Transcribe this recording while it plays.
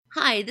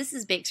Hi, this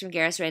is Bex from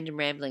Garris Random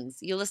Ramblings.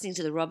 You're listening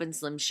to The Rob and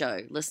Slim Show.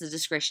 Listener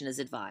discretion is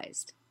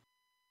advised.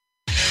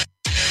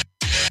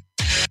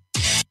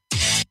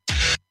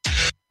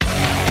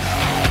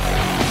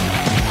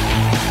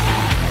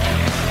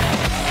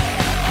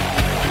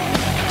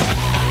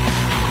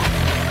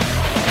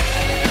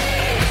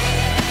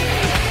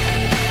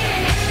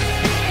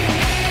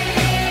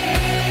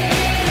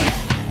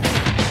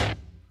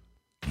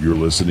 You're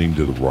listening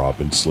to The Rob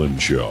and Slim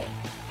Show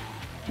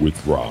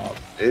with Rob.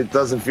 It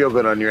doesn't feel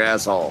good on your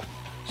asshole.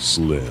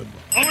 Slim.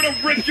 I'm gonna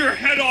rip your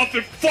head off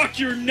and fuck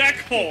your neck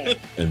hole.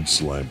 And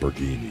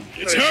Slamborghini.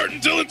 It's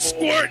hurting till it's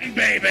squirting,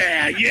 baby.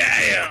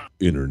 Yeah.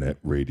 Internet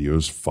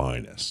radio's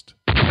finest.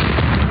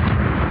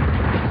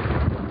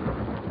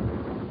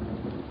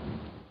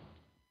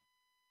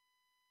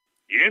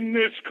 In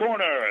this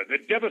corner, the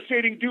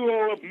devastating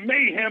duo of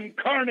mayhem,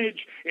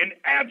 carnage, and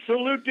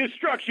absolute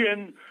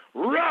destruction,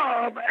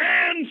 Rob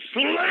and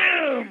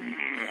Slim.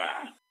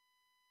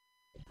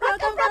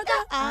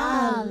 Rocka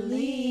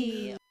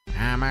Ali.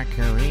 I'm a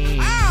Korean.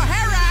 Oh,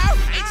 hello!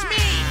 It's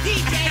me,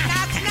 DJ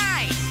That's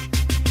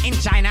Nice. In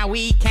China,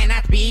 we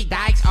cannot be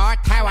dykes or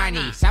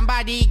Taiwanese.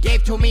 Somebody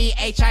gave to me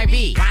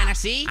HIV. Wanna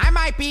see? I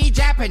might be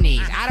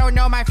Japanese. I don't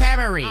know my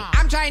family.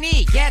 I'm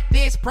Chinese. Get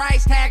this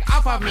price tag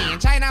off of me. In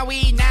China,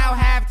 we now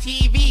have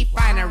TV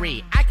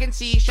finery. I can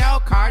see show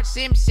card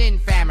Simpson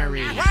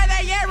family. Why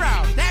the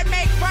Euro that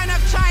make fun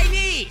of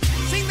Chinese?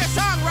 Sing the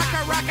song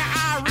Rocka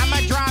Rocka Ari.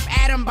 I'ma drop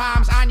atom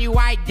bombs on you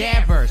white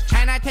devers.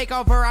 China take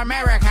over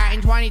America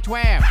in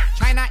 2012.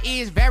 China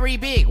is very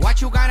big.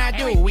 What you gonna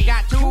do? We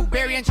got 2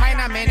 billion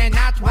Chinamen and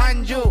not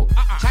 1 Jew.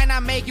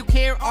 China make you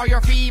kill all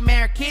your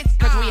female kids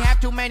cause we have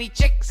too many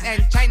chicks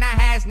and China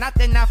has not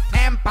enough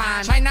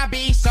tampons. China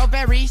be so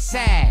very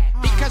sad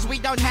because we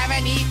don't have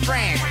any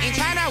friends. In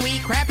China we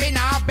crap in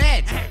our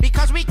beds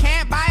because we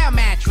can't buy a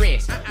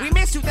mattress. We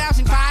missed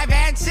 2005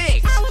 and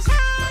 6.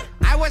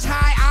 I was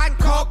high on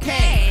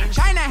cocaine.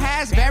 China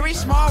has very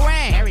small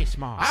rain. Very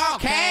small.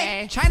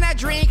 Okay. China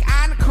drink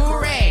on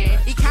Kool-Aid.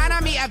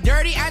 Economy of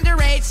dirty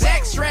underage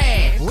sex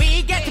trade.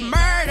 We get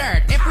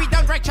murdered if we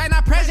don't drink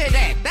China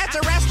president. That's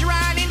a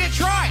restaurant in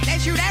Detroit. They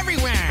shoot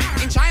everywhere.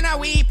 In China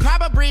we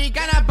probably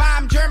gonna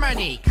bomb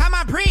Germany. Come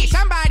on, please,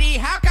 somebody.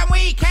 How come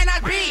we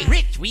cannot be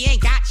rich? We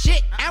ain't got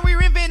shit and we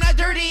live in a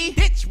dirty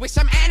ditch with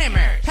some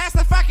animals. Pass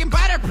the fucking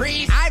butter,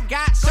 please. I've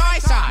got soy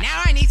sauce.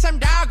 Now I need some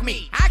dog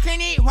meat. I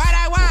can eat what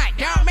I want.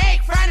 Don't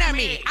make fun of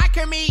me. I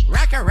can meet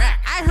Wreck-a Wreck.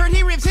 I heard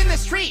he lives in the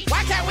street.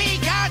 Why can't we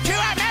go to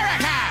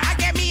America? I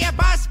get me a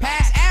bus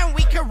pass and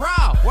we can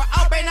roll. We'll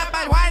open up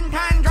a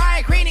 1-ton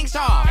dry cleaning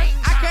store.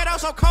 I could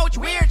also coach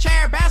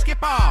wheelchair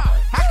basketball.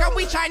 How come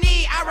we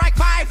Chinese are like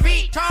 5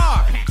 feet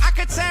tall? I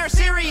could sell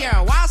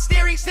cereal while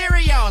steering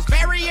stereos.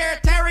 Barrier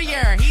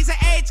terrier, he's an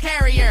AIDS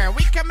carrier.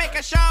 We can make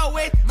a show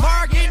with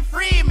Morgan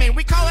Freeman.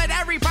 We call it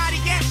Everybody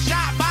Gets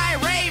Shot by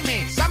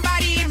Raymond.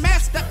 Somebody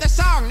messed up the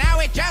song, now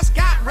it just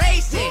got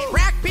racist.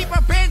 Black people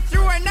been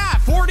through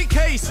enough. 40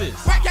 cases.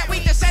 Why can't we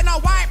just send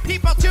all white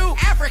people to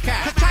Africa?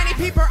 Cause Chinese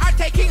people are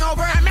taking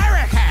over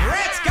America.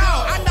 Let's go,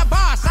 I'm the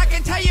boss, I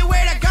can tell you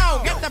where to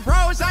go. Get the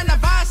bros on the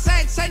bus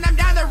and send them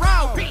down the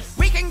road.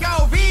 We can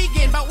go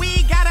vegan, but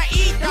we gotta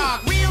eat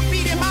dog. We'll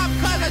beat him up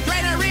cause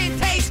adrenaline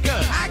tastes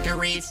good. I can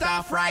read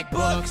stuff, write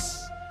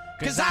books,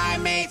 cause I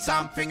made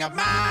something of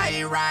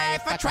my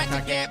life. I tried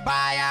to get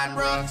by on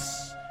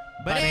rooks,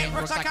 but it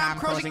looks like I'm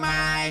closing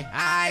my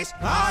eyes.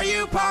 All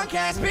you punk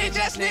ass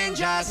bitches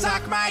ninjas,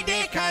 suck my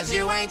dick cause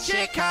you ain't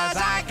shit. Cause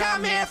I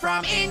come here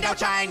from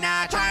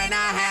Indochina. China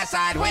has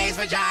sideways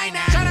vagina.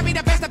 China be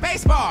the best at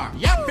baseball.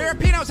 Yup,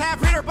 Filipinos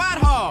have reader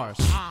buttholes.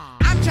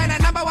 I'm China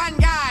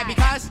 #1 guy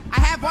because I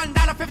have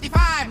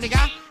 $1.55,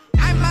 nigga.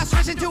 I must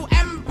listen to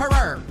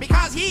Emperor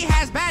because he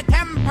has bad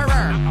temper.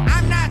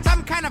 I'm not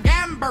some kind of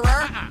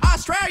gambler.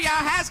 Australia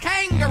has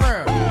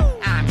kangaroo.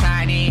 I'm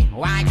tiny,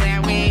 why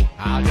can't we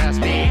all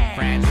just be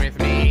friends with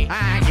me?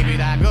 I give you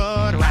the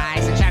good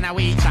rice in China,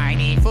 we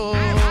Chinese food.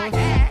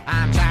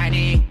 I'm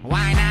tiny,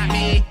 why not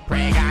me?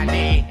 Pray on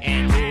me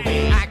in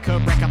movie. I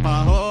could break up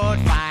a hood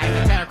fight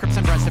and tell Crips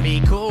and Bloods to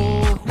be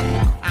cool.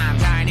 I'm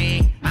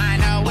tiny, I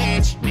know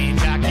which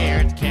ninja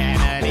killed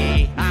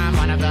Kennedy. I'm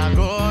one of the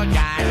good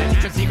guys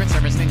that teach Secret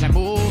Service ninja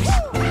moves.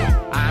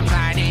 I'm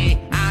tiny,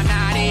 I'm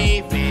not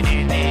even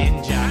in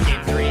Ninja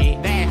Kid 3.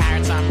 They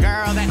hired some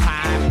girl that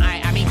time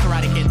I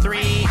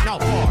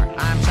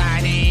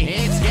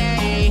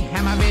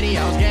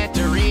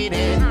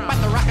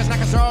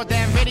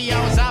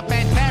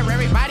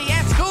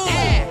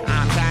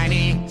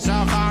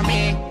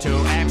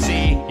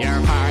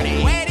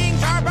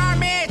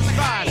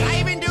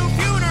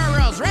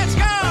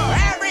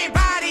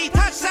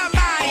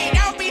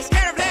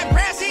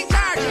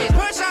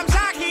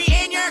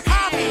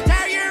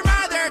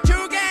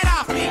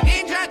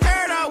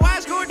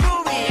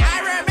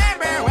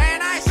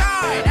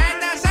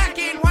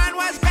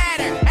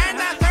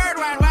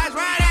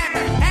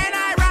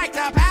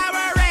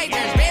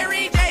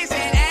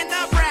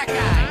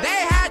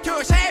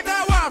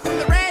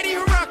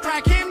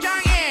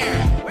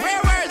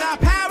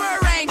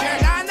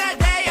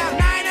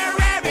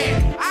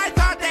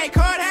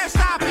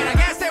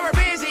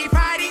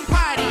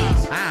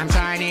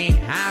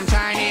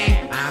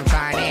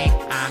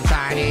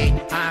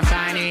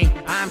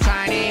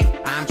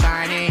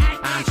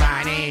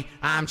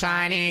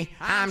shiny,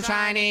 I'm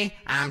shiny,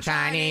 I'm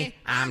shiny,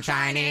 I'm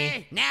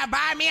shiny. Now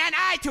buy me on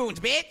iTunes,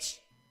 bitch.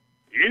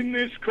 In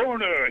this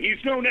corner, he's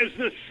known as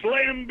the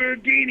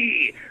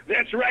Slamborghini.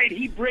 That's right,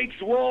 he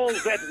breaks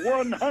walls at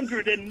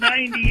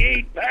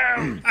 198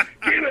 pounds.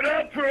 Give it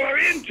up for our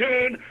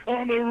intern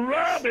on the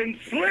Rob and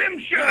Slim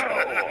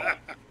Show.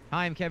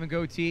 Hi, I'm Kevin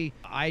Goatee.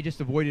 I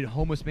just avoided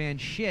homeless man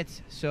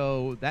shit,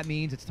 so that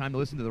means it's time to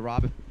listen to the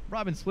Rob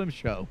and Slim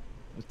Show.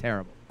 It was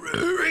terrible.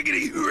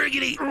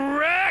 Riggedy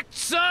wrecked,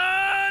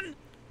 son!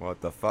 What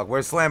the fuck?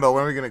 Where's Slambo?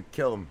 When are we gonna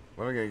kill him?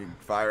 When are we gonna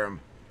fire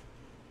him?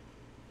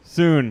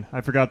 Soon.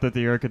 I forgot that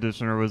the air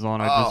conditioner was on.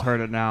 I just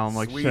heard it now. I'm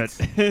like, sweet.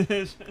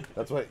 shit.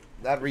 That's what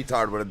that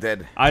retard would have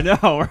did. I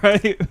know,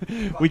 right?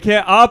 We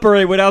can't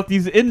operate without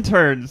these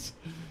interns.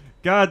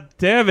 God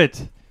damn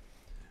it.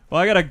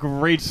 Well, I got a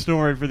great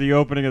story for the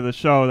opening of the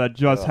show that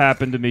just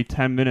happened to me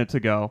 10 minutes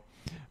ago.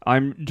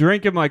 I'm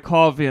drinking my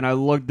coffee, and I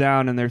look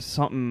down, and there's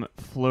something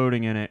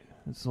floating in it.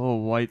 This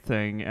little white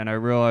thing, and I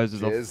realize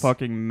there's a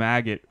fucking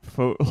maggot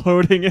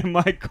floating in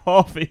my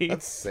coffee.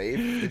 That's safe.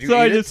 Did you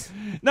so eat it?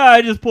 No,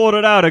 I just pulled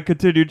it out and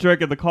continued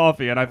drinking the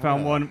coffee, and I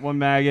found one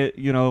maggot,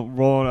 you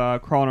know,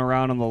 crawling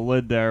around on the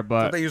lid there.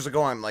 But don't they usually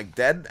go on like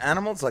dead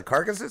animals, like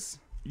carcasses?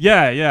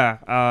 Yeah.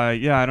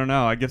 I don't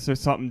know. I guess there's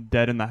something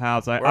dead in the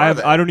house.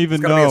 I don't even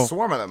know. There's gotta be a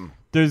swarm of them.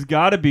 There's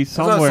got to be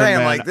somewhere, That's what I'm saying.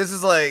 man. Like, this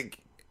is like,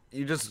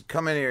 you just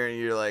come in here and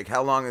you're like,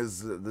 how long has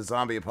the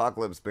zombie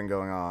apocalypse been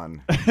going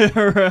on?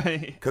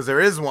 Right. Because there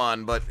is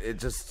one, but it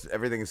just,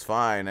 everything's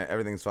fine.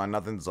 Everything's fine.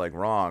 Nothing's like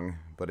wrong,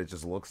 but it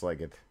just looks like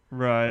it.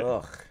 Right.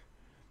 Ugh.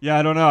 Yeah,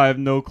 I don't know. I have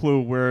no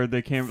clue where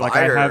they came from. Like,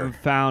 I haven't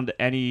found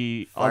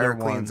any Fire other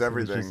cleans ones.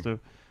 everything.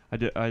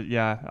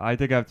 I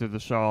think after the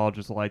show, I'll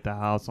just light the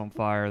house on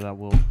fire. That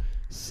will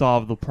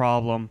solve the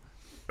problem.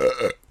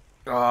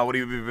 What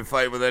have you been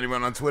fighting with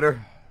anyone on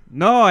Twitter?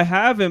 No, I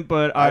haven't,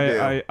 but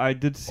I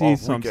did see All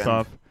some weekend.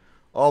 stuff.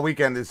 All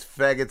weekend is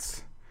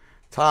faggots,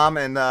 Tom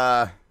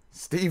and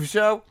Steve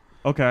show.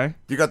 Okay.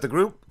 You got the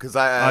group? Because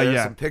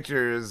there's some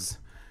pictures.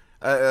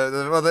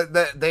 Well,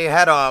 they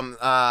had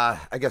I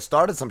guess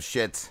started some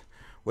shit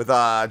with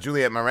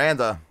Juliet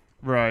Miranda.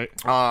 Right.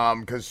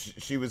 Because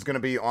she was gonna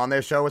be on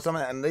their show or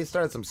something, and they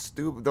started some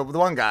stupid. The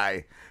one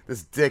guy,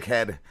 this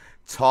dickhead,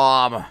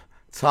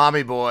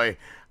 Tommy boy.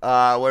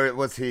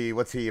 What's he?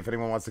 If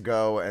anyone wants to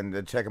go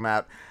and check him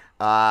out,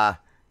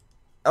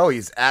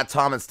 he's at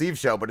Tom and Steve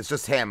show, but it's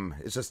just him.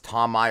 It's just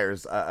Tom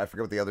Myers. I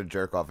forget what the other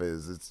jerk off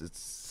is. It's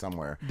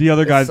somewhere. The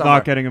other guy's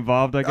not getting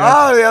involved, I guess.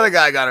 Oh, the other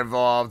guy got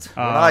involved.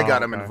 When I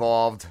got him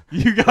involved.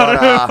 You got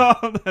him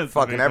involved. That's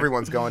fucking amazing.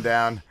 Everyone's going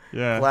down.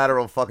 Yeah.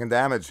 Collateral fucking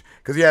damage.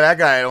 Because that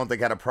guy I don't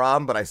think had a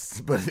problem, but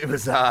it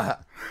was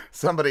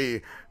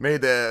somebody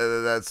made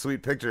that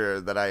sweet picture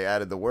that I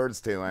added the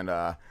words to, and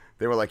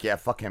they were like, yeah,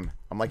 fuck him.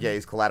 I'm like, yeah,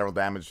 he's collateral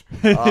damage.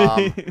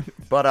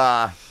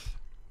 But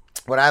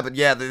what happened?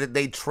 Yeah,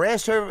 they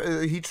trashed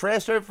her. He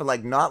trashed her for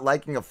like not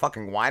liking a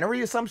fucking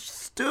winery or some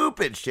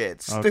stupid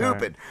shit. Stupid.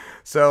 Okay.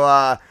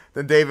 So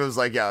then David was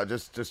like, yo,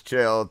 just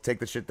chill, take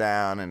the shit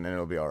down, and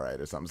it'll be all right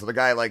or something. So the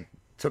guy like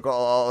took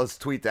all his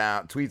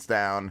tweets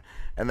down,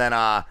 and then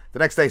the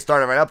next day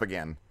started right up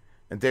again.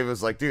 And David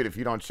was like, dude, if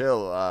you don't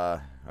chill,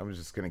 I'm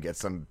just gonna get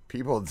some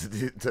people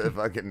to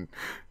fucking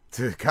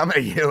to come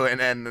at you. And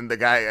then the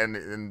guy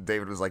and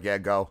David was like, yeah,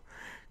 go.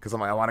 Because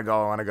I'm like, I want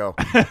to go.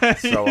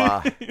 So,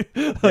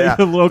 yeah.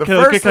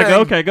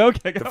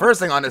 The first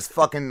thing on this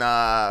fucking,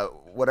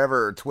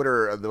 whatever,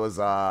 Twitter was,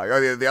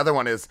 the other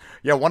one is,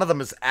 one of them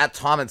is at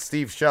Tom and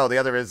Steve show. The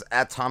other is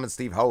at Tom and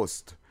Steve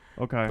host.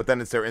 Okay. But then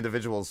it's their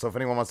individuals. So if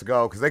anyone wants to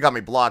go, because they got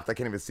me blocked, I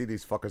can't even see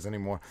these fuckers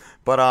anymore.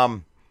 But,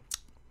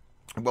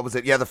 what was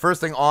it? Yeah, the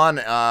first thing on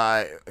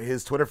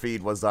his Twitter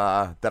feed was,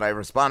 that I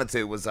responded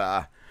to was,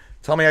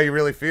 tell me how you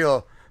really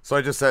feel. So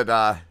I just said,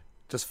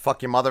 just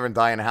fuck your mother and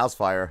die in a house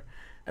fire.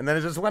 And then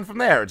it just went from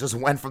there. That's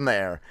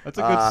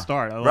a good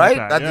start. I like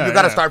right? That. You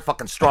got to start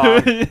fucking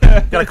strong. You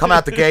got to come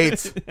out the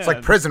gates. It's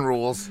like prison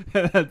rules.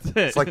 That's it.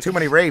 It's like too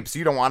many rapes.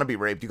 You don't want to be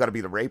raped. You got to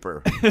be the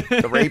raper.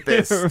 The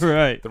rapist.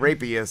 Right. The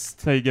rapiest.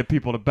 That's how you get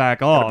people to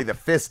back off. Got to be the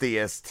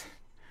fistiest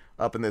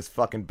up in this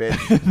fucking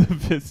bitch. The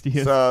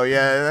fistiest. So,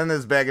 yeah, and then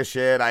this bag of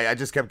shit. I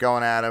just kept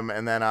going at him.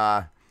 And then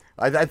I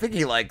think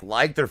he,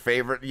 liked their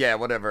favorite. Yeah,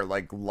 whatever.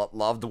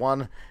 Loved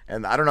one.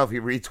 And I don't know if he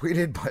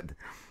retweeted, but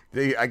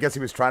I guess he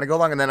was trying to go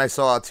along, and then I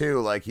saw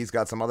too, he's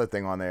got some other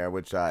thing on there,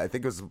 which I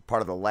think was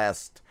part of the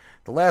last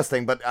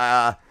thing.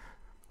 But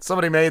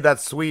somebody made that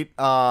sweet.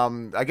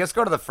 I guess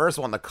go to the first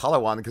one, the color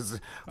one,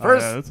 because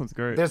first this one's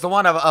great. There's the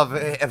one of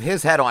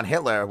his head on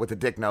Hitler with the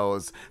dick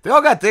nose. They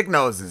all got dick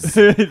noses.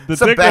 The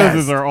dick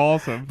noses are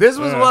awesome. This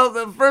was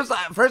the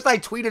first I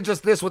tweeted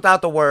just this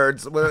without the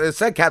words. It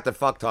said Captain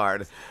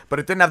Fucktard, but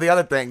it didn't have the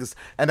other things,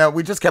 and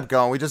we just kept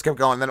going.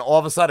 And then all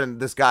of a sudden,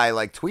 this guy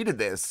tweeted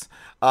this.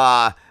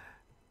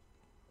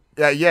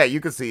 Yeah, you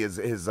can see his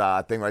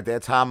thing right there.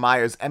 Tom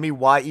Myers,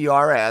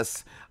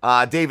 Meyers.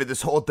 David,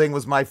 this whole thing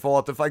was my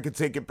fault. If I could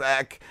take it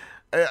back,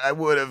 I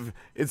would have.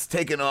 It's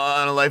taken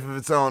on a life of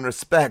its own.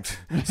 Respect.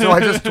 So I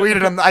just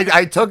tweeted him.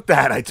 I took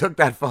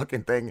that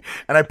fucking thing,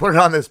 and I put it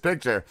on this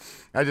picture.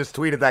 I just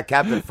tweeted that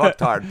Captain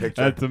Fucktard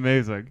picture. That's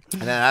amazing.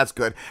 And then that's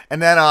good.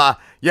 And then, I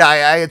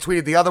had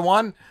tweeted the other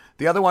one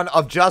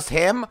of just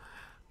him.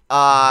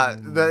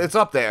 It's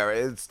up there.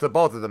 It's the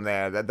both of them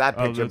there. That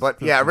picture.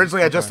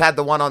 Originally I just had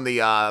the one on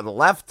the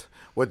left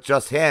with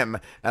just him,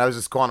 and I was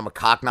just calling him a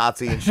cock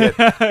Nazi and shit.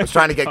 I was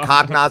trying to get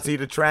cock Nazi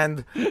to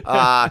trend.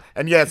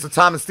 It's the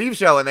Tom and Steve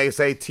show, and they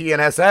say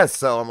TNSS,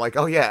 so I'm like,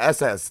 oh yeah,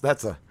 SS.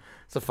 That's a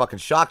fucking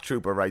shock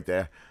trooper right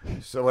there.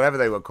 So whatever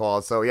they would call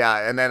it. So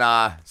yeah, and then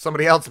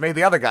somebody else made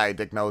the other guy a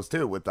dick nose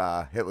too with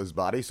Hitler's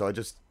body, so I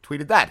just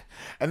tweeted that,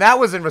 and that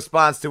was in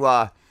response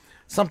to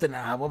something.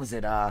 What was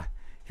it?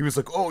 He was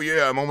like, oh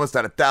yeah, I'm almost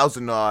at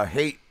 1,000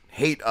 hate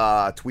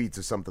tweets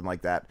or something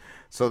like that.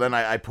 So then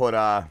I put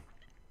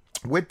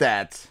with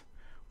that,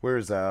 where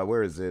is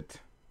it?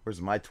 Where's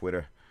my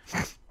Twitter?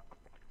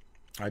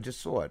 I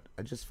just saw it.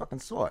 I just fucking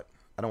saw it.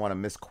 I don't want to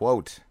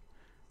misquote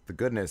the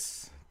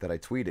goodness that I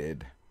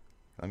tweeted.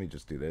 Let me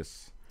just do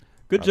this.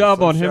 Good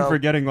job on him for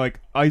getting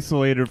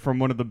isolated from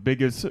one of the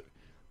biggest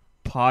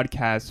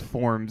podcast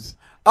forums.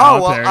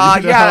 Oh well,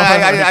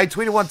 I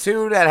tweeted one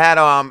too that had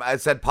I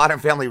said Potter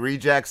and Family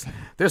rejects.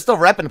 They're still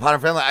repping Potter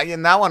and Family.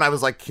 In that one, I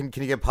was like, can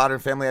you get Potter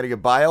and Family out of your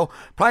bio?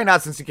 Probably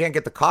not, since you can't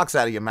get the cocks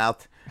out of your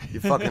mouth. You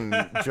fucking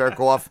jerk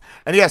off.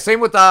 And yeah,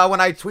 same with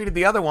when I tweeted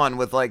the other one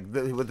with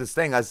with this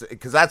thing,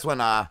 because that's when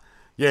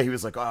he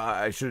was like, oh,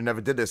 I should have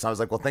never did this. And I was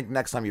like, well, think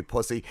next time, you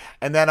pussy.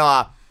 And then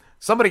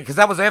somebody, because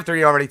that was after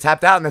he already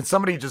tapped out, and then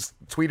somebody just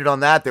tweeted on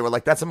that. They were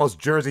like, that's the most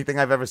Jersey thing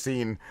I've ever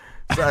seen.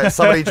 So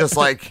somebody just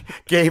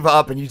gave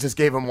up, and you just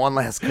gave him one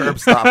last curb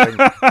stomping.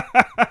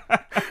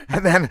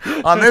 And then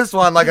on this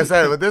one, like I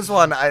said, with this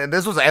one,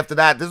 this was after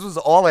that. This was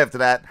all after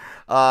that.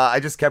 I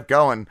just kept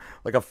going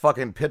like a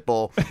fucking pit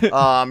bull.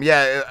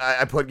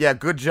 I put,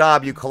 good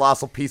job, you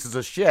colossal pieces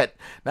of shit.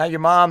 Now your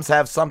moms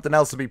have something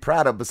else to be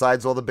proud of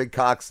besides all the big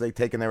cocks they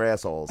take in their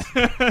assholes.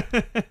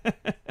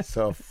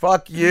 So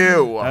fuck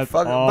you. That's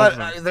awesome.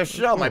 But their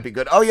show might be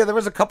good. Oh yeah, there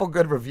was a couple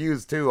good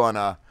reviews too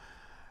on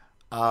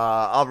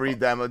I'll read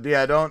them.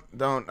 Yeah, don't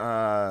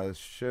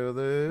show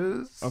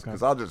this. Okay.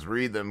 Because I'll just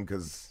read them,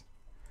 because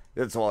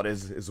that's all it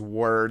is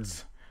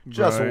words.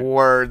 Just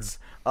words.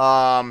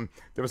 There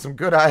were some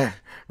good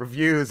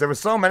reviews. There were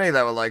so many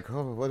that were like,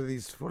 oh, what are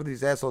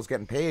these assholes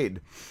getting paid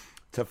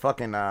to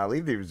fucking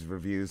leave these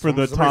reviews? For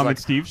the Tom and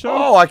Steve show?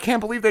 Oh, I can't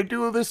believe they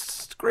do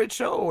this great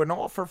show and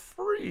all for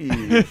free.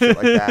 Shit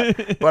like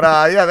that.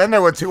 But then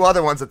there were two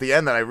other ones at the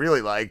end that I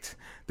really liked.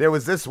 There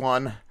was this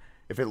one,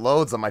 if it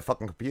loads on my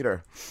fucking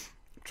computer.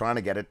 Trying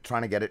to get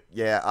it.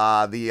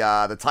 Yeah,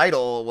 the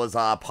title was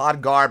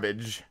Pod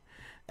Garbage,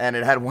 and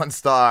it had 1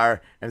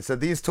 star, and it said,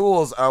 these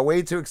tools are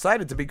way too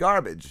excited to be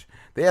garbage.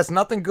 They ask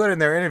nothing good in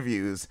their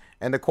interviews,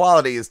 and the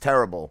quality is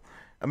terrible.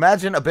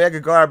 Imagine a bag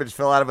of garbage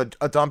fell out of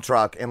a dump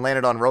truck and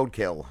landed on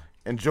roadkill.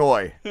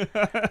 Enjoy.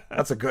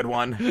 That's a good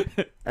one.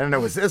 And then there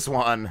was this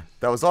one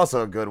that was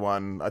also a good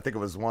one. I think it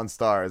was 1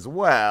 star as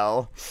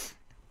well.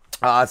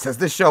 It says,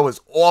 this show is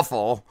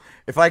awful.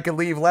 If I could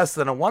leave less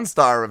than a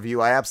 1-star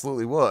review, I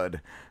absolutely would.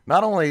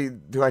 Not only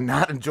do I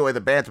not enjoy the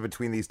banter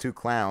between these two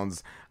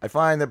clowns, I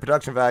find the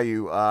production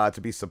value to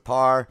be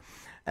subpar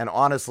and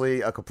honestly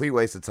a complete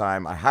waste of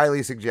time. I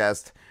highly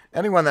suggest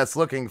anyone that's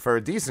looking for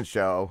a decent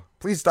show,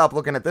 please stop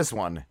looking at this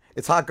one.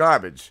 It's hot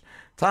garbage.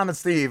 Tom and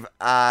Steve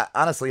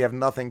honestly have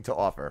nothing to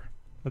offer.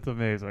 That's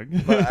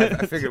amazing. But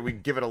I figured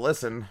we'd give it a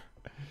listen.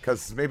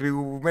 Because maybe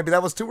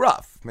that was too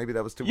rough.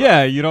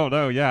 Yeah, you don't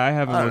know. Yeah, I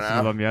haven't listened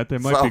to them yet. They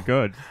might be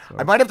good. So.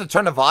 I might have to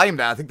turn the volume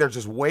down. I think they're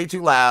just way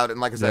too loud. And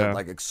like I said,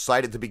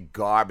 excited to be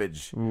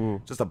garbage.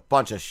 Ooh. Just a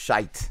bunch of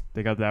shite.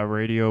 They got that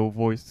radio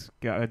voice.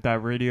 Hey,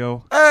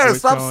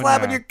 stop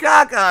slapping your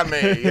cock on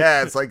me.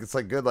 Yeah, it's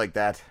like good like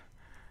that.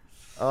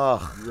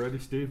 Oh, you ready,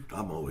 Steve?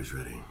 I'm always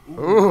ready.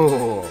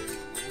 Ooh.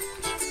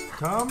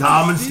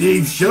 Tom and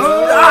Steve show.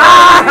 It's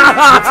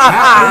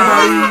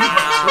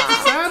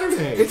a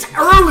Saturday. It's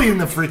early in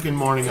the freaking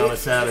morning on a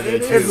Saturday,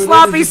 too. It's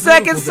sloppy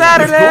second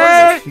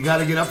Saturday. You got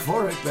to get up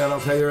for it, man. I'll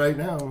tell you right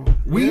now.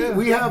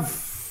 We have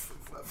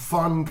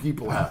fun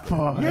people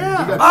happening.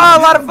 Yeah.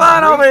 A lot of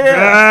fun over here.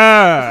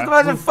 Yeah. Just a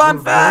bunch of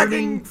fun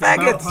fucking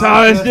faggots.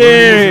 Tom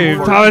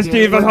and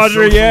Steve,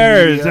 100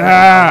 years.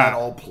 That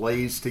all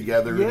plays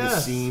together in the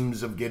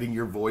seams of getting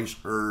your voice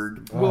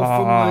heard. Well,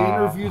 from the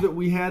interview that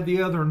we had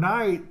the other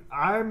night,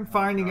 I'm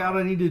finding out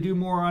I need to do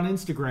more on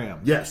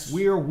Instagram. Yes.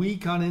 We are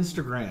weak on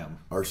Instagram.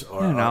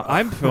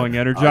 I'm feeling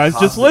energized.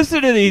 Just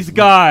listen to these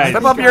guys.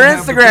 Step up your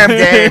Instagram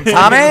game,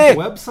 Tommy.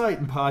 Website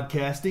and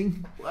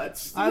podcasting.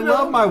 I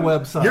love my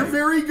website. You're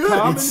very good.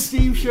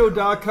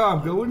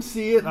 TomandSteveShow.com. Go and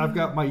see it. I've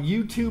got my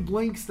YouTube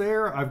links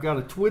there. I've got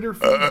a Twitter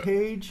feed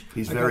page.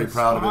 He's very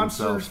proud of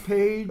himself. Sponsors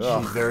page.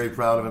 He's very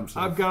proud of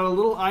himself. I've got a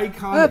little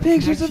icon.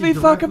 Pictures of me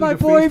fucking my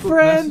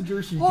boyfriend.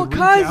 All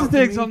kinds of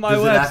things on my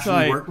website. Does it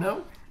actually work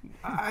now?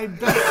 That's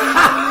the only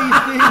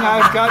thing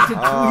I've got to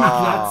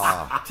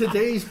tweak. That's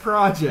today's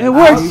project. It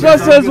works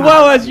just as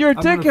well as your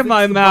dick in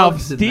my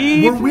mouth,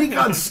 Steve. We're weak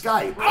on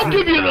Skype. I'll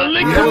give you the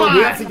link to We my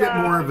have to get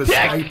more of a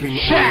Skyping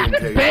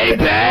orientation.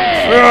 baby.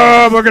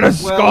 We're gonna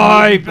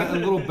Skype. A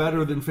little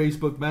better than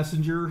Facebook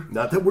Messenger.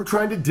 Not that we're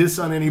trying to diss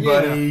on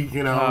anybody,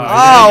 you know.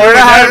 We're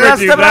not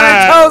stepping on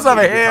our toes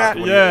over Yeah.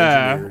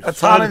 here.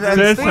 That's not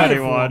diss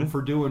anyone.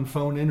 For doing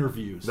phone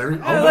interviews.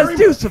 Let's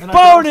do some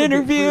phone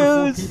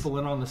interviews. People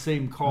in on the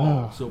same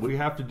call, so if we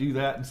have to do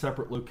that in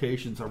separate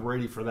locations, I'm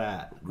ready for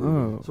that.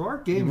 So our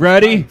game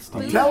ready?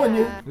 I'm telling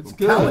you, it's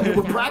we're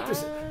good.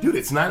 practicing. Dude,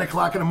 it's 9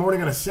 o'clock in the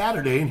morning on a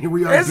Saturday, and here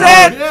we are. Is it?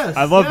 Yes,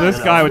 I love this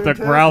guy with the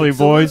growly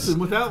voice. Listen,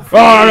 without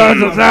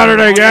That's a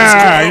Saturday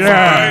guy.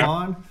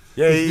 Yeah.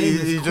 Yeah,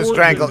 he just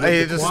drank.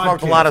 He just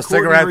smoked a lot of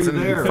cigarettes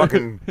and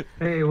fucking.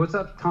 Hey, what's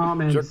up,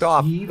 Tom and Jerked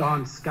off. Steve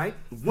on Skype?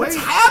 What's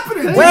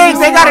happening? Wait,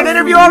 they got an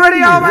interview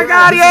already? Oh my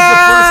God, This yeah! is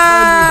the first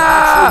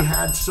time we've actually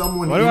had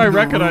someone. Why do in I the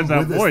recognize room that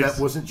with us voice?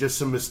 That wasn't just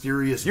some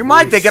mysterious. You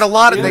might. They get a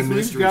lot of. Yes, They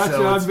we've got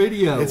you on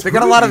video. They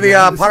got a lot of the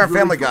Parent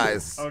Family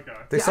guys. Okay.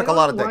 They Yeah, suck I a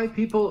lot don't of know why dick.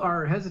 people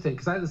are hesitant,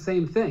 because I have the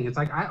same thing. It's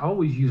like I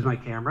always use my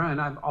camera, and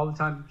I'm all the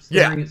time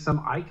staring at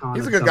some icon.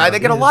 He's a of good guy. They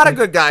somebody, get a and lot it's of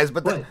good guys,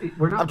 but What?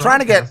 We're not I'm trying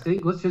to get.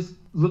 broadcasting. Let's just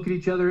look at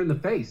each other in the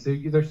face.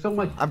 There's so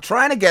much. I'm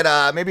trying to get.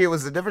 Maybe it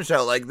was a different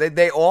show. Like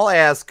they all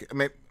ask.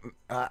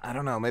 I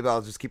don't know. Maybe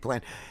I'll just keep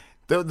playing.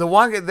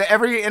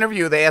 Every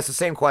interview they ask the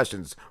same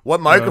questions. What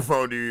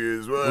microphone do you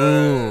use?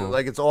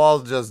 Like it's all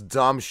just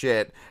dumb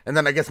shit. And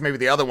then I guess maybe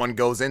the other one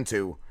goes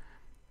into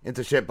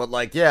shit. But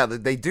like, yeah,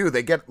 they do.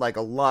 They get like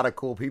a lot of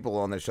cool people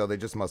on their show. They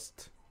just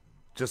must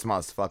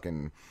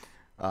fucking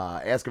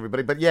ask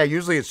everybody. But yeah,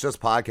 usually it's just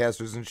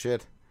podcasters and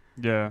shit.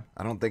 Yeah.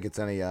 I don't think it's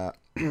any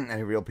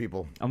real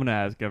people. I'm gonna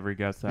ask every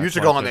guest that. You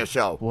should go on their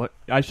show. What?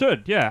 I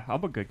should. Yeah, I'll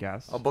book a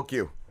guest. I'll book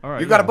you. All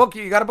right. You gotta book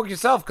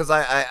yourself because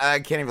I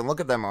can't even look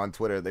at them on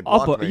Twitter. They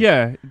blocked me.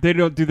 Yeah, they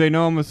don't. Do they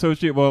know I'm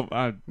associate? Well,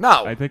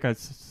 no. I think I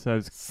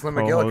says Slim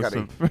co-host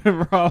McGillicuddy.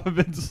 of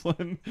Robin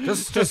Slim.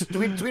 Just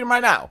tweet them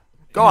right now.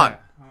 Go on. All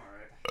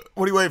right.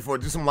 What are you waiting for?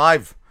 Do some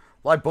live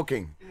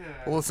booking. Yeah,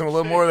 we'll listen to a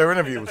little more of their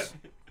interviews.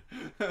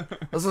 Let's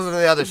listen to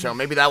the other show.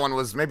 Maybe that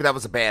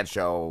was a bad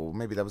show.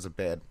 Maybe that was a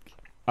bad.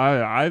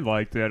 I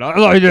liked it. I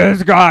like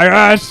this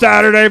guy.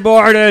 Saturday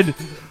morning,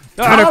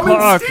 9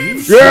 o'clock.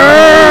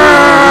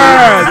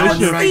 Yeah!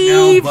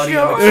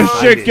 This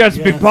shit gets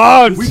me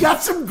pumped. We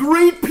got some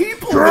great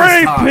people.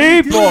 Great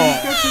people.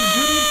 Got some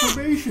good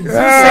information.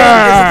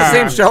 Yeah. Is it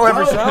the same show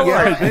every show?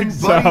 Yeah, I think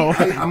and buddy,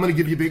 so. I'm going to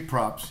give you big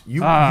props.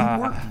 You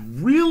worked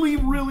really,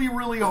 really,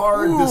 really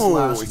hard this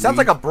last week. Sounds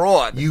like a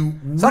broad. You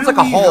sounds really like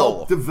a hole.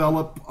 helped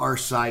develop our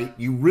site.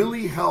 You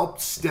really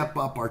helped step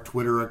up our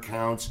Twitter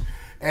accounts.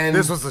 And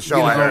this was the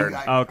show I heard.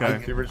 Okay.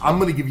 I'm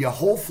going to give you a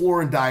whole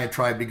floor and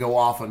diatribe to go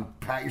off and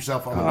pat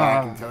yourself on the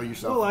back and tell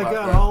yourself. Well, I about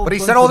got that. all. But he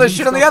said all this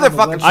shit on the other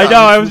fucking show. I know.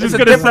 I was just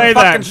It's a gonna say different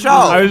fucking that. show.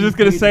 I was just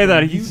gonna say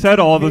that. He said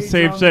all the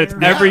same shit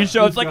every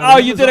show. It's like, oh,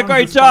 you did a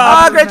great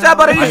job. Oh, great job,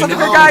 buddy. You're such a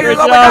good guy. You're, oh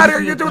my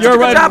God, you're doing such a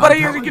good job, buddy.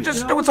 You're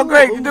just doing so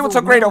great. You're doing so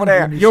great over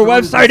there. Your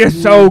website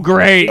is so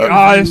great.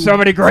 Oh, there's so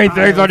many great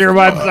things on your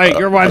website.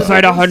 Your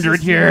website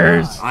 100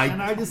 years. And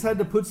I just had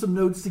to put some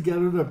notes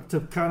together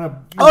to kind of.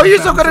 Oh, you're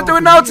so good at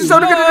doing notes. You're so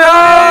good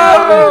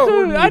at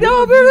doing I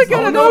know. I'm really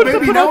good at notes.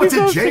 Baby, now it's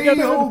a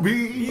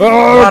J-O-B.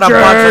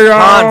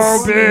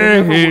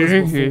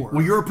 J-O-B.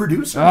 Well, you're a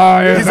producer.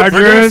 He's a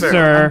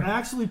producer. I'm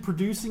actually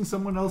producing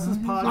someone else's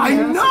podcast. I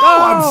know.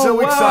 I'm so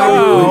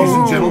excited. Ladies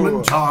and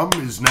gentlemen, Tom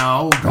is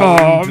now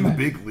going to the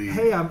big league.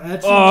 Hey, I'm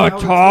etching.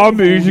 Tom,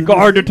 he's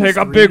going to take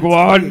a big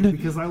one.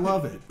 Because I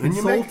love it. And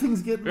you make-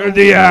 Consulting's getting In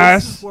the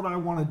ass. This is what I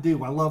want to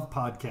do. I love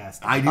podcasting.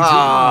 I do too.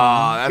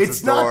 That's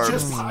It's not adorable.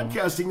 just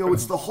podcasting, though.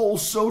 It's the whole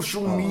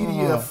social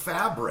media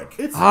fabric.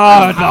 It's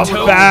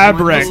The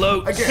fabric.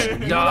 Again, when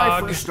you and I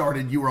first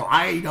started, you were,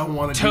 I don't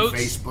want to do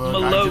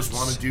Facebook. I just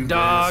want to do this,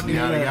 yada,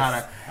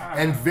 yada.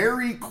 And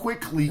very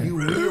quickly you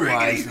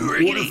realize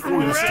in order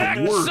for this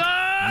to work,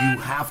 you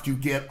have to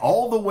get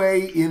all the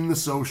way in the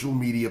social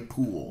media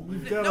pool.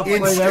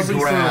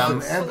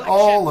 Instagram and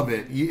all of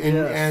it.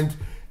 And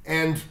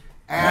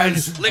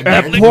as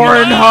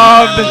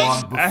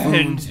Pornhub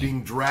buffoons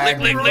being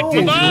dragged man.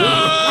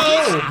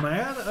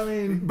 I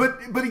mean,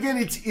 but again,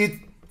 it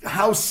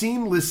how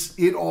seamless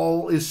it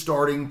all is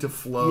starting to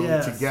flow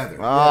together.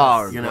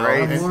 Oh, you know,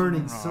 great. I'm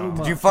learning so much.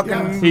 Did you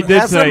fucking? He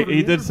did say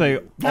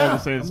all Yeah, the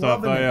same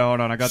stuff. Oh, yeah,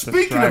 hold on. I got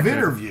Speaking of distracted.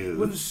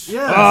 interviews, he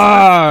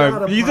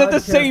said the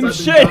same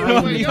shit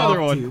on the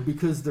other one.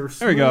 Because they're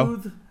There we go.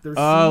 smooth. They're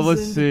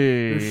let's seasoned,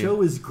 see. Their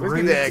show is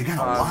great. they got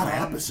a lot of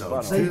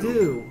episodes. They too.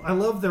 do. I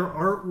love their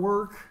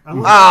artwork.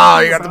 Oh,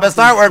 you got the best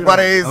artwork,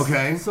 buddies.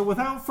 Okay. So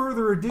without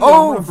further ado,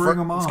 Oh, I'm going to bring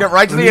them on. let's get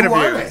right to the Who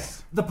are interview. they?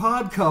 The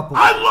Pod Couple.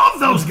 I love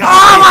those guys.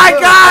 Oh my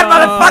God,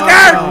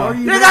 motherfucker!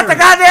 You got the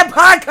goddamn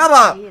pod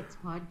cover. It's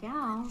Pod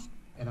Gal.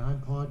 And I'm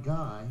Pod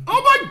Guy.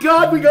 Oh my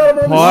God, we got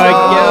him on the Pod show.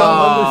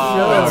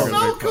 Gal. That's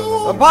so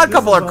cool. The Pod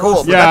Couple are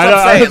cool. But Yeah,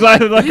 that's what I'm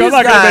saying. I'm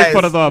not gonna make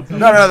fun of them.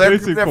 No, they're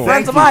Cool.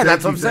 friends of mine.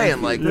 That's what I'm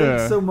saying. Like,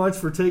 Thanks so much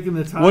for taking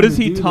the time. What is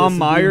to he, do Tom this and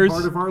Myers?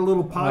 being part of our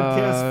little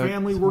podcast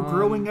family. We're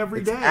growing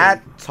every day.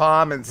 At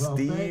Tom and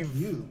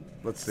Steve.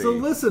 Let's see. So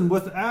listen,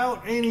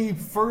 without any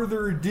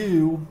further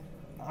ado,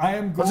 I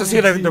am going Let's just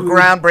hear the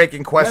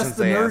groundbreaking questions That's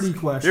the they nerdy ask.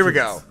 questions. Here we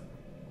go.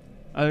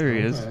 Oh, there he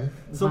is.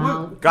 So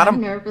got him?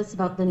 I'm nervous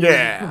about the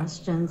nerdy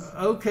questions.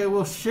 Okay,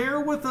 well, share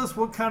with us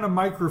what kind of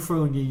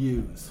microphone you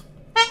use.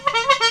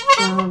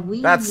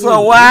 That's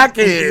so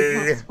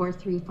wacky.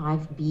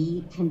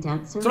 435B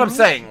condenser. That's what I'm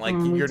saying. Like,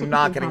 we you're typically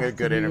not getting a have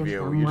good three of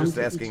interview. them, You're one just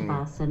for each asking. of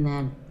us, and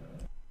then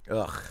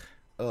Ugh.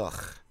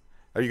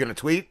 Are you gonna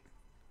tweet?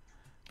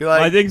 Be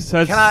I think it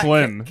says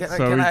Slim, so he's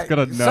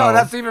gonna know. So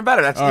that's even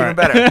better. That's All even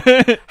right.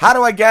 better. How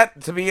do I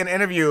get to be an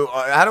interview?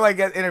 How do I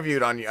get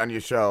interviewed on your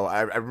show?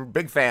 I'm a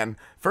big fan,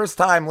 first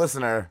time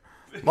listener,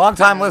 long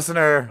time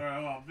listener.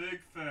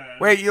 Big fan.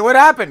 Wait, what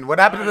happened? What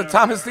happened to the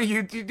Thomas?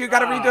 You got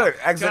to redo it.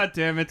 Exit. God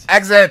damn it.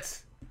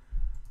 Exit.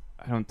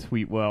 I don't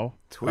tweet well.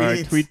 Tweet. All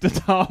right, tweet to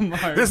Tom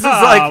Myers. This is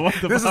what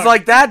the fuck?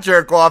 like that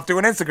jerk off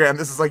doing Instagram.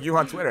 This is like you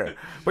on Twitter.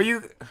 But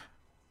you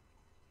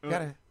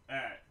gotta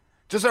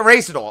just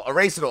erase it all.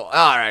 Erase it all. All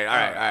right.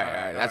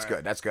 That's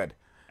good. That's good.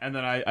 And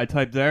then I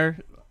type there.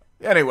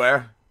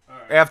 Anywhere.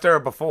 After or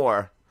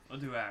before. I'll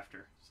do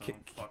after. So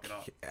fuck it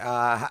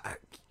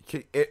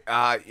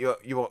up.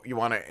 You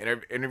want to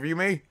interview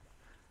me?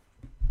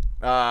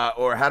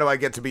 Or how do I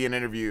get to be an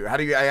interview? How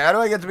do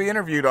I get to be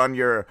interviewed on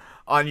your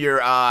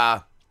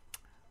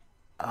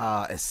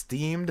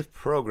esteemed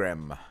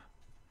program?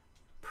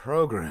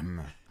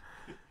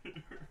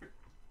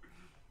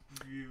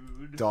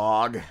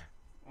 Dog.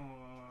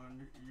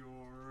 On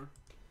your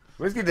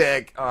Whiskey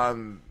dick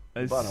on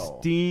butthole.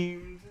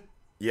 Esteemed.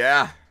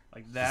 Yeah.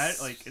 Like that?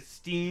 Like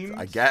esteemed?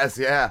 I guess,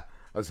 yeah.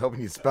 I was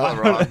hoping you'd spell it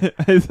wrong.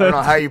 I don't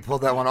know how you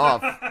pulled that one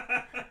off.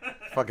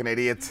 Fucking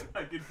idiot.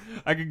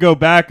 I could go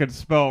back and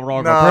spell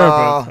wrong No,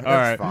 on purpose. All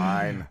that's right.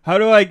 fine. How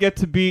do I get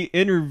to be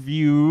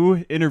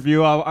interview?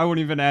 I won't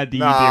even add the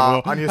No,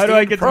 ED. on your How do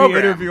I esteemed get to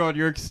program. be interview on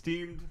your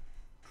esteemed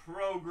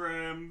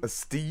program?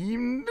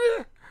 Esteemed?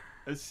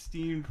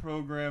 Esteemed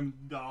program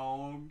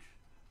Dog.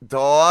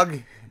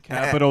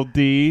 Capital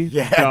D.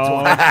 Yeah,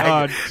 dog.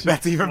 Dwag.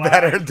 That's even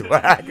better,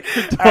 Dwag.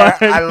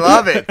 Dwag. I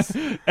love it.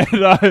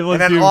 and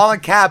then all in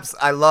caps,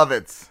 I love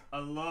it. I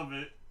love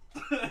it.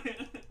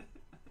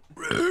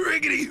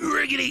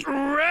 Riggedy,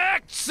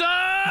 wreck,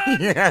 son!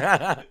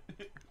 Yeah.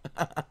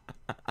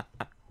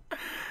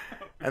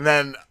 And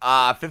then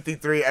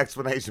 53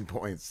 explanation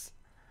points.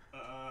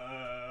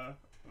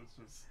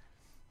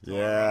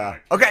 Yeah.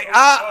 Okay.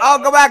 I'll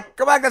go back.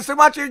 That's too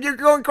much. You're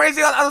going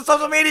crazy on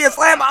social media.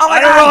 Slam. Oh my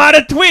I don't know how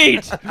to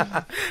tweet.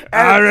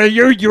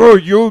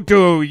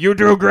 You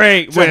do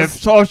great with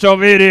social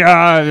media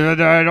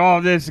and all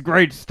this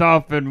great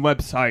stuff and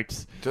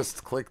websites.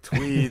 Just click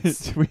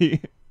tweets.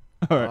 Tweet.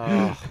 All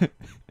right. Oh,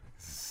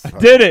 I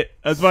did it.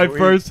 That's my sweet.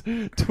 first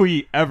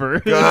tweet ever.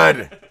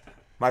 Good.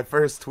 My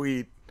first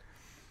tweet.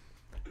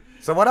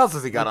 So what else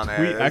has he got on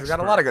there? He's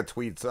got a lot of good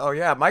tweets. Oh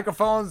yeah,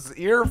 microphones,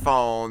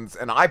 earphones,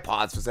 and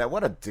iPods for that.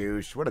 What a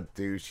douche! What a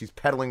douche! He's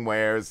peddling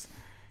wares.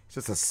 He's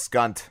just a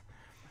scunt.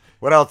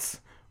 What else?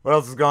 What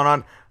else is going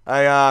on?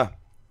 I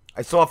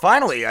saw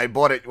finally. I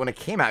bought it when it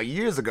came out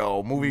years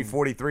ago. Movie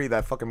 43.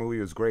 That fucking movie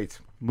was great.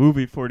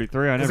 Movie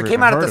 43. I never it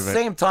came out at the heard of it.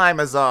 same time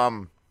as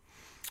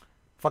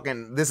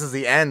fucking This Is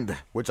the End,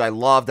 which I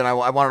loved, and I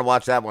wanted to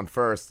watch that one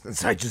first, and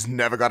so I just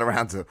never got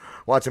around to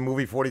watching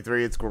Movie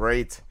 43. It's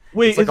great.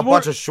 Wait, it's like a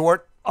bunch of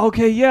short.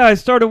 Okay, yeah, I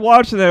started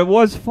watching that. It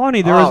was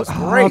funny. There was it's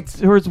great.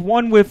 There was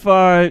one with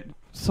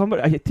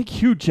somebody. I think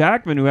Hugh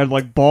Jackman, who had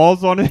like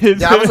balls on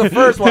his. Yeah, that was the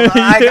first one.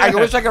 I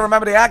wish I could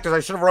remember the actors. I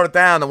should have wrote it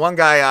down. The one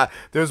guy.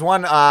 There's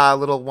one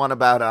little one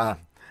about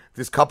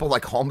this couple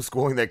like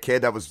homeschooling their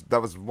kid. That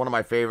was one of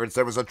my favorites.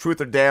 There was a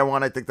Truth or Dare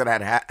one. I think that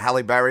had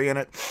Halle Berry in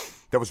it.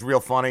 That was real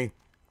funny.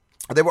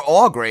 They were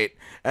all great.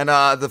 And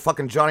the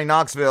fucking Johnny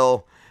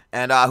Knoxville.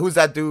 And who's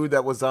that dude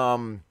that was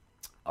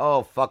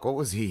oh fuck, what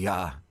was he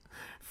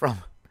from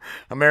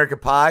American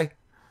Pie?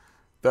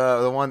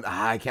 The one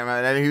I can't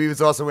remember. And he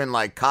was also in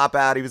like Cop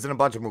Out. He was in a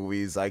bunch of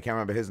movies. I can't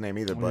remember his name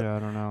either. But yeah, I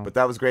don't know. But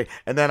that was great.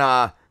 And then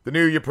the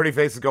new Your Pretty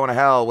Face is Going to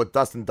Hell with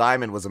Dustin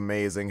Diamond was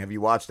amazing. Have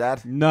you watched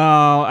that?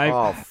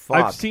 No, fuck.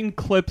 I've seen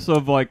clips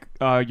of like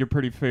Your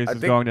Pretty Face is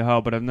Going to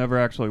Hell, but I've never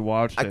actually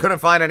watched it. I couldn't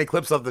find any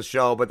clips of the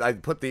show, but I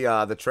put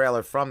the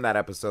trailer from that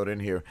episode in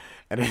here,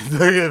 and it's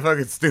look at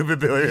fucking stupid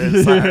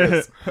Billy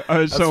Cyrus. I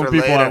was showing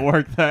people at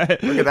work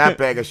that. Look at that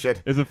bag of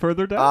shit. Is it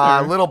further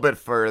down? A little bit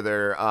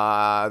further.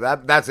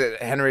 That's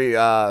it. Henry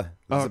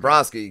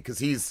Zabrowski, because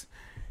he's.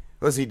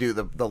 What does he do?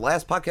 The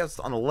last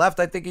podcast on the left,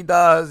 I think he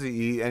does.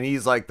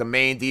 He's like the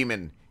main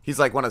demon. He's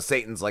like one of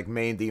Satan's like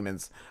main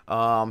demons.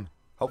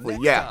 Hopefully,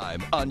 Next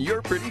time on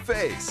Your Pretty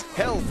Face,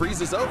 hell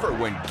freezes over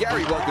when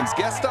Gary welcomes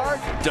guest star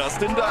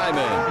Dustin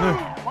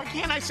Diamond. Why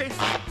can't I say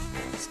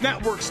it's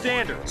network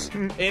standards?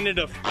 Ain't it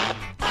a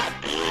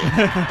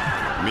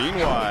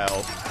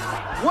Meanwhile,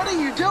 What are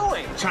you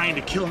doing? Trying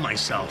to kill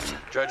myself.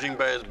 Judging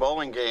by his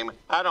bowling game,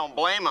 I don't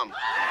blame him.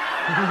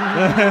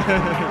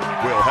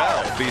 will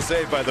hell be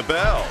saved by the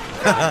bell?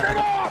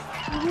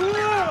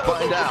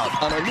 Find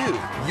out on a new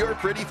Your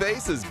Pretty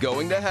Face is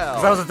Going to Hell.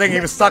 That was the thing.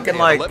 He was stuck in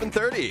like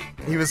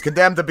 11:30. He was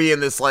condemned to be in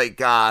this like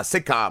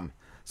sitcom.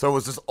 So it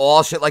was just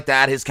all shit like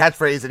that. His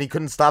catchphrase, and he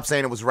couldn't stop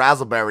saying it was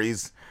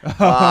Razzleberries.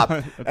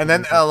 And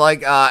then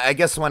I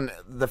guess when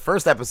the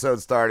first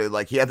episode started,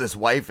 like he had this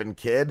wife and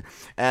kid,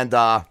 and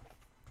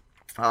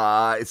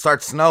it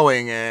starts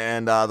snowing,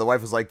 and the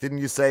wife was like, "Didn't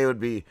you say it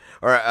would be,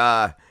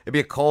 it'd be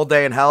a cold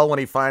day in hell when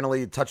he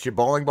finally touched your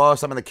bowling ball or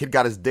something?" The kid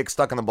got his dick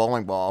stuck in the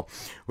bowling ball,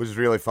 which is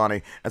really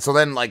funny. And so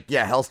then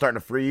hell's starting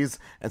to freeze,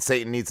 and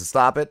Satan needs to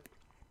stop it.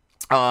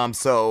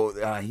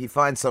 So he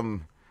finds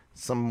some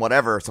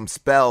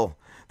spell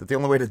that the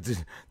only way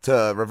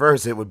to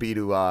reverse it would be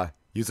to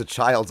use a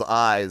child's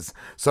eyes.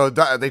 So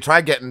they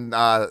tried getting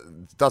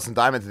Dustin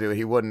Diamond to do it.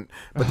 He wouldn't.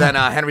 But then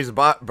Henry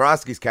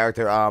Zabrowski's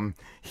character,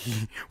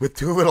 with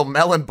two little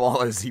melon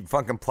ballers, he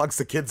fucking plugs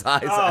the kid's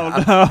eyes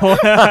out. No.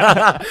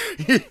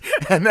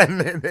 And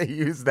then they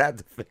used that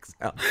to fix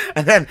out.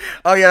 And then,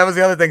 that was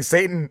the other thing.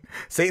 Satan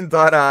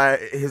thought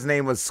his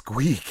name was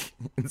Squeak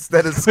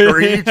instead of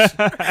Screech.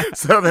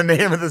 So the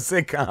name of the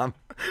sitcom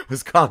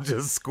was called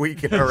just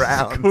Squeaking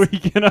Around.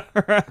 Squeaking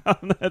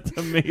Around. That's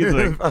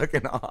amazing.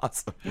 Fucking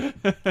awesome.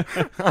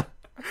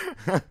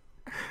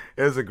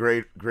 It was a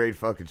great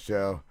fucking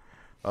show.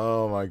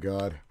 Oh my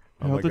god.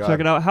 I'll have to check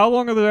it out. How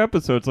long are the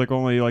episodes? Like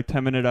only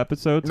 10-minute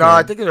episodes? No,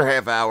 I think they're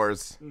half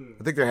hours.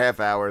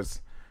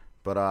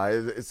 But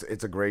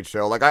it's a great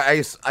show. Like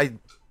I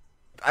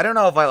don't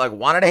know if I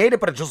wanted to hate it,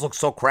 but it just looks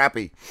so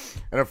crappy.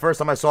 And the first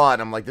time I saw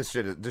it, I'm like, this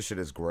shit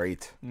is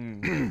great.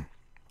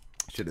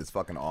 Shit is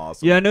fucking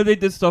awesome. Yeah, I know they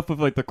did stuff with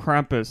the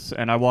Krampus,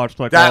 and I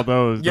watched all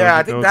those. Yeah,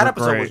 I think that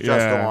episode was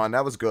just on.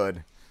 That was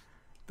good.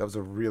 That was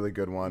a really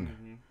good one.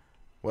 Mm-hmm.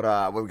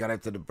 What we got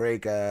after the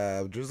break?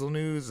 Drizzle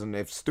news, and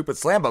if Stupid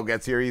Slambo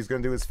gets here, he's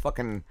gonna do his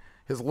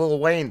Lil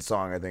Wayne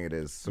song. I think it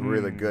is. It's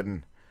really good,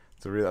 and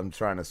I'm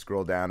trying to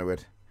scroll down to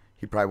it.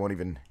 He probably won't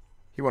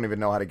even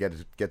know how to get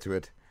to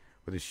it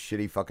with his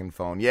shitty fucking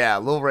phone. Yeah,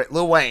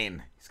 Lil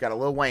Wayne. He's got a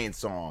Lil Wayne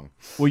song.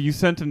 Well, you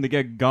sent him to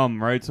get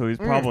gum, right? So he's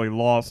probably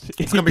lost.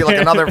 It's gonna be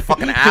another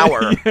fucking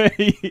hour. Yeah,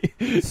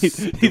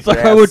 he's like,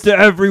 I went to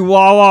every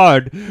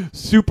Wawa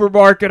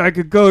supermarket I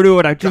could go to,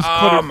 and I just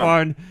couldn't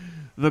find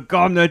the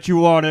gum that you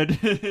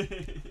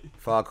wanted.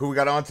 Fuck, who we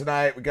got on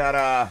tonight? We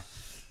got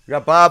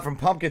Bob from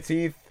Pumpkin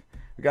Teeth.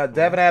 We got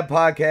Devin Ab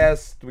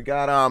Podcast. We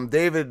got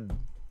David,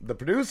 the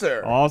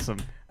producer. Awesome.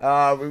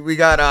 We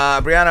got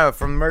Brianna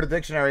from Murder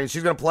Dictionary, and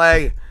she's gonna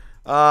play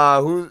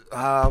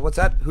what's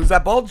that? Who's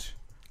That Bulge?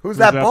 Who's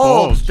That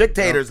Bulge?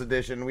 Dictators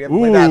edition. We haven't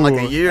played that in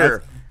a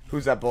year.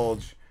 Who's That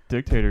Bulge?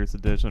 Dictators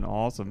edition.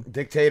 Awesome.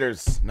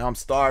 Dictators. Now I'm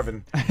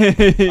starving. Then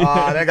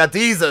I got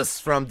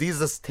Deezus from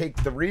Deezus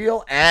Take the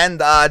Reel, and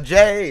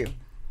Jay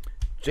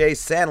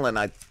Sandlin,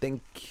 I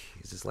think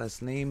is his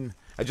last name.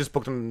 I just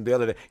booked him the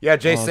other day. Yeah,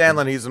 Jay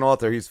Sandlin, he's an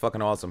author. He's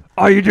fucking awesome.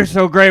 Oh, you're just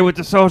so great with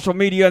the social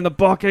media and the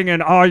booking,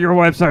 and your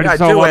website is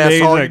so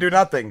amazing. Asshole. You do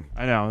nothing.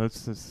 I know,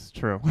 that's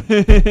true.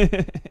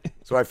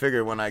 So I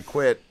figured when I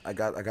quit, I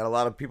got a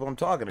lot of people I'm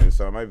talking to,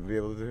 so I might be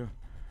able to do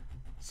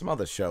some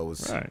other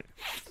shows. Right.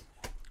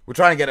 We're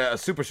trying to get a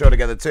super show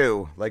together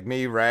too, like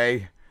me, Ray,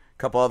 a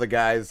couple other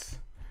guys.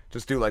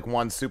 Just do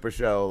one super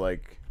show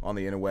on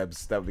the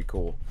interwebs. That would be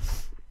cool.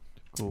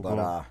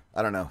 But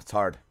I don't know. It's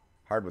hard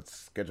with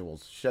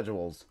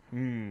schedules.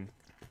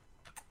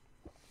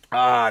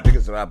 I think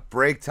it's about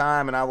break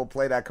time, and I will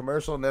play that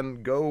commercial and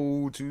then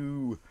go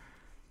to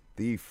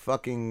the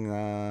fucking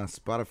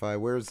Spotify.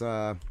 Where's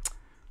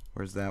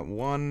that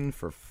one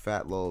for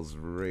Fat Lulz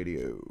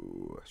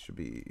Radio? Should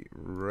be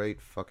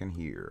right fucking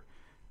here.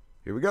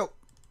 Here we go.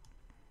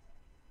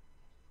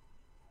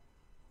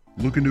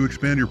 Looking to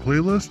expand your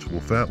playlist? Well,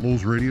 Fat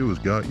Lulz Radio has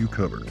got you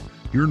covered.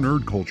 Your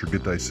nerd culture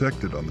get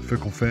dissected on The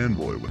Fickle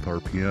Fanboy with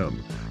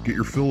RPM. Get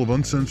your fill of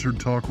uncensored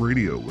talk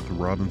radio with The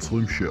Rob and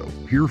Slim Show.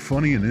 Hear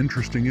funny and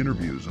interesting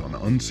interviews on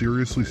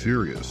Unseriously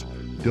Serious.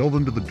 Delve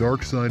into the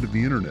dark side of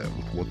the internet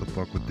with What the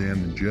Fuck with Dan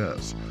and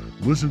Jess.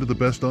 Listen to the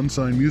best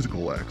unsigned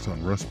musical acts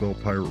on Rust Belt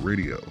Pirate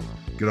Radio.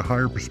 Get a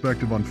higher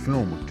perspective on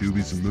film with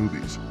Doobies and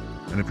Movies.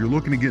 And if you're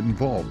looking to get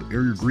involved,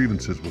 air your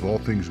grievances with all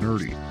things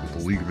nerdy with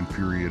the League of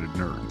Infuriated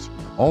Nerds.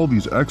 All of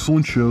these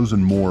excellent shows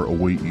and more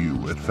await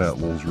you at Fat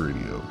Lulz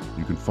Radio.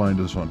 You can find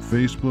us on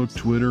Facebook,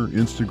 Twitter,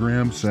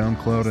 Instagram,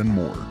 SoundCloud, and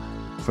more.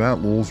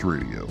 Fat Lulz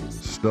Radio,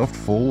 stuffed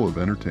full of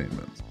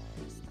entertainment.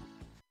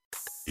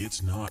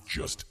 It's not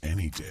just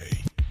any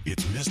day.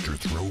 It's Mr.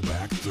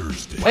 Throwback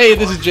Thursday. Hey,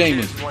 this is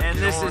Jamie. And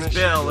this is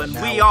Bill, and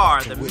we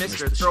are the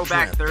Mr.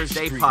 Throwback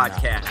Thursday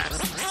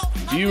podcast.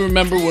 Do you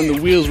remember when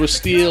the wheels were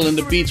steel and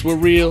the beats were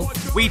real?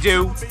 We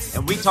do,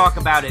 and we talk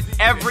about it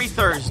every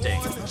Thursday.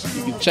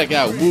 You can check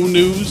out Woo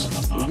News,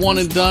 One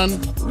and Done,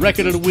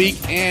 record of the week,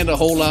 and a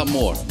whole lot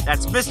more.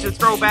 That's Mr.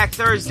 Throwback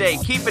Thursday,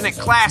 keeping it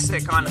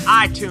classic on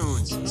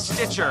iTunes,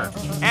 Stitcher,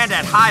 and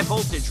at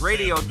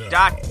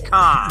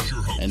highvoltageradio.com.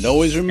 And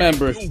always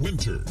remember,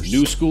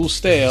 new school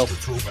stale,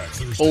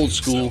 old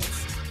school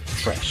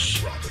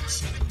fresh.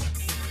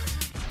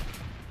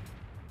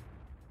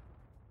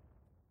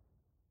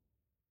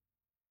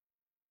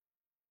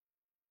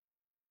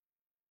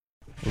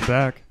 We're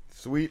back.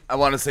 Sweet. I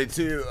want to say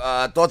too,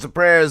 thoughts and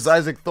prayers,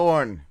 Isaac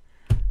Thorne.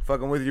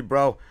 Fucking with you,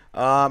 bro.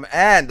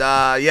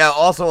 Yeah,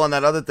 also on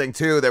that other thing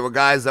too, there were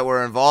guys that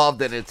were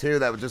involved in it too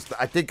that were just,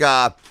 I think,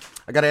 I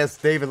gotta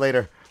ask David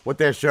later what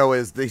their show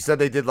is. They said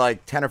they did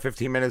like 10 or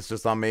 15 minutes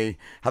just on me,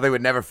 how they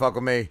would never fuck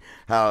with me,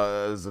 how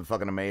it was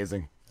fucking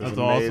amazing. That's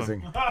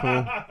amazing.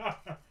 Cool.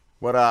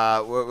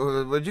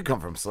 Where'd you come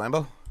from,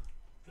 Slambo?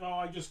 No,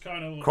 I just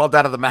kind of crawled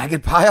out of the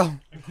maggot pile.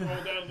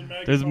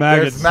 There's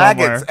maggots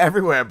Maggots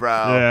everywhere, bro.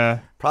 Yeah.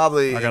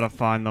 Probably. I gotta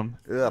find them.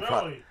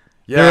 Really?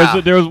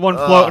 Yeah. There was one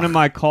floating in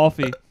my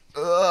coffee.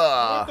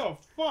 What the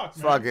fuck,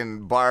 man?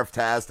 Fucking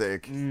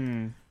barf-tastic.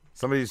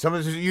 Somebody,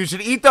 you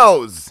should eat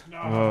those.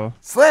 No.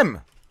 Slim.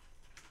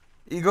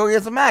 You go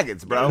get some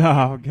maggots, bro.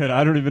 No, good.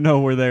 I don't even know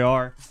where they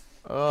are.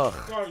 Ugh.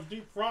 Sorry,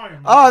 deep frying.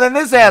 Oh, then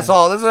this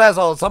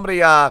asshole. Somebody,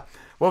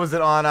 what was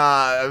it on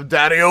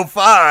Daddy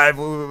 05?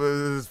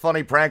 His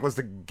funny prank was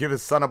to give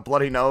his son a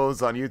bloody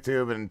nose on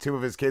YouTube, and 2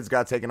 of his kids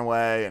got taken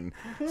away. And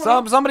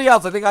somebody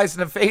else, I think Ice in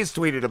the Face,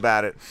 tweeted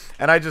about it,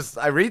 and I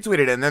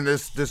retweeted it. And then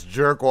this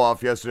jerk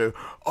off yesterday.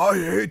 I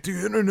hate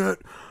the internet.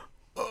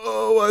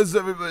 Oh, why is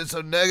everybody so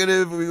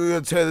negative? We're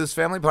gonna tear this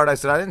family apart. I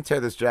said I didn't tear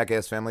this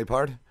jackass family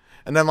apart.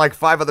 And then like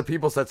 5 other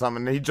people said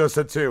something, and he just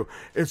said too,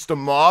 it's the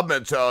mob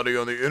mentality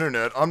on the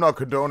internet. I'm not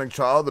condoning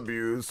child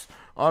abuse.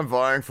 I'm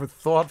vying for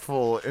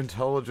thoughtful,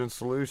 intelligent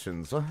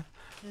solutions.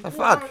 The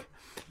fuck?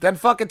 Then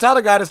fucking tell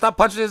the guy to stop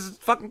punching his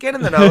fucking kid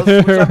in the nose,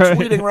 which I'm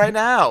tweeting right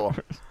now.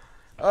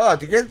 Oh,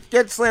 to get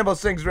Slambo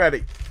Sings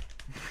ready.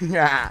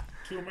 Yeah.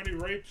 Too many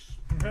rapes.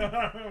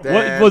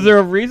 Was there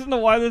a reason to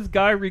why this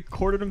guy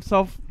recorded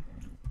himself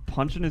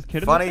punching his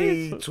kid in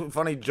the face?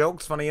 Funny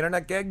jokes, funny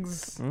internet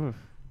gigs.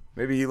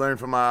 Maybe he learned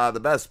from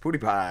the best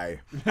Pootie Pie.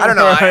 I don't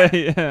know. I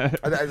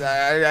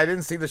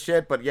didn't see the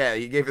shit, but yeah,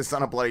 he gave his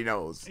son a bloody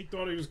nose. He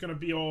thought he was going to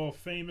be all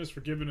famous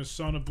for giving his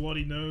son a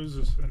bloody nose,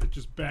 and it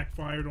just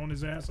backfired on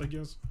his ass, I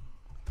guess.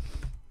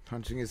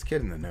 Punching his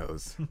kid in the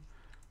nose.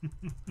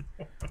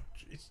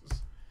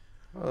 Jesus.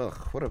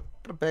 Ugh, what a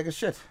bag of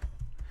shit.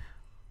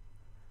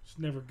 It's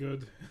never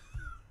good.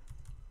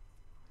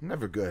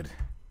 Never good.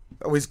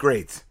 Always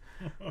great.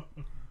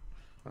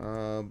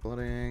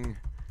 Blooding.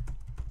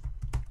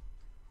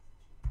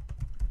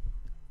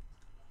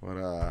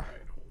 What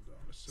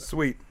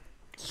Sweet.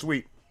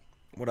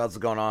 What else is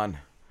going on?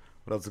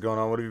 What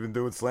have you been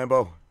doing,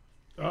 Slambo?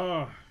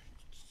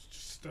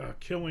 Just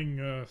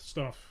killing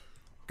stuff.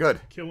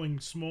 Good. Killing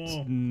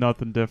small,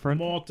 nothing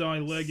different.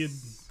 Multi-legged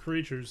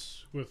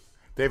creatures with.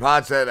 Dave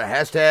Hodge said a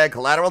hashtag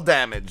collateral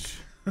damage.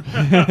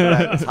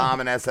 That Tom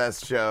and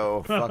SS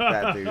show. Fuck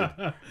that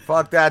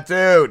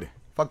dude.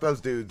 Fuck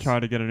those dudes. Trying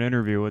to get an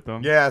interview with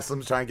them. Yeah,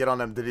 Slim's trying to get on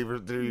them. Did he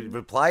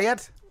reply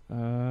yet?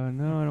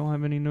 No, I don't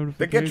have any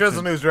notifications. Then get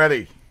Drizzle News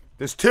ready.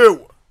 There's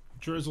 2.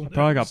 Drizzle News.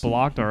 Probably got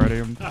blocked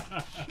already.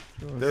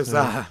 There's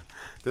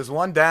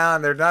one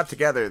down. They're not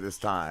together this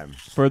time.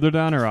 Further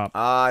down or up?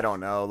 I don't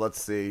know.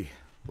 Let's see.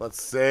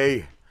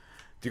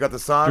 Do you got the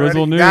song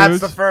Drizzle ready? News. That's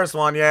the first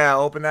one. Yeah,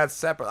 open that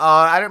separate.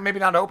 I don't. Maybe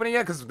not open it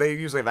yet because they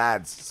usually have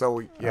ads. So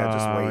yeah,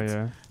 just wait.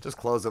 Yeah. Just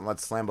close it and let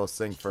Slambo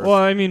sing first. Well,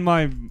 I mean,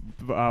 my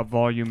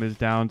volume is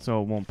down,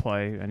 so it won't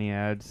play any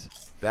ads.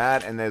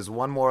 That, and there's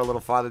one more a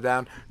little farther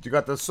down. You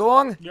got the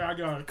song? Yeah, I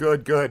got it.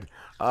 Good.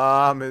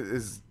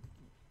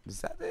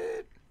 Is that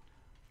it?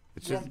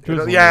 It's just,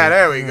 Drizzle yeah, News.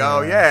 there we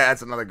go. Yeah,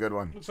 that's another good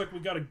one. Looks like we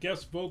got a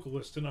guest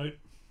vocalist tonight.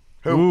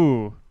 Who?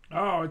 Ooh.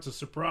 Oh, it's a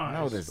surprise.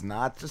 No, there's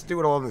not. Just do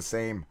it all in the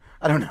same.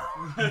 I don't know.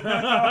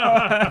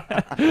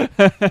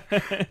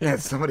 Yeah,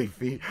 somebody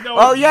feed. No,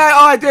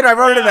 I did. I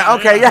wrote it in there.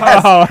 Okay,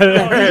 yes. Oh,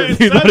 It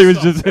you thought he was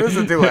just. was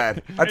a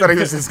duet. I thought he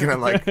was just gonna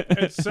like.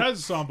 It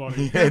says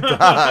somebody. It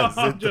does.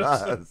 It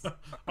does.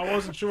 I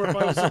wasn't sure if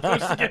I was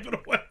supposed to give it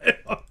away.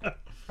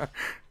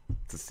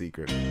 It's a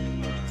secret.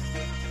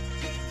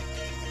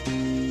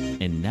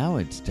 And now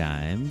it's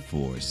time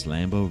for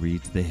Slambo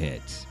Reads the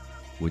Hits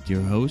with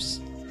your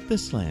host, the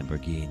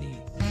Slamborghini.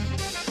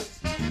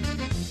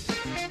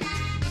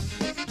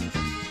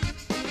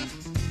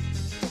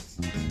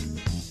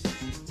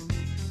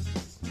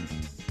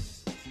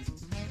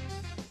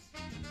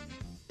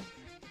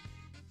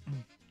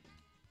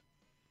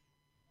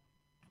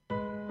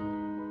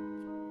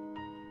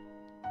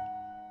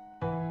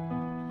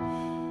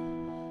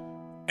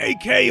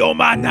 AK on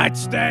my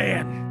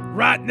nightstand,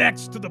 right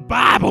next to the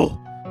Bible.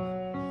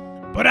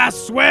 But I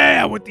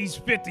swear with these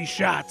 50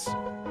 shots,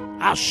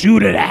 I'll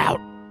shoot it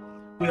out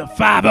with a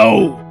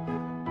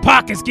 5-0.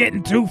 Pockets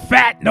getting too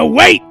fat, no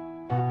weight.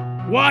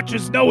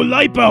 Watchers no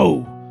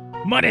lipo.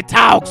 Money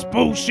talks,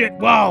 bullshit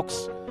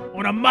walks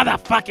on a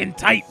motherfucking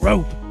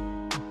tightrope.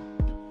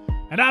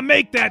 And I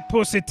make that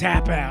pussy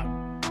tap out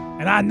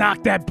and I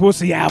knock that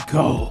pussy out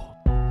cold.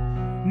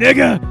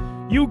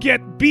 Nigga, you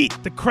get beat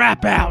the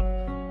crap out,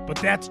 but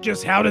that's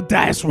just how the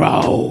dice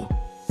roll.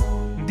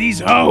 These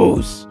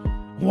hoes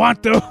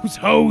want those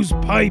hoes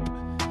pipe.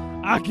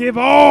 I give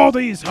all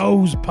these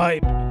hoes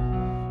pipe.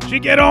 She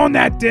get on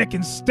that dick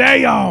and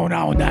stay on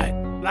all night,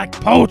 like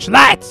poach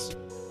lights.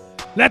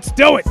 Let's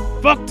do it.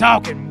 Fuck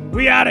talking.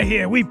 We out of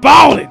here. We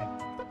ballin'.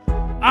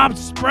 I'm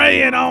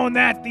spraying on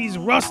these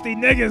rusty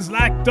niggas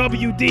like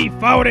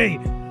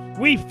WD-40.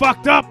 We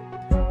fucked up.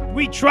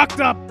 We trucked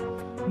up.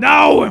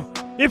 No,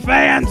 if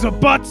ands or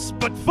buts,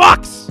 but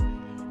fucks.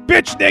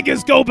 Bitch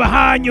niggas go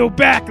behind your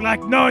back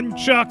like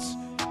nunchucks,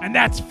 and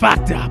that's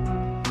fucked up.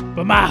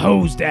 But my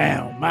hoes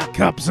down, my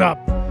cup's up,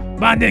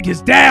 my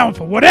niggas down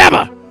for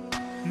whatever.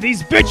 And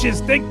these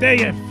bitches think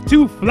they are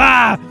too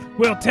fly.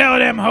 We'll tell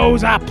them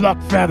hoes I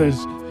pluck feathers.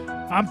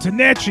 I'm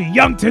Tanechi,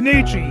 young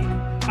Tanechi.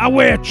 I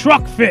wear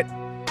truck fit.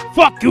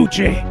 Fuck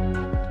Gucci.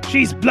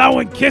 She's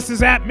blowing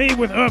kisses at me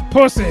with her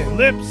pussy,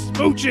 lips,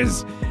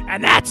 smooches,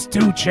 and that's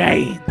 2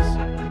 chains.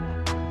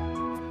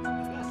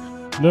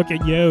 Look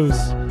at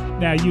yours.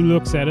 Now you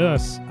looks at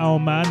us. All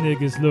my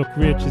niggas look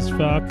rich as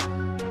fuck.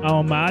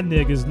 All my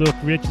niggas look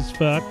rich as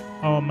fuck.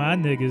 All my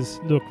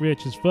niggas look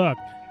rich as fuck.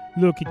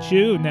 Look at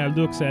you. Now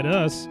looks at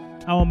us.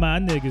 All my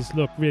niggas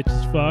look rich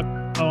as fuck.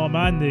 All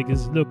my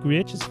niggas look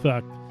rich as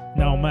fuck.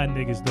 And all my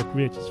niggas look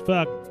rich as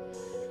fuck.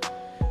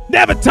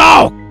 Never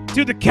talk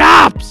to the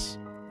cops.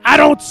 I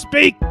don't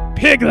speak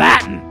pig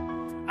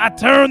Latin. I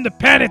turn the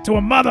penny to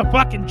a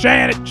motherfucking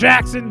Janet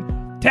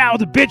Jackson. Tell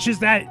the bitches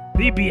that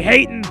they be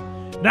hating.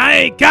 And I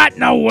ain't got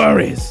no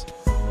worries.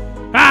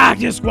 I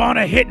just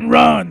wanna hit and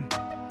run.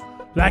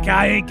 Like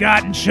I ain't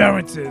got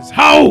insurances.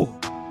 Ho!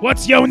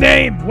 What's your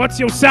name? What's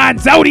your sign?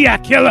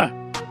 Zodiac Killer.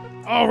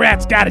 All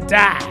rats gotta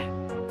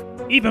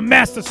die. Even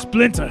Master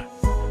Splinter.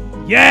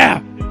 Yeah!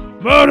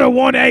 Murder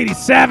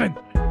 187.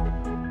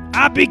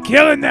 I be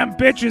killing them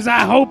bitches.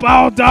 I hope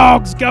all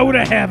dogs go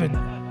to heaven.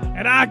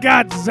 And I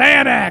got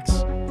Xanax,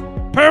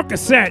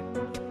 Percocet,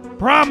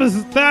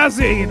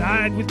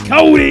 Promethazine, with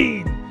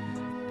codeine.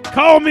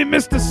 Call me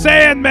Mr.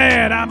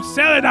 Sandman. I'm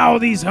selling all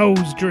these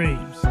hoes'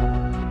 dreams.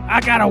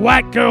 I got a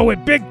white girl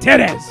with big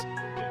titties,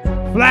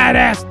 flat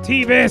ass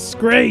TV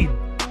screen.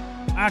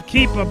 I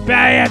keep a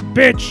bad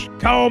bitch.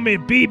 Call me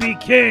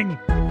BB King.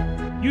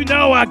 You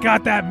know I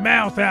got that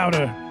mouth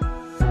outer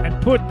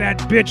and put that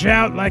bitch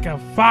out like a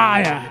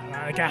fire,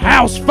 like a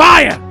house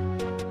fire.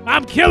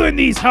 I'm killing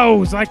these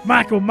hoes like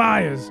Michael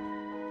Myers.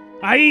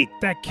 I eat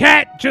that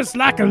cat just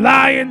like a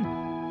lion.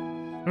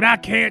 But I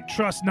can't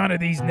trust none of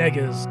these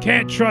niggas.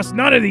 Can't trust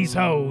none of these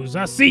hoes.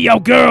 I see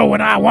your girl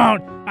when I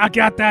want. I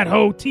got that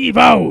hoe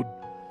TiVo'd.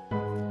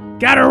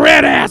 Got a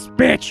red ass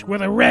bitch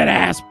with a red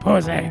ass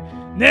pussy.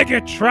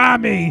 Nigga, try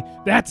me.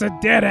 That's a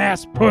dead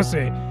ass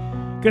pussy.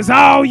 Cause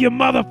all you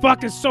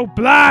motherfuckers so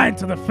blind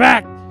to the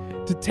fact.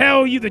 To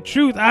tell you the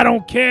truth, I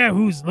don't care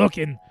who's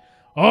looking.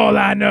 All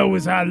I know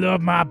is I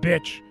love my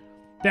bitch.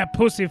 That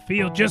pussy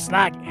feel just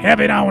like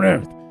heaven on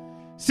earth.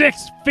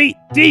 6 feet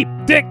deep,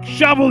 dick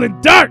shovel in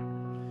dirt.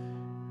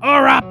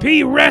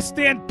 R.I.P. rest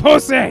in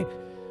pussy.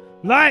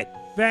 Light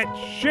that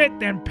shit,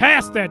 then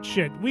pass that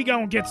shit. We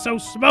gonna get so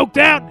smoked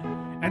out.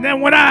 And then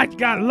when I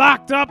got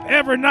locked up,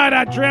 every night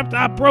I dreamt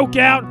I broke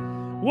out.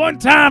 One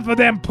time for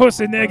them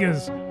pussy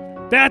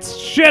niggas. That's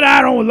shit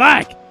I don't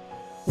like.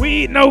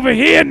 We eating over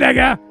here,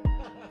 nigga.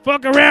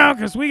 Fuck around,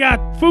 cause we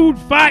got food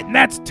fight, and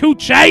that's 2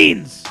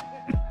 chains.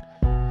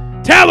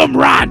 Tell them,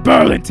 Ron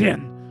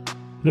Burlington.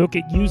 Look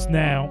at yous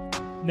now.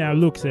 Now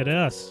looks at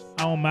us.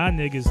 All my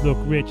niggas look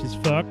rich as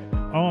fuck.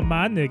 All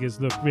my niggas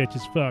look rich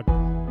as fuck.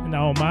 And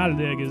all my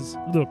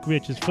niggas look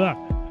rich as fuck.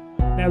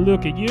 Now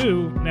look at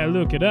you. Now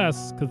look at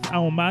us. Cause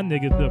all my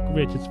niggas look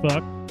rich as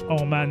fuck.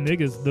 All my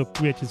niggas look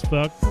rich as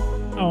fuck.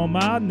 All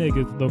my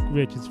niggas look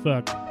rich as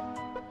fuck.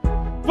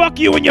 Fuck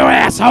you and your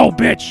asshole,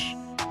 bitch.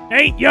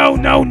 Ain't yo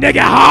no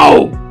nigga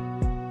hoe.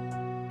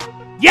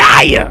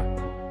 Yeah!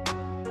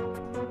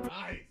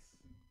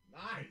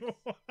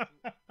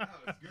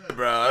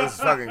 Bro, that was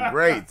fucking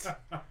great.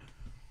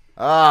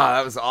 Ah,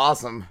 that was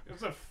awesome.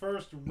 It's the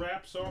first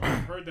rap song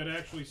I've heard that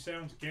actually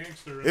sounds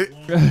gangster.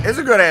 It's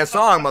a good ass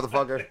song,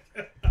 motherfucker.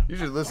 You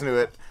should listen to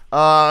it.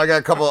 I got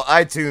a couple of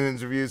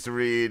iTunes reviews to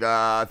read.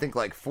 I think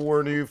like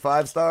 4 new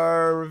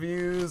 5-star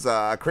reviews.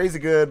 Crazy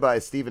Good by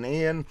Stephen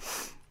Ian.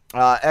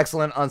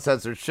 Excellent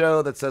uncensored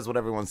show that says what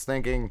everyone's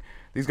thinking.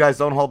 These guys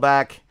don't hold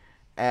back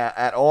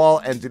at all,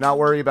 and do not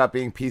worry about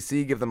being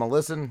PC. Give them a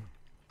listen.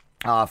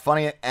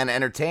 Funny and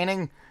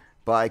Entertaining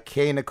by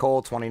K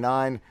Nicole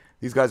 29.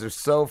 These guys are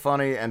so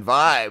funny and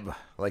vibe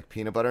like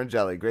peanut butter and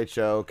jelly. Great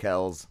show,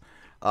 Kells.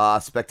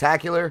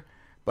 Spectacular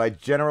by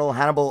General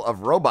Hannibal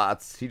of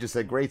Robots. He just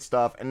said great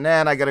stuff. And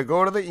then I got to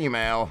go to the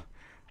email,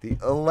 the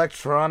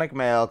electronic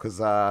mail, because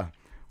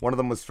one of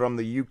them was from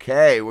the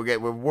UK.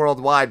 We're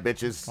worldwide,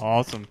 bitches.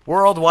 Awesome.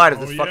 Worldwide if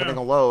this fucking thing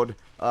will load.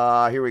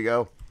 Here we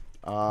go.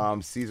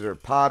 Caesar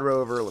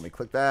Podrover. Let me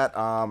click that.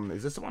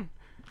 Is this the one?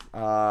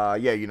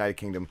 Yeah, United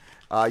Kingdom.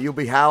 You'll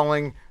be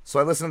howling. So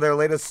I listened to their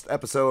latest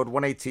episode,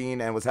 118,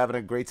 and was having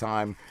a great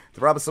time.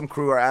 The Rob and Slim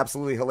crew are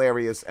absolutely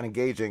hilarious and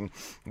engaging,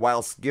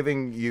 whilst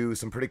giving you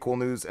some pretty cool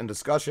news and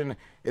discussion.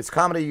 It's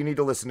comedy you need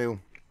to listen to.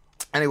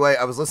 Anyway,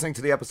 I was listening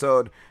to the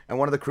episode, and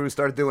one of the crew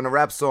started doing a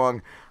rap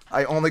song.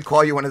 I only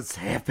call you when it's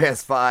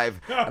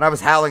 5:30, and I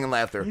was howling in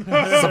laughter.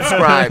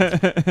 Subscribed.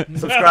 And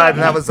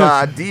that was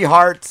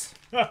D-Hart,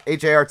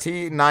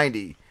 H-A-R-T,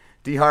 90.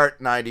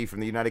 D-Hart, 90, from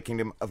the United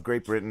Kingdom of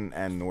Great Britain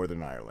and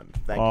Northern Ireland.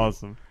 Thank you.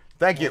 Awesome.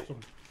 Thank you.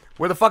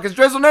 Where the fuck is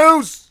Drizzle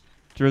News?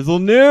 Drizzle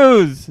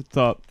News. It's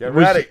up. Get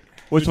ready.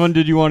 Which one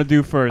did you want to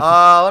do first?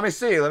 Let me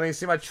see. Let me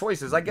see my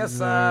choices. I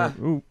guess,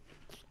 Ooh.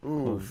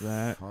 Ooh.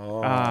 That.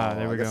 Oh,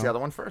 There we I guess go. the other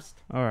one first.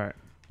 All right.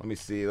 Let me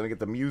see. Let me get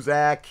the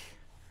music.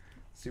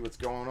 See what's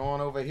going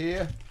on over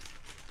here.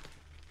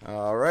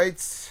 All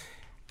right.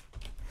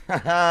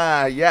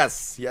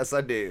 Yes. Yes,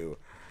 I do.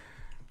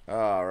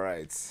 All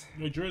right.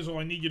 Hey, Drizzle,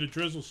 I need you to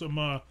drizzle some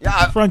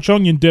Yeah, French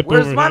onion dip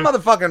Where's over my here.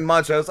 motherfucking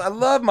Munchos? I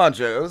love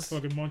Munchos.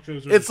 Fucking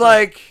Munchos are It's the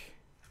like,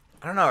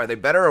 I don't know, are they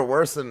better or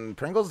worse than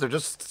Pringles? They're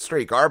just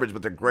straight garbage,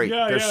 but they're great.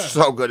 Yeah, they're yeah.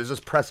 so good. It's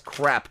just pressed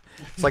crap.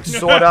 It's like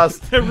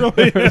sawdust It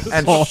really is.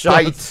 and Sawdust.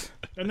 shite.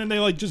 And then they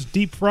like just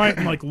deep fry it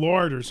in like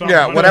lard or something.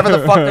 Yeah, whatever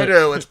the fuck they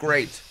do, it's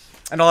great.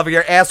 And I'll have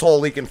your asshole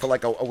leaking for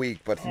like a week,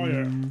 but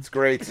it's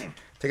great.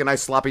 Take a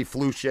nice sloppy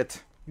flu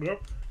shit.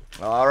 Yep.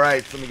 All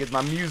right, let me get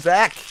my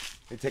music.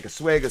 Let me take a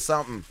swig of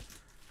something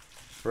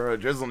for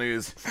Drizzle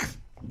News.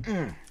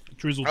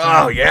 Drizzle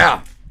Oh, time.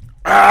 yeah.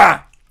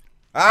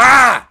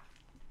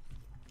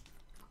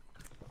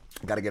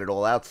 Got to get it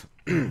all out.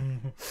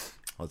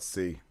 Let's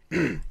see.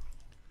 Here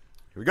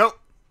we go.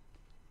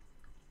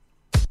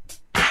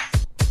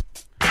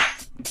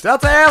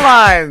 Delta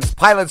Airlines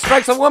pilot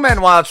strikes a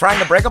woman while trying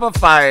to break up a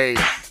fight.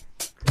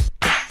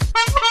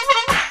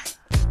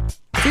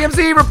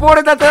 TMZ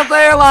reported that Delta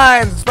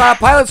Airlines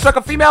pilot struck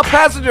a female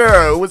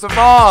passenger who was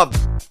involved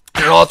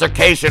in an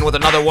altercation with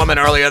another woman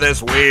earlier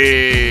this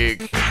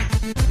week.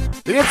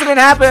 The incident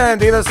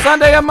happened either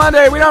Sunday or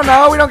Monday. We don't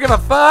know. We don't give a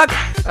fuck.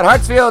 At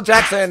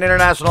Hartsfield-Jackson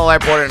International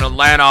Airport in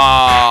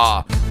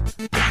Atlanta.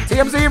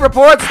 TMZ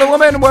reports the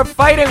women were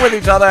fighting with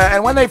each other,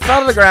 and when they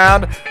fell to the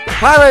ground, the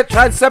pilot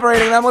tried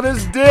separating them with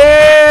his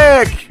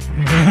dick.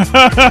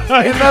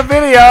 In the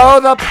video,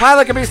 the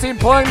pilot can be seen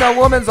pulling the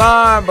woman's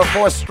arm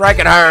before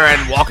striking her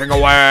and walking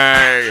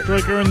away.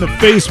 Strike her in the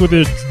face with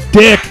his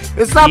dick.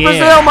 It's not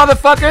Brazil,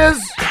 motherfuckers.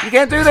 You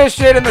can't do this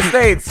shit in the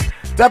States.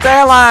 Delta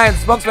Airlines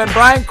spokesman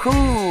Brian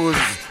Cruz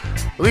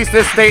released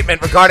this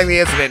statement regarding the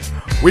incident.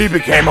 We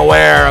became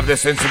aware of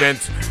this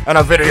incident in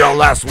a video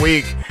last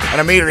week and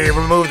immediately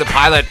removed the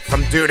pilot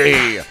from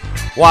duty.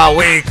 While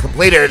we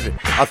completed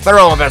a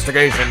thorough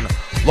investigation,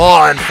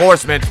 law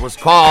enforcement was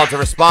called to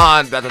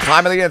respond at the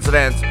time of the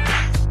incident.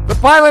 The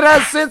pilot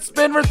has since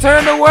been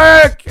returned to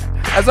work,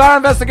 as our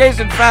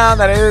investigation found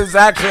that his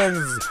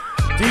actions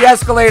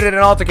de-escalated an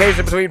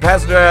altercation between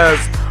passengers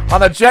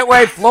on the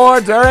jetway floor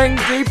during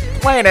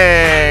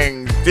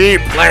deplaning.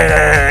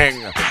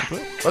 Deplaning.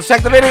 Let's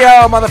check the video,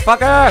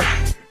 motherfucker.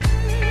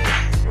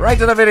 Right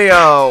to the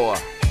video.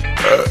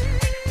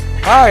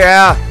 Oh,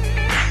 yeah.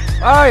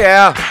 Oh,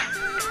 yeah.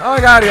 Oh, my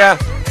God, yeah.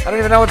 I don't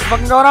even know what's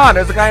fucking going on.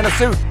 There's a guy in a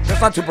suit.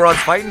 There's not two broads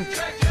fighting.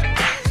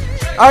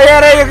 Oh,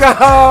 yeah, there you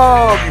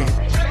go.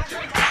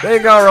 There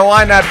you go.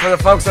 Rewind that for the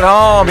folks at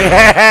home.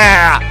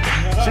 Yeah.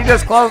 She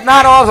just closed.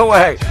 Not all the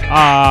way.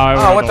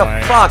 Oh, what the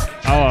fuck?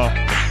 Oh, well.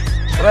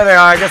 Well, there they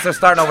are. I guess they're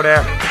starting over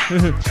there.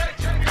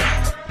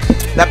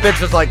 That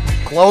bitch is like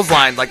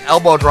clothesline, like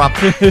elbow drop,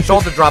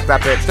 shoulder drop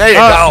that bitch. There you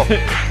go.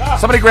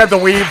 Somebody grab the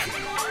weave.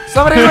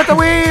 Somebody with the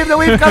weave. The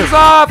weave comes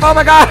off. Oh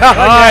my God. Oh,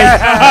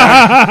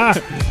 yeah.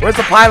 Where's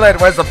the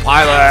pilot? Where's the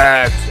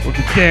pilot? With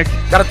the dick.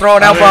 Gotta throw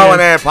an elbow in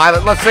there,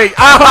 pilot. Let's see.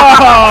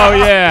 Oh,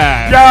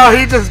 yeah. Yo,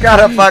 he just got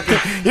a fucking.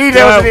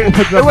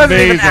 It wasn't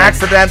even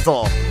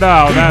accidental.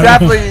 No, he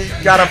definitely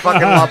got a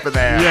fucking lump in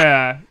there.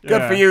 Yeah.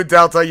 Good for you,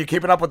 Delta. You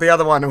keeping up with the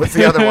other one? What's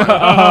the other one?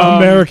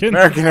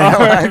 American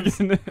Airlines.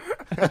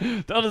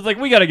 Delta's like,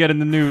 we gotta get in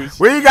the news.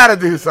 We gotta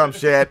do some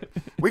shit.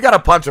 We gotta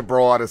punch a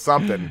broad or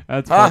something.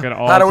 That's fucking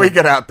awesome. How do we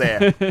get out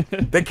there?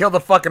 They killed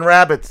the fucking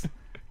rabbits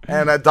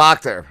and a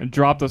doctor. And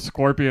dropped a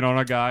scorpion on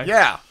a guy.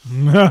 Yeah.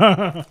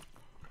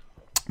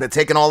 They're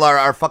taking all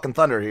our fucking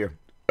thunder here.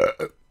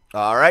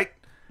 All right.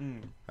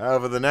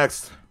 Over the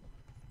next.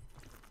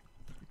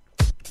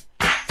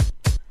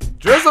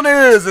 Drizzle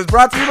News is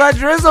brought to you by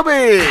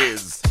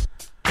Drizzlebees.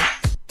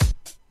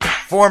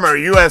 Former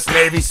U.S.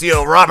 Navy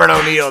SEAL Robert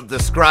O'Neill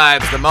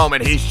describes the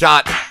moment he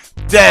shot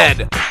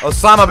dead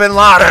Osama bin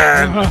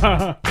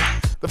Laden.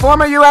 The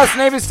former U.S.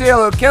 Navy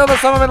SEAL who killed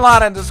Osama bin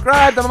Laden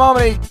described the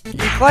moment he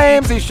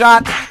claims he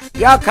shot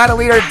the Al-Qaeda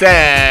leader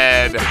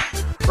dead.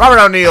 Robert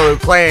O'Neill, who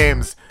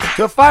claims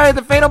to have fired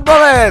the fatal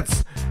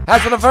bullets,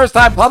 has for the first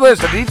time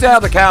published a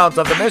detailed account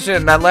of the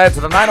mission that led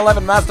to the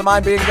 9/11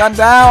 mastermind being gunned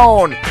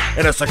down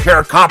in a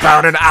secure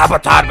compound in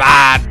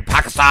Abbottabad,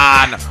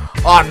 Pakistan,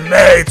 on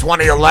May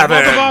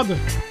 2011.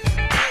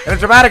 In a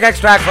dramatic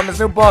extract from his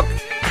new book,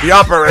 The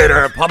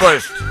Operator,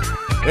 published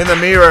in the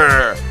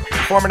Mirror,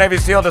 former Navy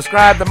SEAL,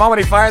 described the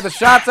moment he fired the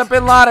shots at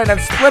Bin Laden and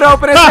split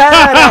open his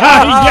head.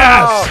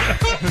 Yes.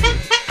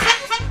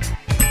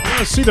 I want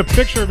to see the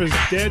picture of his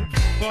dead.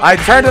 I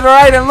turned to the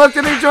right and looked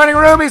in the adjoining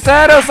room. He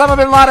said, Osama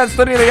Bin Laden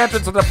stood near the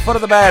entrance at the foot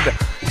of the bed.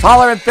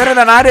 Taller and thinner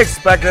than I'd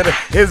expected,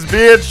 his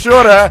beard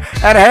shorter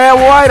and hair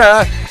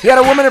whiter. He had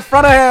a woman in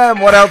front of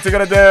him. What else are you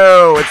going to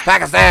do? It's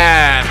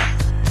Pakistan.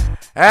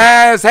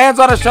 And his hands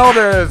on his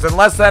shoulders. In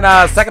less than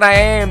a second, I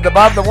aimed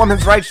above the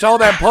woman's right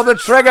shoulder and pulled the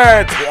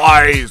trigger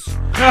twice.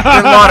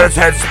 Bin Laden's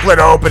head split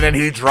open and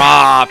he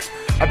dropped.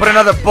 I put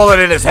another bullet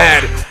in his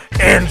head.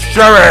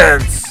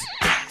 Insurance.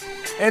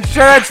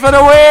 Insurance for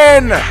the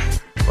win.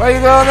 Where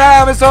you going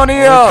now, Miss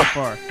O'Neill?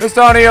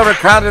 Mr. O'Neill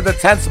recounted the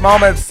tense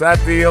moments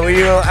as the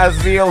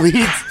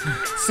elite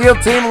SEAL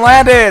team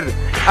landed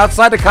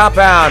outside the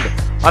compound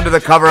under the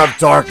cover of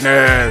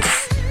darkness.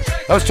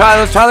 That was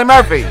Charlie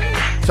Murphy.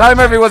 Charlie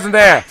Murphy wasn't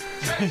there.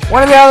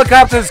 One of the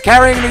helicopters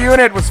carrying the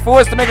unit was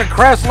forced to make a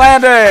crash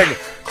landing.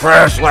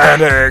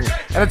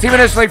 And the team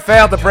initially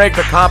failed to break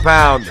the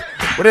compound.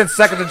 Within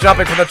seconds of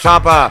jumping from the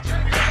chopper,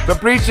 the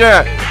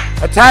breacher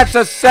attached a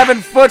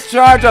 7-foot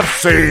charge of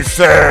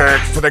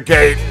C6 to the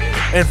gate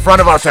in front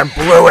of us and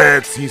blew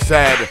it, he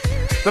said.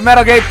 The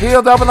metal gate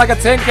peeled open like a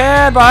tin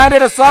can. Behind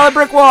it, a solid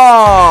brick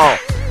wall.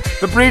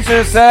 The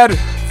breacher said,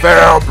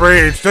 "Fail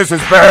breach, this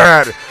is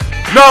bad."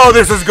 "No,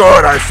 this is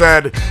good," I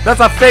said. "That's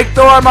a fake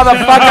door,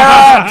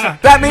 motherfucker."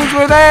 "That means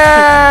we're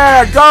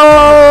there.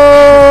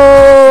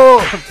 Go!"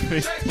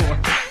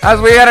 As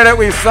we entered it,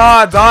 we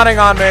saw it dawning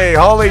on me.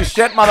 Holy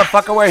shit,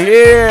 motherfucker, we're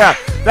here.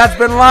 That's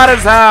Bin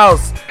Laden's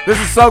house. This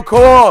is so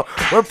cool.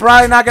 We're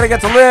probably not going to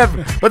get to live,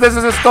 but this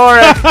is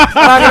historic. And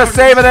I'm going to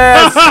savor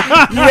this.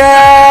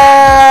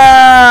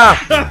 Yeah!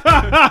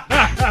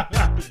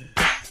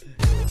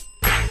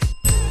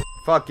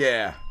 Fuck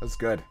yeah. That's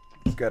good.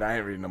 That's good. I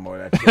ain't reading no more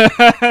of that shit.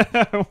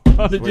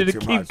 Why did you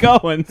keep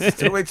going?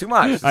 It's way too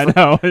much. I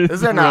know.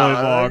 Is there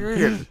not? Long.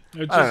 It's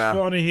just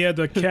funny. He had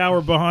to cower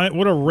behind.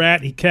 What a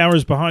rat. He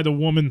cowers behind a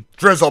woman.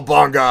 Drizzle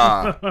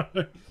bonga.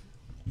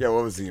 Yeah,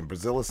 what was he in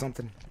Brazil or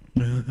something?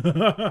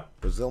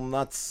 Brazil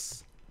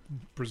nuts.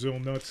 Brazil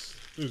nuts.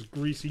 There's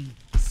greasy.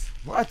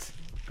 What?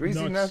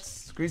 Greasy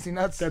nuts? Greasy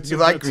nuts? That's you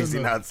like greasy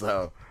nuts,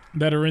 though.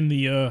 That are in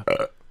the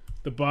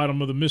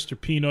bottom of the Mr.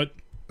 Peanut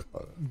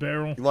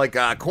barrel. You like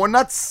corn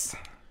nuts?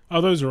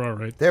 Oh, those are all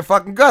right. They're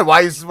fucking good.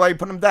 Why you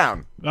putting them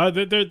down?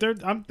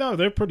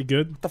 They're pretty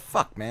good. What the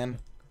fuck, man?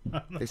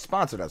 They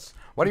sponsored us.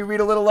 Why don't you read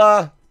a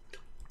little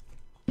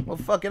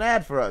fucking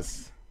ad for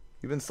us?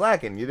 You've been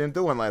slacking. You didn't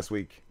do one last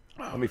week.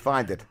 Let me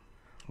find it.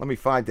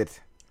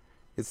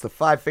 It's the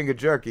 5-finger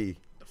jerky.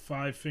 The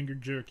 5-finger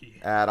jerky.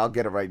 Ad. I'll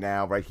get it right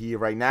now. Right here,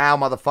 right now,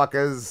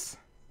 motherfuckers.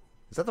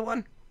 Is that the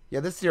one?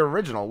 Yeah, this is the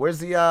original. Where's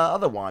the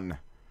other one?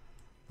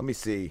 Let me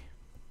see.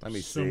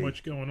 So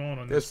much going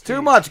on There's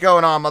too much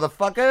going on,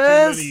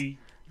 motherfuckers.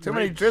 Too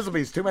many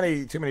drizzlebees. Too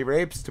many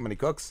rapes. Too many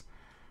cooks.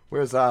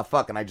 Where's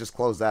fucking? I just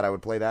closed that. I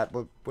would play that.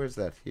 Where's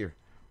that? Here.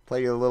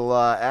 Play you a little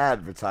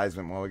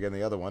advertisement while we get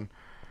the other one.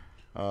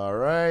 All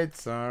right.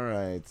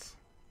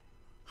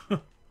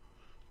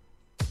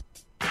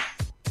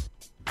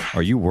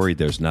 Are you worried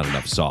there's not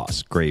enough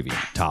sauce, gravy,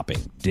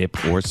 topping,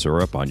 dip, or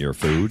syrup on your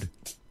food?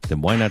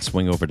 Then why not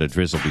swing over to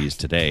Drizzlebees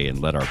today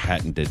and let our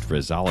patented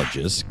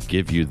drizzologists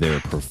give you their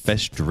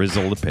professed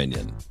drizzle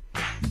opinion.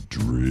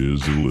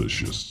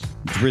 Drizzlicious.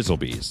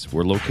 Drizzlebees.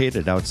 We're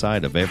located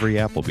outside of every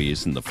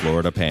Applebee's in the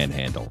Florida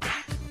Panhandle.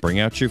 Bring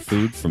out your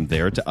food from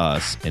there to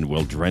us, and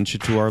we'll drench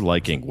it to our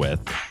liking with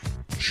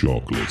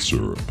chocolate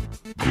syrup,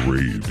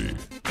 gravy,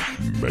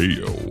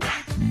 mayo,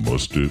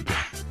 mustard,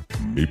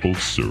 maple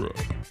syrup,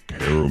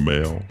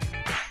 caramel,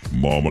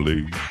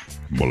 marmalade,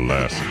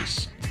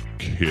 molasses,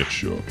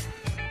 ketchup,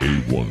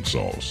 A1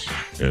 sauce,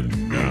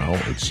 and now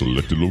at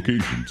selected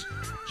locations,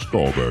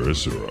 strawberry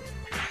syrup.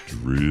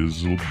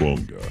 Drizzle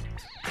bunga.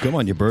 Come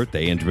on your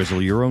birthday and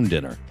drizzle your own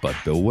dinner, but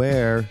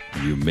beware,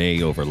 you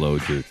may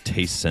overload your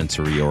taste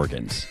sensory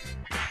organs.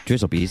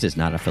 Drizzlebees is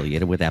not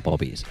affiliated with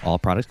Applebee's. All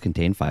products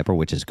contain fiber,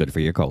 which is good for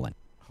your colon.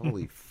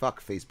 Holy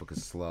fuck, Facebook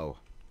is slow.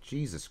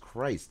 Jesus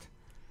Christ.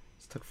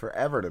 This took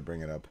forever to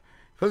bring it up.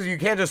 Because you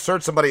can't just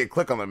search somebody and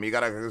click on them. You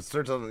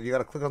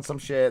gotta click on some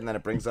shit, and then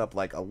it brings up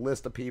like a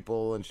list of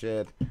people and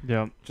shit.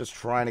 Yeah. Just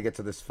trying to get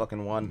to this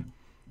fucking one.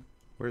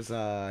 Where's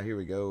here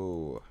we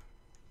go.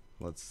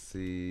 Let's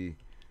see.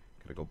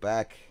 Gotta go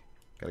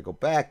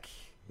back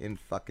in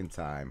fucking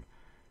time.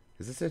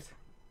 Is this it?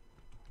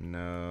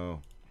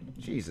 No.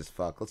 Jesus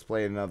fuck. Let's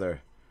play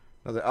another.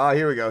 Oh,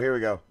 here we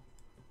go.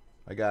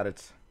 I got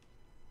it.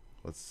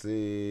 Let's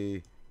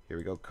see. Here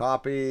we go.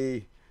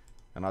 Copy.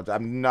 And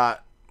I'm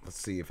not. Let's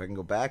see if I can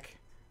go back.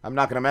 I'm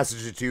not gonna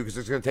message it to you because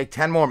it's gonna take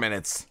 10 more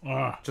minutes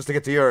just to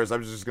get to yours.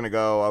 I'm just gonna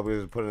go. I'll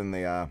just put it in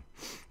the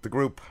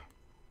group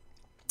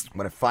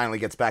when it finally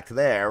gets back to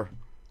there.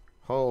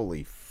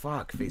 Holy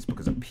fuck!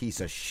 Facebook is a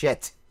piece of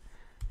shit.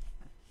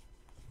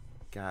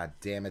 God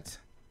damn it.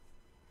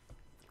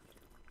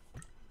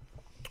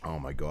 Oh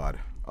my god.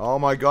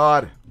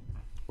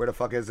 Where the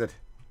fuck is it?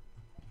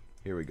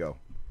 Here we go.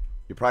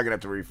 You're probably gonna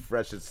have to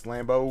refresh it,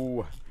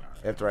 Slambo.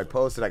 After I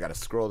post it, I gotta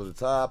scroll to the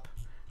top.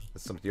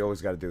 That's something you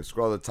always gotta do.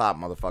 Scroll to the top,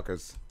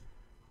 motherfuckers.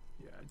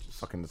 Yeah,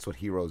 that's what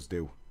heroes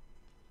do.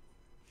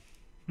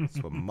 That's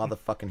what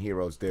motherfucking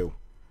heroes do.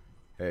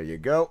 There you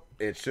go.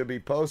 It should be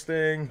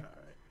posting.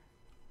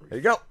 There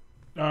you go.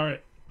 All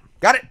right.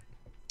 Got it?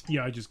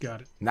 Yeah, I just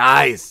got it.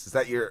 Nice. Is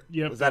that your...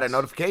 Yep. Was that a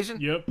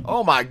notification? Yep.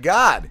 Oh, my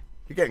God.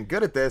 You're getting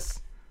good at this.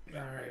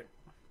 All right.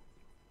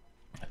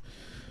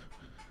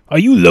 Are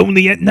you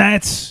lonely at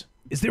nights?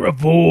 Is there a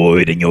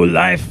void in your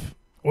life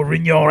or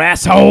in your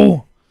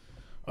asshole?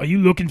 Are you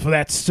looking for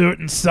that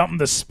certain something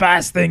to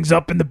spice things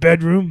up in the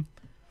bedroom?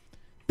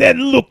 Then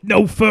look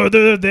no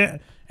further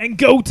and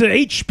go to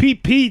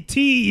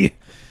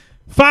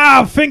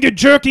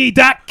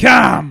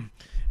HPPT5fingerjerky.com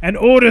and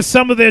order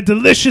some of their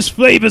delicious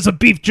flavors of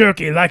beef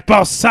jerky like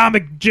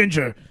balsamic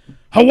ginger,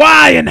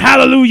 Hawaiian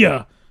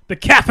hallelujah, the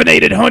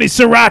caffeinated honey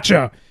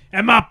sriracha,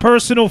 and my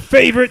personal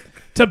favorite,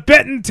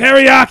 Tibetan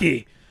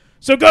teriyaki.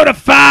 So go to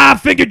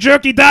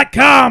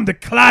 5fingerjerky.com to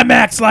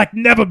climax like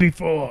never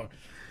before.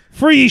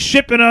 Free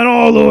shipping on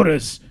all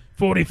orders,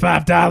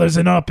 $45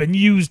 and up, and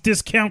use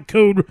discount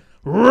code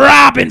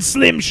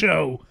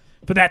ROBINSLIMSHOW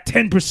for that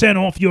 10%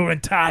 off your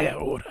entire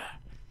order.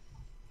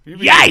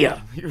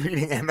 Yeah! You're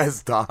reading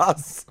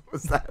MS-DOS?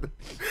 Was that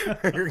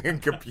you're in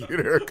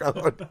computer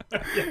code?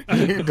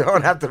 You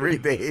don't have to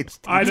read the HTTPS.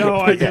 I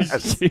know, I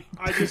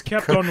just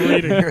kept on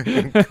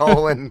reading.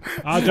 Colon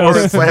 / I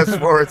just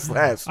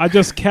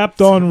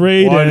kept on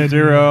reading.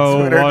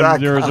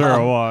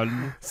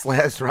 101001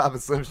 / Robin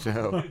Slim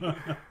Show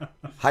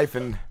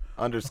 _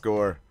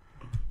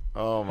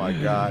 Oh my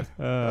God.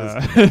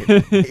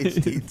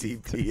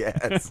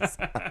 HTTPS.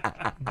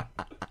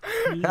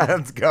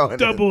 That's going.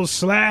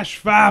 /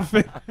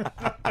 5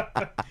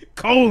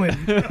 colon.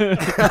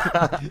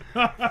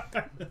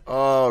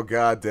 Oh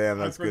God damn,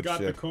 that's good shit. I forgot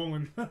the shit.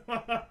 colon.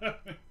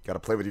 Gotta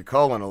play with your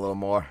colon a little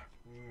more.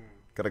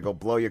 Gotta go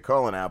blow your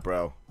colon out,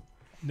 bro.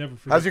 Never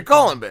forget. How's your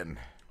colon been?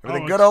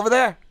 Everything good over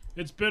there?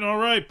 It's been all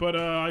right, but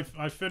I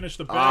finished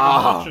the bag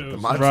of The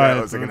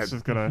nachos. nachos are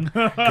gonna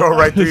go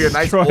right through your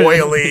nice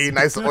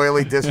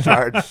oily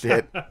discharge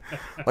shit.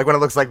 Like when it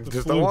looks like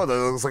just it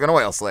looks like an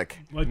oil slick.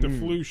 Like the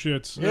flu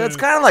shits. Yeah, it's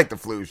kind of like the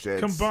flu shits.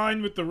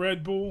 Combined with the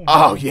Red Bull.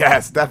 Oh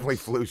yes, definitely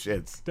flu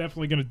shits.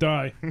 Definitely gonna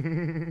die.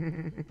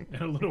 In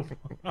a little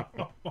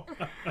while.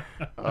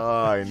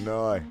 Oh, I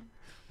know.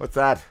 What's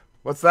that?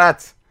 What's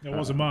that? That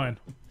wasn't mine.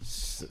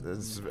 It's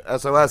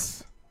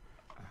SOS.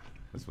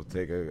 We'll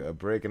take a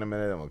break in a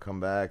minute, and we'll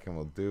come back, and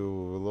we'll do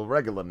a little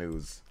regular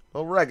news.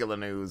 All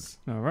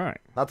right.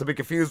 Not to be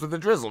confused with the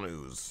drizzle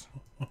news.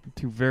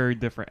 Two very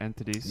different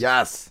entities.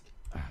 Yes.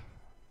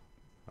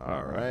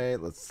 All right,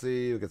 let's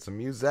see. We'll get some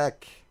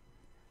music.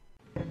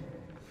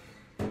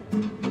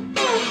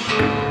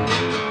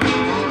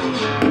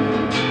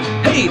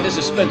 Hey, this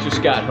is Spencer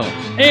Scott Holmes.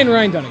 And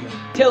Ryan Dunnigan.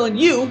 Telling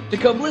you to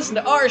come listen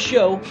to our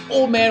show,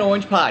 Old Man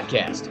Orange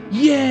Podcast.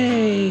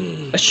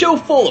 Yay! A show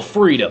full of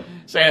freedom.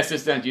 Say,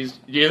 assistant, I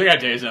gotta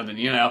tell you something,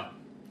 you know.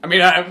 I mean,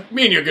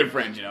 me and you are good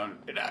friends, you know.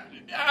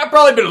 I've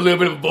probably been a little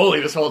bit of a bully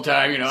this whole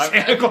time, you know.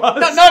 Santa Claus.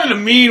 Not in a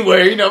mean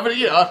way, you know, but,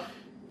 you know,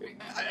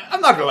 I'm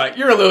not gonna lie,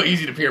 you're a little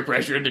easy to peer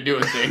pressure into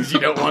doing things you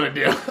don't want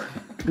to do.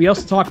 We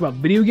also talk about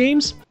video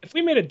games. If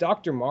we made a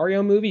Dr.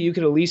 Mario movie, you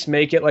could at least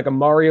make it like a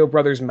Mario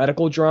Brothers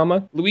medical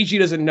drama. Luigi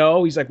doesn't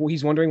know.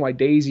 He's wondering why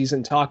Daisy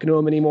isn't talking to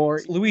him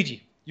anymore.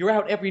 Luigi, you're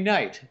out every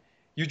night.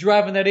 You're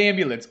driving that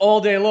ambulance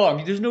all day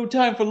long. There's no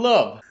time for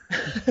love.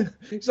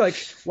 He's like,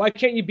 why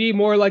can't you be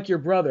more like your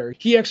brother?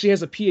 He actually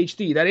has a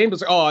PhD. That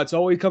ambulance, it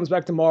always comes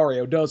back to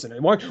Mario, doesn't it?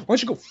 Why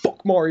don't you go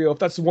fuck Mario if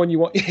that's the one you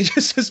want? It's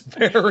just this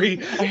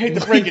very... I hate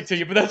to break it to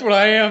you, but that's what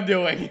I am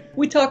doing.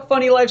 We talk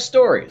funny life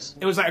stories.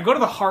 It was like, I go to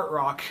the Heart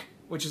Rock,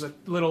 which is a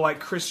little like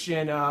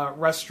Christian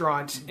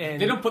restaurant, and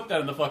They don't put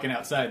that on the fucking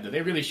outside, though.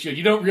 They really should.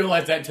 You don't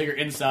realize that until you're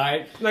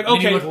inside. Like, and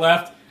okay. then you look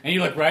left, and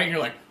you look right, and you're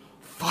like,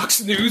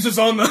 Fox News is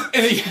on the...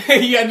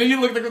 and then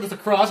you look at the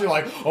cross, and you're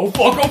like, oh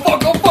fuck, oh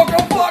fuck, oh fuck,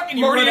 oh fuck, and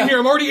you I'm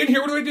already in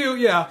here, what do I do?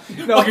 Yeah.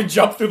 No. Fucking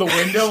jump through the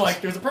window,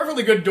 like, there's a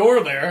perfectly good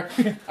door there.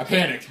 I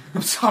panicked.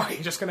 I'm sorry,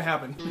 just gonna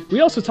happen.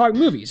 We also talk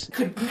movies.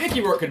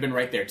 Mickey Rourke could have been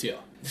right there, too.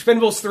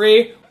 Expendables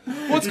 3.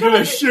 What's got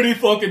a shitty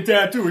fucking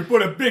tattoo? He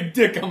put a big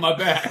dick on my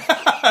back.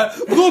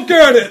 Look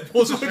at it!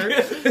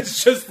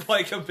 It's just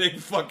like a big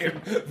fucking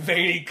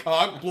veiny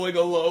cock blowing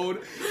a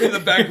load in the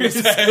back of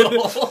his head.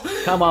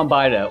 Come on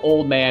by to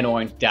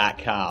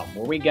oldmanorange.com,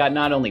 where we got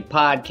not only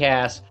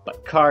podcasts,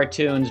 but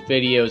cartoons,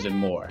 videos, and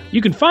more.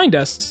 You can find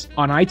us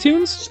on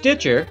iTunes,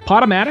 Stitcher,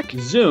 Podomatic,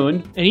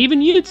 Zune, and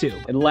even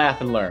YouTube. And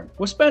laugh and learn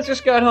with Spencer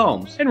Scott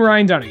Holmes and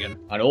Ryan Dunnigan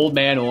on Old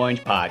Man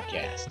Orange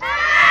Podcast.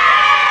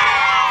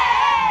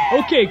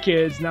 Okay,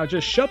 kids, now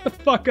just shut the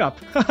fuck up.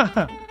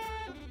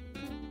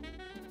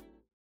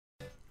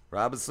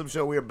 Robin Slim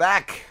Show, we are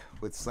back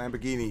with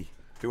Lamborghini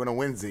doing a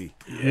Winsy.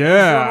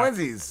 Yeah. Doing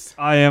Winsies.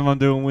 I am. I'm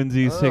doing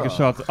Winsies, taking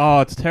shots.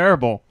 Oh, it's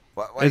terrible.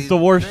 It's the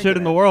worst shit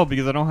in the world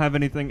because I don't have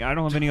anything. I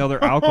don't have any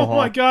other alcohol. Oh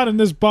my god! And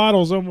this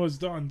bottle's almost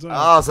done. Too.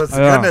 Oh, so it's the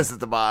goodness at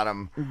the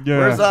bottom. Yeah.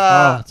 Where's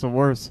it's the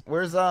worst.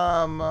 Where's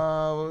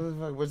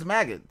the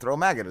maggot? Throw a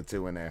maggot or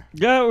two in there.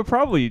 Yeah, it would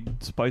probably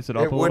spice it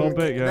up a little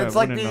bit. Yeah, it's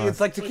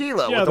like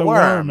tequila yeah, with the the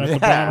worm. at the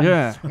bottom.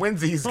 Yeah.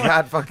 Winsy's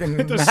got fucking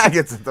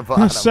maggots at the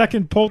bottom.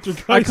 Second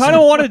poltergeist. I kind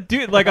of want to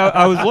do like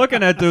I was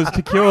looking at those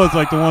tequilas,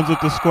 like the ones with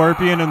the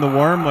scorpion and the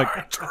worm.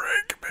 Like,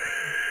 drink me,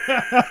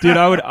 dude.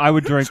 I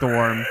would drink the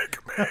worm.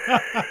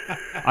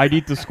 I'd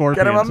eat the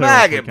scorpion. Get him a too,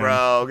 maggot,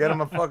 bro. Get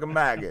him a fucking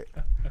maggot.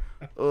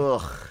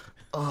 Ugh.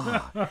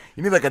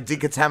 You need like a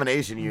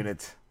decontamination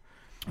unit.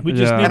 We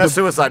just need a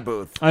suicide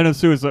booth. I know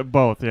suicide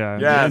both. Yeah,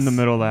 yes. In the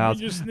middle of the house.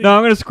 No,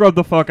 I'm gonna scrub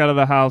the fuck out of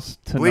the house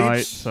tonight.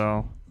 Bleach?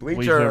 So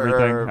Bleach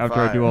everything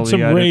after I do all some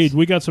the edits. raid.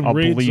 We got some I'll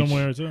raid bleach,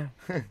 somewhere too.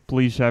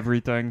 Bleach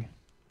everything.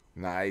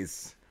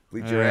 Nice.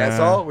 Bleach your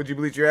asshole? Would you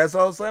bleach your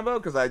asshole, Slambo?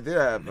 Because I did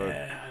have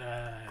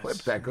a clip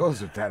that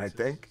goes with that, I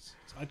think.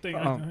 I think.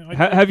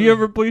 Have you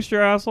ever bleached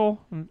your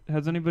asshole?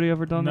 Has anybody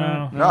ever done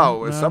that?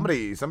 No.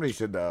 Somebody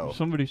should though.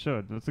 Somebody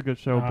should. That's a good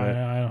show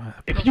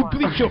bit. If you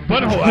bleach your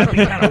butthole, I'd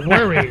be kind of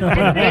worried. But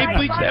if they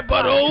bleach that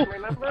butthole,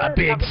 I'd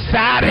be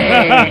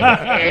excited.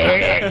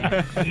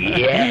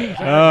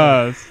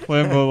 Yeah.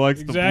 Slambo likes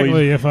to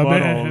bleach if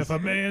a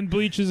man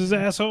bleaches his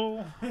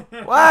asshole.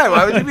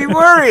 Why would you be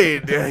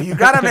worried? You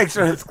gotta make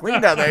sure it's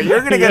clean down there.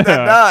 You're gonna get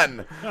that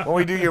done when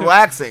we do your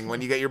waxing,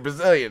 when you get your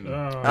Brazilian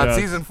on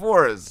season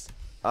 4's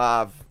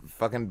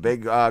fucking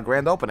big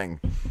grand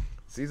opening.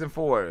 Season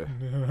 4.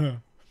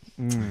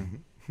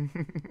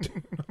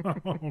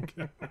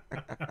 Okay.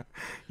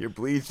 You're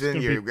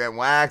bleaching, you're getting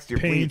waxed, you're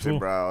bleaching,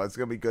 bro. It's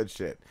gonna be good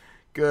shit.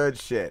 Good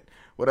shit.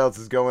 What else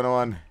is going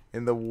on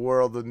in the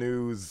world of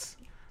news?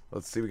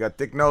 Let's see. We got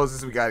dick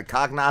noses. We got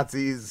cock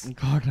Nazis.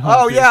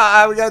 Oh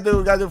yeah, we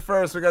gotta do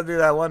first. We gotta do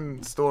that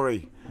one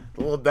story. A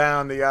little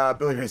down the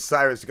Billy Ray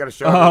Cyrus. You gotta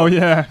show. Oh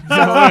yeah, he's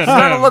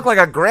starting to look like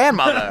a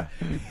grandmother.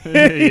 He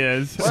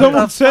is.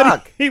 Someone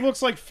said he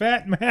looks like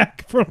Fat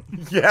Mac from.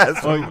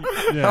 Yes.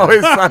 Yeah.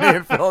 Always Sunny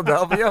in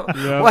Philadelphia.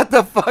 Yeah. What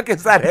the fuck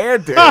is that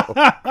hairdo?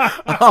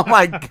 Oh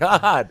my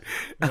god.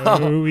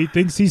 Oh, he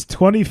thinks he's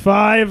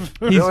 25.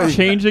 He's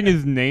changing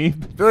his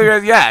name. Billy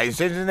Ray, yeah, he's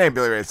changing his name,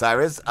 Billy Ray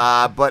Cyrus.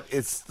 But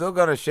it's still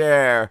gonna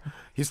share.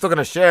 He's still going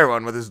to share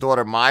one with his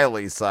daughter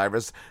Miley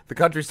Cyrus. The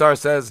country star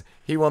says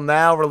he will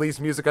now release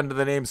music under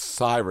the name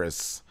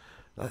Cyrus.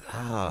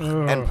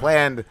 And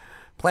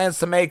plans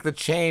to make the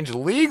change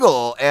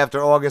legal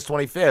after August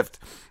 25th.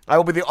 I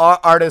will be the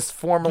artist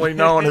formerly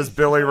known as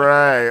Billy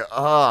Ray.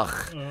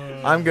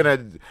 I'm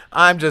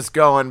just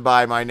going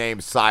by my name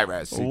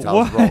Cyrus, he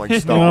tells Rolling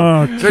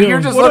Stone. So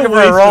you're just looking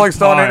for a Rolling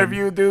Stone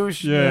interview,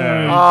 douche?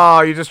 Yeah.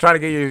 Oh, you're just trying to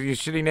get your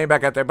shitty name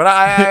back out there. But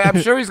I'm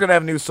sure he's going to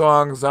have new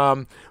songs.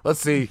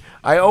 Let's see.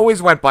 I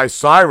always went by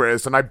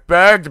Cyrus, and I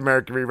begged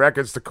Mercury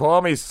Records to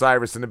call me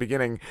Cyrus in the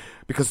beginning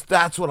because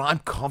that's what I'm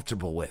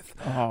comfortable with.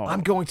 Oh.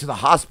 I'm going to the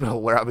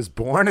hospital where I was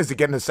born. Is he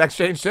getting a sex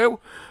change too?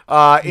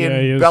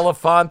 In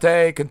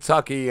Belafonte,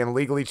 Kentucky, and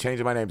legally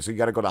changing my name. So you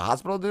got to go to the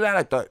hospital to do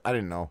that? I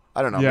didn't know.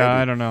 I don't know. Yeah,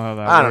 maybe. I don't know how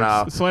that I don't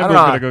works. know. Slambo's I don't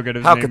gonna know go get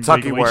his how name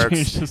Kentucky legally works.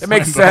 changed to It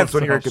makes Slambo. sense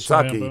when you're in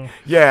Kentucky. Slambo.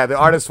 Yeah, the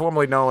artist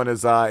formerly known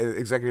as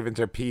executive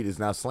intern Pete is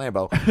now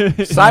Slambo.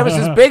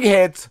 Cyrus's big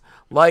hit,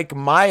 like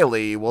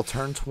Miley, will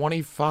turn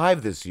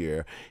 25 this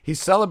year. He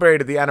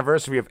celebrated the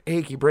anniversary of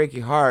Achy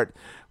Breaky Heart.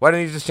 Why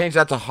didn't he just change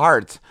that to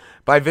Heart?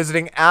 By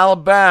visiting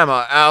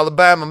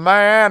Alabama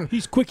man.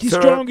 He's quick, he's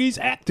strong, he's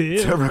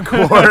active. To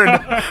record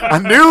a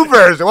new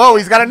version. Whoa,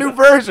 he's got a new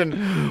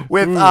version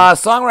with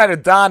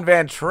songwriter Don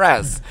Van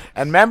Tress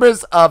and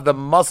members of the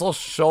Muscle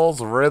Shoals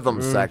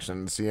Rhythm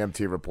section,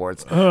 CMT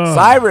reports.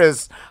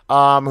 Cyrus,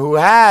 who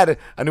had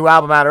a new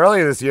album out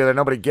earlier this year that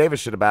nobody gave a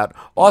shit about,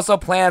 also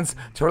plans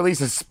to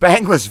release a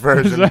Spanglish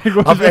version of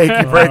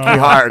Achy Breaky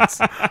Hearts.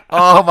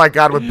 Oh my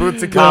God, with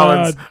Bootsy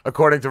Collins,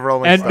 according to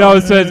Rolling Stone. No,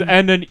 it says,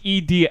 and an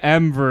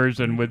EDM version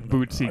with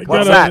Bootsy.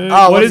 What's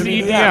that? What is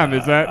EDM?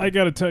 Is that? I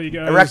gotta tell you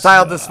guys.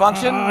 Erectile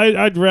dysfunction?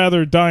 I'd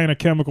rather die in a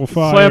chemical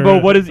fire.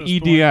 Slambo, what is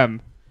EDM?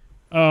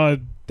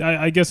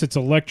 I guess it's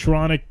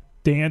electronic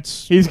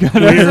dance. He's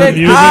gonna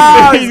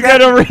he's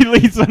gonna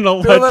release an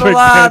electric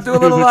dance. Do a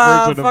little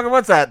fucking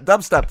what's that?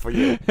 Dubstep for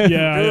you.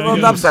 Yeah. Do a little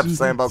dubstep,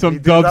 Slambo. Some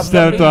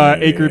dubstep,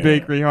 Acry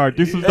Bakery Hard.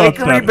 Do some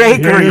dubstep. Acry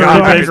Bakery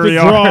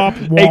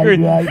Hard.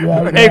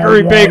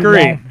 Acry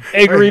Bakery.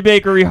 Acry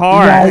Bakery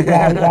Hard.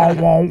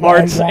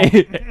 Hearts.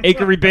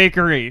 Acry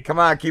Bakery. Come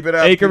on, keep it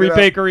up. Acry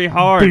Bakery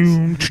Hearts.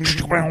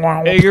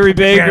 Acry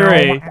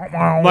Bakery.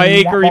 My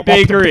Acry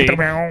Bakery.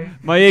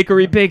 My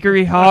Acry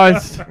Bakery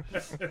Hearts.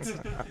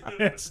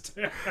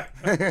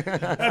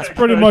 That's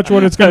pretty much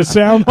what it's going to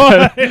sound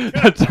like.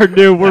 That's our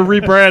new. We're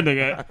rebranding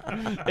it.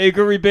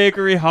 Acry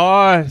Bakery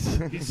Hearts.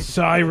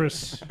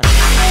 Cyrus.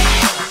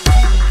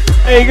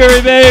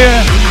 Acry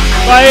Bakery.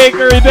 My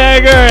Acry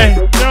Bakery.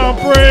 Don't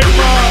break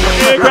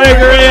my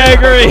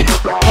Acry.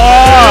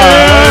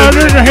 Yeah,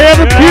 there's a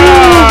heavy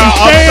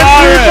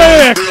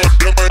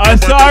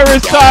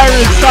Cyrus.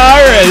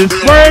 Cyrus.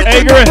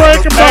 Breaking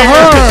my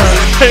heart.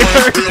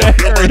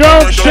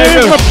 Don't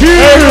shave my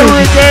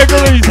pubes!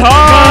 Bakery's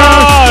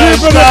hot!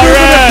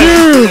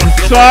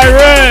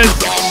 Cyrus!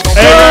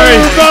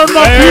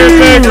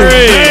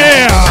 Bakery!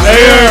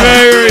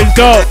 Bakery's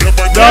dope!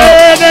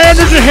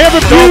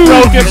 Don't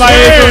broke it, my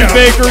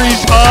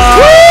Bakery's hot!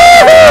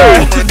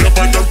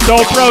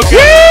 Don't broke it!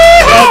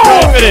 Don't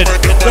broken it!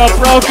 Don't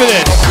broken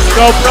it!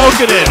 Don't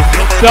broken it!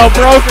 Don't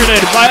broken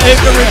it! My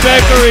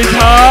Bakery's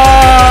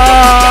hot!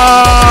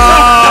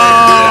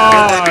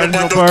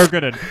 Don't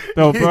broken it!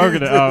 Don't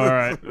broken it! Oh,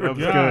 alright. That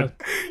was good.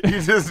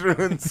 You just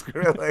ruined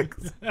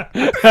Skrillex.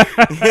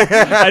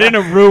 I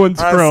didn't ruin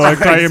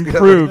Skrillex. I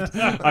improved.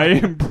 I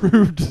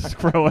improved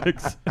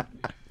Skrillex.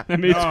 I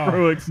made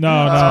Skrillex.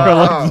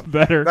 Skrillex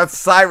better. That's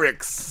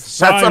Cyrix.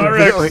 That's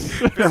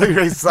Billy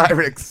Ray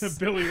Cyrix.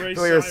 Billy Ray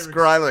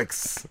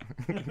Skrillex.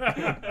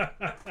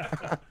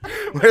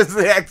 Where's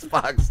the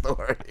Xbox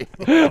story?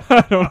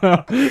 I don't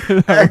know.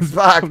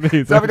 Xbox.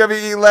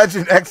 WWE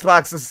legend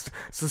Xbox is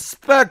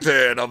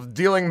suspected of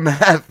dealing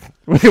meth.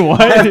 Wait,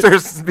 what?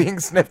 After being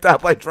sniffed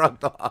out by drug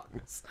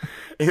dogs.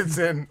 It's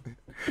in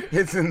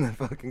the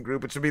fucking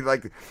group. It should be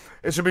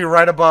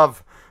right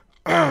above.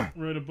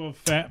 Right above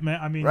Fat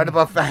Mac. Right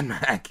above Fat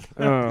Mac.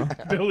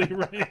 Billy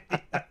Ray.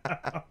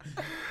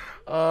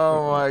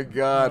 Oh my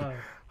God!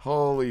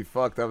 Holy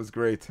fuck, that was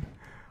great.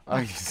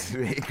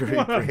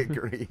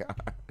 Bakery.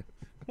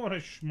 What a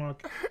schmuck.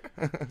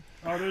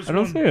 Oh, there's I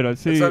don't see it. I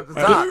see.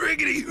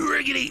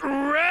 Riggedy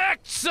wreck,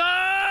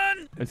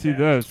 son. I see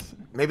this.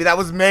 Maybe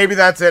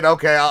that's it.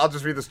 Okay, I'll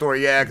just read the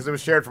story. Yeah, because it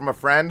was shared from a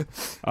friend.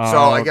 So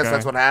I guess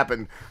that's what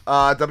happened.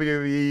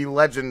 WWE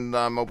legend.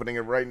 I'm opening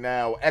it right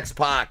now.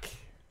 X-Pac.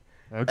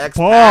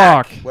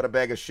 X-Pac. What a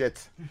bag of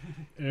shit.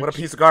 What a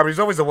piece of garbage. He's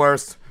always the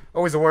worst.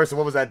 Always the worst. And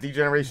what was that?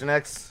 D-Generation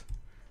X?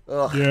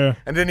 Ugh. Yeah.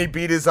 And didn't he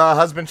beat his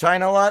husband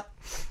China a lot?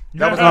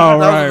 That was right,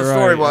 what the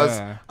story was.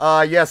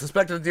 yeah.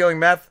 Suspected of dealing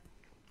meth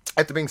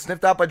after being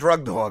sniffed out by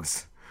drug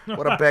dogs.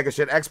 What a bag of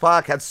shit.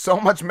 X-Pac had so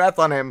much meth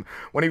on him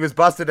when he was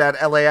busted at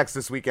LAX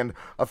this weekend.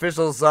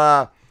 Officials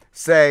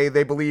say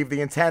they believe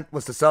the intent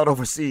was to sell it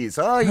overseas.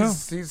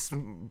 He's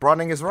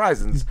broadening his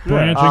horizons.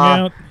 Branching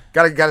out.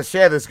 Gotta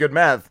share this good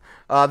meth.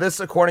 This,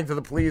 according to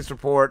the police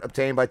report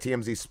obtained by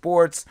TMZ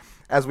Sports.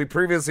 As we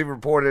previously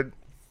reported,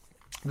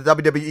 the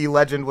WWE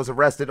legend was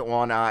arrested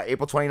on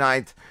April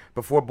 29th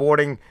before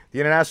boarding the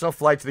international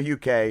flight to the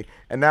UK.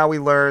 And now we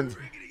learned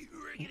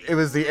it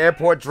was the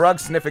airport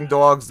drug-sniffing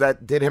dogs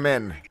that did him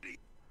in.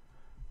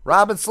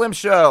 Rob and Slim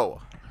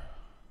Show.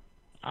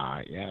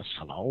 Yes,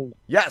 hello?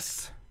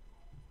 Yes.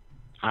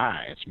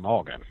 Hi, it's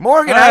Morgan.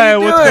 Morgan, how you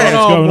doing? What's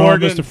going on,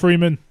 Mr.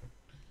 Freeman?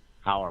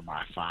 How are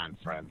my fine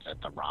friends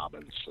at the Rob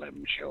and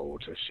Slim Show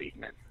this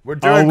evening? We're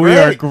doing great. We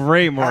are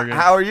great, Morgan.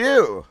 How are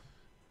you?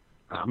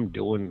 I'm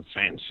doing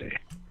fancy.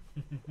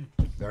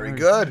 Very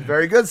good.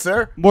 Very good,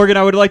 sir. Morgan,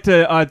 I would like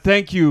to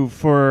thank you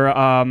for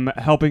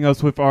helping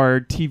us with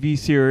our TV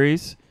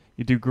series.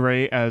 You do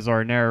great as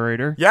our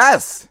narrator.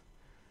 Yes.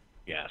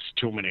 Yes,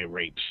 too many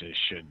rapes. It's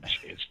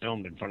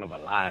filmed in front of a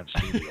live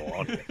studio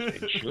audience.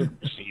 It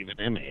should receive an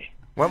Emmy.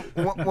 When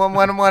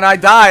I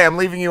die, I'm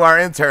leaving you our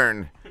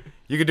intern.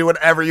 You can do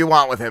whatever you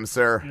want with him,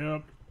 sir.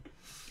 Yep.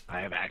 I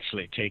have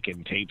actually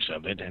taken tapes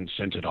of it and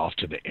sent it off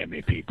to the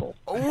Emmy people.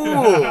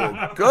 Ooh,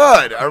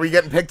 good. Are we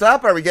getting picked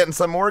up? Are we getting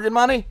some Morgan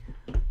money?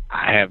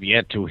 I have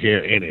yet to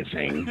hear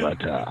anything,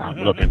 but I'm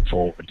looking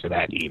forward to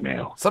that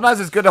email. Sometimes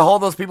it's good to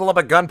hold those people up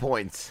at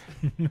gunpoint.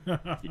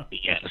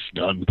 Yes,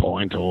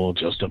 gunpoint or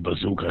just a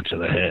bazooka to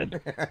the head.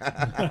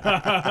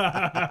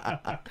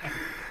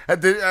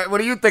 What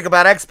do you think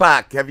about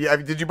X-Pac?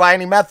 Did you buy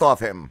any meth off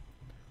him?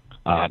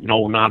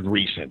 No, not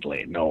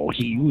recently. No,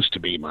 he used to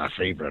be my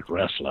favorite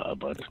wrestler,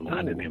 but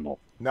not anymore.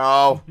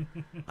 No,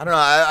 I don't know.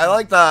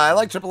 I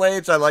like Triple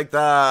H. I like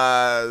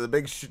the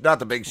not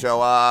the Big Show.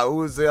 Who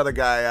was the other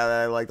guy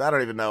I liked? I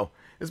don't even know.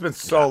 It's been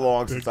so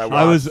long since I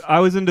watched. I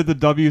was into the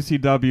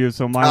WCW,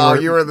 so mine. Oh,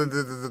 you were the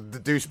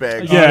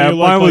douchebag. Yeah,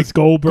 mine was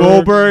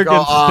Goldberg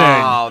and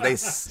Sting. Oh, they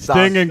suck.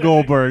 Sting and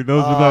Goldberg.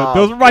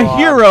 Those were my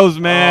heroes,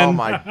 man. Oh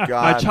my God,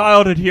 my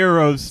childhood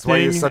heroes,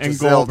 Sting and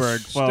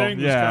Goldberg. Well,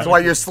 yeah, that's why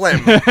you're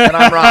Slim and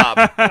I'm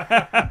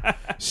Rob.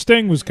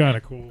 Sting was kind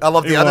of cool. I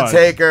love the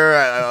Undertaker.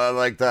 I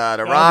like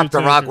the Rock. The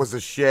Rock was the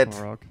shit.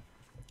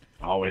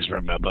 Always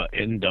remember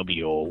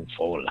NWO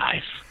for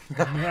life.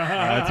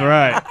 That's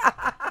right.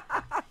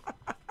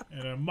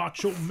 And a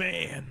Macho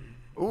Man.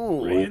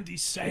 Ooh. Randy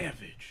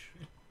Savage.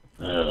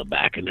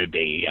 Back in the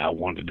day, I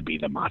wanted to be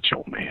the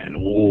Macho Man.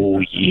 Oh,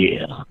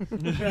 yeah.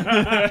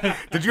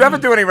 Did you ever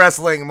do any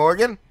wrestling,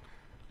 Morgan?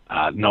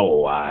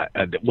 No.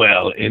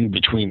 Well, in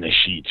between the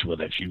sheets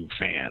with a few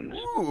fans.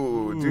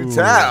 Ooh, do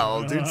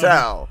tell. Do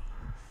tell.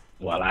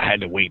 Well, I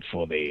had to wait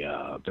for the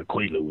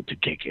Quaalude to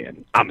kick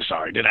in. I'm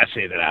sorry. Did I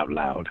say that out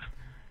loud?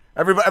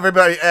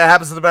 Everybody, it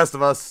happens to the best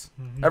of us.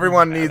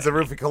 Everyone needs a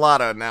roofie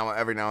colada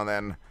every now and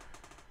then.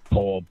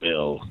 Poor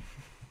Bill.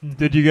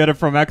 Did you get it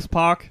from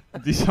X-Pac?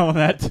 Did he sell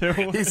that too?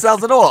 He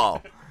sells it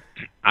all.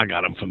 I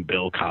got him from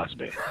Bill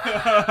Cosby.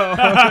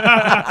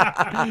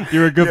 You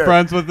were good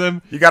friends with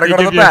him? You got to go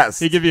to the best.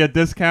 He give you a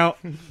discount?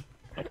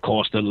 Of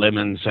course, the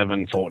Lemon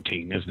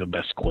 714 is the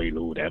best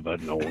Quaalude ever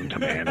known to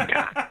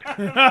mankind.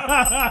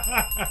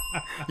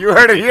 You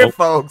heard it here,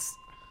 folks.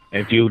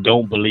 If you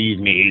don't believe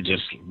me,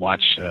 just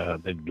watch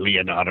the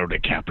Leonardo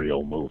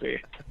DiCaprio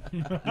movie.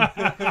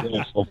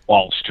 Wolf of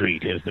Wall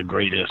Street is the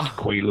greatest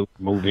Quaalude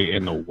movie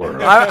in the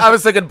world. I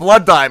was thinking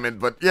Blood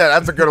Diamond, but yeah,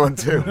 that's a good one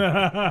too.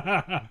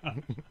 I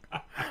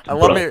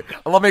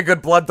love me a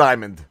good Blood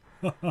Diamond.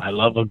 I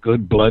love a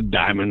good Blood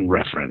Diamond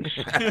reference.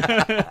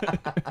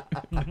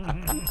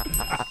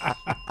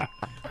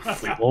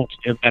 We won't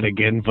hear that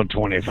again for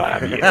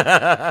 25 years.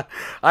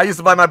 I used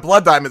to buy my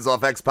Blood Diamonds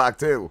off X-Pac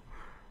too.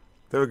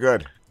 They were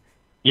good.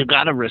 You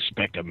gotta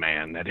respect a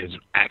man that has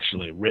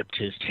actually ripped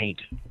his taint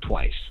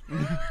twice.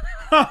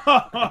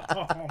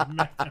 Oh,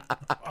 man.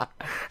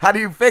 How do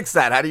you fix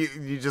that? How do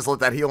you just let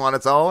that heal on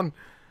its own?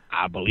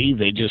 I believe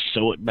they just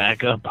sew it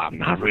back up. I'm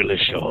not really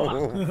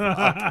sure.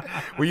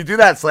 Will you do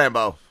that,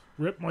 Slambo?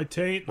 Rip my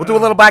taint. We'll do a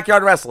little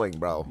backyard wrestling,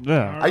 bro.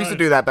 Yeah. I used to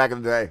do that back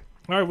in the day.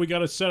 All right, we got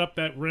to set up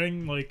that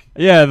ring, like.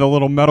 Yeah, the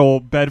little metal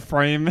bed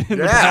frame. In the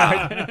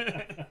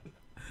back.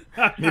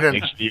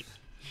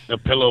 The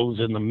pillows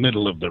in the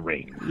middle of the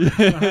ring.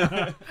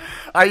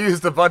 I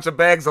used a bunch of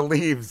bags of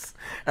leaves,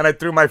 and I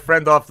threw my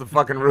friend off the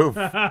fucking roof.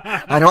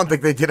 I don't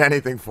think they did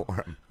anything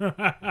for him.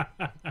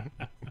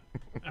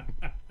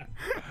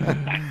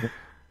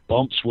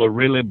 Bumps were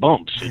really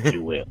bumps, if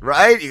you will.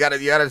 Right? You gotta.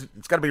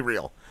 It's gotta be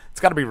real. It's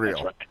gotta be real.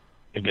 That's right.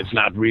 If it's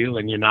not real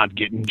and you're not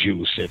getting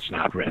juice, it's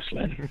not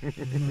wrestling.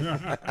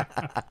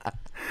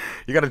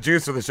 You got a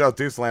juice for the show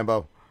too,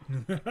 Slambo.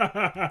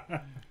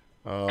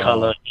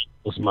 Color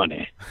equals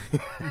money.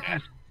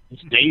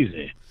 It's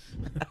Daisy.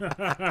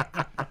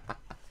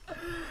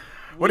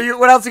 What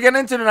else are you getting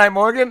into tonight,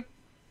 Morgan?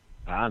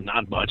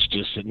 Not much.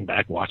 Just sitting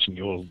back watching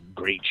your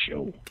great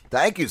show.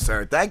 Thank you,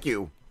 sir. Thank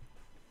you.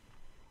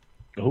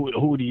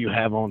 Who do you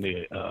have on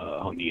the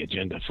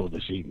agenda for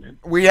this evening?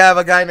 We have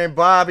a guy named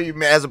Bob. He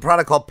has a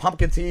product called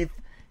Pumpkin Teeth.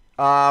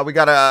 We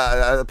got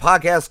a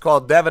podcast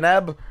called Devin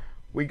Ebb.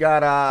 We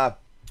got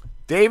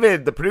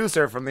David, the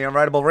producer from The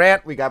Unwritable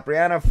Rant. We got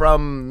Brianna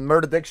from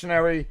Murder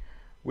Dictionary.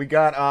 We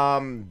got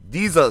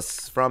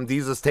Deezus from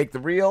Deezus Take the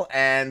Reel.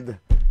 And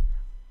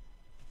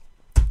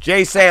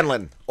Jay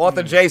Sandlin,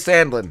 author Jay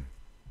Sandlin.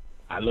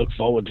 I look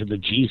forward to the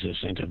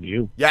Jesus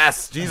interview.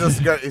 Yes, Jesus,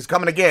 he's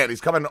coming again.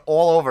 He's coming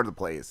all over the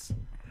place.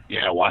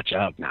 Yeah, watch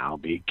out now.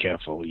 Be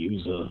careful.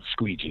 Use a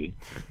squeegee.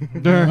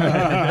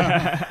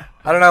 I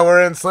don't know.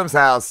 We're in Slim's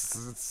house.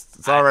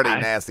 It's already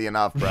nasty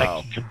enough, bro.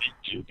 I commend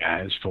you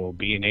guys for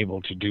being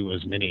able to do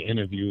as many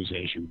interviews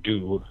as you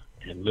do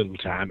in little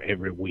time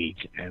every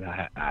week, and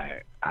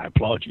I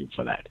applaud you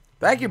for that.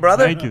 Thank you,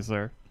 brother. Thank you,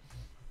 sir.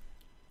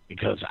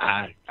 Because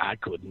I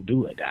couldn't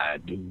do it. I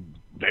do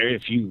very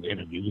few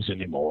interviews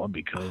anymore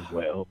because,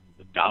 well,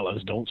 the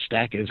dollars don't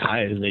stack as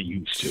high as they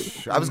used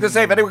to. I was going to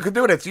say, if anyone could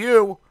do it, it's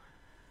you.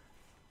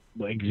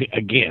 But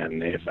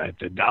again, if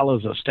the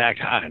dollars are stacked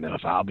high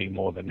enough, I'll be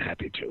more than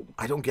happy to.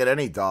 I don't get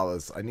any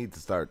dollars. I need to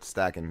start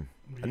stacking.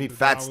 I need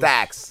fat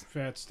stacks.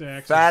 Fat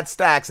stacks. Fat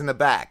stacks in the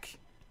back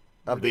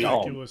of the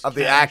Acura.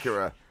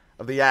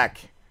 Of the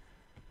Ac.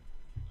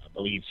 I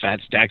believe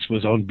Fat Stacks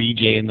was on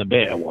BJ and the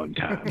Bear one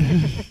time.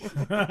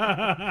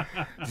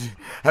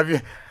 Have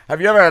you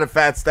ever had a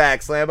fat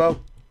stack, Slambo?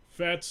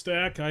 Fat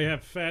stack. I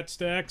have fat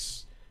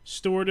stacks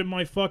stored in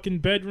my fucking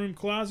bedroom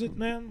closet,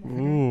 man.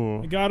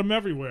 Ooh. I got them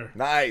everywhere.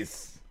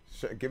 Nice.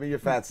 Give me your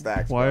fat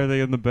stacks. Why are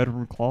they in the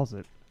bedroom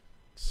closet?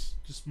 It's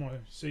just my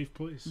safe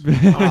place.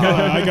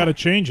 I gotta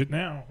change it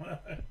now.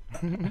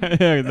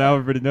 Yeah, now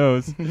everybody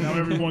knows. Now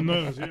everyone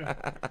knows, yeah.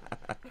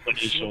 What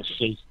is your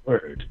safe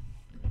word?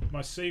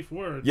 My safe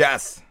word?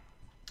 Yes.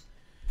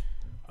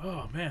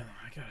 Oh, man.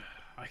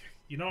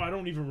 I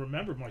don't even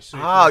remember my safe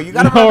word. Oh, you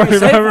gotta remember your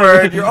safe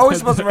word. You're always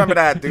supposed to remember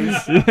that, dude.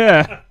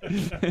 Yeah.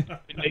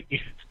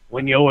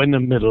 When you're in the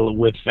middle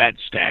with Fat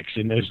Stacks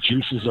and those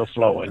juices are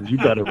flowing, you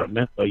gotta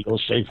remember your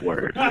safe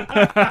word.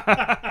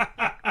 I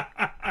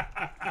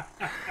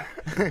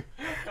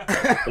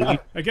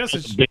guess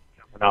it's bit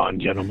coming on,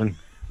 gentlemen.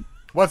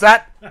 What's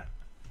that? I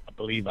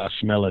believe I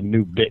smell a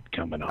new bit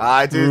coming on.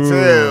 I do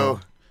too.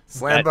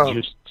 Slambo. Fat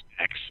Juice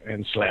Stacks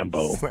and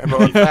Slambo.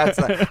 Slambo and Fat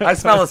Stacks. I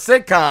smell a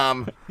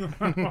sitcom.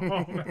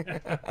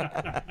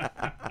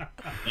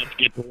 Let's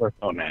get to work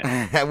on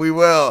that. We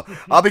will.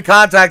 I'll be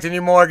contacting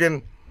you,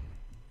 Morgan.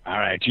 All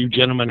right, you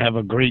gentlemen have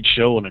a great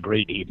show and a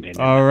great evening.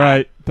 All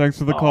right. Thanks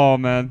for the call,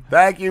 man.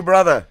 Thank you,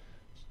 brother.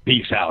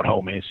 Peace out,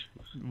 homies.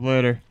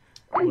 Later.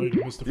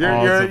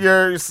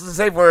 Your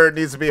safe word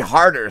needs to be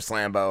harder,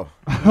 Slambo.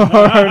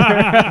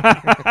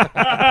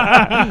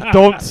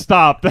 Don't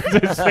stop. That's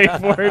a safe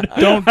word.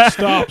 Don't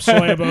stop,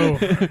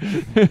 Slambo.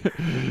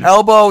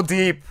 Elbow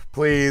deep,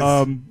 please.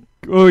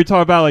 We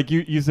talk about, like,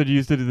 you said you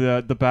used to do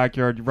the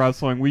backyard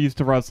wrestling. We used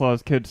to wrestle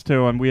as kids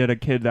too, and we had a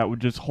kid that would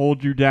just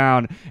hold you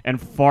down and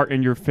fart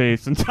in your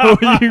face until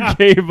you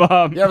gave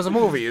up. Yeah, it was a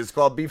movie. It's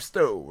called Beef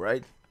Stew,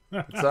 right?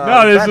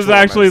 No, this is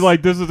actually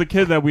this is a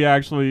kid that we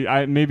actually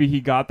maybe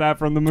he got that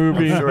from the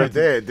movie. I'm sure he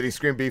did. Did he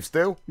scream beef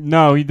stew?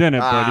 No, he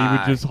didn't, but he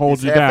would just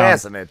hold you down.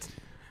 It.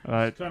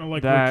 Kind of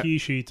like that-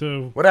 Rikishi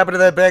too. What happened to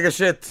that bag of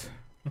shit?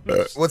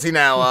 What's he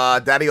now?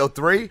 Daddy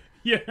 03?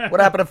 Yeah. What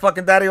happened to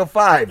fucking Daddy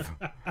 05?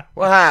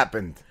 What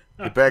happened?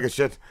 You bag of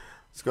shit.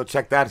 Let's go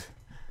check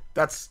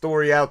that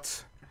story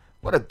out.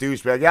 What a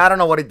douchebag. Yeah, I don't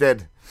know what he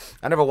did.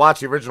 I never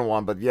watched the original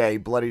one, but yeah, he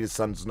bloodied his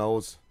son's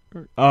nose.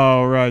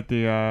 Oh, right.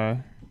 This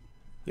guy.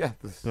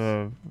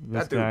 YouTube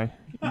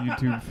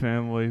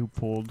family who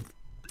pulled.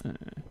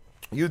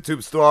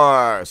 YouTube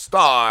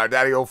star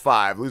Daddy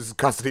 05 loses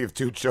custody of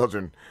 2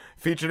 children.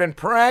 Featured in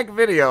prank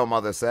video,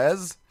 mother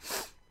says.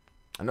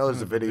 I know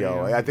there's a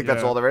video. I think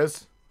that's all there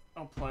is.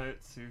 I'll play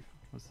it. See.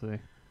 Let's see.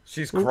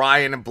 She's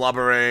crying and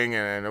blubbering,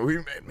 and we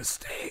made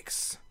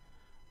mistakes.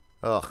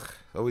 Ugh,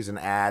 always an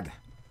ad.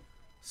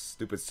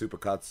 Stupid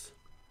supercuts.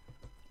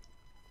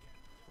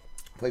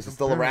 Place is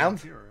still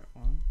around?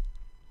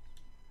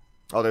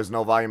 Oh, there's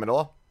no volume at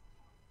all?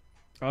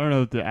 I don't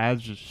know if the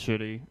ad's just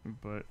shitty,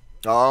 but...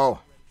 Oh.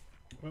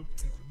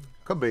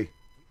 Could be.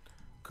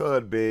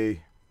 Could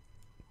be.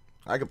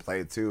 I could play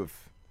it too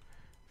if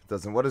it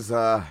doesn't. What is,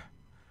 No,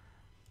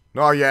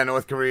 yeah,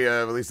 North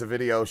Korea released a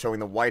video showing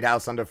the White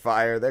House under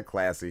fire. They're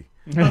classy.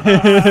 They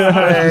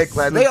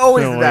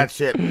always do that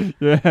shit.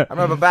 Yeah. I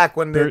remember back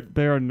when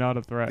they are not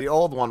a threat. The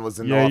old one was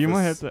in Yeah, office. you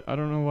might have to... I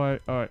don't know why...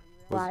 All right.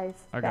 I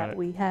got that it.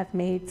 we have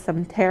made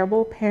some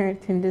terrible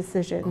parenting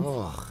decisions,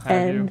 Have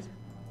and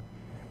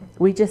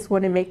we just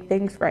want to make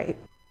things right.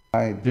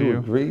 I do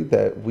agree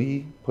that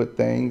we put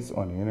things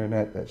on the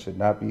internet that should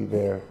not be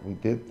there. We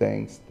did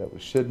things that we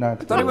should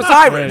not do. thought he was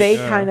Irish. They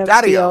kind of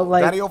Daddy-o, feel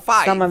like Daddy-o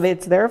 5. some of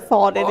it's their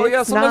fault, and Oh,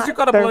 yeah, it's sometimes not you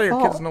gotta their blow your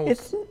fault. kid's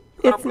nose.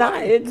 It's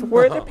not. It's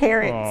we're the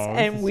parents, Oh,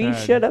 and this we is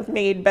sad. should have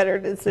made better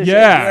decisions.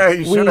 Yeah. Yeah,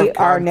 you should we have,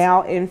 are cunt.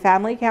 now in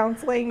family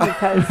counseling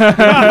because we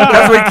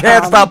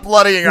can't stop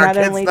bloodying our not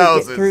kids' only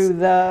noses. To get through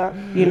the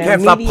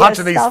Can't stop media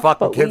punching these stuff,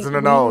 fucking but kids in the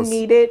we nose.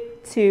 needed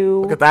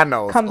to Look at that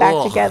nose. come back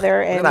Ugh. together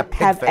Look at and that pig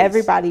have face.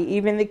 everybody,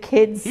 even the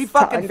kids, to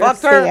fucking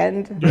fucked her?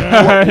 understand.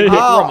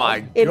 Oh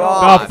my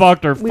Not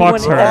fucked her, We fucks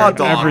wanted her our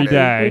kids- every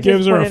day. we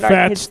just wanted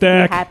our kids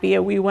to be happy,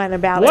 and we went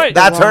about it.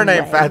 That's the her wrong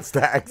name, way. Fat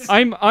Stacks.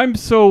 I'm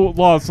so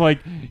lost. Like,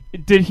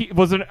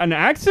 was it an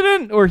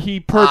accident or he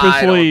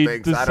purposely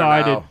think so. I don't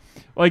decided? know.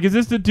 Like, is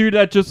this the dude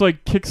that just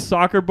like kicks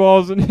soccer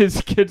balls in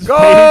his kid's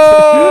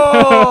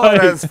Go! face?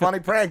 That's funny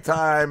prank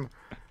time.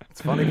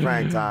 It's funny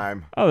prank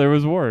time. Oh, there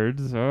was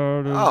words.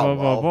 Blah, blah,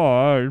 well.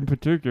 blah. In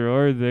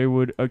particular, they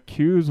would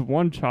accuse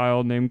one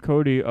child named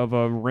Cody of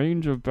a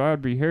range of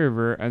bad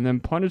behavior and then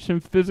punish him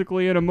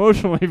physically and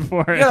emotionally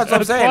for it. Yeah, that's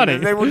what I'm saying. funny.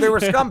 They were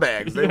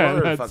scumbags. They Yeah,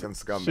 were that's fucking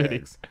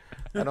scumbags.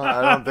 shitty.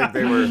 I don't think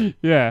they were.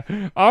 Yeah,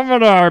 I'm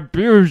gonna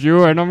abuse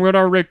you and I'm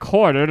gonna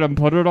record it and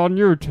put it on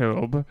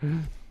YouTube.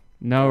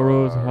 Now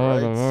Rose Hall.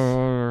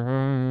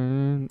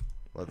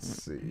 Let's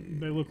see.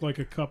 They look like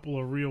a couple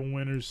of real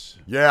winners.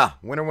 Yeah,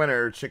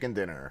 winner, chicken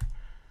dinner.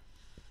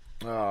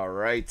 All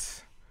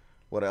right.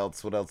 What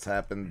else? What else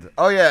happened?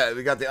 Oh yeah,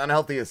 we got the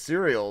unhealthiest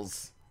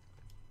cereals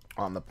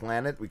on the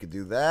planet. We could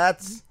do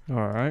that.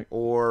 All right.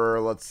 Or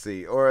let's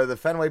see. Or the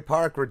Fenway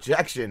Park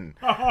rejection.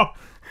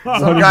 What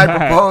Some is guy that?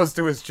 proposed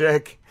to his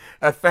chick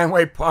at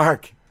Fenway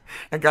Park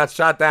and got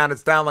shot down.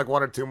 It's down like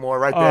one or two more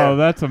right there. Oh,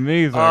 that's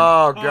amazing.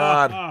 Oh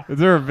God. Is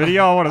there a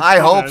video? I want to. I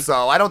hope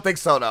so. I don't think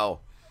so though.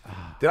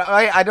 Did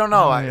I don't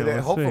know.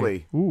 Let's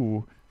Hopefully. see.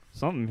 Ooh,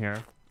 something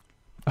here.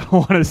 I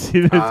want to see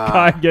this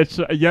guy get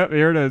shot. Yep,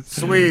 here it is.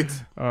 Sweet.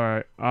 All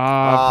right.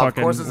 Of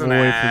Fucking course it's an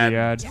wait for ad. the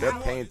ad. They're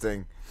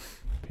painting.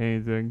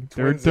 Painting.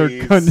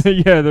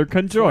 Twinsies. They're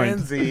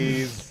conjoined.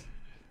 Twinsies.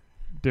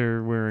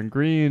 They're wearing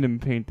green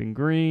and painting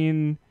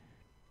green.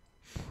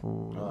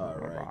 All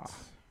right.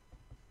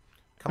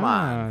 Come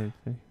on.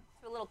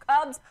 A little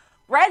Cubs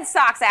Red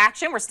Sox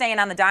action. We're staying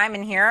on the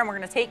diamond here, and we're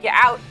going to take you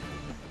out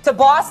to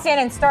Boston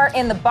and start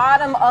in the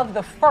bottom of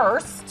the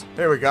first.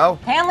 Here we go.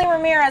 Hanley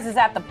Ramirez is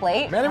at the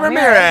plate. Manny goes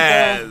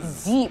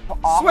Ramirez. deep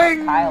off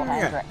Swing. of Kyle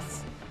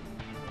Hendricks.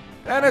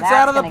 And it's That's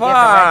out of the gonna give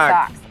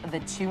park. the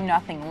Red Sox the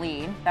 2-0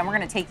 lead. Then we're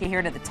going to take you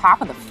here to the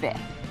top of the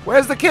fifth.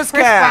 Where's the kiss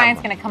Chris cam?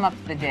 Bryant's going to come up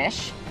to the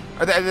dish.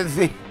 I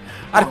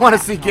don't want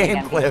to see game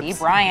Again, clips. B.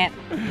 Bryant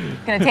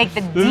going to take the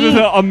This deep is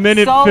a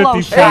minute solo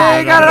 50 shot. Hey,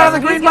 you got it on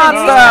the Green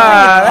Monster.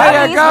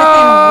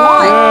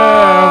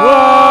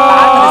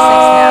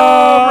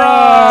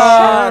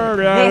 There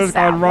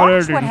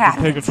you What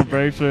happened? Taking some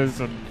bases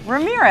and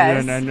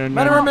Ramirez. Manny Ramirez. Oh,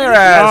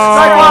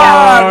 Strike he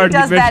out. He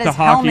does missed that, the his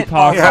hockey helmet puck.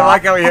 falls Yeah, I off.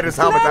 like how he hit his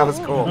helmet. That was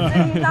cool.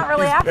 He's not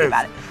really happy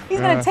about it. He's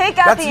going to take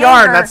out That's the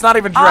yarn. anchor That's not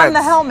even on dreads.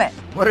 the helmet.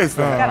 What is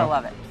that? Gotta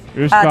love it.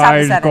 This Top guy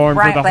of is seventh, going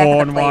Bryant for the back at hole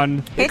the in plate.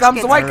 one. Pitch comes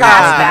the gets white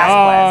past guy.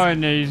 Oh,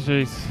 Vasquez. and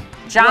he's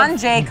John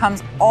Jay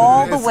comes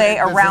all the way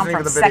This around isn't from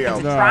even the second video.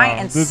 to try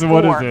and this is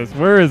score. what is this?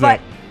 Where is but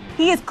it?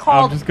 he is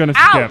called I'm just gonna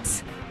out.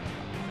 skip.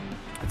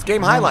 It's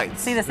game highlights.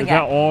 See this Is again.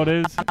 that all it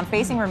is? I'm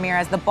facing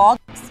Ramirez. The ball.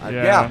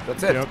 Yeah,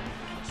 that's it. Yep.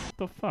 What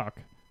the fuck?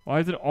 Why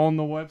is it on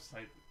the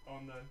website?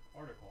 On the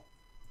article?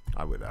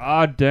 I would.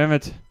 Ah, damn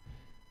it.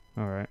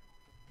 All right.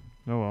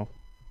 Oh well.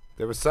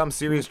 There was some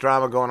serious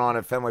drama going on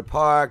at Fenway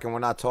Park, and we're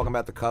not talking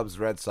about the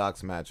Cubs-Red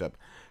Sox matchup.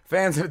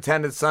 Fans in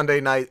attendance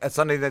Sunday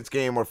night's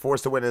game were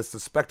forced to witness the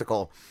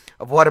spectacle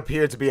of what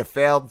appeared to be a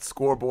failed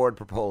scoreboard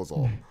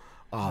proposal.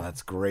 Oh,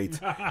 that's great.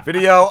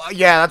 Video,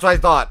 yeah, that's what I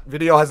thought.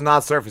 Video has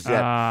not surfaced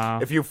yet.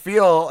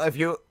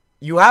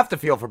 You have to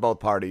feel for both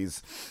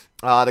parties.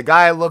 The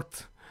guy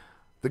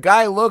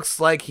looks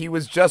like he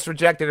was just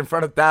rejected in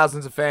front of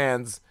thousands of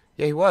fans.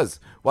 Yeah, he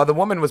was. While the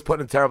woman was put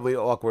in a terribly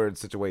awkward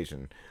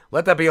situation.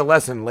 Let that be a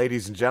lesson,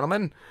 ladies and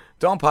gentlemen.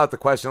 Don't pop the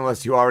question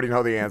unless you already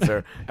know the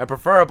answer. And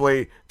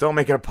preferably, don't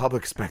make it a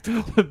public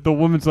spectacle. The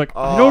woman's like,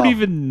 I don't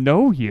even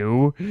know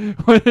you.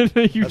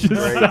 You just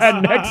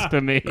sat next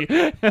to me.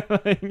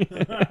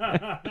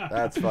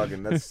 That's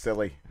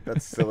silly.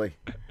 That's silly.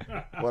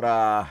 What,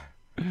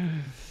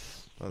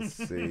 let's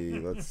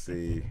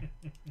see.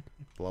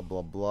 Blah,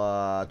 blah,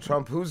 blah.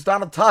 Trump, who's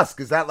Donald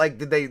Tusk? Is that like,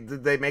 did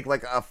they make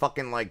like a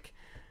fucking like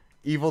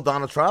evil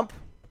Donald Trump?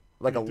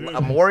 Like a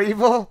more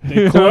evil?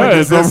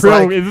 Is this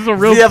a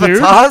real Does he have dude? a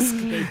tusk?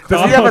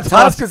 Does he have a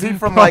tusk? Is he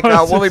from like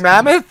Woolly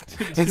Mammoth?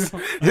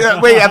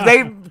 Wait, have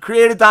they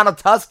created Donald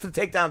Tusk to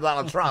take down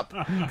Donald Trump?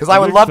 Because I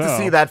would love to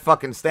see that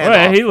fucking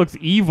standoff. Wait, he looks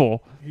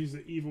evil. He's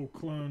the evil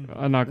clone.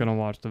 I'm not gonna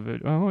watch the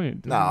video. Oh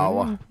wait,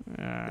 no,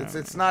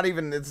 it's not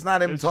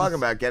him talking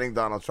about getting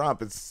Donald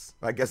Trump.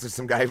 I guess there's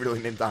some guy really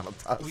named Donald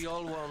Tusk. We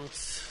all want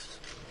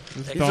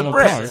he's a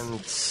Brit.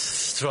 and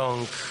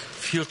strong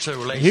future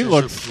relationship He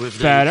looks with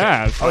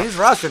badass. Oh, he's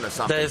Russian or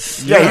something. There's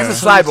He's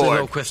a cyborg.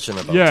 No question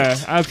about yeah,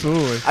 it.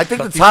 absolutely. I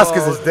think But the Tusk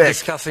is before his dick.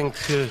 Discussing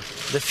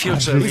the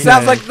future, He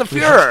sounds like the we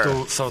have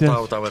Führer. to sort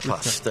out our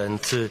past, and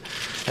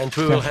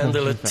we will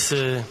handle it.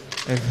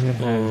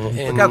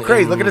 Look how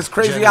crazy! Look at his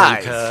crazy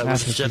eyes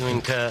with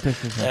genuine care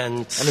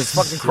and his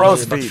fucking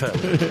crow's but feet.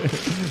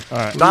 fair.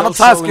 All right. Donald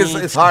Tusk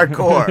is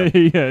hardcore.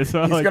 Yes,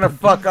 He's gonna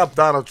fuck up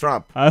Donald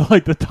Trump. I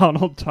like the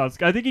Donald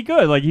Tusk. I think he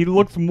could. Like, he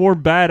looks more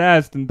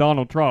badass than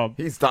Donald Trump.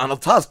 He's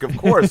Donald Tusk, of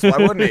course. Why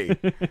wouldn't he?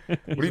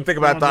 What do you think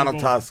about Donald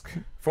Tusk?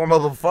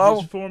 Formidable foe?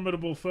 He's a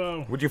formidable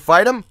foe. Would you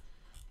fight him?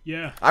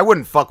 Yeah. I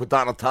wouldn't fuck with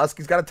Donald Tusk.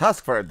 He's got a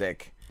tusk for a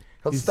dick.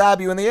 He'll stab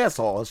you in the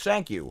asshole. He'll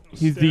shank you.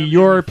 He's the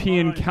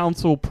European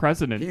Council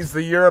president. He's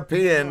the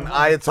European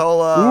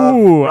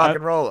Ayatollah rock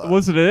and roller.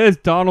 Listen, it is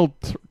Donald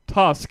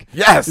Tusk.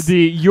 Yes!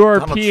 The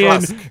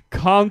European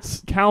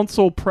Tusk.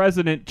 Council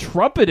president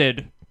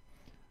trumpeted.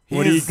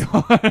 He's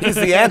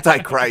the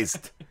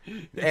Antichrist.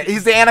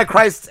 He's the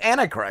Antichrist's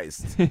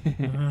Antichrist.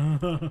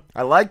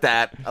 I like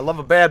that. I love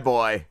a bad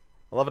boy.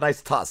 I love a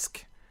nice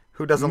tusk.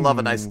 Who doesn't love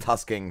a nice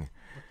tusking?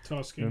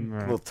 Tusking.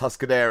 Little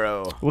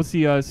Tuscadero. What's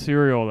the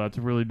cereal that's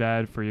really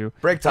bad for you?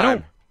 Break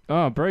time.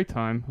 Oh, break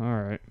time. All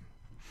right.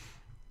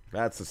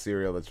 That's the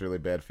cereal that's really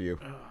bad for you.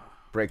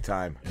 Break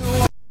time.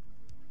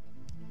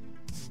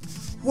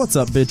 What's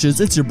up,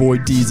 bitches? It's your boy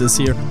Deezus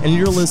here, and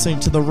you're listening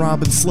to The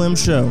Rob and Slim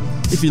Show.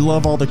 If you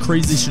love all the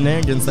crazy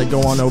shenanigans that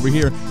go on over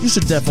here, you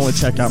should definitely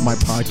check out my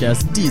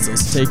podcast,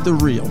 Deezus Take the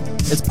Real.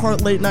 It's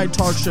part late night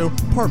talk show,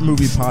 part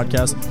movie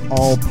podcast,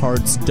 all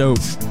parts dope.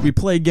 We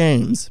play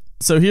games.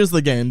 So here's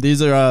the game.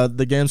 These are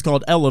the games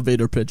called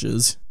elevator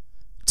pitches.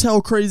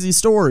 Tell crazy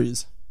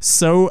stories.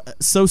 So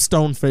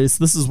stone-faced.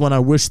 This is when I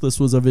wish this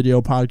was a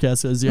video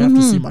podcast, as you have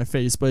to see my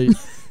face, but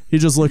he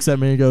just looks at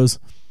me and goes,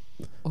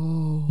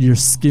 "Oh, your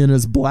skin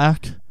is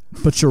black,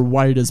 but your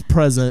white is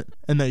present,"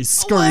 and then he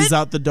scurries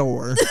out the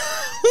door.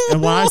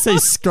 And when I say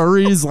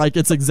scurries, like,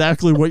 it's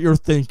exactly what you're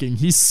thinking.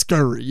 He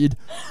scurried.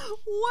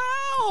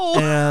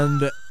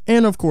 Wow.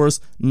 And of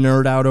course,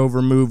 nerd out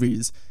over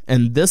movies.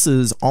 And this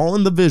is all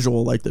in the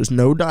visual, like there's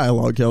no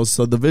dialogue,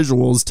 so the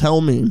visuals tell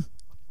me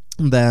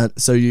that.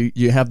 So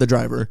you have the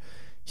driver.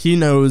 He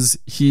knows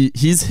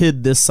he's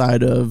hid this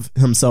side of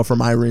himself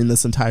from Irene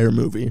this entire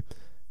movie.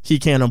 He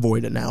can't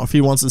avoid it now. If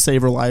he wants to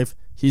save her life,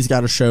 he's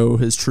got to show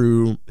his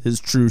true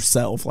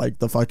self, like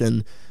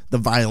the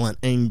violent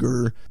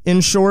anger.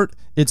 In short,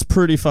 it's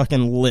pretty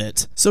fucking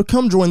lit. So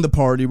come join the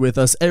party with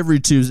us every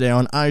Tuesday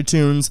on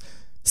iTunes,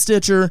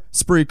 Stitcher,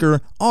 Spreaker,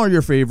 all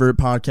your favorite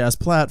podcast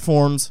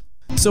platforms.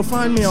 So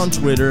find me on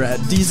Twitter at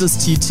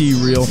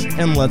DeezusTTReal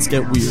and let's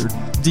get weird.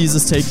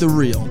 Deezus Take the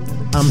Real.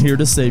 I'm here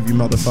to save you,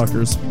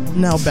 motherfuckers.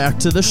 Now back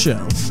to the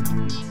show.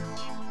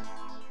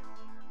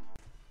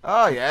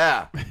 Oh,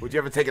 yeah. Would you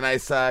ever take a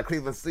nice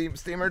Cleveland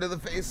steamer to the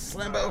face,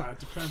 Slambo? It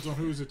depends on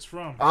whose it's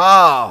from.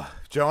 Oh,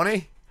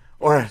 Joni?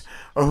 Or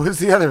who's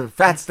the other?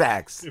 Fat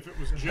Stacks. If it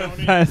was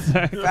Joni.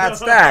 Fat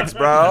Stacks,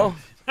 bro.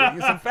 Get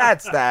you some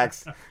Fat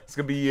Stacks. It's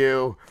going to be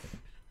you.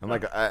 And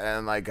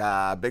like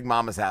Big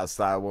Mama's House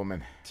style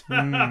woman.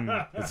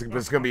 It's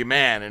going to be a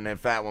man in a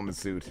fat woman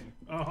suit.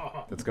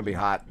 Oh. That's going to be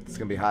hot. It's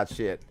going to be hot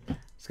shit.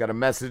 It's got a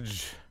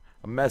message.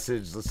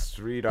 Let's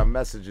read our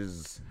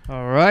messages.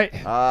 All right.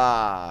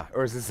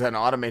 Or is this an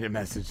automated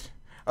message?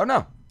 Oh,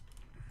 no.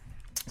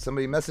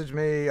 Somebody messaged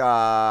me.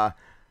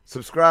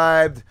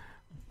 Subscribed.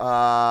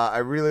 I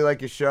really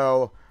like your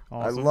show.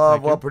 Awesome. I love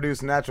Thank you.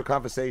 well-produced natural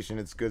conversation.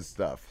 It's good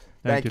stuff.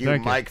 Thank you,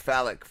 thank you. Mike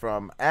Fallick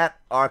from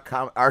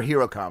Our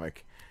Hero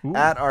Comic. Ooh.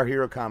 At Our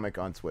Hero Comic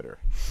on Twitter.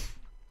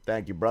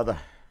 Thank you, brother.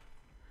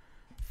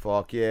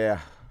 Fuck yeah.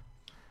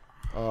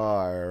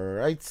 All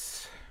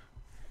right.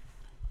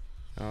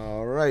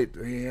 All right.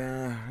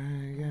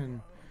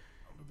 Again.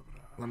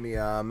 Let me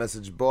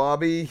message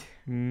Bobby.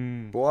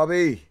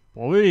 Bobby.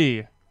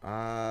 Bobby.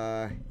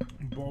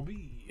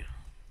 Bobby.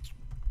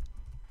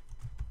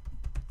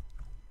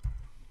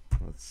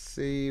 Let's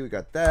see. We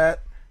got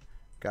that.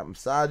 Got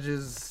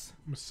massages.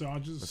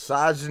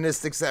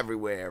 Misogynistics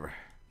everywhere.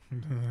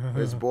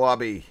 Where's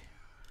Bobby?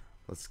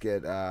 Let's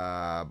get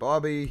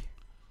Bobby.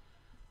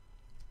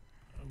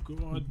 Oh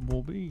God.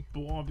 Bobby.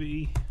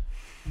 Bobby.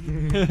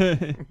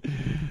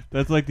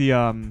 That's like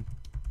the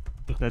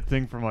that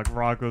thing from like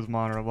Rocco's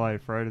Modern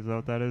Life, right? Is that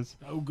what that is?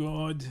 Oh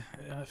God.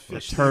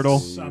 The turtle.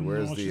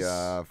 Where's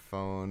the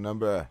phone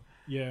number?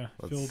 Yeah.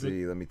 Let's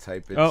see. Let me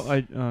type it.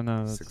 Oh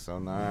no.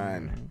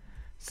 609.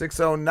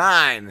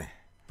 609.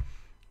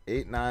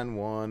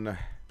 891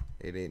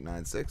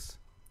 8896.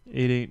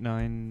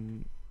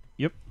 889.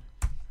 Yep.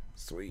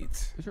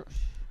 Sweet.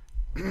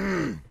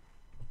 And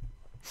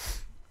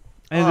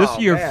this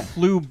year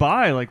flew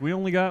by. Like we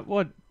only got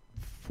what,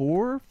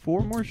 four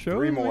more shows?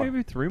 Three more.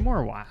 Maybe 3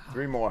 more. Wow.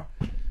 3 more.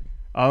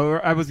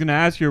 I was gonna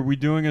ask you, are we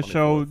doing a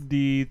show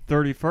the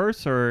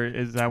 31st, or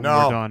is that when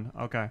we're done?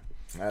 Okay.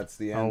 That's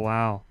the end. Oh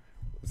wow.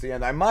 That's the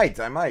end. I might.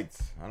 I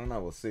don't know.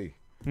 We'll see.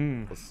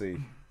 Hmm. We'll see.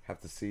 Have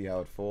to see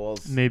how it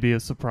falls. Maybe a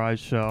surprise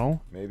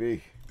show.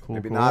 Maybe. Cool.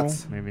 Maybe cool.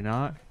 not. Maybe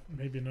not.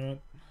 Maybe not.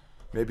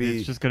 Maybe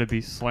it's just gonna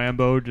be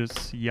Slambo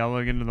just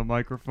yelling into the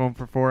microphone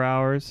for 4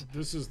 hours.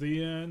 This is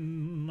the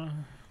end.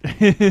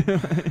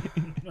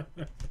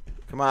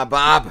 Come on,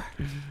 Bob.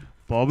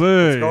 Bobby.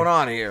 What's going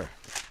on here?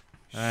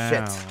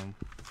 Damn. Shit.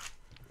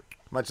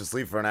 Might just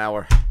leave for an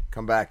hour.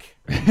 Come back.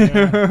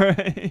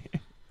 Right.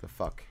 The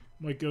fuck.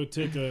 Might go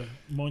take a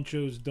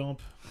Muncho's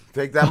dump.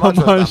 Take that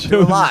Muncho's dump.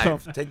 Do it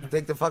live.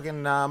 Take the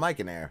fucking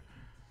mic in there.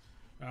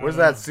 Where's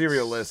that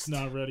cereal list? It's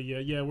not ready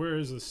yet. Yeah, where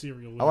is the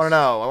cereal list? I want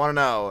to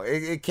know.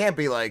 It can't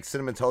be like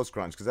Cinnamon Toast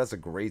Crunch because that's a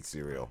great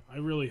cereal. I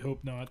really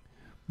hope not.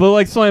 But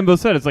like Slambo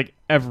said, it's like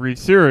every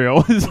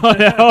cereal is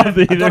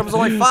unhealthy. I thought it was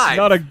only 5. It's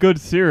not a good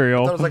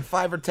cereal. I thought it was like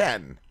 5 or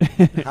 10.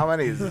 How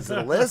many? Is it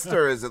a list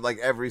or is it like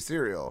every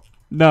cereal?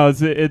 No,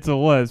 it's a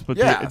list, but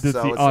yeah, it's so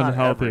the it's not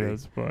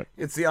unhealthiest. every. But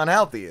it's the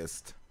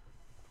unhealthiest.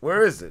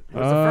 Where is it?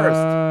 Where's the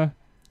first?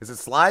 Is it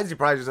slides? You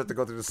probably just have to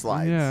go through the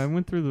slides. Yeah, I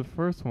went through the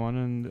first one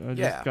and I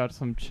just got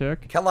some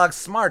chick. Kellogg's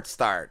Smart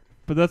Start.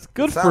 But that's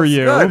good It for sounds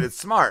you. Good. It's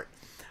smart.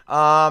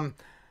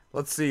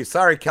 Let's see.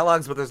 Sorry,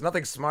 Kellogg's, but there's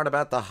nothing smart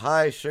about the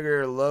high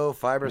sugar, low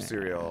fiber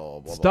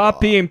cereal. Blah, Stop blah, blah.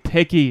 being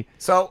picky.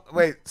 So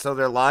wait, so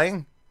they're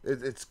lying?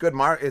 It's good.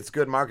 It's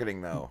good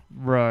marketing though.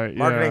 Right.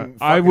 Marketing.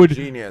 Yeah. I would.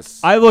 Genius.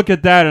 I look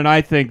at that and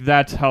I think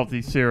that's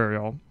healthy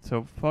cereal.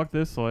 So fuck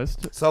this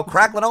list. So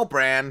Cracklin' Oat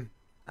Bran.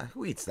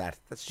 Who eats that?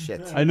 That's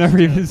shit. I never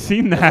even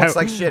seen that. It looks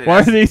like shit. Why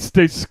are they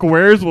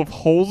squares with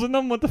holes in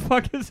them? What the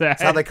fuck is that?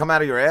 That's how they come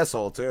out of your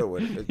asshole too.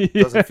 It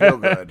doesn't feel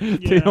good.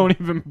 They don't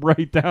even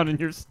break down in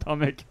your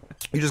stomach.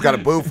 You just gotta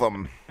boof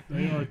them.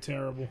 They are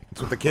terrible.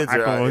 That's what the kids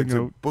are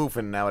into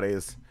boofing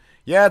nowadays.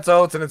 Yeah, it's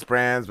oats and it's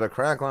brands, but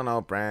Cracklin'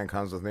 Oat Bran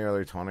comes with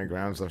nearly 20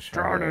 grams of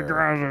sugar. 20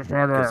 grams of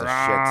sugar. Gives a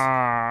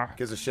shit.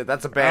 Gives a shit.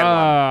 That's a bad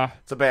one.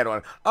 It's a bad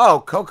one.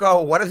 Oh,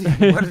 Cocoa, what is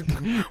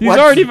These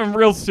aren't even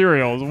real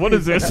cereals. What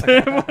is this?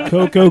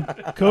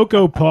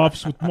 Cocoa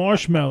Puffs with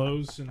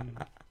marshmallows and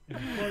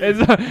Is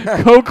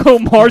Cocoa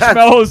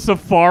Marshmallow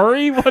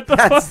Safari? What the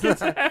fuck is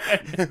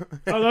that?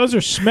 Oh, those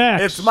are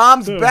smacks. It's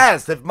Mom's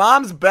Best. If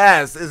Mom's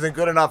Best isn't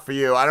good enough for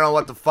you, I don't know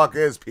what the fuck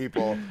is,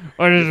 people.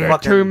 What is there?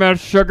 Too much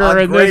sugar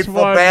in this Ungrateful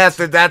one?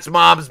 bastard. That's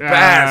Mom's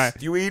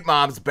Best. You eat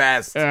Mom's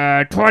Best.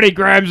 20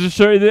 grams of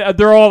sugar.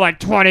 They're all like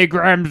 20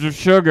 grams of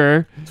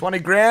sugar. 20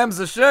 grams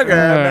of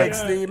sugar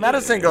makes the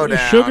medicine go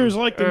down. Sugar's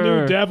like the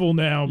new devil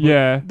now. But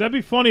yeah. That'd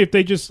be funny if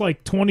they just,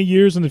 like, 20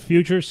 years in the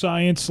future,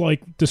 science,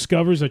 like,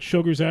 discovers that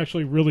sugar's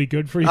actually really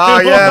good for you. Oh,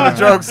 yeah, the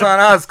joke's on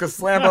us, because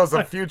Slambo's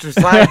a future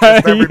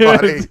scientist,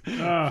 everybody.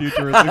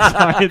 Futuristic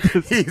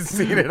scientist. He's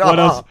seen it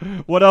all.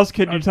 What else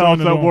can you tell us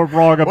that we're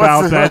wrong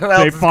about that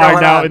they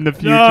find out in the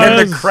future?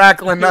 In the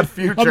crackling nut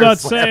future. I'm not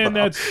Slambo. saying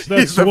that's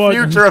He's the what...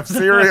 future of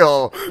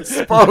cereal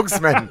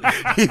spokesman.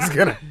 He's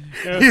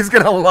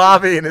gonna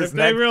lobby in his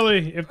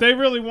If they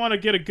really want to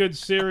get a good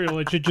cereal,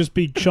 it should just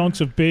be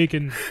chunks of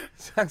bacon.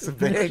 Chunks of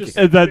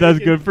bacon. That's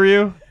good for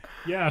you?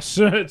 Yes,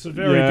 it's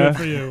very good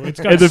for you. It's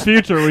got in the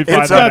future, we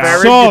find it's out.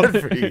 very Salt.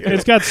 good for you.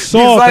 It's got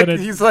salt in it.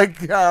 He's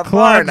like Marn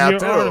Clogs now your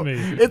too. artery.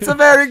 It's a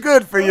very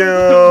good for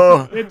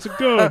you. It's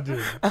good.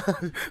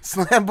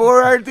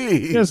 Slamboy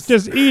RD. Just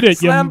eat it.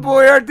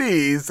 Slamboy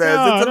RD says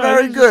it's a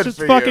very good just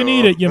for fucking you.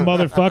 eat it, you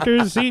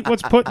motherfuckers. Eat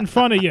what's put in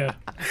front of you.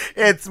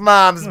 It's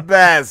Mom's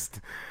Best.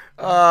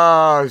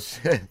 Oh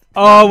shit.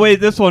 Oh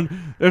wait, this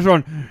one.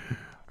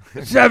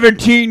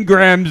 17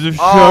 grams of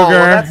sugar. Oh, well,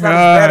 that's not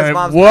as bad as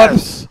Mom's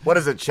whoops. What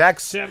is it?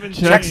 Chex?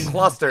 Chex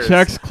clusters.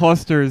 Chex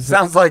clusters.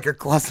 Sounds like a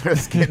cluster of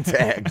skin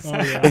tags.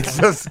 It's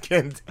just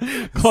skin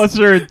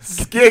cluster.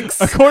 Skicks.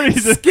 According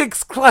to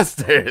Skicks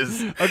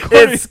clusters.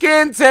 It's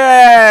skin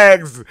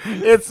tags.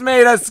 It's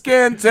made of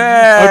skin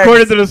tags.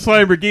 According to the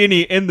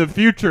Lamborghini, in the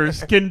future,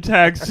 skin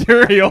tag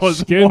cereal is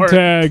Skin more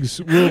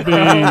tags will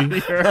be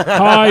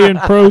high in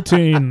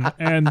protein,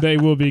 and they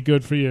will be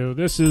good for you.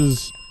 This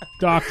is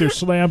Dr.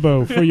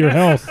 Slambo for your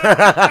health.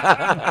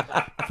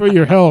 For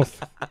your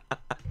health.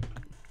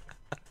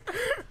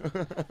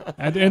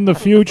 And in the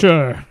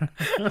future.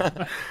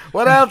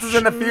 What else is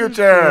in the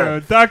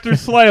future? Dr.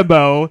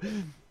 Slambo,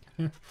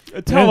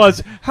 tell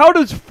us, how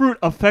does fruit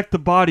affect the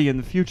body in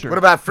the future? What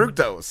about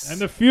fructose?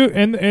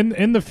 And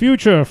in the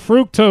future,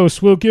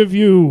 fructose will give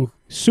you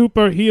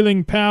super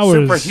healing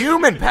powers.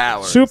 Superhuman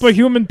powers.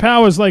 Superhuman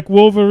powers like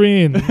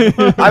Wolverine.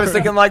 I was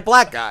thinking like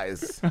black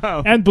guys.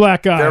 And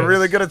black guys. They're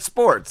really good at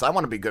sports. I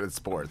want to be good at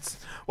sports.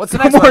 What's the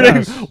next one?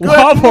 Good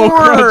Waffle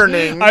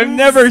morning. Crunch. I've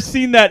never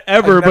seen that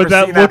ever, but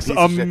that looks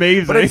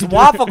amazing. But it's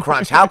Waffle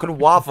Crunch. How could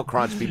Waffle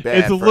Crunch be bad?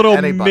 It's a for little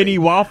anybody? mini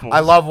waffle. I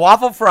love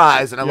waffle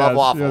fries and I love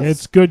waffles.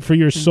 It's good for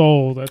your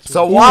soul. That's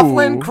So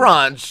Wafflin'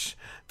 Crunch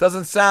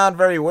doesn't sound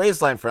very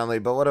waistline friendly,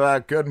 but what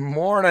about Good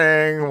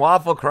Morning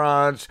Waffle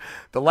Crunch?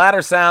 The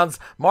latter sounds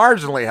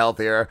marginally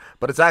healthier,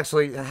 but it's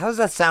actually, how does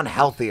that sound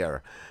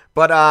healthier?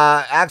 But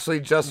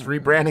actually just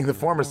rebranding the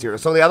former cereal.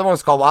 So the other one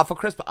was called Waffle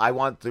Crisp. I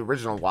want the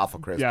original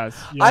Waffle Crisp. Yes.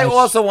 I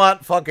also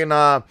want fucking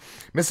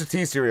Mr.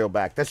 T cereal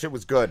back. That shit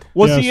was good.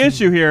 What's the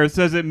issue here? It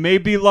says it may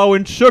be low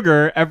in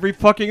sugar. Every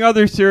fucking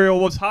other cereal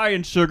was high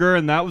in sugar,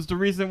 and that was the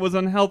reason it was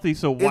unhealthy.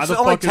 So why It's the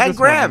only fuck 10 is this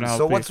grams, one so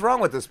unhealthy? what's wrong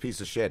with this piece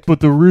of shit?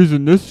 But the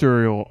reason this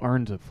cereal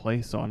earns a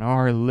place on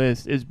our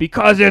list is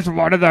because it's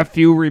one of the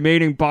few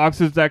remaining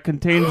boxes that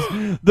contains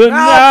the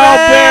now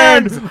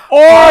banned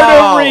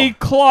artery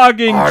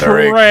clogging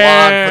Artery trans clog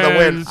for the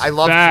win.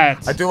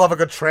 fat. I do love a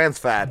good trans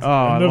fat. Oh,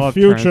 I In the love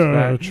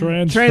future,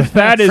 trans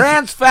fat is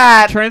trans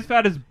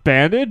fat is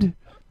banned.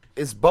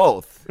 Is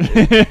both.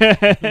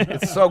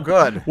 It's so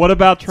good. What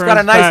about It's trans got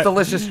a nice, fat?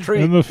 delicious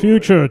treat. In the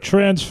future,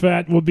 trans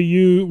fat will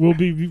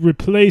be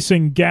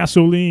replacing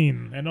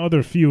gasoline and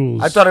other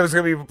fuels. I thought it was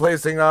going to be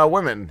replacing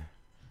women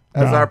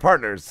as No. our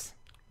partners.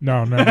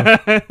 No.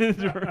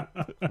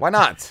 Why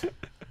not?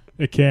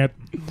 It can't.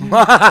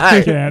 Why?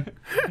 It can't.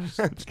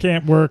 It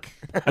can't work.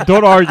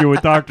 Don't argue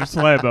with Dr.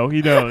 Slambo.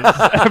 He knows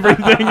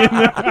everything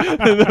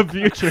in the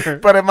future.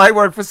 But it might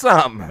work for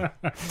some.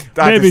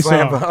 Dr. Maybe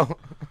Slambo. so.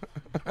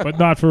 But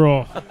not for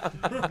all.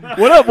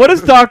 What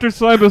does Dr.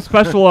 Slambo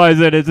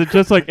specialize in? Is it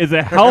just like, is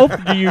it health?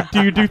 Do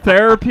you do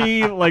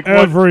therapy? Like what?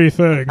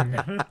 Everything.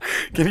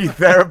 Can you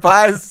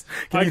therapize?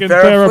 I you can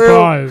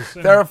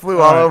therapize. Theraflu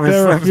all over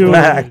Slim's Theraflu.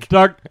 back.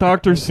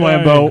 Dr.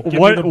 Slambo, give me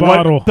what? the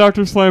bottle.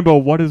 Dr.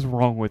 Slambo, what is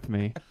wrong with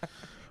me?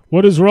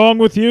 What is wrong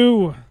with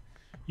you?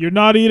 You're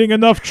not eating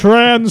enough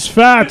trans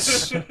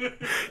fats.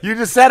 You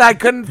just said I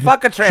couldn't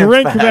fuck a trans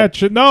Drink fat. that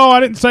shit. No, I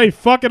didn't say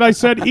fuck it. I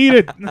said eat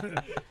it.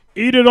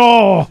 Eat it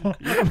all.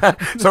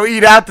 So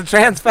eat out the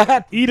trans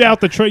fat? Eat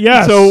out the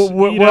yes. So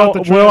Eat out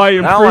the will I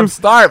improve? Now I'm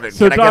starving.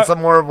 So Can I get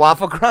some more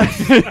Waffle Crunch?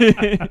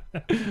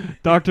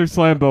 Dr.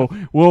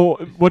 Slambo, well,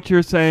 what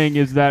you're saying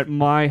is that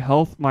my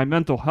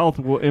mental health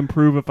will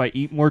improve if I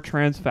eat more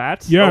trans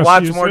fats? Yes,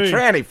 watch you more see.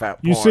 tranny fat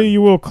You porn. see,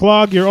 you will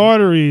clog your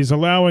arteries,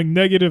 allowing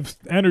negative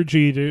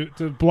energy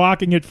to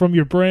blocking it from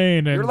your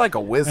brain. And You're like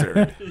a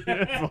wizard.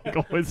 Yeah, like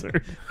a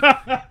wizard.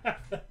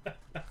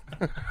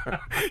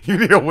 You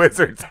need a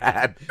wizard's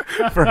hat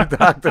for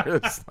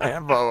Dr.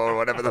 Slambo or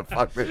whatever the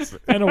fuck this is.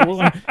 and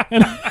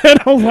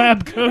a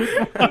lab coat.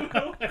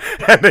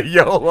 And a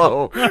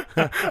YOLO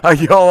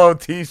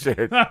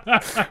t-shirt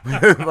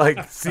with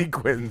like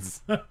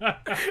sequins.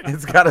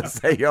 It's gotta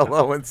say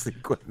YOLO and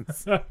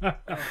sequins.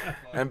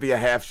 And be a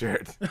half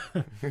shirt.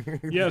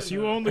 Yes,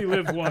 you only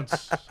live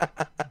once.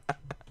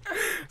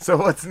 So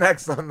what's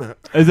next on the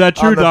Is that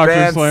true, on the Dr.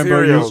 banned Slambo?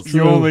 cereals?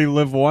 You only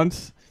live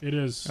once? It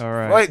is. All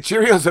right. Wait,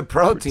 Cheerios are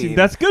protein.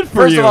 That's good for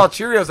First you. of all,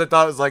 Cheerios I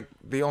thought was like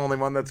the only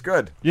one that's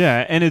good.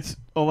 Yeah, and it's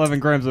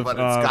 11 grams of But it's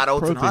got oats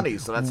protein. and honey,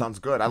 so that sounds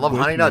good. I love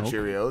With Honey Nut milk.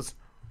 Cheerios.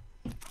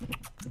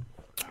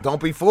 Don't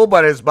be fooled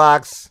by this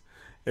box.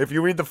 If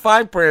you read the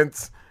fine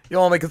print,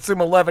 you'll only consume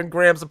 11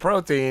 grams of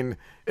protein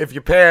if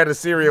you pair the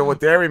cereal with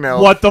dairy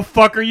milk. What the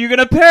fuck are you going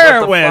to pair What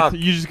it the with? fuck?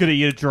 You just going to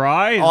eat it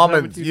dry? Is that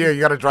Almond. what you Yeah, you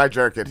gotta dry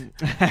jerk it.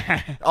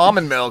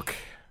 Almond milk.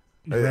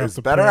 It's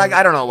better.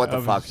 I don't know what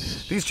the fuck.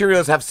 These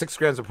Cheerios have 6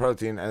 grams of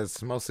protein, and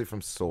it's mostly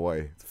from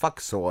soy.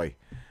 Fuck soy.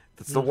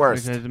 That's the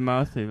worst. Which is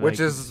mostly, Which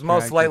like, is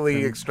most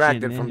likely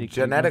extracted from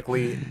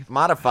genetically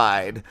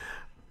modified,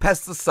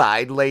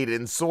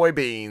 pesticide-laden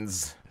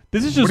soybeans.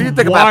 This is What just do you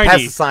think whiny. about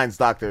pesticides,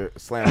 Dr.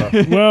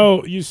 Slambo?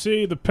 Well, you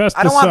see, the pesticides.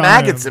 I don't want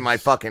maggots in my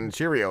fucking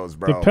Cheerios,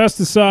 bro. The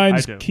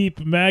pesticides do. keep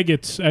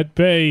maggots at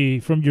bay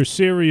from your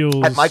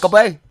cereals. At Michael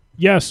Bay?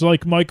 Yes,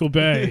 like Michael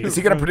Bay. Is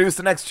he going to produce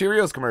the next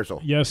Cheerios commercial?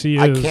 Yes, he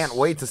is. I can't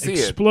wait to see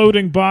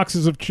Exploding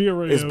boxes of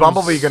Cheerios. Is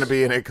Bumblebee going to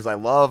be in it? Because I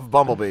love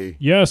Bumblebee.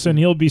 Yes, and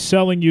he'll be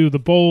selling you the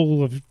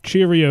bowl of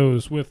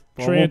Cheerios with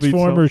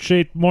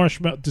Transformer-shaped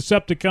marshmallow,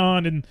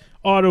 Decepticon, and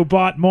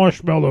Autobot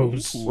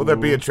marshmallows. Will there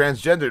be a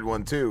transgendered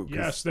one, too?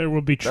 Yes, there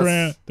will be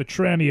the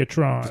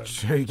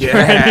Traniatron.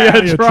 Yeah.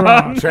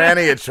 Traniatron.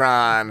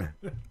 Traniatron.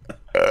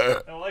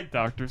 I like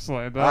Dr.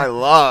 Slambo. I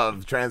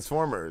love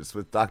Transformers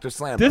with Dr.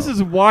 Slambo. This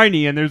is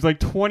whiny, and there's like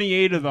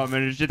 28 of them,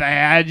 and it's just,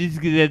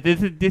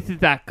 this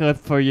is not good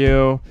for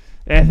you.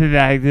 This is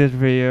not good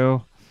for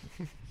you.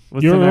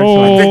 What's the next one?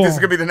 I think this is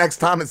gonna be the next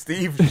Tom and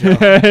Steve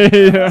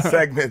show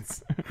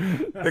segments.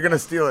 They're gonna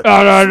steal it.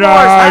 No, no, no,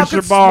 How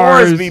could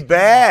s'mores. s'mores be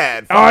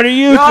bad? How do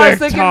you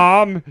think,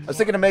 Tom? I was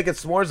thinking of making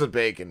s'mores with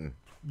bacon.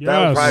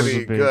 That would probably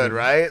be good,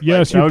 right?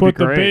 Yes, Like, you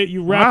put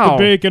you wrap the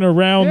bacon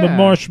around the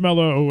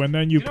marshmallow, and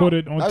then you put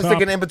it on top. I was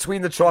thinking in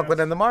between the chocolate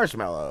and the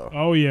marshmallow.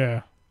 Oh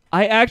yeah.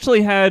 I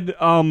actually had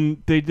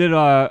they did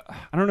I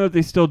don't know if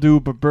they still do,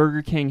 but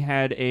Burger King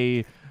had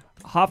a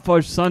hot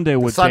fudge sundae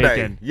with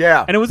bacon.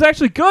 Yeah. And it was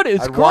actually good.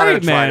 It's wanted great,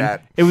 to try man.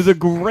 that. It was a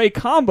great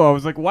combo. I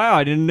was like, wow,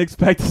 I didn't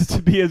expect it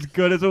to be as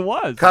good as it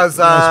was. Because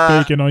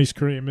bacon ice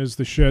cream is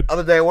the shit.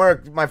 Other day at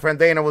work, my friend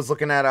Dana was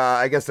looking at,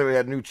 I guess they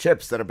had new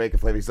chips that are bacon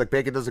flavored. He's like,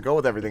 bacon doesn't go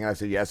with everything. And I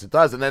said, yes, it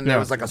does. And then there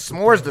was like a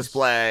s'mores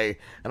display.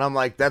 And I'm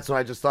like, that's what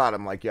I just thought.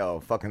 I'm like, yo,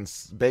 fucking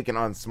bacon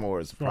on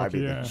s'mores.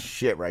 Probably the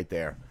shit right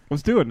there.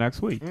 Let's do it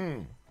next week.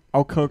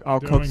 I'll cook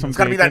some It's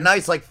got to be that bacon.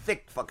 nice, like,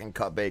 thick fucking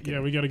cut bacon.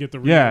 Yeah, we got to get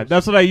the Yeah,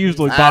 that's what I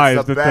usually That's buy the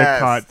is the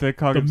best. thick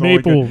cut. The is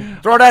always maple.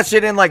 good. Throw that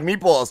shit in like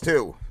meatballs,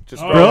 too.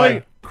 Just throw, Really?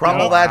 like,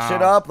 crumble that shit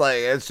up. Like,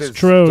 it's just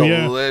true,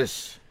 yeah.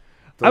 delish.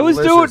 I was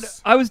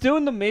Delicious.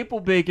 doing the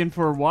maple bacon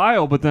for a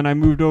while, but then I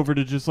moved over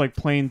to just like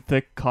plain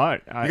thick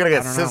cut. You gotta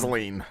get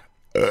sizzling.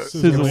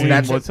 Sizzling,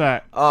 what's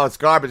that? Oh, it's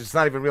garbage. It's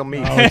not even real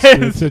meat. Oh,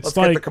 it's Let's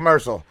like get the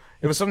commercial.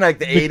 It was from like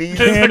the 80s.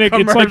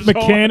 It's like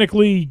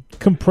mechanically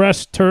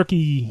compressed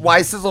turkey.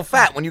 Why sizzle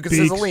fat when you can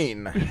Beaks. sizzle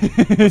lean?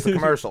 It's a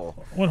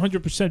commercial.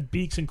 100%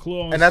 beaks and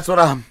claws. And that's what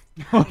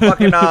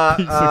fucking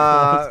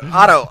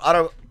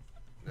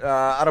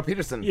Otto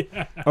Peterson.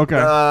 Yeah.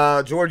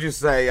 Okay. George used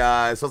to say,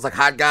 so it's like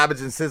hot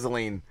garbage and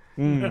sizzling.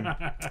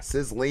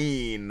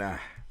 Sizzling.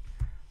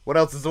 What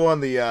else is on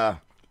the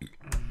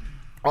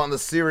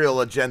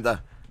cereal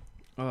agenda?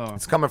 Oh.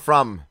 It's coming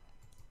from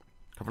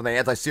the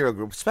anti-cereal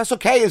group. Special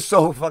K is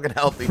so fucking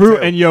healthy. Fruit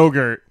too. and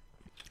yogurt.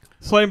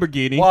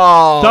 Slamborghini.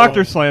 Whoa.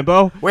 Dr.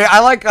 Slambo. Wait, I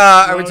like.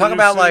 Are we Well, talking you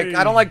about like? see-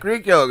 I don't like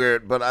Greek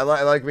yogurt, but I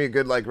like me a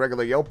good like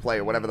regular Yoplait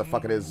or whatever the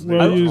fuck it is.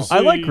 Well, you I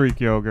like see- Greek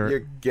yogurt. You're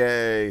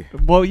gay.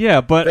 Well,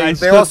 yeah, but They, I they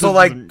still also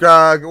like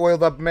doesn't-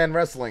 oiled up men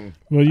wrestling.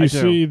 Well, you I do.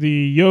 see, the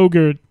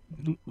yogurt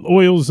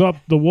oils up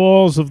the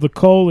walls of the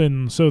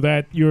colon so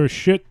that your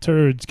shit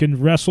turds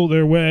can wrestle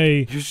their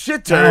way You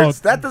shit turds.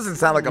 out That doesn't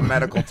sound like a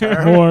medical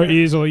term. more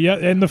easily. Yeah,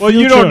 in the Well,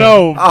 future. you don't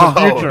know Oh. the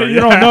future. You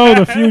don't know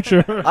the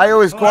future. I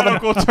always call them.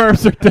 Medical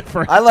terms are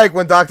different. I like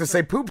when doctors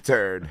say poop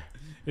turd.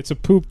 It's a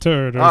poop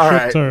turd or a All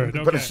shit right, turd.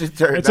 but a Okay. shit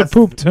turd, It's a that's-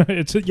 poop turd.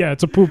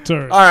 It's a poop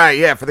turd. All right,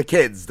 yeah, for the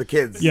kids.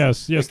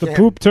 Yes, They the can't-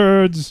 poop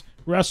turds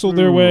wrestle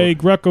their way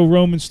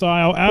Greco-Roman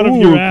style out of Ooh,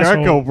 your asshole.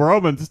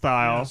 Greco-Roman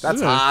style.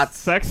 That's Ooh, hot.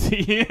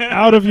 Sexy.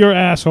 Out of your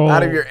asshole.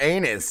 Out of your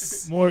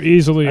anus. more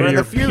easily. We're in the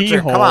your future.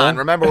 pee Come on, hole.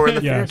 remember we're in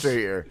the Yes. future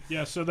here.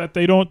 Yeah, so that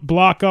they don't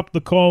block up the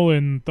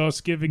colon,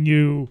 thus giving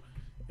you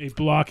a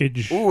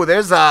blockage. Ooh,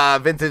 there's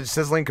vintage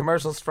sizzling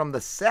commercials from the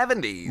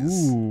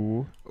 70s.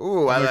 Ooh.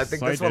 I I'm think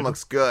this one excited.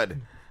 looks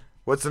good.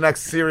 What's the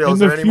next cereal? In Is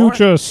the there any more?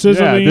 future,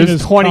 sizzling there's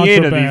is 28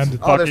 of contraband. these.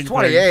 Oh, there's fucking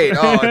 28. things.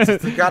 Oh,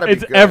 it's gotta be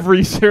It's good.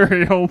 every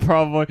cereal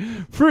probably.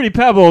 Fruity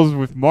Pebbles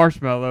with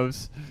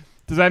marshmallows.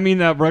 Does that mean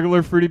that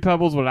regular Fruity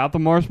Pebbles without the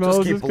marshmallows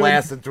Just keep is good?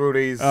 blasting through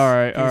these. All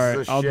right.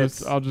 pieces of I'll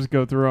shits. just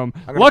go through them.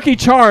 gonna- Lucky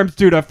Charms,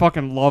 dude. I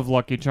fucking love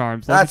Lucky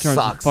Charms. Lucky That Charms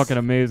sucks. is fucking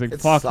amazing.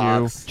 It Fuck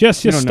sucks.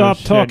 Just you don't know stop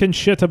shit. talking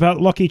shit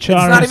about Lucky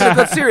Charms. It's not even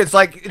a good cereal. It's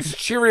like it's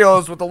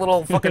Cheerios with a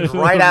little fucking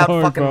dried out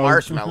Lord, fucking bro.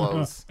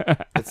 marshmallows.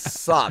 It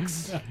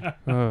sucks.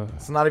 Ugh.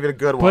 It's not even a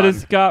good one. But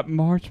it's got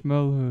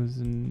marshmallows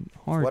and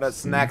hearts. What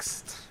is and-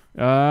 next?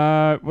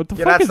 What the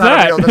Yeah, fuck that's is not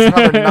that? real. That's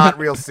another not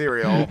real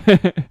cereal.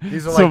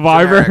 These are like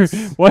Survivor.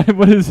 generics.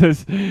 What is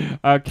this?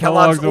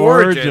 Kellogg's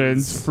Origins.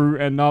 Origins,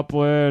 fruit and nut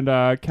blend.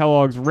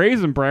 Kellogg's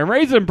Raisin Bran.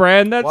 Raisin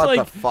Bran. That's What like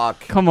the fuck?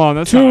 Come on,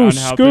 that's Two not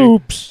unhealthy.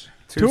 scoops.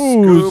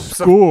 Two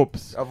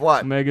scoops of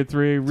what?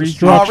 Omega-3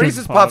 Reese's Oh,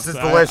 Reese's Puffs is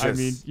delicious. I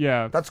mean,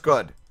 yeah. That's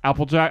good.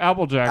 Apple Jacks.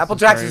 Apple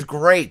Jacks is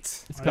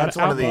great. got That's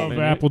one of apple the.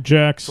 in it. Apple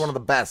Jacks. It's one of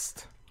the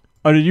best.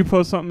 Oh, did you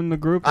post something in the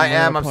group? I Or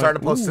am. what I'm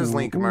starting to post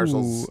sizzling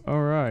commercials.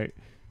 All right.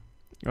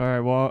 All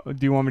right. Well, do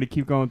you want me to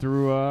keep going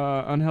through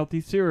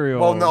unhealthy cereals?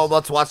 Well, no.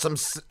 Let's watch some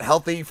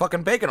healthy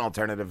fucking bacon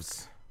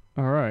alternatives.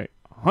 All right.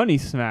 Honey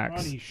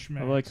Smacks. Honey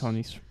Smacks. I like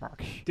Honey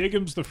Smacks.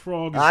 Diggum's the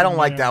frog. is I don't in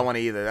like there. that one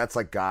either. That's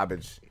like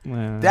garbage.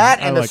 Yeah, That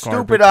I and the like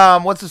stupid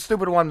garbage. what's the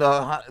stupid one?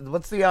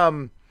 What's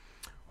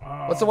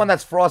the one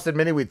that's frosted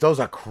mini wheat? Those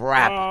are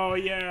crap. Oh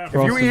yeah. If you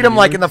Frosted eat them Mini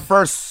like Wheat? in the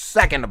first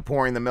second of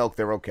pouring the milk,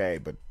 they're okay.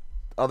 But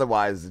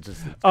otherwise it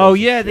just. Oh goes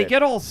to yeah, they shit.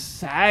 get all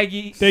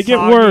saggy. They get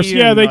soggy worse.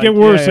 Yeah, and, they get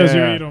like, worse yeah, as you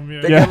yeah. eat them.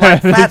 Yeah. They get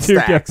like they fat do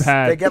get stacks.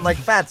 bad. They get like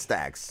fat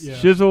stacks.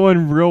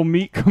 Sizzling real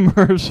meat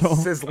commercial.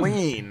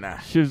 Sizzling.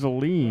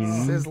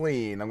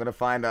 Sizzling. I'm gonna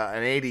find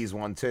an '80s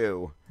one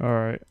too. All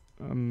right.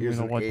 I'm Here's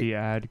gonna an let eight- the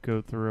ad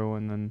go through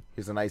and then.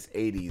 Here's a nice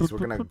 '80s. We're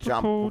gonna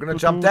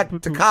jump deck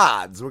to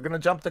cards. We're gonna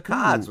jump to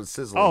cards with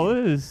Sizzling. Oh,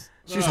 it is.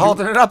 She's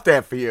holding it up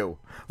there for you.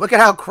 Look at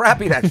how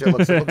crappy that shit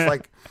looks. It looks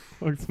like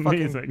looks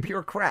fucking amazing.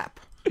 pure crap.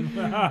 It's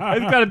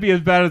got to be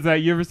as bad as that.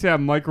 You ever see that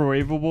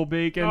microwavable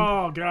bacon?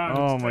 Oh god.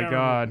 Oh it's my terrible.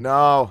 god.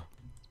 No.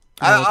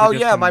 to get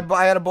Yeah, some-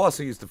 I had a boss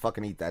who used to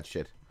fucking eat that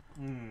shit.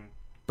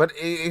 But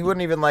he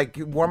wouldn't even like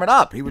warm it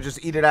up. He would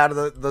just eat it out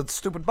of the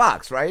stupid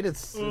box, right?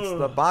 It's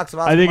the box of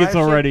I think it's Oscar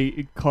Mayer shit.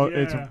 already cooked.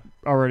 It's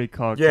already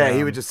cooked. Yeah,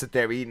 he would just sit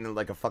there eating it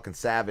like a fucking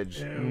savage.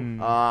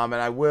 And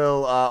I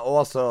will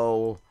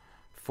also,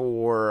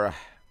 for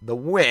the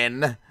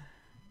win,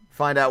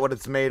 find out what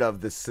it's made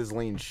of. This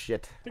sizzling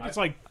shit. I think it's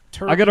like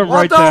turkey. I gotta Well,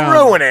 write don't down.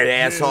 ruin it,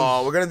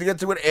 asshole. We're gonna get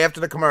to it after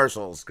the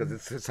commercials because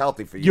it's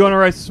healthy for you. You want to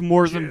write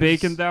s'mores and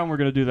bacon down? We're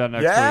gonna do that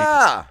next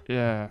Yeah. week.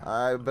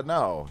 Yeah. But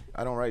no,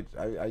 I don't write.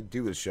 I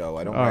do the show.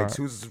 I don't All write. right.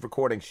 Who's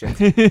recording shit?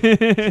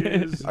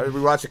 We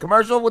watch a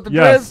commercial with the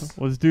Yes.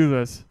 Driz. Let's do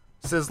this.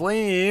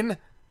 Sizzling.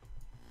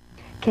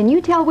 Can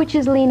you tell which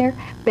is leaner,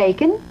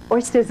 bacon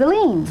or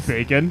sizzling?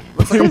 Bacon.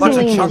 Looks like a bunch of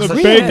Sizzling chunks is of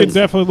The leaner, bacon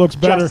definitely looks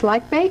better. just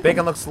like bacon.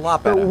 Bacon looks a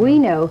lot But better. we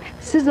know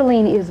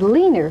sizzling is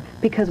leaner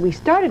because we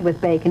started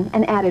with bacon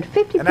and added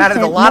 50% And added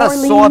a lot of more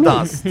lean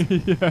sawdust.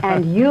 meat.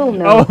 And you'll Oh,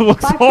 know it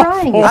looks by awful.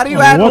 frying it. How do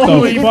you add What the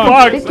holy fuck?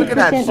 fuck? Look at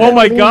that. 50% Oh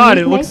my lean God,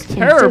 meat it looks makes in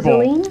terrible.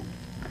 sizzling,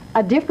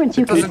 a difference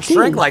you can doesn't see,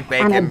 shrink like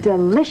and a bacon.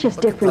 delicious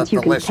difference you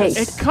can delicious.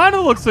 taste. It kind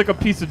of looks like a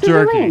piece of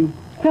jerky. Sizzling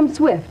from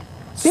Swift.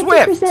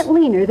 Swift. 50%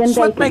 leaner than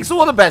Swift bacon. makes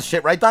all the best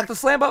shit, right, Dr.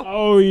 Slambo?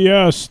 Oh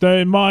yes,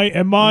 in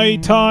my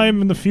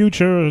time in the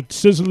future,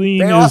 sizzling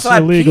They is also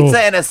have illegal.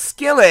 pizza in a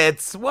skillet.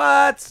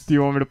 What? Do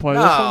you want me to play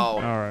this No.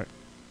 one? All right.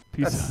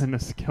 Pizza in a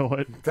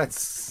skillet.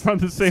 That's From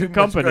the same too much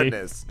company.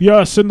 goodness.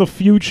 Yes, in the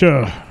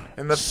future.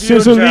 In the future.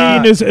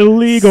 Sizzling is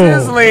illegal.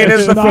 Sizzling it's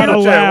is the not future.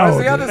 allowed. Where's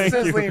the other Thank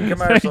you. sizzling Thank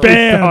commercial? you,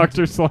 Banned.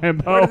 Dr.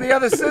 Slambo. Where did the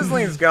other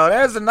sizzlings go?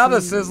 There's another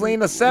sizzling,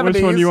 the 70s.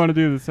 Which one do you want to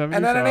do? The 70s?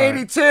 And then an All right.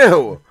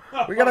 82.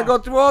 We gotta go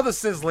through all the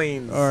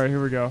sizzlings. All right,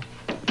 here we go.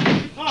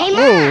 Hey,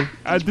 Whoa,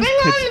 Ma, this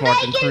kid's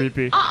fucking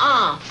creepy.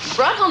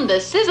 Brought home the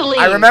sizzling.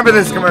 I remember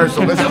this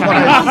commercial. This is what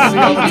I used to see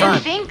all the time.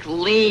 Think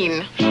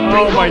lean.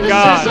 Oh my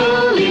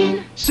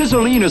God.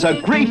 Sizzling is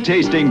a great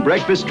tasting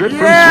breakfast strip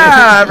from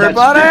Yeah, Swift.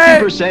 everybody.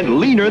 That's 50%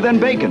 leaner than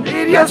bacon. Eat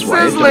your That's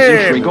why it sizzling.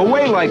 doesn't shrink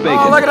away like bacon.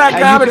 Oh, look at that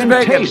and garbage you can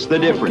bacon. taste the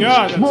difference.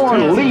 God, that's More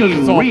terrible.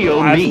 It's lean, all real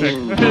plastic.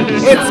 meat.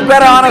 It's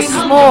better on a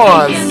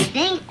s'mores.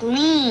 Think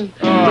lean.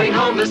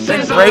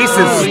 Big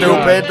braces,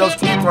 stupid. Those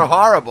teeth were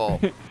horrible.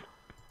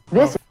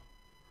 This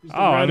Oh,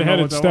 I don't know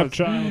red-headed what that was.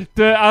 stepchild.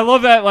 I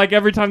love that. Like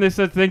every time they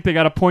said think, they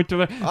got to point to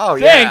their. Oh,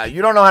 yeah.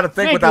 You don't know how to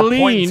think without lean.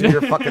 pointing to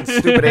your fucking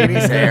stupid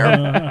 80s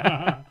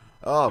hair.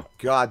 Oh,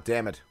 God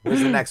damn it.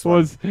 Where's the next one?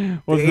 Was the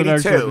the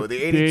next 82. one?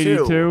 The 82.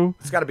 82?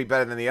 It's got to be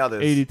better than the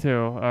others. 82.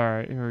 All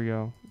right, here we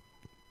go.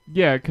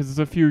 Yeah, because it's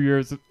a few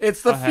years.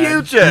 It's the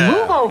ahead. future.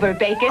 Move over,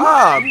 bacon.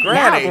 Oh, Now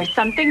Granny. there's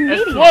something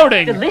meaty. It's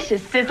floating.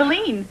 Delicious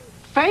sizzling.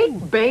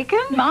 Fake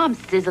bacon? Mom's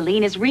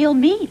sizzling is real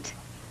meat.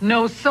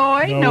 No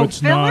soy, No, no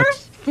it's not.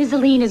 fillers?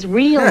 Sizzling is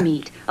real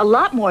meat. A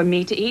lot more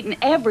meat to eat in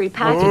every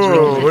package.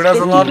 Ooh, because who it's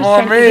doesn't love more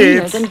 50%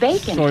 leaner meat? than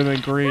bacon.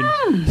 Soylent Green.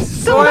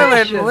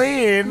 Soylent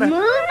Lean. Move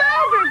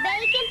over,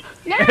 bacon.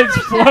 It's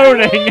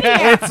floating.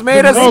 It's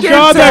made of Oh skin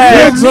God,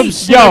 that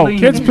kid's Yo.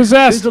 kid's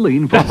possessed.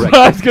 Sizzling for That's what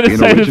I was breakfast. gonna In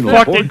say. This original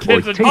fucking pork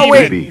kid's or a tasty Oh,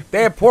 wait. beef.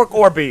 They have pork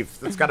or beef.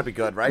 That's got to be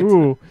good, right?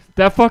 Ooh,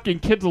 that fucking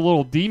kid's a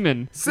little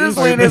demon.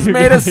 Sizzling is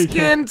made of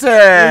skin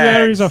There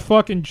tags. he's a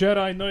fucking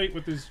Jedi Knight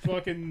with his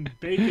fucking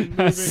bacon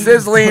moving.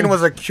 Sizzling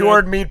was a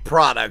cured meat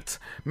product.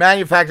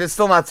 Manufactured,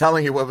 still not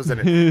telling you what was in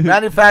it.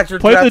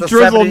 Manufactured Play throughout the the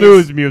drizzle 70s,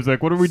 news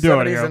music. What are we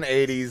doing 70s here? and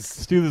 80s.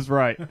 Let's do this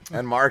right.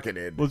 And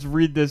marketed. Let's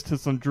read this to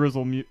some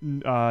drizzle fucking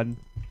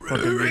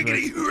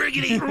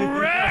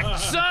music.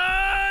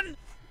 son!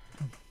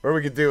 Or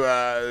we could do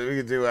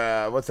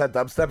what's that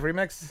dubstep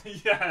remix?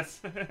 Yes.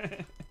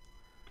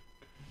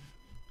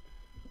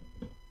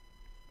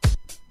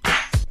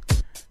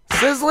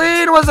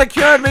 Sizzling was a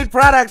cured meat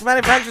product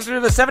manufactured through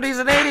the 70s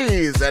and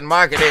 80s and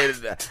marketed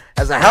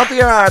as a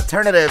healthier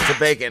alternative to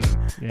bacon.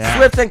 Yeah.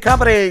 Swift and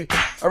Company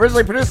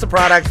originally produced the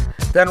product,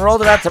 then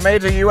rolled it out to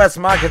major U.S.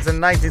 markets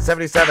in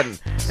 1977.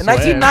 In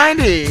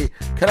 1990,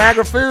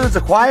 Conagra Foods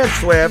acquired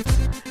Swift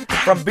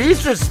from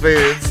Beatrice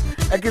Foods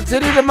and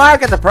continued to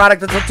market the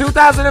product until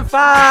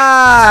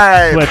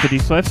 2005.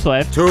 Swiftity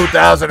Swift.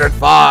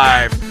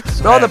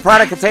 2005. Though the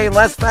product contained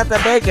less fat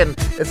than bacon,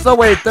 it still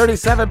weighed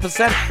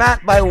 37%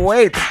 fat by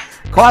weight,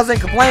 causing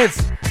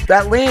complaints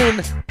that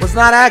lean was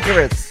not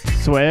accurate.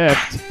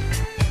 Swift.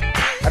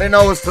 I didn't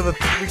know it was to the.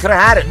 We could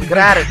have had it. We could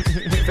have had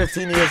it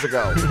 15 years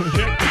ago.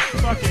 Shit,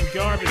 fucking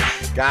garbage.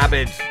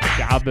 Garbage.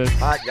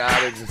 Hot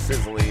garbage and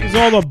sizzling. There's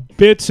all the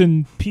bits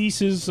and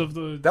pieces of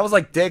the That was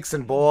like dicks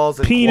and balls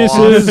and penises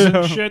claws.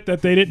 and shit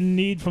that they didn't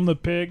need from the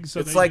pigs. So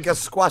It's they like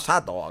just, a squash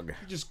hot dog.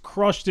 just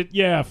crushed it,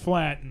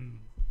 flat, and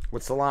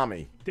with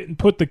salami. Didn't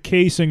put the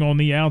casing on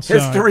the outside.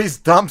 History's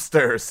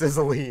dumpster,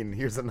 sizzling.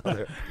 Here's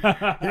another.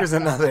 Here's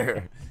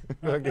another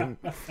fucking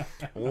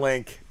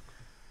link.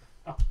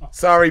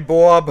 Sorry,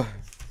 Bob.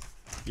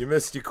 You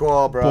missed your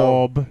call, bro.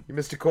 Bob. You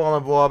missed your call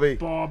on Bobby.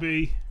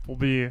 Bobby.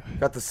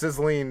 Got the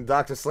sizzling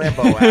Dr.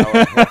 Slambo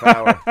hour. Half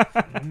hour.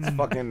 It's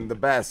fucking the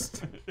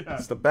best.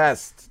 It's the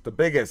best. The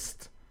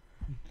biggest.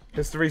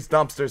 History's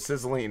dumpster,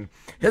 sizzling.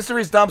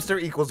 History's dumpster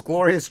equals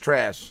glorious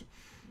trash.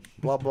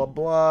 Blah, blah,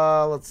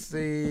 blah. Let's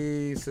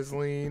see.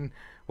 Sizzling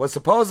was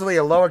supposedly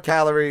a lower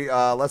calorie,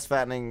 less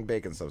fattening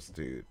bacon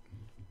substitute.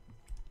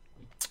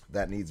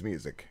 That needs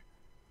music.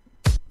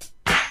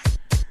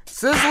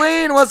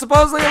 Sizzling was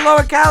supposedly a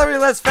lower calorie,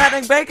 less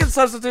fattening bacon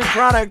substitute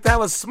product that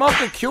was smoked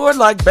and cured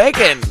like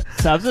bacon.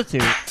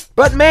 Substitute.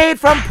 But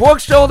made from pork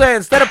shoulder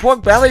instead of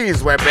pork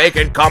bellies, where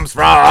bacon comes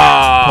from.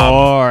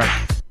 Pork.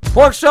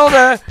 Pork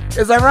shoulder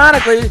is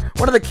ironically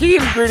one of the key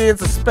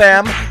ingredients of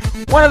Spam,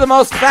 one of the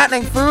most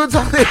fattening foods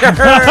on the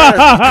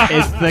earth.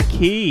 It's the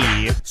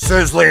key.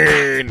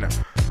 Sizzling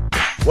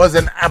was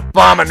an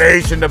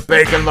abomination to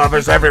bacon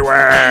lovers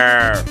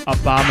everywhere.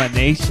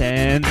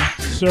 Abomination.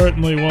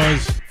 Certainly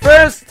was.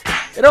 First,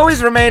 it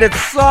always remained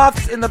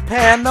soft in the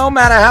pan no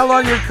matter how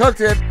long you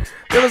cooked it.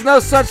 There was no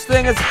such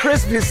thing as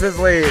crispy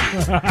sizzling.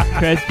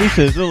 Crispy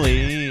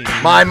sizzling.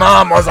 My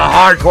mom was a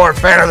hardcore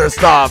fan of this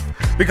stuff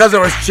because it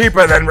was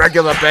cheaper than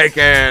regular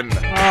bacon.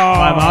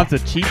 My mom's a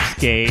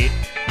cheapskate.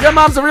 Your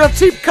mom's a real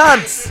cheap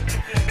cunt.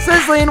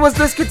 Sizzling was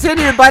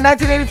discontinued by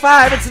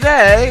 1985, and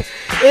today,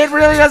 it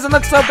really doesn't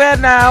look so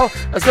bad now,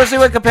 especially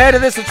when compared to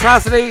this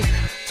atrocity,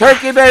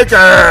 turkey bacon.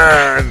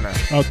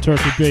 Oh,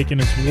 turkey bacon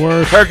is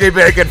worse. Turkey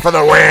bacon for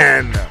the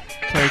win.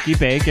 Turkey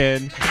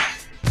bacon.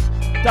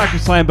 Dr.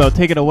 Slambo,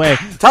 take it away.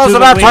 Tell us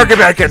about turkey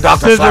bacon,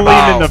 Dr. Sizzling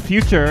Slambo. in the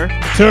future.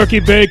 Turkey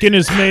bacon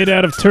is made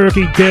out of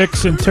turkey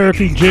dicks and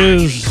turkey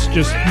jizz,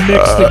 just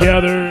mixed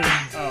together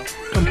and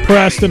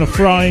compressed in a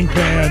frying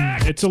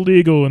pan. It's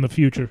illegal in the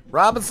future.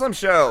 Robin Slim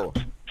Show.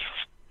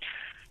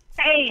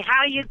 Hey,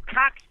 how you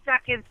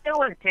cocksuckers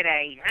doing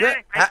today? Huh?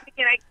 I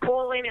figured I'd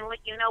call in and let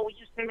you know we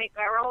used to make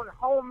our own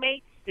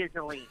homemade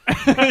sizzling.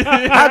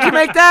 How'd you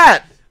make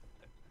that?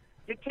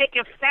 You take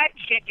a fat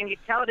chick and you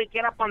tell her to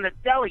get up on the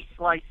deli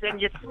slicer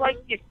and you slice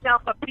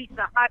yourself a piece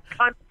of hot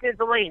cunt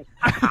sizzling.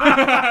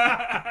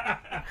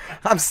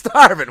 I'm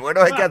starving. Where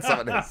do I get some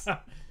of this?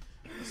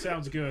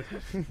 Sounds good.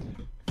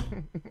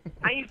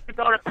 I used to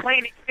go to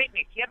Planet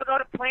Fitness. You ever go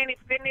to Planet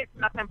Fitness?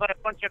 Nothing but a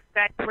bunch of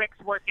fat pricks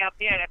work out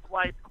there. That's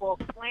why it's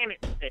called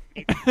Planet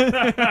Fitness.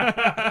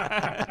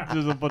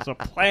 There's a bunch of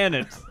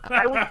planets.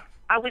 I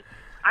was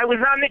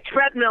on the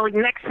treadmill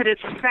next to this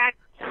fat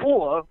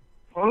whore.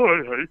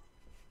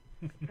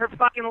 Her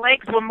fucking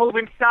legs were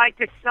moving side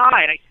to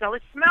side. I said,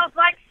 it smells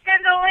like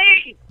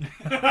Sandlin.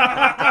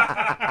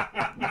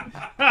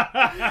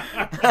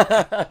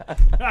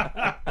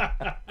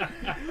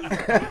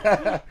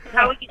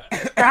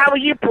 How are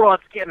you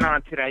broads getting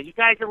on today? You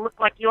guys look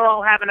like you're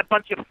all having a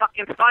bunch of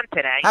fucking fun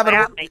today.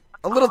 Having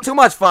a little too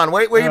much fun.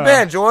 Where you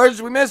been,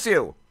 George? We miss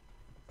you.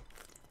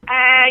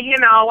 You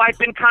know, I've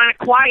been kind of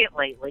quiet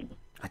lately.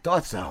 I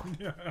thought so.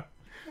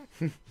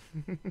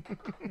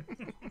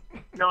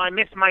 No, I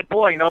miss my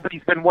boy.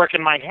 Nobody's been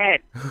working my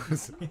head.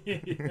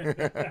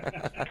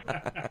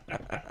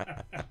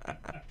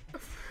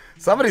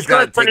 Somebody's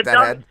got to take that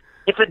head.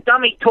 If a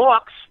dummy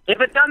talks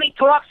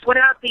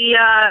without the,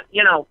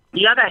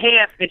 the other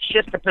half, it's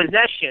just a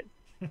possession.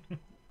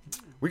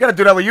 We got to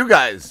do that with you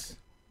guys.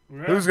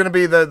 Yeah. Who's going to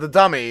be the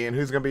dummy and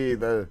who's going to be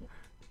the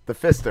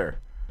fister?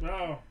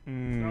 No,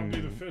 I'll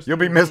be the fister. You'll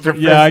be Mr.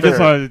 Fister. Yeah, I guess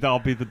I'll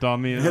be the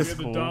dummy. That's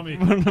the cool. dummy.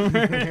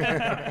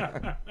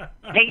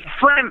 Hey,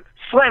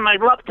 Slim, I'd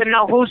love to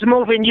know who's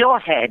moving your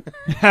head.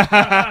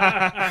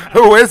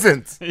 Who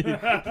isn't?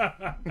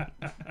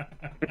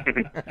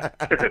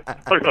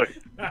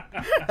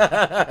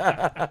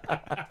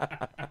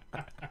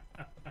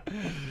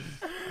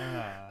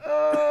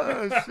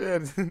 Oh,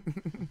 shit.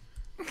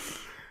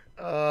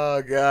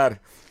 Oh, God.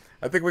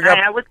 I think we got...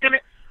 I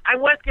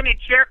was gonna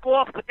jerk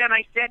off, but then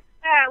I said,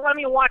 let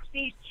me watch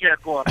these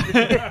jerk off.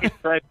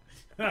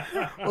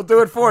 We'll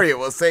do it for you.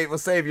 We'll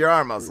save your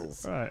arm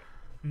muscles. All right.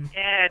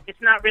 Yeah,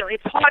 it's not really.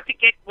 It's hard to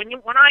get when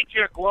I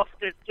jerk off.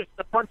 There's just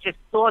a bunch of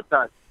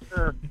sawdust.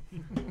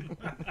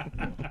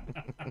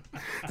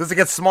 Does it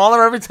get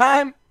smaller every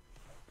time?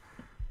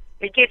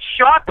 It gets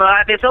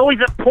sharper. There's always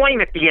a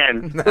point at the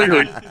end.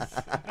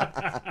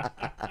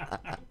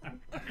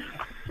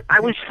 I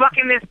was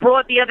fucking this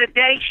broad the other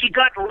day. She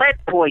got lead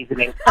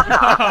poisoning.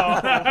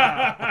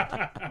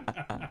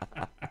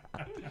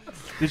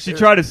 Did she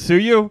try to sue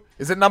you?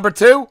 Is it number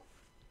 2?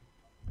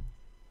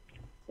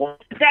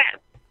 What's that?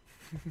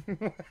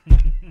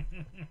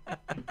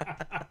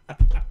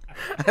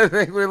 I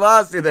think we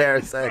lost you there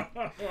a sec.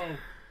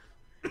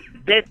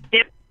 There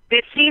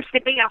seems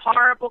to be a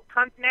horrible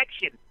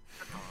connection.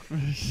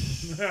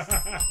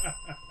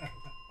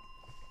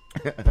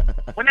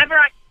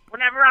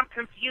 Whenever I'm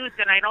confused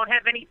and I don't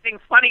have anything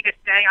funny to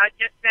say, I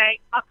just say,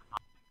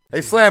 Hey,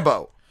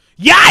 Slambo.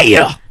 Yeah!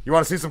 You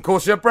want to see some cool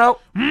shit, bro?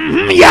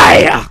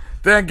 Yeah!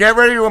 Then get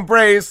ready to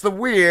embrace the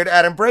weird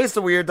at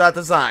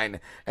embracetheweird.design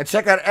and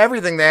check out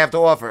everything they have to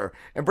offer.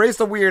 Embrace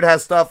the Weird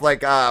has stuff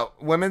like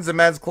women's and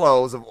men's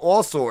clothes of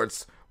all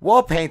sorts,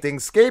 wall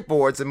paintings,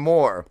 skateboards, and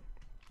more.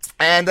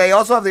 And they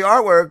also have the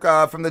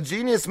artwork from the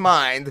genius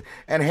mind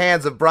and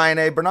hands of Brian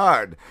A.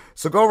 Bernard.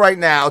 So go right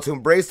now to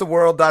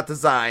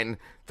embracetheworld.design.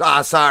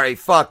 Sorry,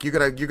 fuck, you're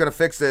gonna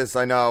fix this,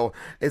 I know.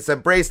 It's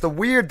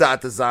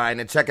embracetheweird.design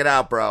and check it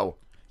out, bro.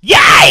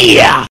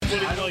 Yeah!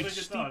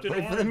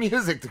 Wait for the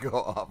music to go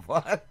off.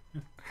 What?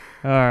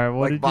 All right,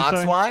 what Like did box you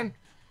say? wine?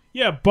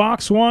 Yeah,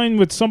 box wine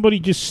with somebody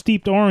just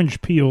steeped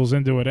orange peels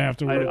into it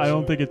afterwards. I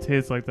don't think it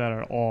tastes like that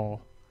at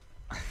all.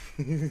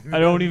 I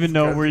don't even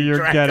know where you're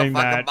Drank getting a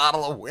fucking that.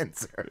 bottle of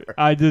Windsor.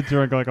 I did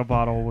drink like a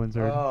bottle of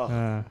Windsor.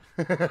 Oh.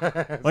 Like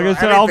I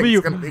said, I'll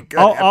everything's gonna be good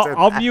after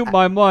I'll that. mute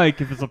my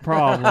mic if it's a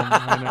problem.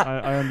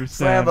 I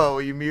understand. Slambo,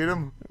 will you mute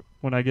him?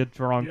 When I get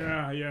drunk.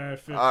 Yeah.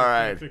 All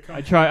right.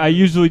 I try. I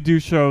usually do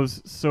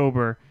shows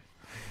sober.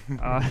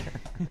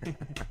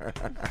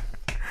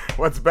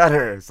 What's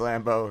better,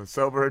 Slambo?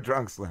 Sober or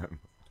drunk Slim?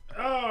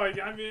 Oh,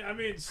 I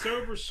mean,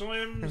 sober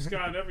Slim's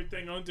got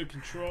everything under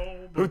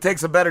control. Who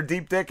takes a better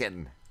deep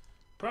dicking?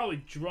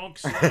 Probably drunk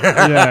Slim.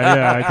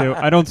 Yeah, I do.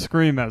 I don't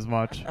scream as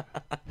much.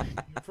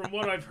 From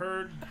what I've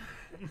heard.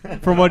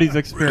 From what he's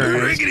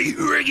experienced.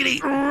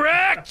 Riggedy,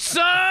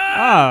 Wrexham!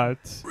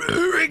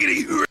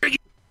 Riggedy.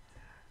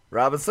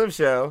 Rob and Slim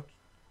Show.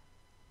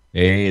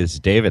 Hey, it's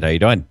David. How you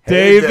doing?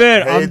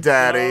 David, Hey,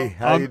 Daddy.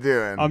 How you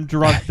doing? I'm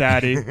drunk,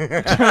 Daddy.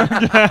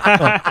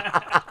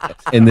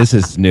 And this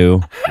is new,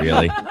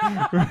 really.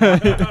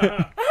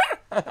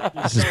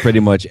 This is pretty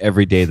much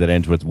every day that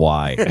ends with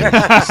Y.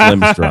 And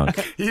Slim's drunk.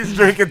 He's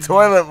drinking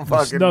toilet There's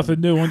fucking.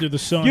 nothing new under the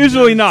sun.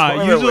 Usually not.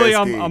 Toilet Usually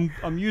whiskey.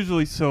 I'm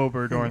usually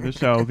sober during the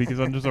show because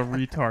I'm just a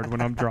retard when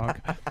I'm drunk.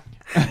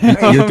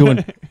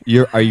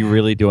 Are you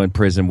really doing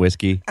prison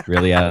whiskey?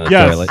 Really out of the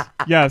Yes. toilet?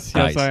 Yes,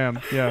 Nice. I am.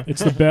 Yeah.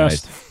 It's the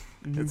best.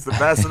 It's the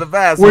best of the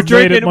best. We're I've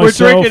made it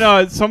drinking.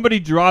 myself. Somebody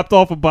dropped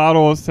off a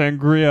bottle of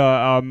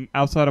sangria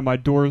outside of my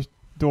door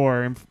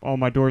on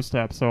my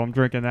doorstep, so I'm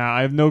drinking that.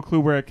 I have no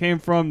clue where it came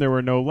from. There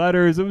were no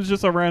letters. It was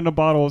just a random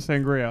bottle of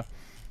sangria.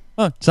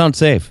 Oh, sounds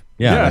safe.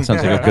 Yeah, that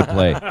sounds like a good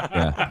play.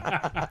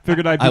 Yeah.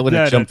 Figured I'd be I would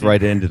have dead jumped at the-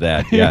 right into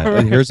that.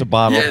 Yeah. Here's a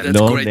bottle. Yeah, that's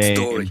no a great name.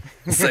 story.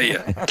 Say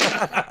it.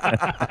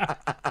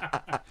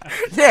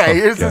 Yeah,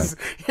 here's Okay.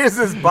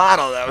 this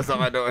bottle that was on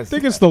my I doorstep.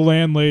 think it's the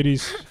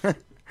landladies.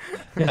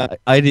 Yeah,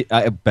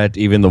 I bet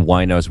even the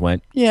winos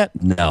went, yeah,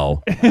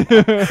 no.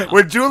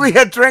 Would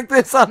Julia drink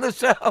this on the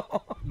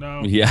show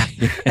No. Yeah.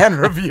 and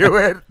review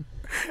it?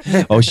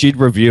 Oh, she'd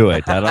review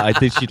it. I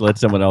think she'd let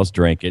someone else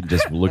drink it and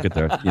just look at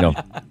their, what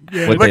Look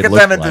they at look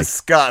them in like.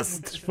 disgust.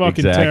 It's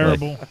fucking Exactly.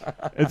 terrible.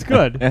 It's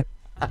good.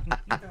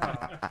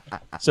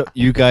 So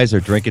you guys are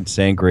drinking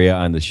sangria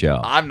on the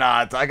show. I'm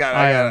not. I got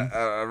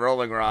a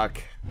Rolling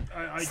Rock.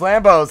 I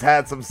Slambo's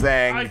had some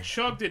sang. I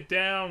chugged it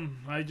down.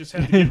 I just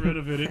had to get rid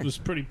of it. It was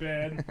pretty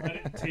bad. I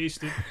didn't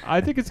taste it.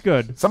 I think it's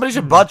good. Somebody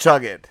should butt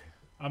chug it.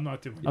 I'm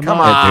not doing it. Come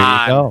Yeah, there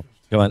on. you go.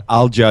 Go on.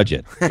 I'll judge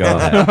it. Go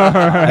ahead.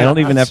 I don't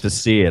even have to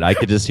see it. I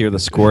could just hear the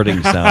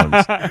squirting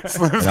sounds.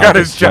 Slim's And got I'll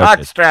his just judge jock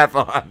it. strap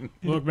on.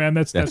 Look, man,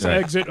 that's That's right.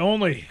 exit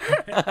only.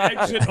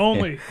 Exit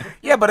only.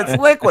 Yeah, but it's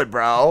liquid,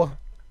 bro.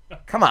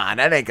 Come on,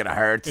 that ain't gonna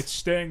hurt. It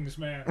stings,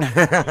 man.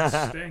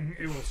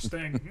 It will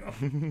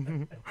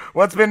sting.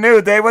 What's been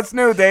new, Dave? What's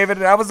new, David?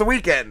 How was the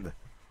weekend?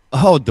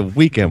 Oh, the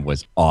weekend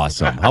was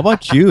awesome. How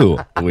about you?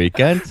 The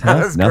weekend? Huh?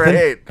 That was Nothing?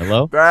 great.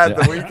 Hello? Brad,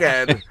 the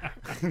weekend.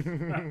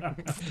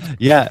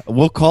 Yeah,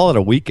 we'll call it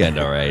a weekend,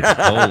 all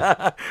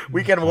right.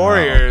 Weekend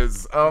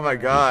Warriors. Oh my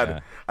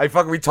God.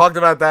 We talked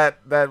about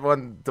that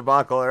one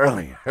debacle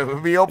earlier.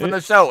 We opened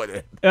the show with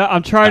it.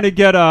 I'm trying to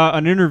get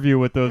an interview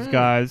with those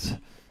guys.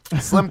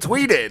 Slim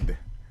tweeted.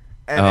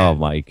 And, Oh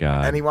my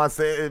God. and he wants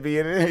to be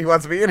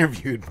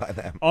interviewed by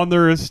them. On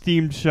their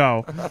esteemed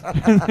show.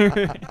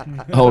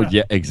 Oh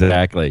yeah,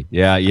 exactly.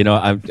 Yeah,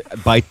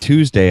 by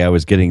Tuesday I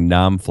was getting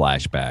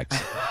flashbacks.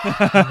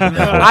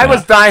 I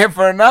was dying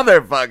for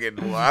another fucking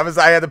war. I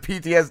had the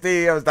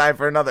PTSD. I was dying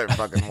for another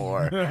fucking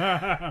war.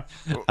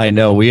 I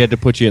know. We had to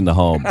put you in the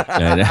home.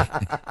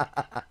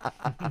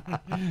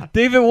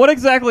 David, what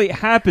exactly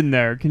happened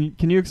there?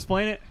 Can you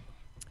explain it?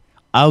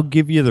 I'll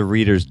give you the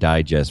Reader's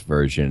Digest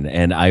version,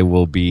 and I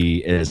will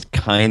be as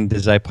kind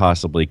as I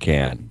possibly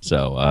can.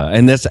 So,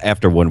 and that's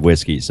after one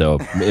whiskey, so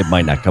it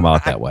might not come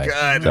out that way.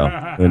 God. So,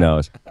 who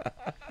knows?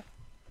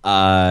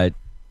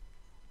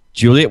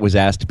 Juliet was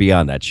asked to be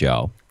on that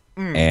show,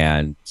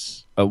 and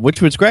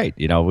which was great.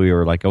 We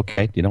were like,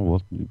 okay,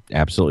 we'll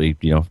absolutely,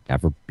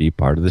 have her be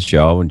part of the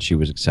show, and she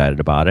was excited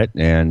about it.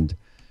 And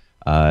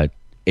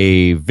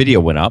a video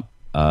went up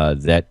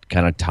that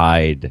kind of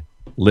tied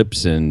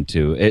Lipson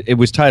to it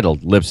was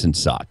titled Lipson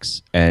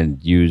Sucks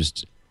and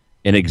used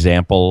an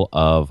example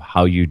of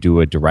how you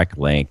do a direct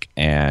link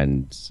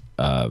and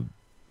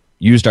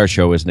used our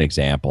show as an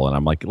example. And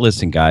I'm like,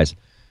 listen, guys,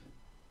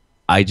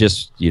 I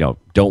just,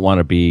 don't want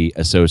to be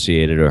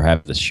associated or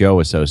have the show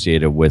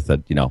associated with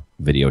a,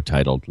 video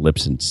titled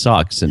Lips and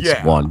Sucks, since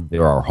one,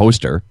 they're our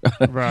hoster.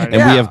 Right. And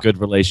we have good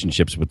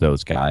relationships with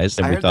those guys.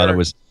 And we thought it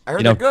was, I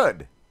heard they're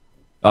good.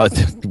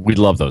 We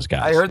love those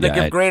guys. I heard they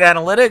give great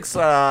analytics.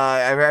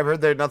 I've heard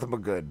they're nothing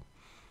but good.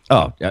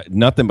 Oh,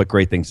 nothing but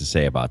great things to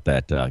say about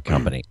that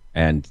company.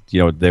 And,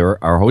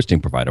 they're our hosting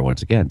provider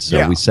once again.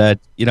 So we said,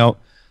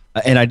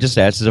 and I just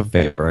asked as a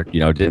favor,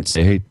 didn't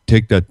say, hey,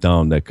 take that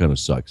down. That kind of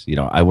sucks.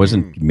 I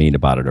wasn't mean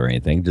about it or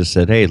anything. Just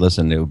said, hey,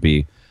 listen,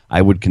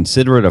 I would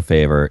consider it a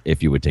favor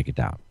if you would take it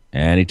down.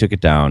 And he took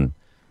it down.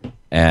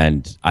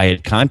 And I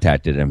had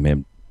contacted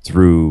him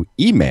through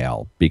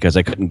email because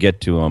I couldn't get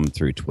to him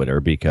through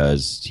Twitter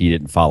because he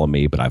didn't follow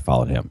me, but I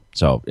followed him.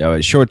 So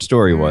a short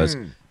story was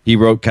he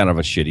wrote kind of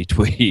a shitty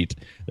tweet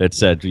that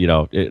said,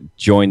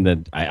 join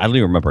the, I don't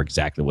even remember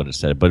exactly what it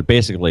said, but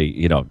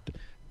basically,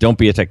 don't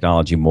be a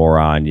technology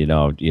moron.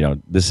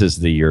 This is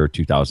the year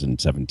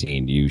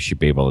 2017. You should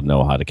be able to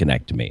know how to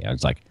connect to me. I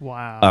was like,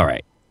 wow. All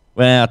right.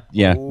 Well,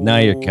 yeah. Now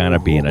you're kind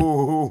of being a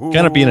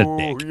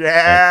dick.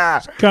 Yeah.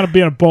 Kind of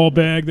being a ball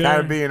bag there.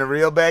 Kind of being a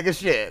real bag of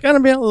shit. Kind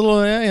of being a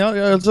little,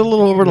 it's a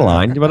little over the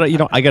line. But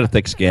I got a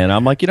thick skin.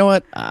 I'm like, you know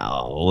what?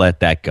 I'll let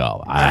that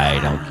go.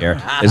 I don't care.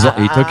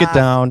 He took it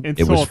down.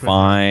 It was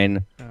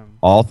fine.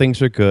 All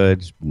things are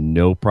good,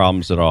 no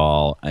problems at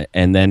all.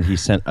 And then he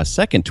sent a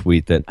second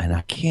tweet and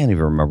I can't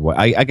even remember what.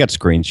 I got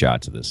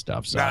screenshots of this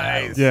stuff. So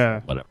nice.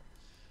 Whatever.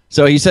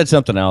 So he said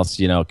something else,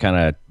 kind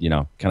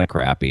of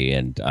crappy.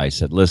 And I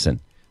said, listen,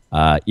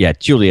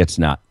 Juliet's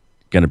not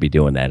going to be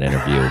doing that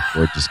interview.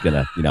 We're just going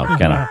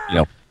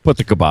to, put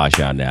the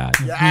kibosh on that.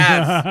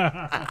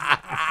 Yes.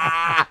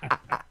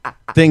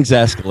 Things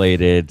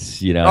escalated,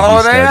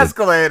 Oh, they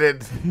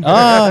escalated.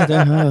 Oh,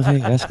 they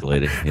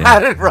escalated. Yeah. How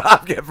did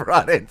Rob get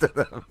brought into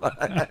them?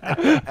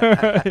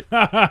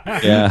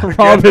 Yeah.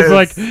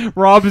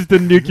 Rob is the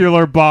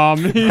nuclear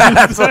bomb.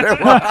 That's what it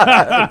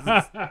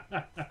was.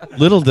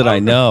 Little did I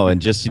know,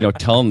 and just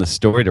telling the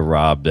story to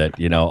Rob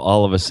that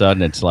all of a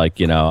sudden it's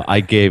like I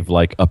gave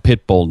like a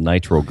pit bull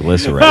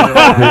nitroglycerin.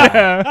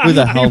 Who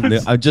the hell knew?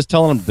 I'm just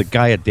telling him the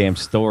guy a damn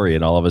story,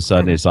 and all of a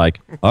sudden it's like,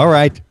 all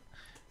right.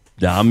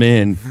 I'm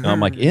in. I'm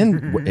like,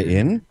 in?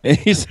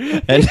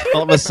 And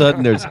all of a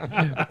sudden there's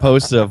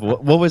posts of,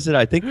 what was it?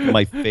 I think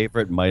my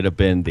favorite might have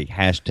been the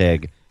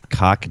hashtag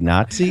cock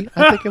Nazi,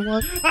 I think it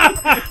was.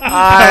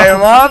 I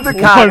love the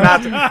cock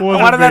Nazi. I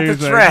wanted that to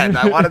trend.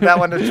 I wanted that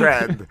one to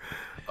trend.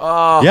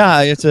 Oh.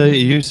 Yeah,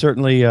 you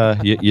certainly,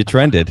 you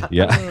trended.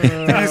 Yeah.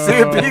 Did you see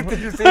it, Pete? Did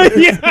you see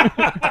it?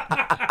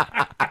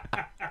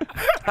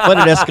 But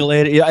it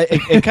escalated.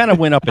 It kind of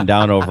went up and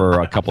down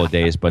over a couple of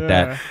days, but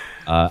that...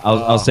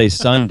 I'll say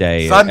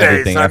Sunday.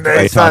 Everything.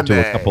 I talked to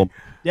a couple.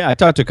 Yeah, I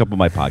talked to a couple of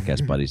my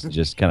podcast buddies and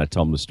just kind of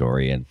told them the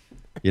story, and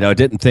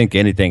didn't think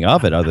anything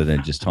of it other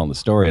than just telling the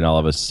story. And all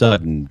of a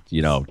sudden,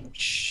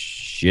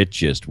 shit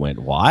just went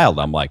wild.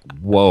 I'm like,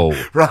 whoa,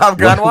 Rob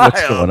gone wild.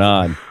 What's going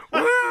on?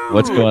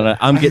 What's going on?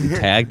 I'm getting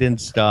tagged in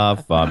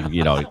stuff.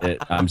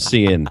 I'm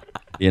seeing.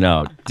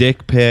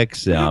 Dick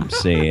pics. I'm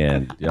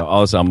seeing.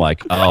 Also, I'm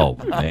like, oh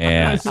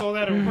man,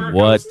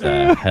 what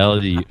the hell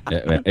do you?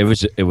 It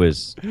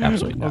was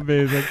absolutely nuts.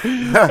 Amazing.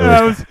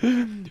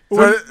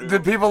 So,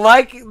 did people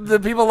like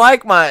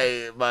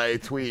my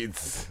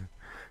tweets?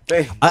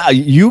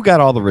 You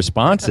got all the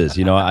responses.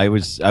 I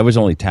was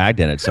only tagged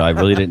in it, so I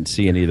really didn't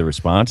see any of the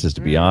responses,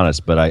 to be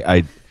honest. But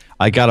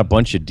I got a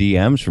bunch of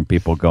DMs from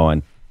people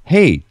going,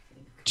 hey,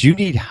 do you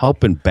need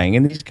help in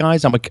banging these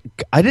guys? I'm like,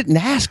 I didn't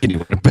ask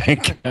anyone to bang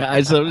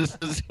guys. So I was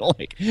just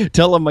like,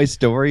 tell them my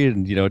story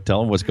and, tell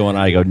them what's going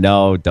on. I go,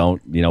 no,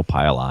 don't,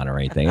 pile on or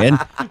anything. And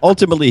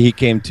ultimately he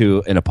came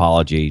to an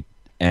apology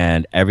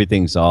and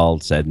everything's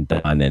all said and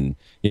done. And,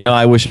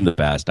 I wish him the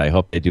best. I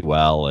hope they do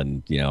well.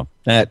 And,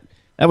 that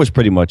was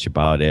pretty much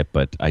about it.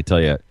 But I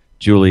tell you,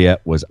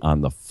 Juliet was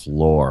on the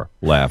floor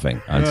laughing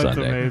on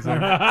Sunday.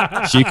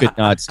 Amazing. She could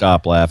not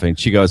stop laughing.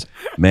 She goes,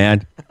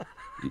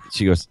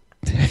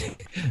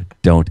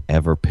 don't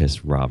ever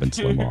piss Rob and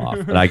Slim off.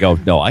 And I go,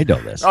 no, I know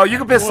this. Oh, you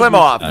can piss Slim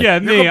off. Yeah,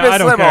 me, I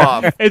don't care.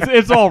 Off.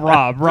 It's all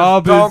Rob.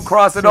 Rob don't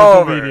cross it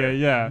over. Media,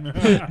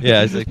 yeah.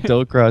 Yeah, it's like,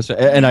 don't cross it.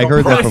 And I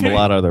heard that from a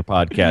lot of other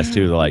podcasts,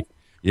 too. They're like,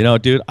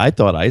 dude, I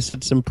thought I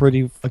said some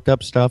pretty fucked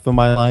up stuff in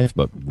my life,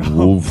 but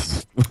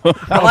woof.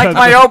 I liked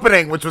my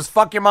opening, which was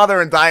fuck your mother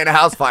and die in a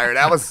house fire.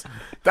 That was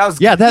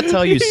yeah, that's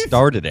how you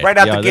started it. Right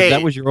out the gate.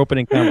 That was your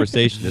opening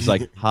conversation. It's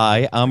like,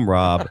 hi, I'm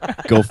Rob.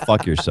 Go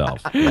fuck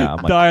yourself. Yeah, I'm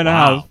like, die in a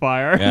house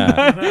fire.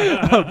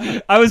 Yeah.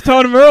 I was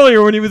telling him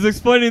earlier when he was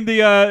explaining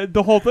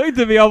the whole thing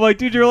to me. I'm like,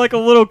 dude, you're like a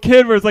little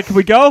kid where it's like, can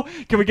we go?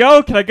 Can we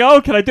go? Can I go?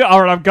 Can I do?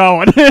 All right, I'm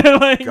going.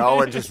 Like,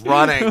 going, just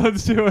running.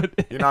 Let's do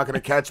it. You're not gonna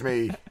catch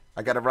me.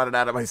 I gotta run it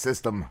out of my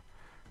system.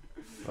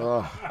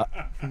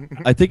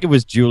 I think it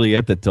was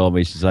Juliet that told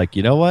me. She's like,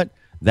 you know what?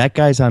 That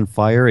guy's on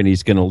fire, and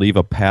he's going to leave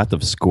a path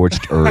of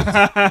scorched earth.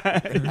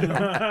 I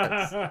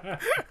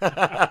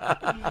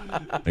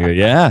go,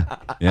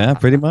 yeah,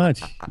 pretty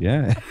much,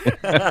 yeah.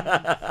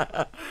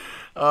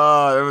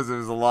 Oh, it was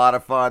a lot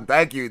of fun.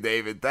 Thank you,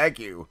 David. Thank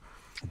you.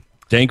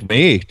 Thank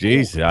me.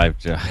 Jeez,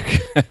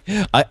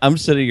 I'm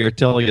sitting here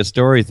telling a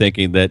story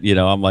thinking that,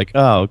 I'm like,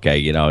 oh, okay,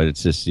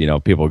 it's just,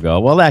 people go,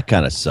 well, that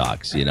kind of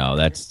sucks.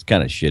 That's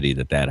kind of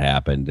shitty that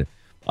happened.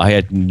 I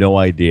had no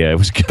idea it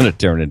was going to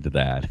turn into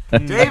that.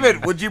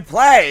 David, would you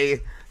play,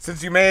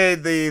 since you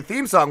made the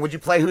theme song, would you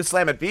play Who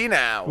Slam It Be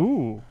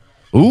now?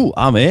 Ooh,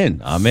 I'm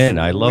in.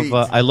 I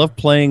love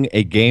playing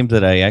a game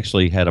that I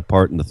actually had a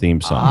part in the theme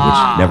song,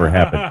 which never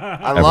happened.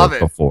 I love it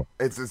before.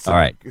 All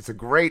right. It's a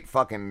great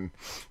fucking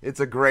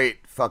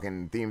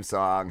theme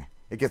song.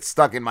 It gets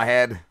stuck in my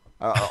head.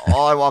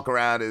 All I walk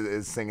around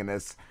is singing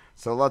this.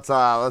 So let's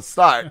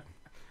start.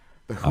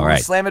 The Who All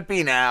right. Slam It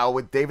Be now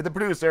with David the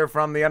producer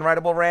from the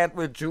Unwritable Rant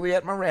with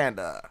Juliet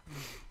Miranda.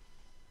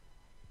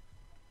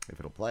 If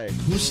it'll play.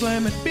 Who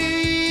slam it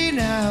be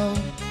now?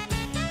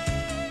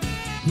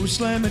 Who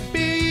slam it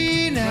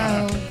be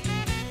now?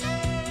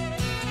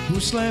 Who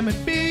slam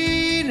it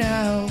be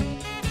now?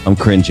 I'm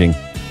cringing.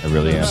 I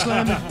really Who am.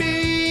 slam it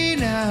be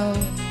now?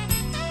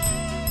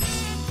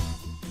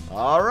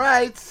 All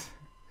right.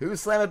 Who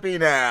Slam It Be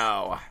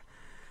now?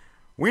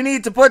 We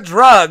need to put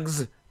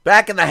drugs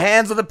back in the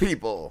hands of the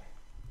people.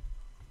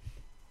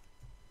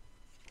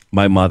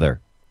 My mother.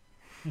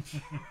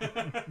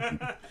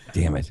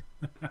 Damn it.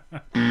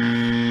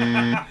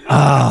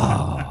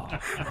 Oh.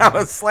 That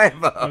was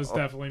Slambo. That was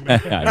definitely me.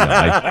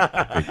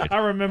 I I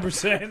remember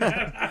saying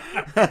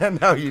that.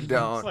 No, you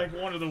don't. It's like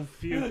one of the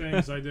few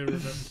things I do remember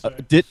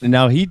saying.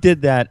 Now he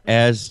did that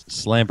as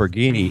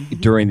Lamborghini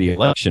during the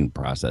election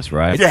process,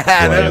 right? Yeah, Do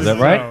I have that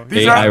right?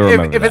 These I are,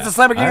 remember if that. it's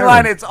a Lamborghini I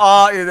line, remember. it's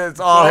all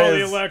the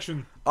his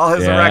election. all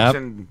his Yep.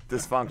 erection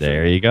dysfunction.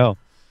 There you go.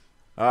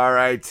 All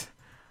right.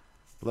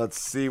 Let's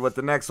see what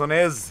the next one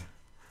is.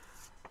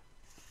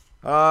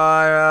 The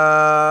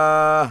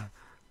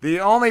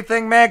only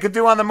thing man could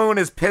do on the moon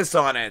is piss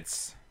on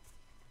it.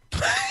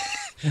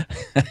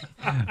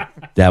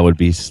 That would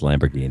be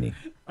Lamborghini.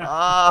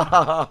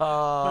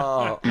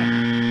 Oh.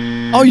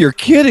 Oh, you're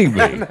kidding me.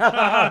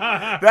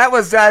 That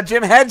was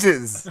Jim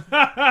Hedges.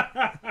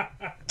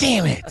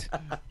 Damn it.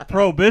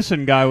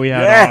 Prohibition guy we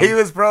had Yeah, on. he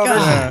was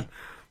Prohibition. God.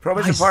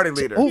 Prohibition party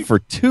leader. Oh, for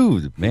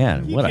two.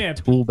 Man, You what a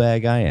can't- tool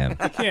bag I am.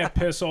 You can't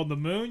piss on the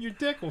moon. Your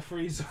dick will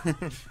freeze.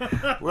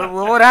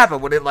 What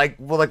happened? Would it like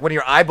when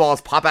your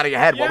eyeballs pop out of your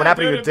head? What would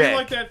happen to your dick?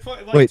 Like that,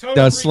 like Wait,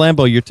 Total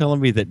Slambo, you're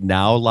telling me that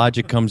now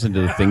logic comes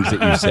into the things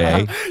that you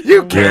say?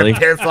 You can't Really?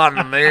 piss on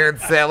the moon,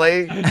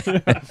 silly.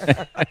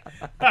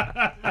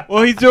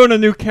 Well, he's doing a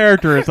new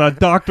character. It's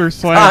Dr.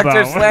 Slambo.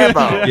 Dr.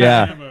 Slambo.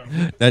 Yeah.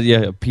 A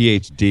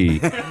PhD.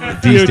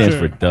 D stands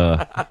for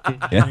duh.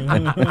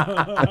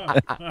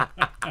 Yeah.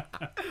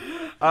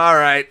 All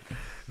right.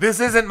 This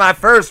isn't my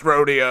first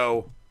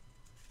rodeo.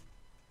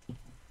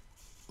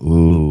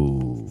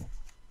 Ooh.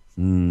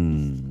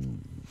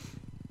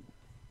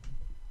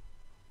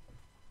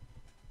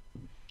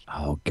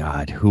 Oh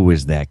God, who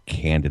was that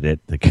candidate?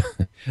 The guy,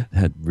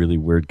 that really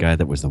weird guy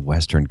that was the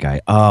Western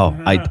guy. Oh,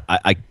 I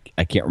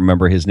can't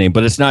remember his name,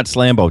 but it's not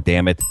Slambo.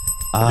 Damn it.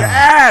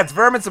 Yeah, it's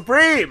Vermin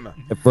Supreme.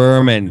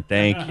 Vermin.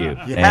 Thank you.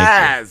 Thank you.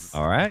 Yes.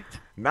 All right.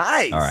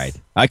 Nice. All right.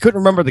 I couldn't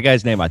remember the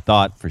guy's name. I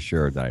thought for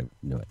sure that I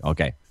knew it.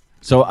 Okay.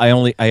 So I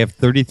have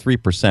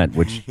 33%,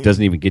 which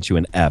doesn't even get you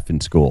an F in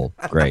school.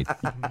 Great.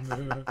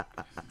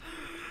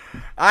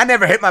 I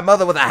never hit my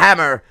mother with a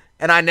hammer,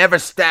 and I never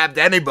stabbed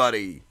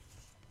anybody.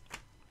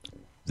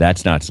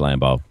 That's not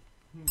Slambo.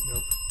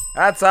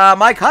 That's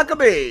Mike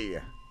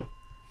Huckabee.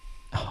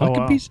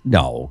 Huckabee's?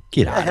 No,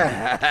 get out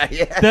of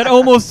here. Yeah. That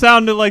almost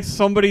sounded like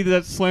somebody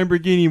that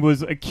Lamborghini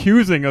was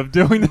accusing of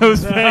doing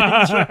those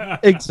things.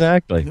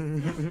 Exactly.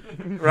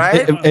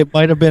 Right? It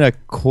might have been a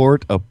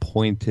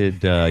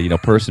court-appointed,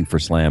 person for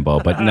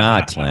Slambo, but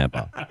not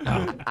Slambo.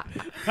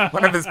 No.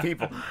 One of his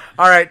people.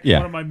 All right. Yeah.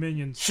 One of my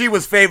minions. She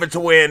was favored to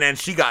win, and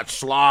she got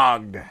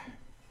slogged.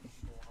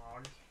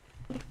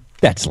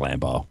 That's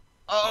Slambo.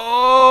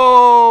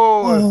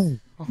 Oh.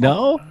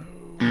 No?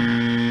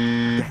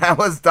 That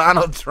was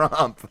Donald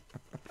Trump.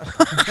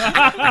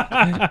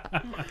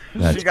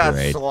 That's She got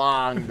great.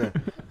 slogged.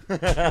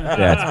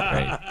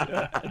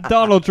 That's great.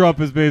 Donald Trump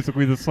is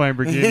basically the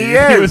Lamborghini. He He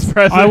is. was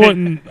president. I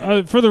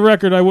wouldn't. For the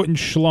record, I wouldn't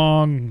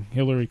schlong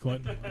Hillary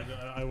Clinton.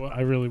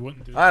 I really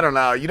wouldn't do that. I don't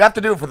know. You'd have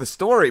to do it for the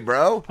story,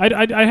 bro.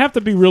 I'd have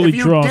to be really if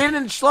you drunk.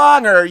 didn't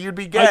schlong her, you'd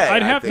be gay.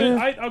 I'd have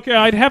to.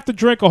 I'd have to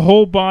drink a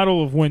whole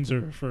bottle of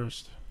Windsor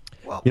first.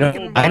 Well,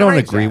 I don't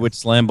agree with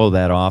Slambo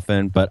that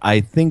often, but I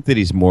think that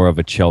he's more of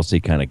a Chelsea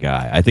kind of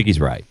guy. I think he's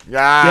right.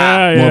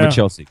 Yeah. More of a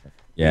Chelsea guy.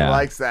 Yeah. He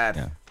likes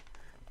that.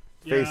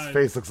 Yeah.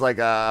 Face looks like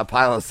a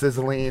pile of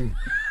sizzling.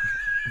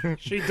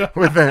 She does.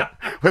 with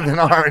an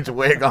orange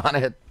wig on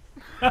it.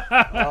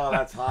 Oh,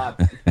 that's hot.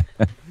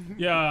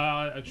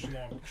 Yeah, I'd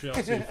schlong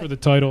Chelsea for the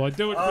title. I'd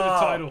do it for the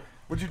title.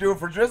 Would you do it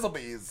for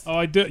Drizzlebees? Oh,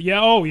 I do.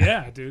 Yeah. Oh,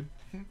 yeah, dude.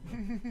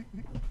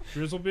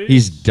 Drizzlebees.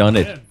 He's done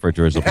it for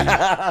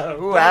Drizzlebees.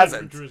 Who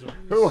hasn't?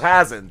 Who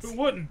hasn't? Who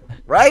wouldn't?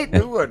 Right?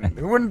 Who wouldn't?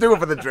 Who wouldn't do it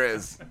for the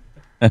Driz?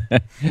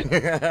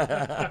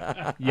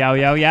 Yow,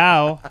 yow,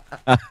 yow.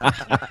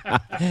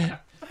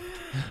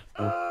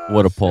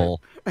 What a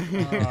pull.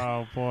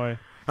 Oh boy.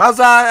 How's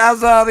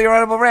the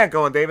Irritable Rant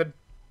going, David?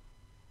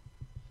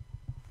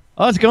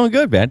 Oh, it's going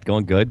good, man.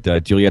 Going good.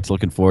 Juliet's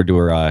looking forward to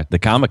her the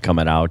comic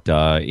coming out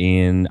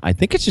in, I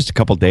think it's just a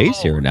couple days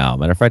here now.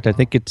 Matter of fact, I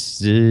think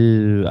it's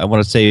I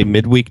want to say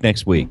midweek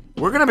next week.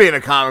 We're gonna be in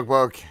a comic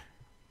book.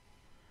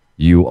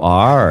 You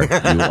are.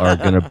 You are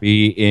going to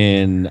be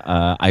in,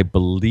 I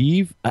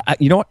believe,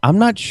 you know what? I'm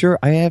not sure.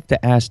 I have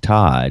to ask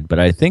Todd, but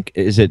I think,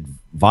 is it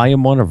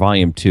Volume 1 or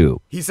Volume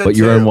 2? He said but 2.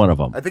 You're in one of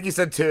them. I think he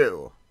said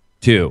 2.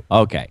 2.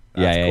 Okay.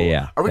 That's yeah, cool.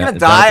 yeah. Are we going to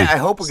die? I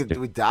hope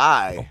we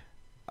die.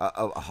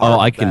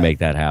 I can make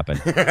that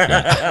happen.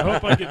 I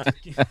hope I get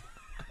to...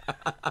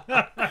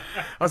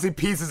 I'll see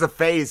pieces of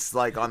face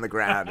like on the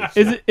ground.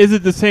 Is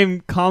it the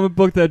same comic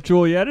book that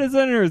Juliet is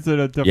in, or is it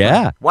a different?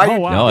 Yeah. Why? Oh,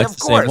 wow. No, it's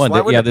the same one.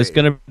 Yeah, there's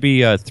going to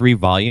be 3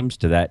 volumes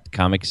to that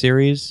comic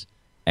series.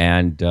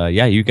 And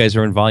you guys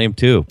are in Volume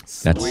 2.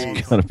 That's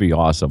going to be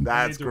awesome.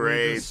 That's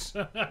great.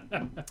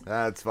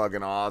 That's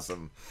fucking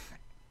awesome.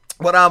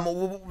 What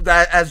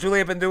has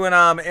Juliet been doing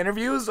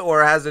interviews,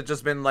 or has it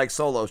just been like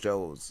solo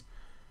shows?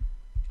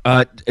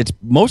 It's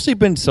mostly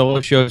been solo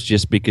shows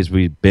just because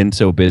we've been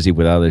so busy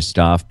with other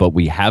stuff, but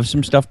we have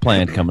some stuff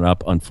planned coming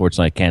up.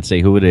 Unfortunately, I can't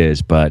say who it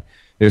is, but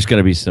there's going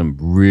to be some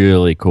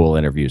really cool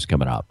interviews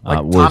coming up.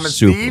 We're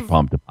super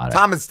pumped about it.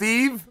 Tom and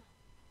Steve?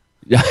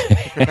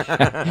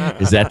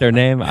 Is that their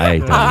name? I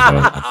don't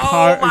know.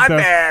 Oh, my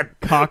bad.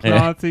 Cock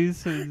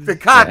Nazis? The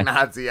cock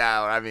Nazi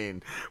hour. I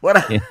mean,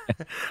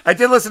 I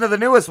did listen to the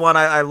newest one.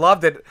 I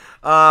loved it,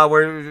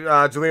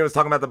 where Julia was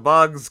talking about the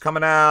bugs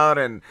coming out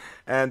and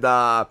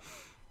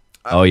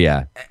oh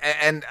yeah.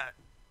 And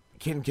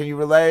can you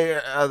relay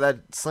that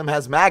Slim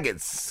has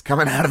maggots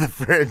coming out of the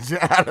fridge?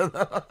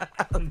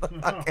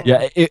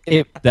 Yeah,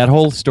 that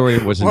whole story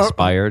was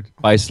inspired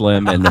by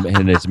Slim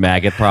and his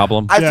maggot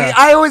problem.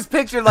 I always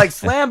pictured like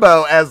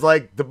Slambo as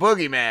like the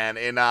boogeyman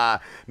in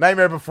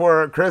Nightmare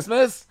Before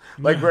Christmas,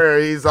 like where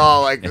he's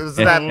all like,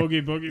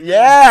 Oogie Boogie.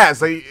 Yeah,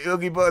 so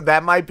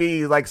that might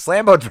be like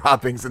Slambo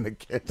droppings in the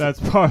kitchen. That's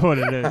probably what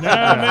it is.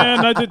 Nah,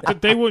 man,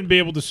 they wouldn't be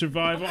able to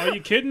survive. Are you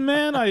kidding,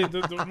 man?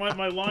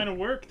 My line of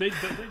work, they'd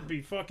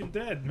be fucking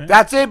dead, man.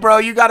 That's it, bro.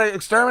 You got to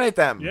exterminate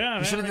them. Yeah,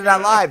 you should have did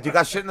that live. Do you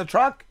got shit in the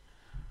truck?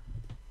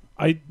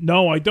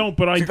 No, I don't.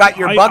 But you got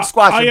your bug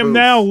squashing I am boots.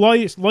 now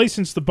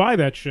licensed to buy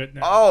that shit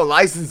now. Oh,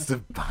 licensed to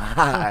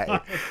buy.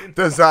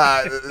 Is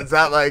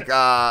that like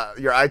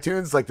your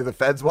iTunes? Like, do the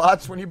feds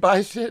watch when you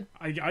buy shit?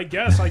 I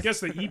guess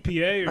the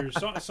EPA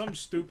or some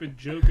stupid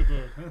joke of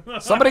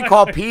a. Somebody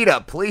call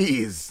PETA,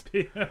 please.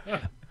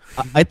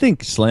 I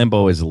think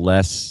Slambo is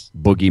less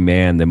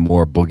boogeyman than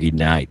more boogie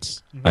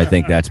nights. I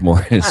think that's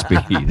more his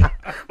speed.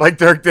 Like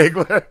Dirk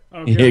Diggler?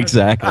 Okay.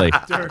 Exactly.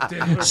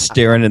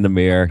 Staring in the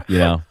mirror,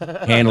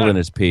 handling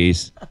his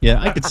piece. Yeah,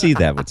 I could see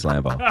that with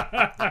Slambo.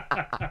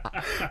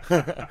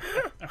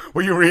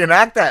 Will you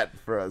reenact that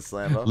for us,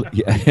 Slambo?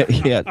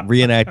 Yeah,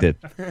 reenact it.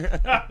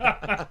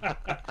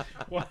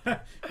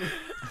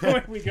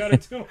 We gotta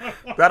do.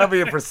 That'll be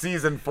it for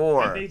season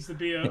 4. It needs to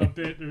be a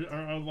bit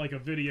or like a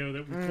video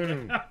that we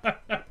put.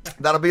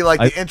 That'll be like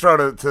the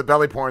intro to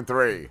Belly Porn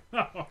 3.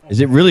 Is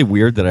it really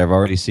weird that I've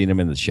already seen him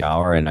in the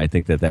shower, and I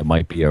think that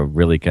might be a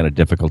really kind of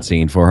difficult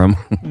scene for him?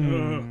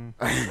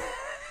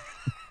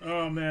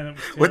 Oh man,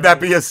 would that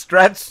be a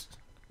stretch?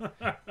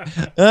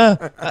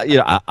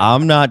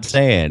 I'm not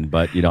saying,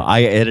 but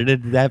I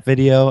edited that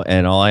video,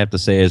 and all I have to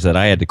say is that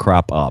I had to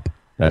crop up.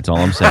 That's all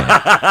I'm saying.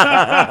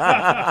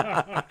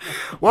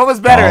 What was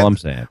better? All I'm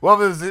saying. What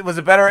was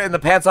it better in the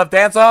pants off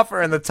dance off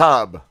or in the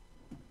tub?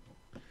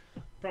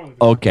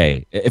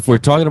 Okay, if we're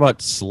talking about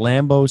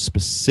Slambo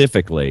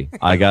specifically,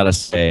 I gotta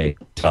say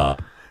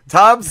tub.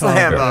 Tub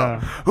Slambo. Yeah.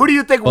 Who do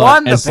you think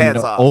won the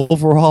pants off?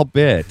 Overall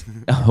bit,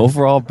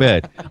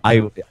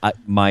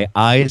 my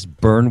eyes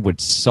burn with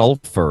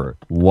sulfur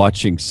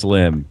watching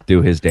Slim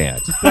do his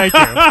dance. Thank you.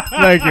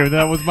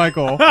 That was my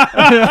goal.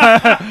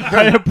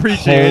 I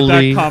appreciate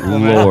that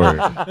compliment. Lord.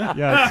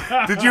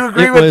 Yes. Did you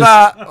agree with?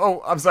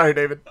 I'm sorry,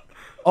 David.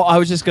 Oh, I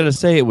was just gonna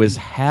say it was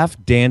half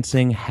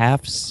dancing,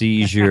 half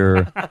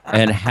seizure,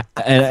 and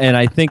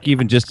I think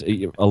even just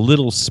a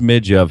little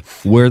smidge of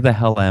where the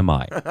hell am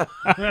I?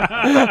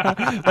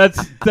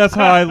 That's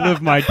how I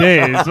live my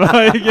days.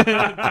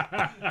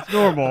 It's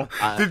normal.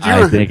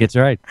 I think it's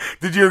right.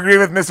 Did you agree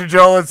with Mr.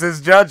 Jolis's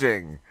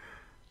judging?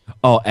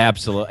 Oh,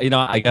 absolutely.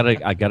 I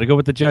gotta go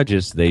with the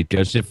judges. They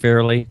judged it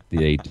fairly.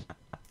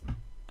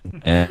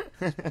 And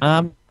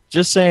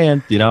just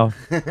saying,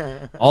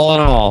 all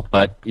in all,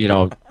 but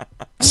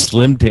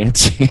Slim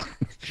dancing.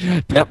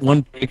 That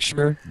one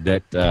picture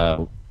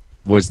that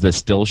was the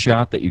still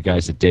shot that you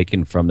guys had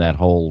taken from that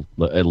whole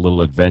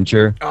little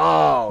adventure.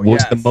 Oh,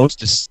 was the most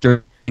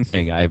disturbing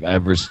thing I've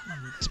ever seen.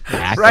 His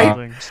back up,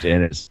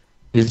 and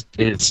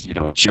his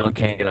junk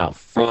hanging out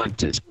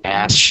front, his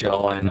ass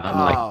showing. I'm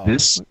like,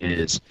 this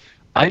is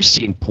I've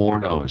seen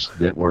pornos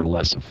that were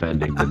less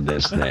offending than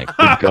this thing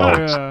with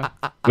goats.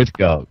 With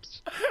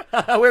goats.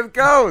 With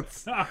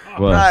goats.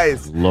 Well,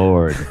 Nice.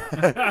 Lord.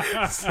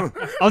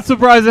 I'm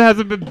surprised it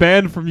hasn't been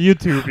banned from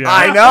YouTube yet.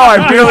 I know.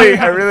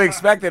 I really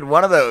expected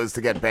one of those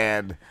to get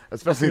banned,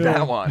 especially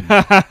that one.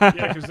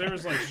 Yeah, because there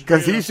was like.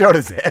 Because he showed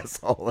his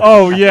asshole.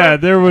 Oh yeah,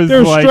 there was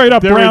like straight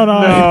up there was brown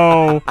eye.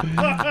 No.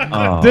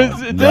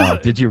 No,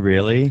 did you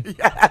really?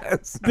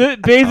 Yes.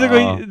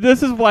 Basically,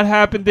 this is what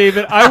happened,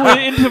 David. I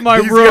went into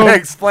my He's room. gonna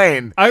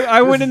explain.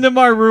 I went into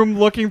my room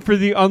looking for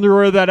the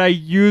underwear that I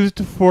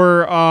used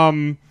for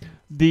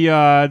the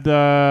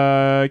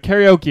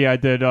karaoke I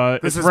did.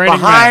 This It's is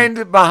Raining Men.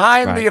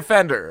 behind Right. the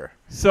offender.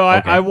 So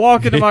I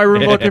walk into my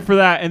room looking for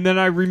that, and then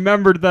I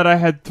remembered that I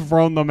had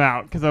thrown them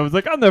out because I was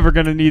like, I'm never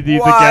gonna need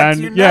these What? again.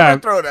 You never Yeah,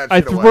 throw that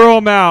I shit away. threw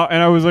them out,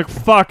 and I was like,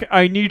 fuck,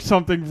 I need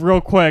something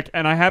real quick.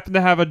 And I happened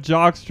to have a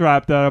jock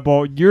strap that I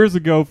bought years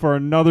ago for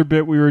another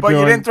bit we were But you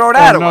doing. didn't throw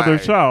that on another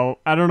away. show.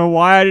 I don't know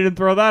why I didn't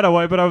throw that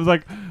away, but I was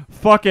like,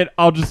 fuck it,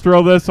 I'll just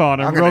throw this on,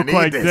 and I'm real gonna need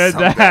quick this did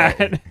someday.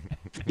 that.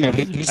 Yeah,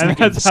 And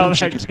that's how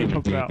that came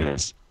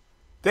about.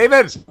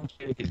 David.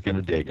 He's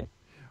gonna dig it.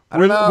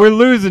 We're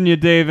losing you,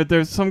 David.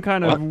 There's some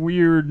kind of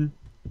weird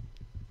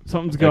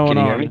something's going can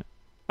you hear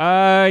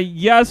on. me?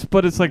 Yes,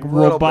 but it's like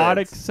Little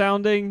robotic bit.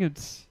 sounding.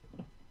 It's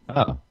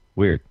Oh,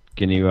 weird.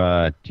 Can you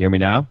hear me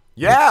now?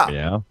 Yeah.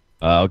 Yeah.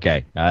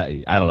 Okay.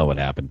 I don't know what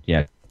happened.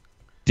 Yeah.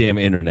 Damn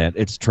internet.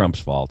 It's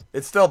Trump's fault.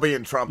 It's still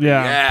being Trump.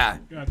 Yeah.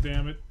 God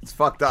damn it. It's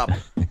fucked up.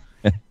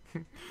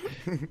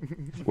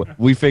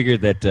 We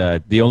figured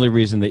that the only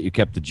reason that you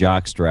kept the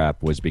jock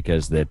strap was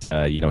because that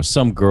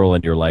some girl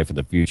in your life in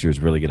the future is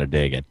really gonna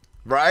dig it.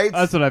 Right?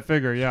 that's what I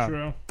figure. Yeah.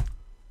 True.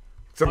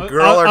 Some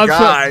girl or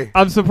guy.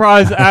 I'm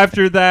surprised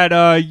after that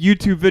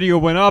YouTube video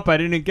went up, I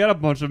didn't get a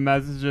bunch of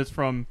messages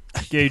from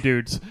gay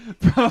dudes.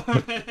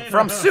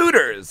 From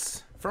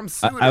suitors. From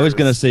suitors. I was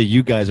gonna say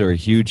you guys are a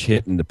huge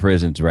hit in the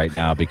prisons right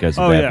now because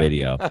of that yeah.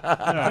 video.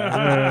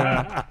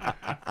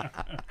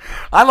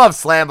 I love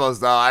Slambos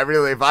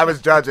though. If I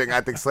was judging,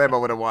 I think Slambo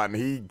would have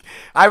won.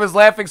 I was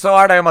laughing so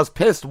hard I almost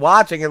pissed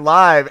watching it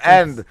live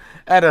and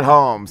at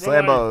home.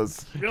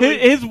 Slambos.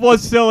 His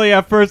was silly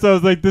at first. I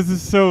was like, "This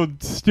is so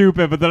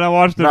stupid," but then I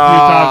watched it a few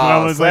times and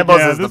I was like, Slambos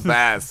 "Yeah, is the this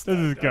best. This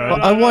is good."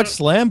 Well, I watched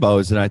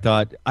Slambos and I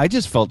thought I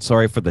just felt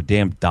sorry for the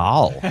damn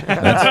doll.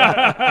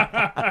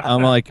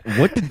 I'm like,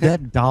 what did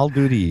that doll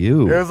do to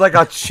you? It was like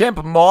a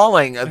chimp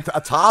mauling a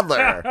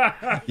toddler.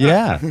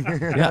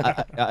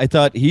 Yeah. I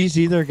thought he's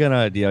either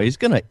gonna, he's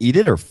gonna eat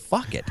it or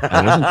fuck it.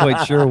 I wasn't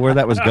quite sure where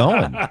that was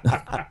going.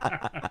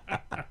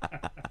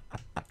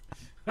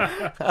 No,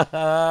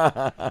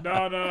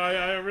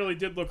 I really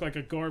did look like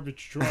a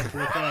garbage truck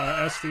with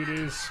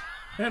STDs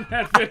in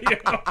that video.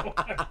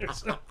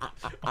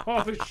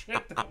 All the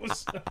shit that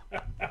was.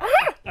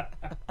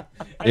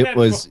 It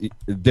was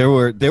there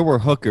were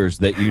hookers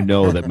that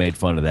that made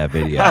fun of that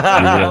video.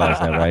 You realize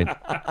that,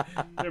 right?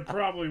 There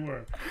probably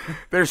were.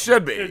 There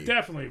should be. There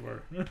definitely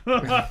were.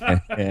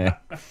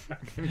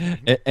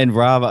 And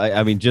Rob,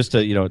 I mean, just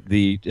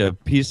the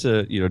piece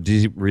of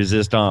de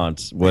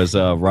resistance was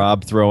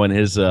Rob throwing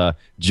his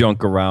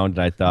junk around, and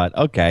I thought,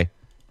 okay,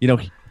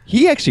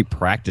 he actually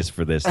practiced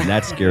for this, and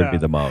that scared me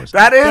the most.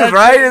 That is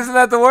right. Isn't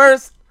that the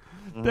worst?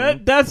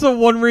 That's the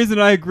one reason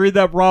I agreed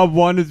that Rob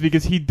won is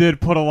because he did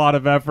put a lot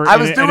of effort. I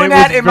was in it, doing and it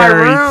that was in my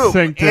very room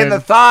synced in the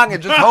in. thong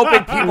and just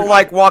hoping people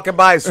walking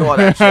by saw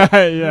that shit.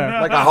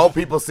 Yeah. Like I hope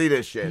people see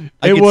this shit.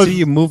 I could see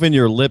you moving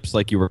your lips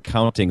like you were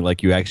counting,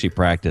 like you actually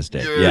practiced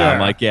it. Yeah, I'm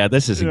like,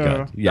 this isn't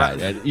good.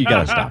 Yeah, you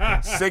gotta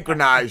stop.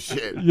 Synchronized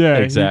shit. Yeah,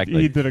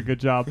 exactly. He did a good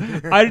job.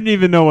 I didn't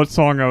even know what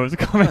song I was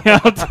coming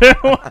out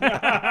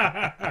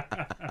to.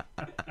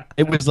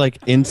 It was like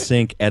in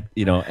sync at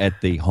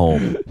the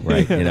home,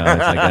 right? It's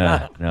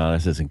like no,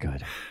 this isn't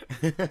good.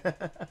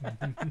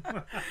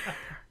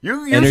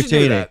 You should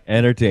do that.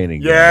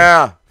 Entertaining.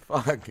 Yeah,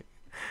 fuck.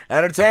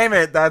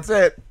 Entertainment. That's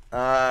it.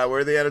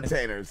 We're the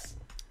entertainers.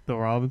 The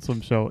Rob and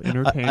Slim Show,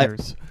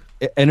 entertainers.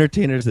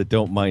 Entertainers that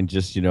don't mind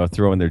just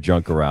throwing their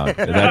junk around.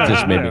 That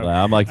just made me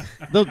laugh. I'm like,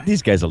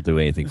 these guys will do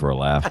anything for a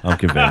laugh. I'm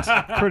convinced.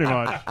 Pretty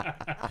much.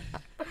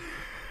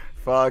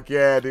 Fuck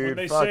yeah, dude. When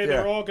they Fuck say yeah.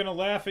 they're all gonna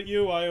laugh at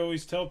you, I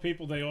always tell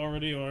people they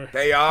already are.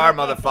 They are,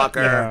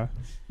 motherfucker.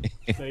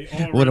 They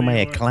already What am I,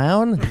 a are.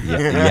 clown?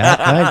 Yeah,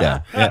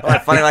 kinda. Yeah.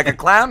 What, funny like a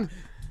clown?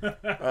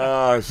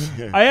 Oh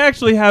shit. I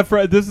actually have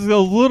this is a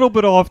little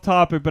bit off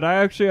topic, but I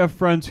actually have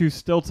friends who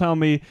still tell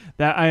me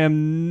that I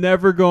am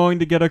never going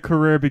to get a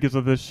career because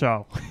of this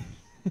show.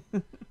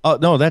 Oh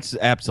no, that's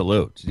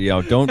absolute.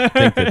 Don't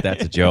think that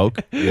that's a joke.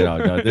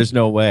 No, there's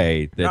no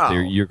way that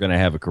you're going to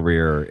have a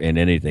career in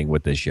anything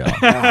with this show.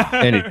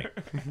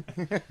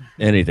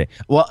 Anything.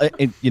 Well,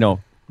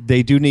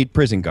 they do need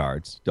prison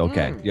guards.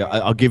 Okay, yeah,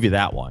 I'll give you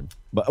that one.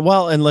 But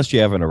unless you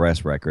have an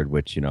arrest record,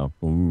 which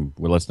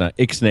let's not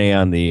ixnay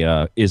on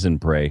the isn't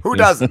pray. Who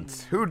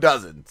doesn't? Who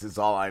doesn't? Is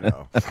all I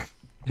know.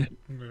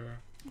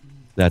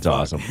 That's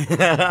awesome.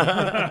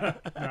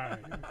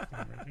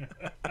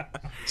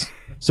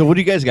 So what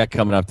do you guys got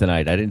coming up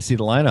tonight? I didn't see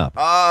the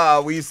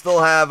lineup. We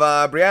still have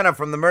Brianna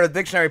from the Murder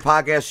Dictionary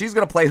podcast. She's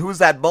going to play Who's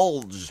That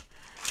Bulge?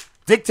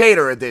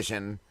 Dictator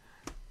edition.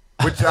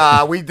 Which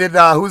we did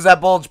Who's That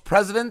Bulge?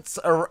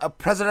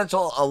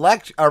 Presidential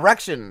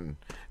erection.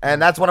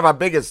 And that's one of our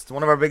biggest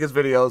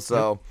videos.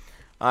 So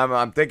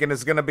I'm thinking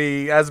it's going to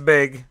be as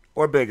big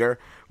or bigger.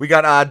 We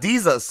got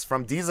Deezus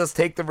from Deezus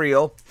Take the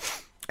Reel.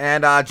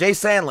 And Jay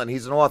Sandlin,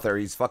 he's an author.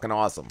 He's fucking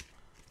awesome.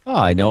 Oh,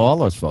 I know all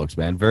those folks,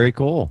 man. Very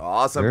cool.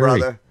 Awesome,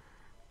 brother.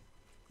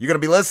 You gonna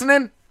be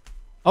listening?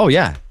 Oh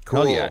yeah.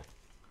 Cool. Hell yeah.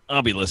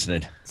 I'll be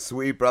listening.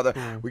 Sweet, brother.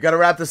 We gotta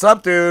wrap this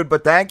up, dude.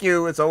 But thank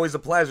you. It's always a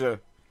pleasure.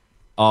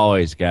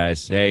 Always,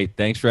 guys. Hey,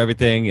 thanks for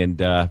everything,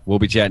 and we'll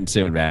be chatting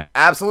soon, man.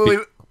 Absolutely.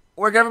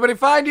 Where can everybody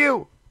find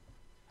you?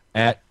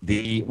 You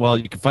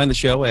can find the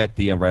show at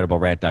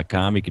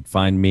theunwritablерant.com. You can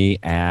find me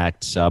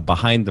at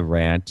Behind the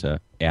Rant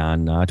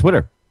on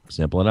Twitter.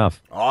 Simple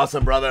enough.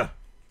 Awesome, brother.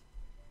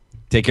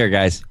 Take care,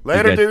 guys.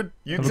 Later, dude.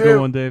 You Have too. a good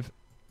one, Dave.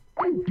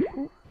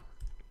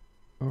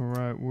 All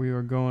right, we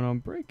are going on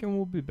break, and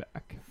we'll be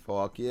back.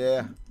 Fuck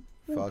yeah.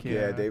 Fuck yeah.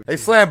 yeah, Dave. Hey,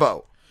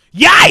 Slambo.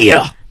 Yeah!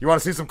 You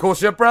want to see some cool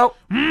shit, bro?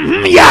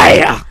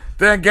 Yeah!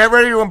 Then get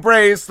ready to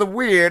embrace the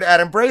weird at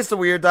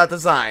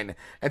embracetheweird.design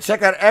and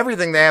check out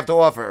everything they have to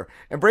offer.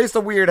 Embrace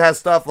the Weird has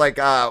stuff like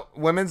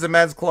women's and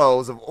men's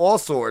clothes of all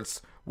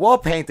sorts, wall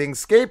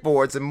paintings,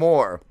 skateboards, and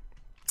more.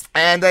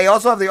 And they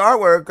also have the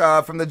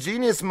artwork from the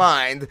genius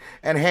mind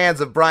and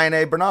hands of Brian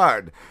A.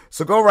 Bernard.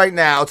 So go right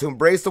now to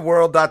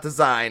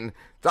embracetheworld.design.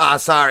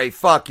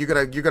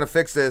 You're gonna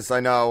fix this, I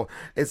know.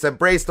 It's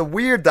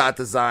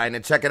embracetheweird.design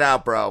and check it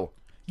out, bro.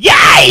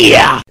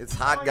 Yeah! It's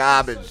hot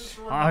garbage.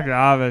 Hot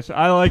garbage.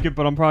 I like it,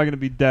 but I'm probably going to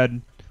be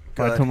dead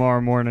by Good. tomorrow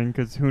morning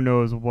because who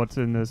knows what's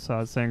in this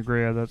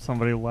sangria that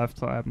somebody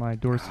left at my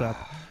doorstep.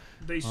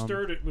 They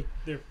stirred it with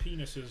their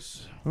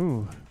penises.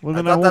 Ooh. Well, I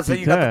then thought won't that's how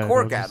be you got dead. the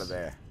cork I'll out just- of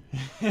there.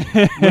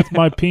 With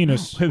my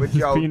penis. With his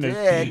your penis.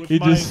 dick. He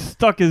just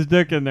stuck his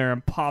dick in there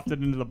and popped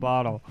it into the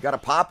bottle. You gotta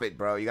pop it,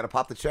 bro. You gotta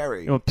pop the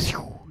cherry. It went,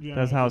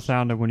 That's how it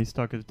sounded when he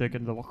stuck his dick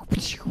into the.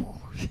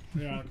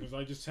 Yeah, because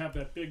I just have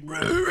that big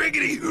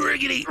riggedy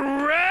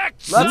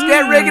Rex. Let's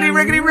get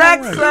riggedy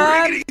Rex,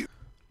 son.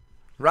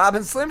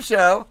 Robin Slim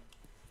Show.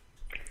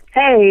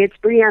 Hey, it's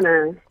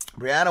Brianna.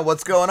 Brianna,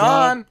 what's going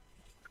on?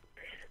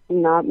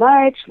 Not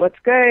much. What's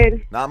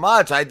good? Not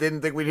much. I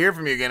didn't think we'd hear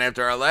from you again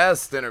after our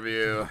last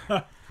interview.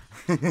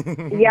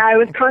 Yeah, I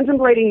was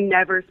contemplating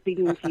never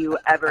speaking to you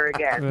ever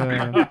again.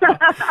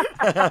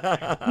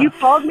 You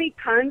called me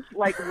cunt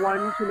like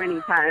one too many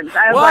times.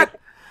 I have like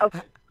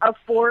a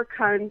 4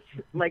 cunt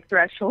like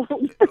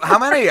threshold. How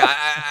many?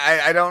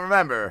 I don't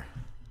remember.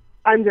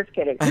 I'm just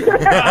kidding.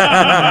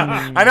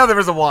 I know there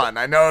was a 1.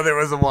 I know there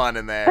was a 1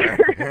 in there.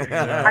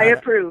 I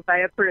approve.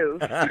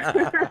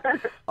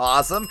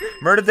 Awesome.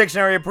 Murder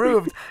Dictionary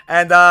approved.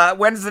 And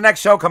when's the next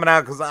show coming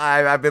out? Because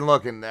I've been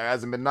looking. There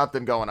hasn't been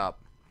nothing going up.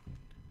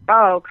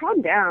 Oh,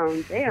 calm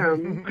down.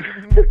 Damn.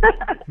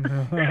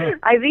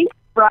 I think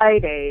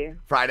Friday.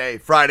 Friday.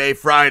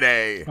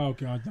 Oh,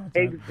 God. Not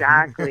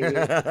Exactly.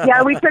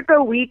 Yeah, we took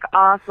a week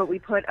off, but we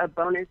put a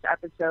bonus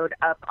episode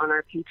up on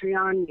our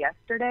Patreon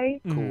yesterday.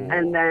 Cool.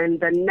 And then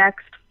the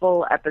next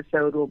full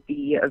episode will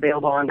be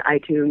available on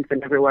iTunes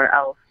and everywhere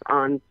else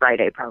on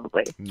Friday,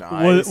 probably.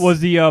 Nice. Was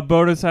the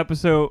bonus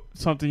episode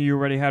something you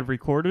already had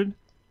recorded?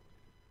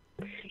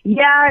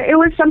 Yeah, it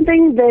was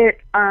something that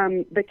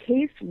the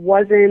case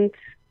wasn't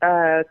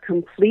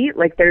complete.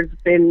 Like, there's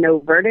been no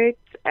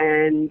verdict,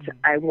 and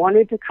I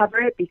wanted to cover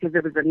it because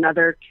there was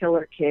another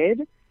killer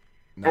kid,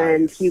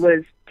 and he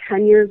was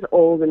 10 years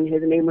old, and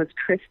his name was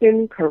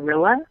Tristan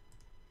Carilla.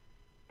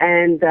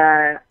 And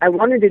I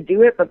wanted to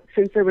do it, but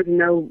since there was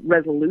no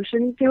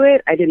resolution to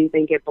it, I didn't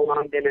think it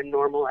belonged in a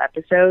normal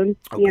episode,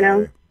 you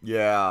know?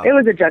 Yeah. It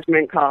was a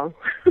judgment call.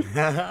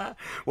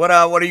 What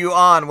are you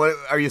on? What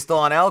are you still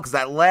on L? Because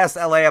that last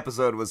LA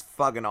episode was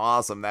fucking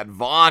awesome. That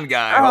Vaughn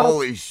guy,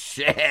 holy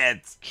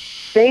shit!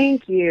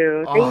 Thank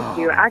you.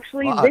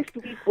 Actually, fuck. this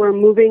week we're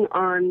moving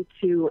on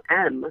to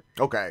M.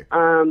 Okay.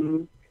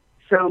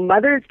 So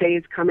Mother's Day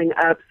is coming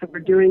up, so we're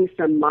doing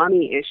some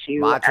mommy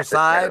issue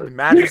Matricide?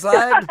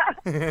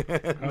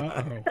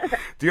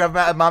 Do you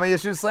have mommy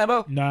issues,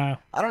 Slambo? Nah.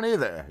 I don't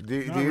either. Do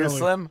you really.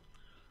 Slim?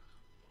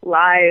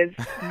 Lies.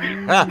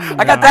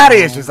 I got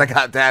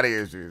daddy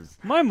issues.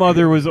 My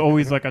mother was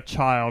always like a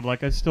child.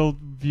 Like, I still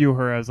view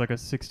her as like a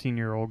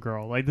 16-year-old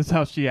girl. Like, this is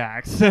how she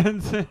acts. So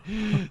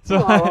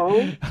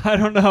I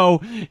don't know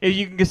if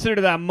you can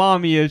consider that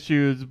mommy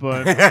issues,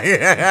 but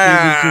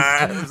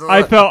I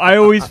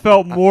always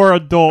felt more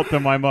adult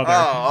than my mother.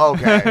 Oh,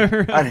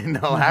 okay. I didn't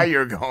know how you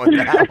were going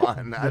with that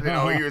one. I didn't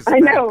know you were. I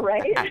know,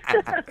 right?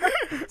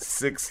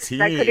 16.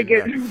 That could have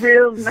gotten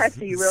real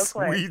messy real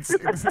quick. Sweet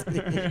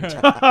 16.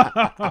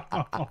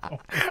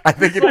 I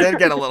think it did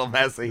get a little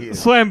messy.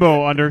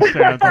 Slambo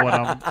understands what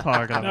I'm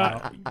talking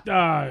about.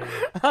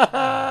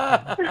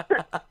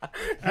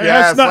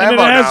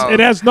 It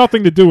has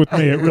nothing to do with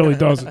me. It really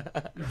doesn't.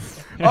 It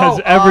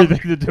has everything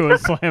to do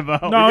with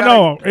Slambo.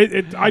 No.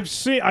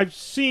 I've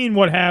seen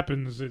what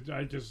happens.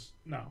 I just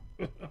No.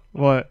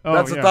 What? Oh,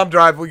 That's yeah. a thumb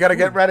drive. We got to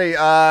get ready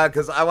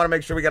because I want to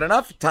make sure we got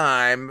enough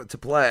time to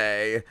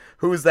play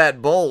Who's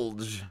That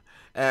Bulge?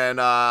 And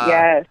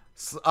Yes.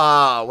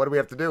 What do we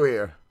have to do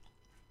here?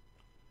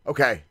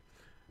 Okay.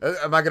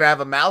 Am I going to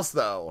have a mouse,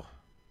 though?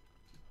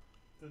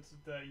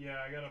 Yeah,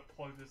 I gotta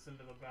plug this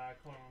into the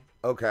back. Hold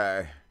on.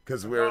 Okay.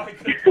 Because we're... I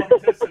could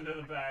plug this into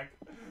the back.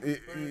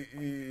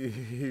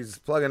 He's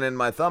plugging in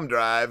my thumb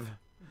drive.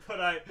 But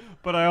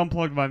I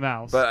unplugged my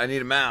mouse. But I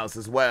need a mouse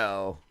as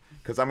well.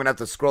 Because I'm going to have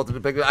to scroll through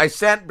the pictures. I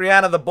sent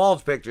Brianna the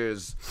bulge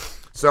pictures.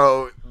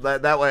 So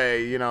that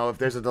way, you know, if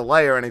there's a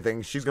delay or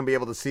anything, she's going to be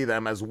able to see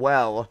them as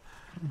well.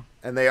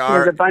 And they are...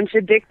 There's a bunch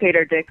of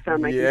dictator dicks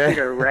on my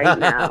computer right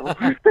now.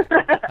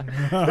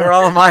 They're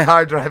all on my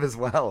hard drive as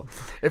well.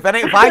 If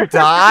I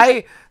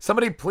die,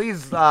 somebody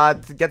please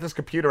get this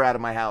computer out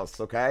of my house,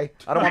 okay?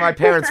 I don't want my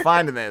parents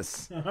finding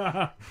this.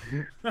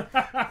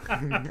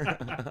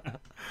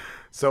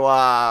 So,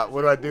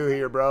 what do I do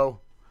here, bro?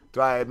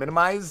 Do I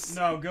minimize?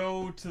 No,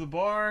 go to the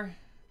bar.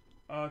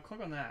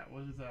 Click on that.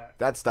 What is that?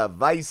 That's the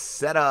Vice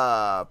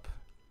setup.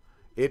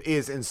 It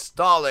is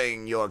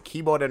installing your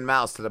keyboard and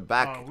mouse to the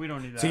back. Oh, we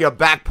don't need that. To your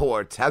back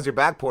port. How's your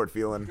back port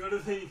feeling? Go to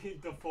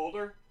the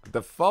folder.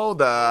 The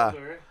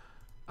folder.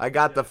 I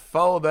got the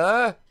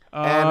folder,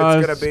 and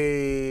it's gonna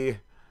be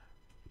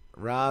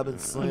Rob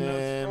and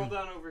Slim. Scroll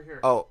down over here.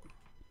 Oh,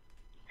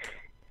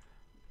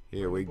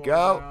 here we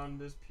go. Down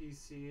this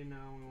PC. Now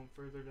we went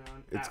further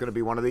down. It's gonna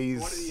be one of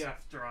these. One of the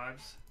F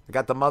drives. I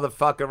got the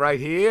motherfucker right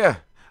here.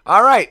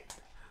 All right,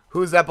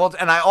 Who's That Bulge?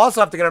 And I also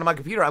have to get it on my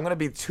computer. I'm gonna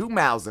be two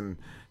mousing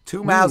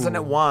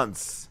at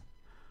once.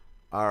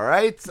 All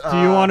right. Do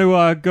you want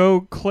to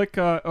go click?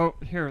 Oh,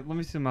 here. Let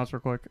me see the mouse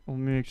real quick. Let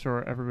me make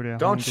sure everybody at home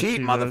Don't can cheat,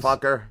 see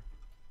motherfucker. This.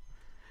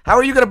 How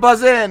are you gonna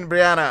buzz in,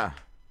 Brianna?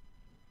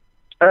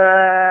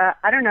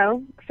 I don't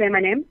know. Say my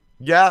name.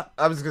 Yeah,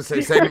 I was gonna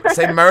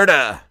say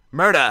murder.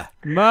 Murder.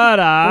 No,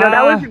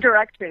 that was a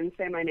direction.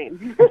 Say my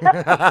name.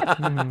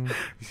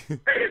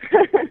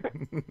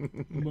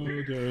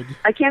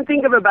 I can't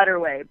think of a better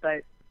way,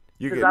 but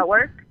does that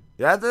work?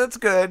 Yeah, that's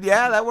good.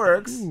 Yeah, that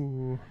works.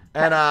 Ooh.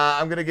 And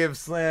I'm gonna give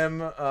Slim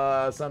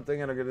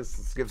something, and I'm gonna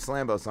give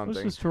Slambo something.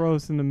 Let's just throw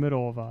this in the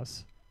middle of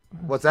us.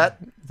 What's that?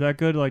 Is that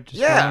good? Like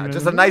just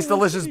just a nice,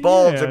 delicious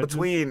bulge in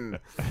between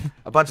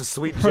a bunch of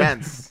sweet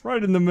gents.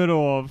 Right in the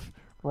middle of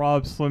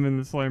Rob Slim in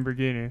this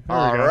Lamborghini.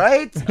 All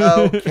right.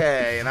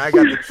 Okay. And I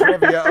got the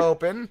trivia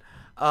open.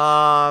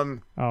 Oh,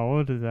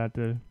 what does that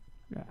do?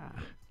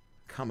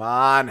 Come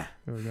on.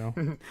 There we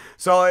go.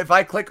 So if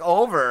I click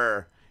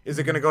over, is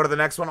it going to go to the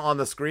next one on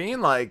the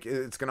screen? Like,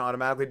 it's going to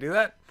automatically do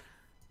that?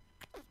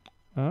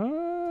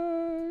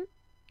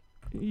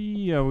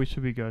 Yeah, we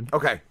should be good.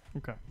 Okay.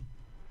 Okay.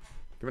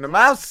 Give me the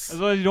mouse. As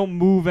long as you don't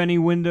move any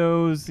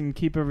windows and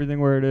keep everything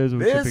where it is,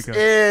 we should be good.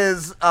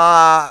 This is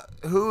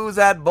Who's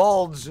That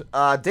Bulge?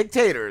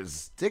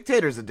 Dictators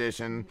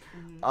Edition.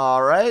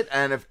 All right,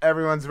 and if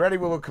everyone's ready,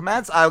 we will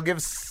commence. I'll give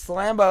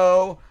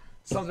Slambo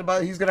something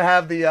about. He's gonna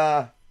have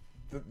the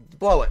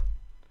blow it.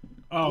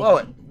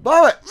 Oh.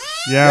 Blow it.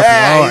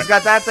 Yeah, blow he's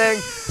got that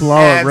thing. Blow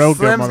and it real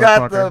good, Slim's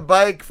got the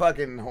bike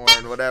fucking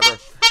horn, whatever.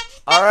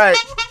 All right,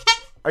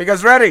 are you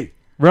guys ready?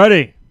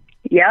 Ready.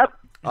 Yep.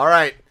 All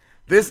right.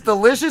 This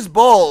delicious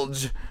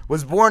bulge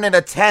was born in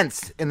a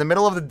tent in the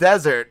middle of the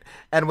desert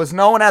and was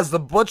known as the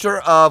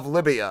Butcher of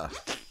Libya.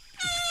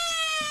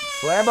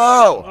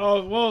 Flambo!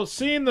 Oh, well,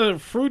 seeing the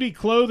fruity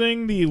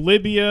clothing, the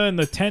Libya, and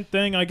the tent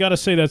thing, I gotta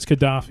say that's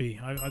Gaddafi.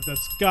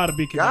 That's gotta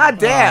be Gaddafi. God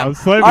damn!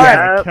 All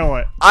right, kill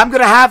it. I'm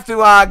gonna have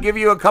to give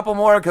you a couple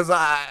more because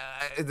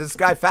this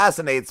guy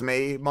fascinates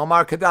me,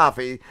 Muammar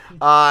Gaddafi.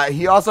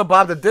 He also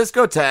bombed a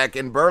discotheque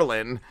in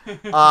Berlin.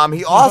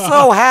 He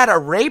also had a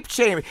rape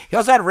chamber. He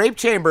also had rape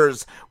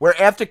chambers where,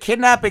 after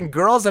kidnapping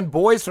girls and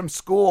boys from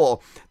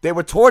school, they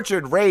were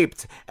tortured,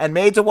 raped, and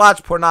made to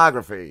watch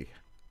pornography.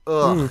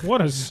 Ugh.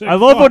 What a sick I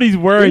love fuck. what he's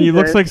wearing. He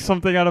looks like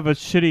something out of a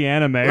shitty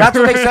anime. That's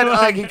what they said.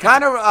 Like, he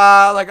kind of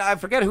like, I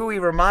forget who he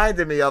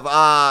reminded me of.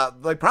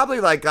 Like,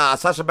 probably like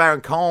Sacha Baron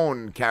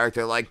Cohen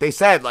character. Like, they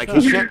said, like,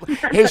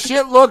 his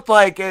shit looked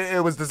like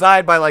it was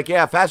designed by, like,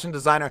 a fashion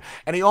designer,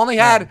 and he only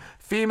had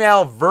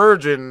female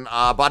virgin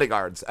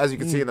bodyguards, as you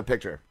can see in the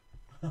picture.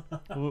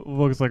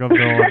 Looks like a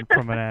villain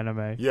from an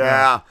anime.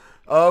 Yeah.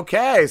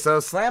 Okay, so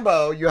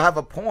Slambo, you have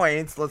a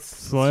point.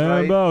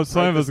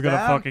 Slambo's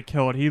gonna fucking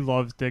kill it. He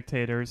loves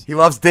dictators. He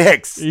loves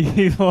dicks.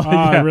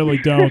 I really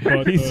don't,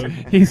 but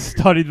he's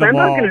studied them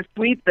all. Slambo's gonna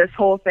sweep this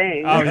whole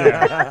thing. Oh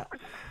yeah.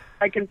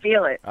 I can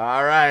feel it.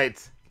 All right,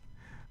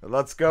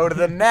 let's go to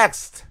the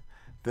next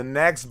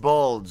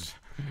bulge.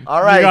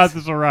 All right, you got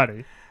this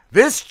already.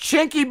 This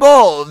chinky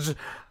bulge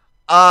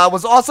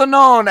was also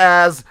known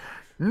as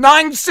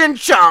Nine Sin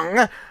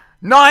Chung,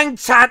 Nine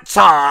Tat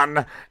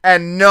Tan,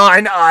 and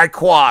Nine Eye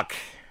Quack.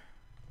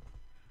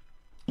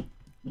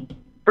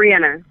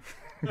 Brianna.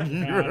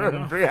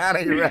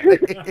 Brianna, you ready?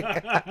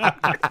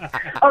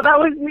 Oh, that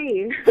was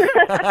me.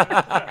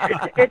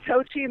 It's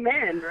Ho Chi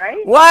Minh,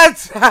 right?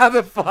 What? How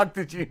the fuck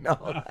did you know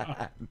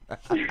that?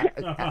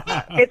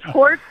 It's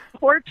horse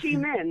Ho Chi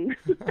Minh.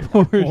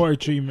 Ho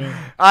Chi Minh.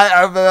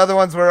 The other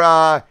ones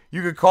were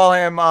you could call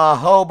him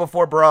Ho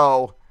before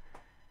bro.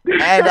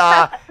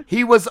 And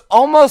he was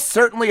almost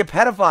certainly a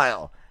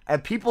pedophile.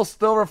 And people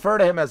still refer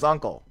to him as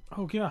Uncle.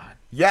 Oh, God.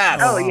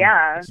 Yes. Oh,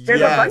 yeah. There's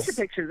Yes. a bunch of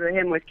pictures of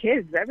him with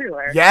kids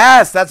everywhere.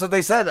 Yes, that's what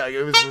they said.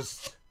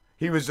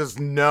 He was just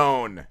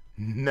known.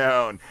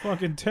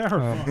 Fucking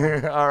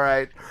terrifying. All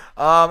right.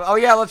 Oh,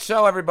 yeah, let's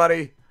show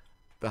everybody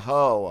the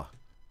Ho.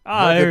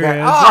 Ah, Look there at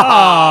he is. that.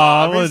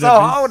 Ah, me look so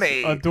at this.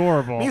 honey.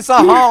 Adorable. Me so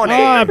honey.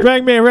 Ah,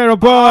 bring me little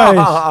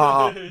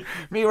boys.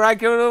 Me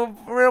like a little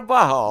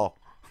butthole.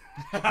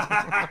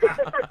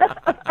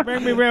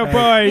 Bring me real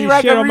boy. Me You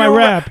like shit on my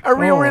rap. A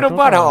real Oh, little don't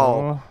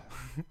butthole.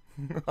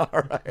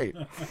 All right.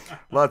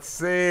 Let's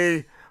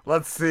see.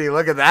 Look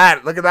at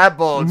that. Look at that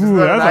bulge. Isn't Ooh,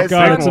 that a that's a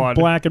nice good one? It's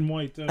a black and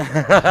white.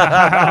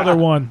 Another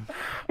one.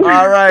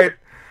 All right.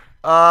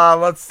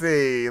 Let's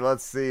see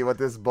what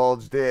this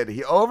bulge did.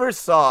 He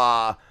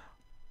oversaw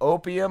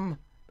growing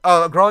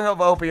of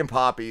opium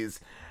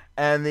poppies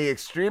and the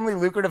extremely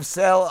lucrative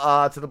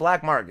sale to the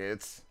black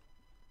markets.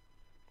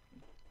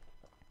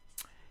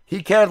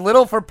 He cared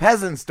little for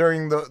peasants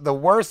during the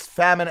worst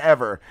famine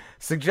ever,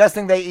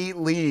 suggesting they eat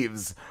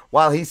leaves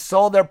while he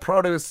sold their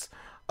produce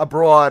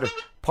abroad,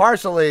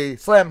 partially.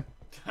 Slim.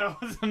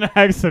 That was an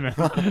accident.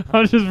 I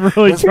was just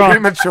really It's drunk.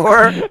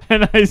 premature.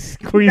 And I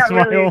squeezed He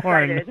got really my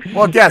horn. excited.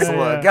 Well, guess a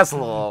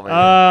little over here.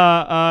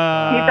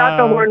 He thought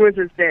the horn was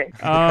his dick.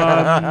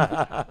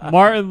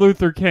 Martin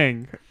Luther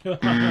King.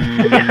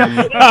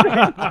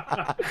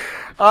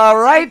 All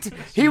right.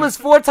 He was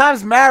 4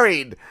 times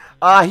married.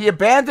 He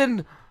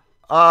abandoned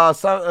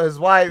his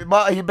wife.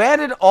 He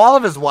abandoned all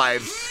of his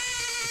wives.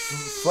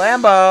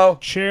 Slambo.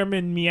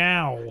 Chairman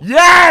Meow.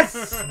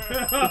 Yes.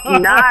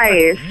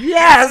 Nice.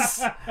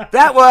 Yes.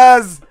 That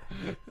was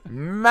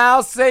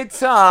Mao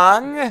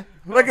Zedong.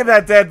 Look at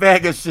that dead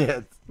bag of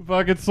shit.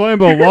 Fucking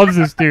Slambo loves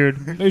this dude.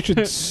 They should.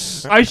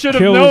 I should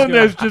have kill known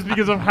this this just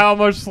because of how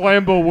much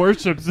Slambo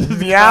worships this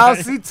Meow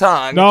guy.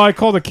 Zedong. No, I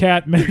call the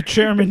cat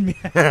Chairman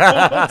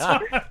Meow.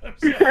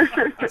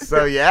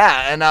 So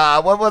yeah, and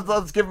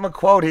let's give him a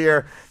quote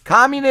here.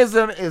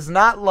 Communism is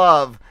not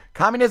love.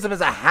 Communism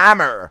is a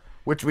hammer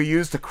which we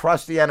use to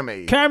crush the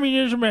enemy.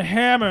 Communism a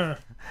hammer.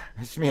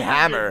 It's me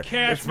hammer.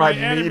 Catch It's my my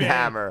enemy. meat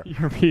hammer.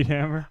 Your meat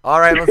hammer. All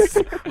right,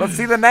 let's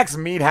see the next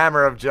meat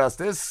hammer of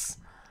justice.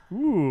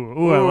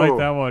 Ooh, I like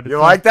that one. You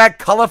like that?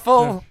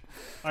 Colorful?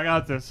 I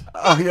got this.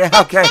 Oh yeah,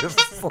 okay.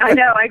 I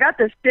know, I got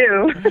this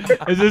too.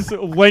 Is this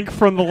Link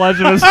from the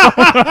Legend of Zelda?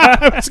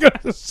 I was going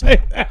to say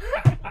that.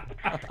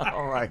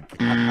 Oh my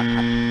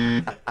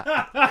god.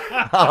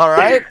 All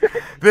right.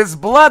 This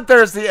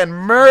bloodthirsty and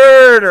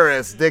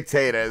murderous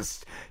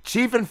dictator's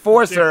chief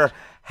enforcer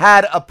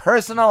had a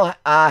personal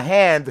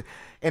hand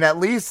in at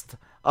least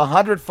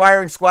 100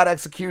 firing squad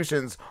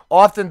executions,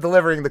 often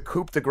delivering the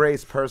coup de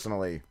grace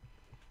personally.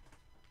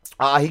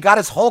 He got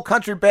his whole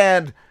country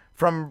banned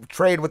from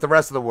trade with the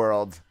rest of the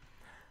world.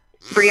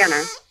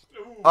 Brianna.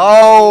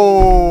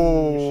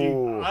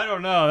 Oh. I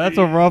don't know. That's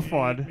a rough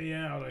one.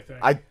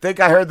 I think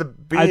I heard the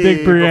B. I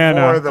think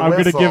Brianna. before the I'm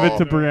going to give it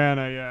whistle. to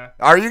Brianna, yeah.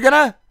 Are you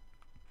gonna?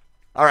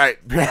 All right.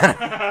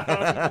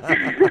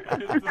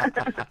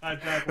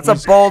 It's a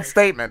bold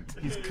statement.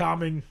 He's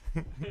coming.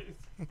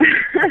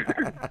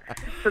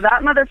 So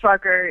that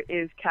motherfucker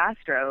is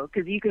Castro,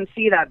 because you can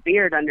see that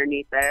beard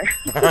underneath there.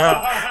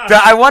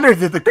 I wonder,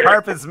 did the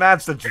carpets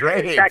match the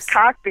drapes? That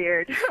cock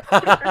beard.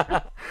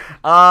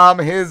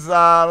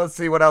 Let's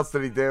see, what else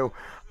did he do?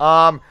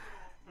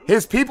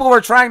 His people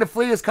were trying to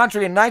flee his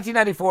country in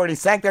 1994, and he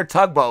sank their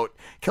tugboat,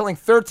 killing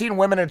 13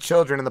 women and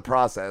children in the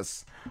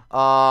process.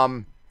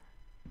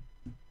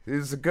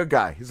 He's a good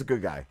guy.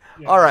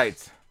 Yeah. All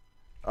right.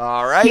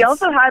 He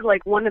also had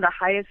like one of the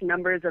highest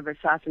numbers of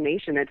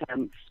assassination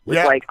attempts,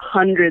 with like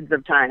hundreds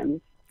of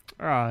times.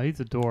 Oh, he's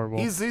adorable.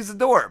 He's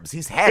adorbs.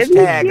 He's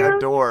hashtag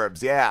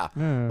adorbs. Yeah.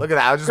 Look at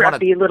that. I just want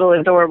to little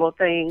adorable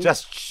thing.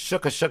 Just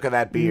shook of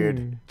that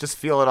beard. Just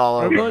feel it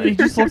all over. He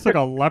just looks like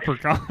a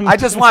leprechaun. I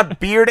just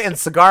want beard and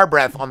cigar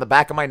breath on the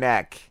back of my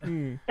neck.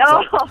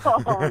 Oh,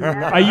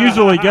 I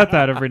usually get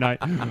that every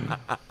night.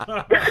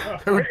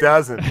 Who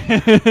doesn't?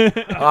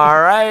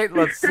 All right,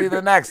 let's see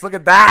the next. Look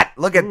at that.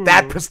 Look at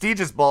that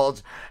prestigious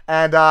bulge.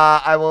 And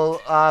I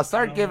will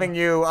start giving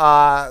you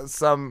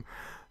some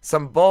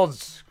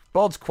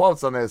bulge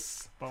quotes on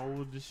this.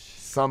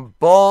 Some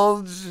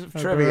bulge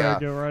trivia.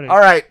 Get ready. All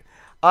right.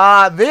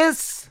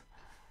 This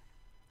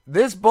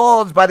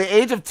bulge, by the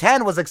age of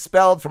 10, was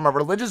expelled from a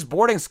religious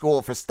boarding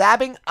school for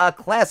stabbing a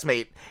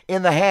classmate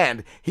in the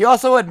hand. He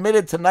also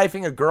admitted to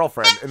knifing a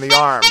girlfriend in the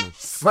arm.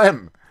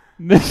 Slim.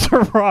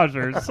 Mr.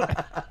 Rogers.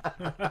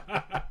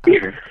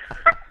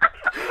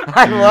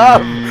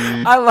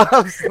 I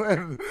love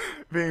Slim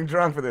being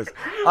drunk for this.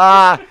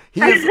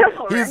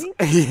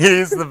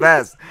 He's the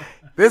best.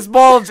 This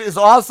bulge is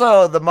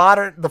also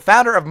the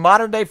founder of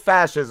modern day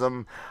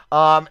fascism.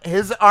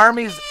 His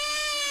army's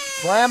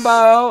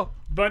Slambo.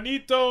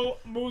 Benito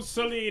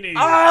Mussolini.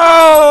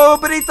 Oh,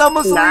 Benito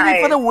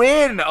Mussolini for the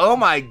win. Oh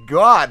my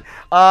God.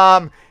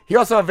 He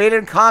also invaded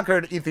and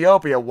conquered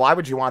Ethiopia. Why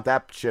would you want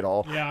that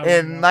shithole? Yeah,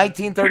 in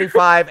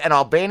 1935 and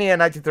Albania in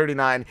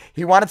 1939.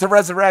 He wanted to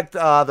resurrect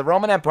the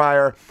Roman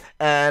Empire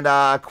and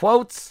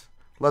quotes.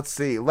 Let's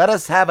see. Let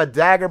us have a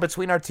dagger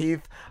between our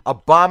teeth, a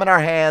bomb in our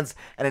hands,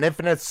 and an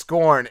infinite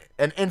scorn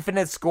in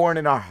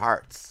our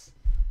hearts.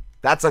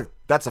 That's a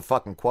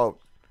fucking quote.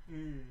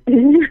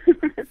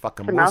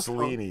 Fucking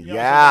Mussolini.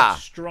 Yeah.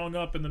 Strung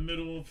up in the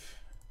middle of.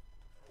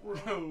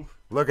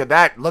 Look at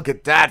that. Look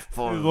at that.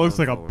 He looks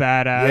like a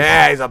badass.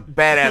 Yeah, he's a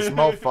badass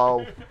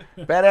mofo.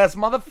 Badass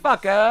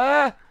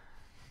motherfucker.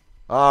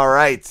 All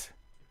right.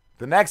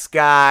 The next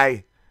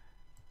guy.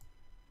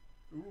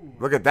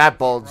 Look at that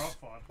bulge.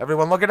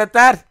 Everyone looking at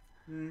that?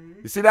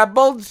 You see that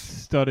bulge?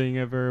 Studying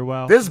it very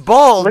well. This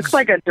bulge. Looks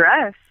like a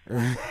dress.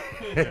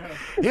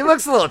 He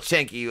looks a little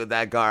chinky with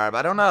that garb.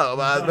 I don't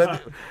know.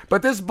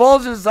 But this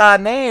bulge's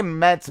name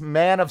meant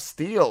Man of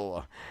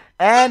Steel.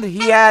 And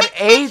he had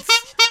eight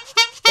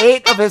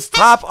of his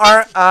top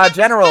army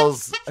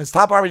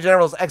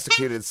generals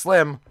executed.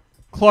 Slim.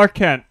 Clark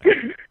Kent.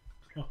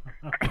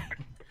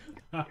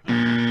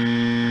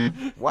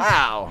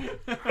 Wow.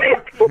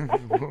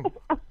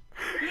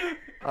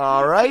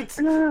 All right.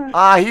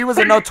 He was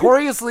a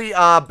notoriously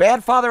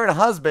bad father and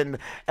husband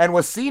and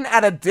was seen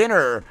at a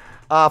dinner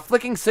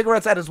flicking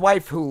cigarettes at his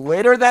wife, who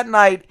later that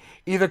night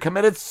either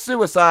committed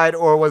suicide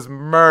or was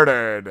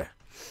murdered.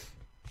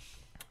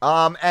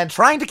 And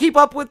trying to keep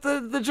up with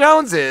the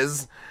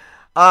Joneses,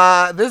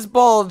 this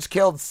bulge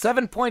killed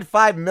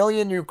 7.5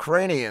 million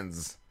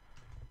Ukrainians.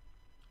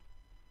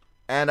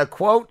 And a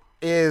quote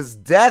is,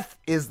 "Death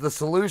is the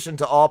solution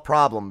to all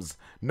problems.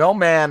 No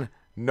man,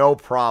 no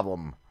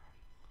problem."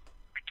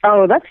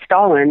 Oh, that's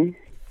Stalin.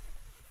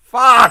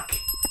 Fuck!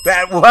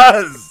 That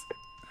was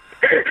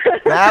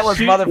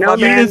motherfucking.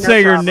 You didn't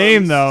say your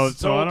name though,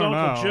 so I don't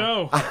Uncle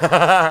know.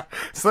 Joe.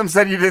 Slim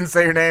said you didn't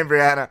say your name,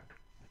 Brianna.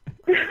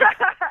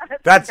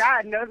 God,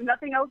 no,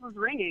 nothing else was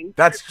ringing.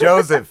 That's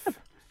Joseph.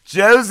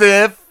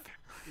 Joseph.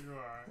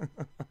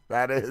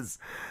 That is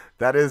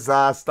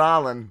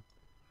Stalin.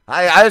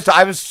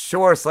 I was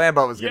sure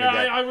Slambo was gonna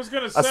get. I was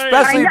gonna say.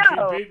 Especially,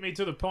 He beat me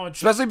to the punch.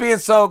 Especially being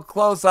so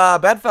close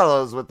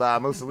bedfellows with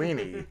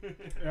Mussolini.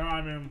 Yeah,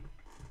 I mean.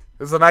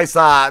 There's a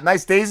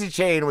nice daisy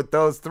chain with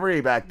those three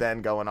back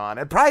then going on,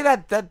 and probably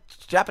that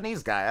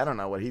Japanese guy. I don't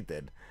know what he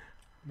did.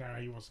 Nah,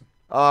 he wasn't.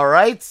 All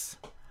right,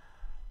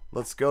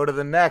 let's go to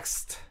the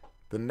next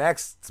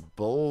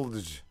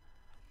bulge.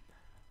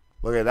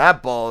 Look at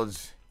that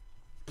bulge.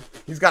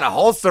 He's got a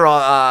holster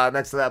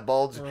next to that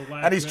bulge,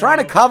 and he's trying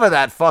to cover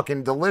that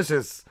fucking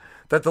delicious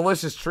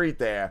treat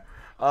there.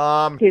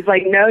 He's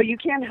like, no, you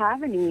can't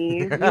have any.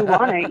 You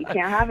want it. You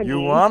can't have any.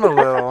 You want a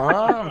little,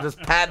 huh? I'm just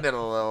patting it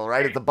a little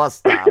right at the bus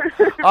stop.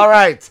 All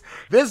right.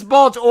 This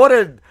bulge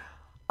ordered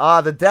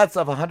the deaths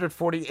of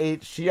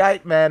 148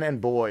 Shiite men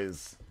and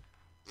boys.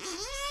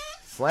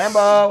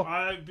 Slambo.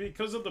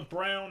 Because of the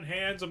brown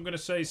hands, I'm going to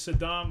say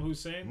Saddam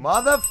Hussein.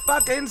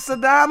 Motherfucking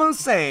Saddam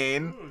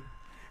Hussein.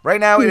 Right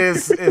now it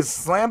is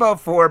Slambo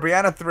 4,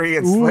 Brianna 3,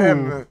 and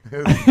Slim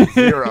is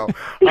 0.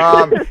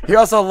 He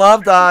also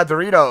loved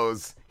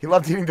Doritos. He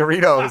loved eating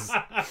Doritos,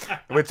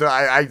 which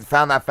I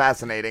found that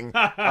fascinating.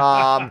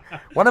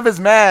 One of his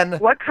men.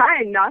 What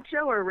kind?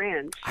 Nacho or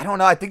ranch? I don't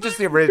know. I think just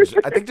the orig.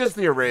 Yeah, the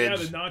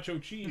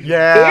nacho cheese.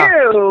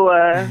 Yeah. Ew.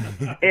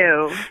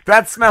 Ew.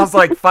 That smells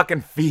like fucking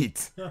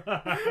feet.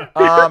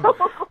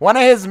 One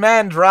of his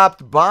men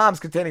dropped bombs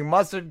containing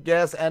mustard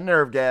gas and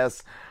nerve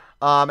gas.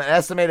 An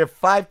estimated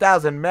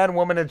 5,000 men,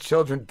 women, and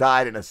children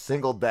died in a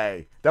single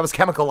day. That was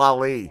Chemical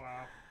Ali. Wow.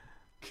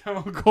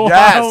 Chemical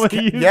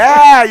Ali.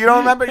 Yeah, you don't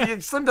remember?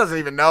 Slim doesn't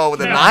even know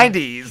the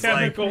 90s.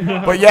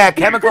 But yeah,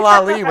 Chemical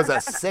Ali was a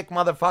sick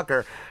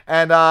motherfucker.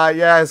 And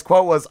his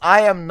quote was,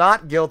 "I am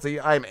not guilty,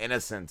 I am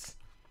innocent."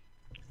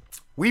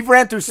 We've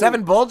ran through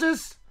 7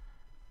 bulges.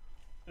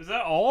 Is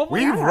that all of them?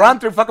 We've run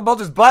through fucking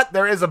bulges, but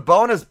there is a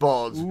bonus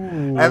bulge.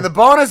 And the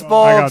bonus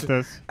bulge,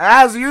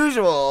 as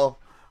usual.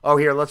 Oh,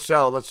 here, let's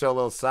show a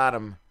little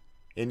Sodom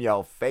in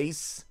your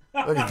face.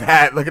 Look at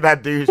that. Look at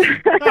that douche.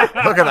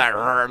 Look at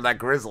that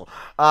grizzle.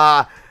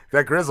 That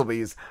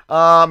Grizzlebees.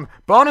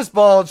 Bonus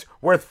bulge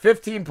worth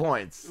 15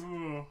 points.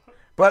 Ooh.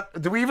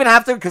 But do we even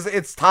have to? Because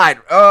it's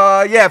tied.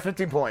 Yeah,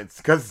 15 points.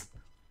 Because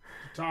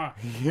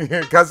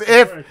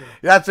if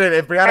that's it.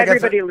 If Brianna Everybody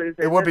gets it, loses.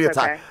 it would be a It's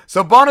tie. okay.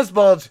 So bonus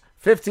bulge,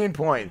 15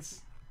 points.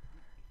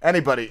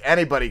 Anybody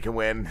can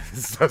win.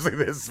 Especially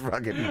this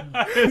fucking.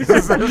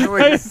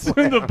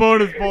 The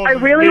bonus bulge. I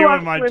really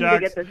want my Slim to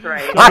jacks. get this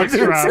right. I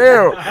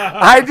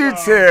do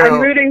too. I'm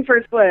rooting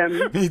for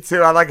Slim. Me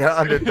too. I like an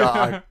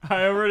underdog.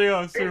 I already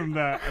assumed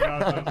that.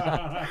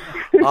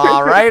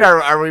 All right.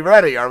 Are we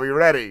ready? Are we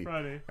ready?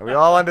 Ready. And we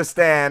all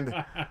understand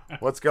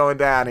what's going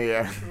down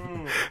here.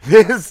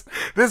 This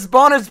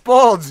bonus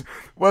bulge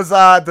was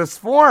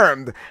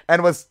disformed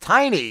and was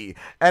tiny,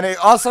 and it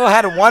also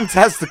had 1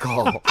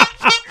 testicle.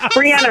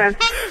 Brianna.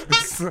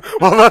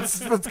 Well,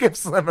 let's give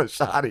Slim a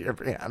shot here,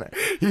 Brianna.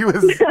 He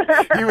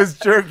was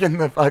jerking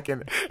the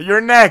fucking.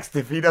 You're next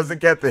if he doesn't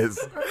get this,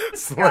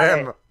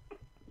 Slim.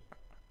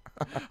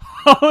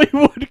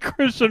 Hollywood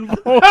Christian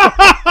boy.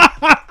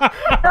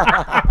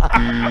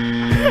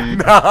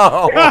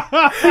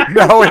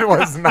 No, it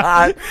was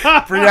not.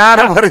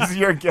 Brianna, what is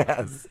your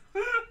guess?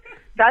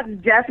 That's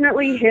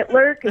definitely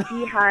Hitler because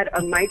he had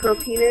a micro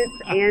penis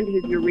and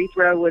his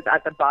urethra was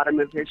at the bottom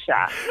of his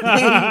shaft.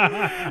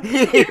 I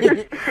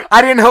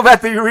didn't know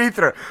about the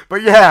urethra,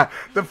 but yeah,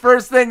 the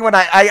first thing when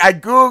I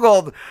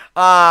Googled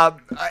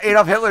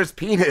Adolf Hitler's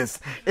penis,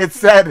 it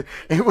said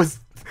it was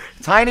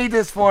tiny,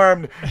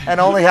 disformed,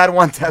 and only had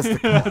one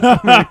testicle.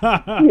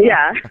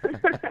 Yeah.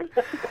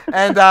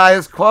 And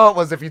his quote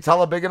was, "If you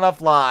tell a big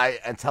enough lie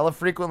and tell it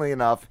frequently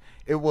enough,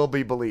 it will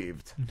be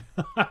believed."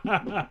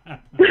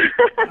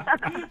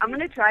 I'm going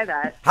to try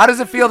that. How does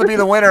it feel to be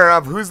the winner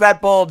of Who's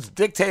That Bulge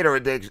Dictator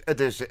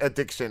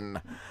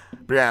Addiction,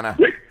 Brianna?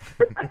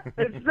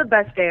 It's the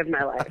best day of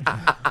my life.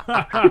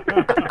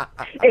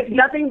 It's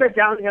nothing but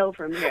downhill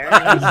from here.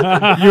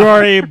 You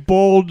are a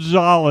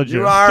bulgeologist.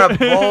 You are a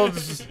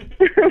bulge.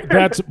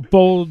 That's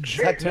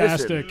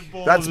bulge-tastic.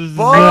 That's I'm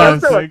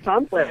bulge. also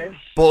accomplished.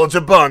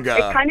 Bulge-a-bunga.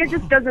 It kind of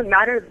just doesn't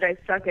matter that I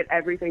suck at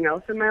everything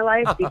else in my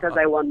life because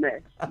I won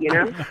this, you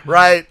know?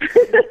 Right.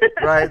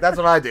 Right. That's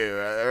what I do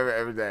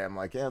every day. I'm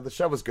like, yeah, the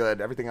show was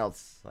good. Everything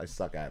else I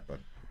suck at, but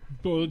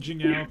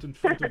bulging out in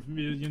front of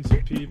millions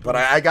of people. But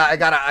I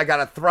got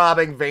a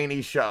throbbing,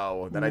 veiny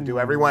show that I do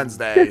every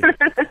Wednesday,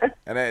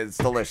 and it's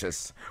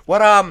delicious.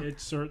 What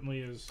It certainly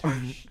is.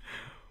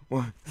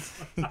 What?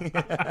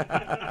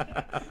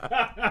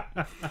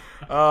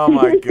 Oh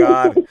my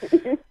God!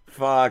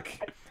 Fuck!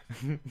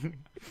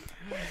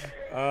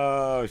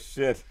 Oh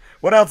shit!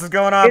 What else is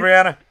going on,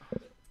 Brianna?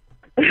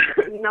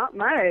 Not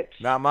much.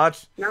 Not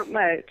much? Not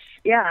much.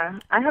 Yeah,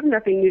 I have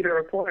nothing new to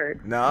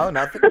report. No,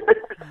 nothing.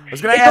 I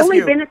was gonna It's ask only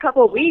you. been a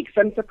couple of weeks.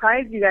 I'm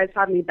surprised you guys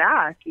have me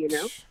back. You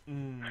know.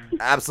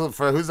 Absolutely.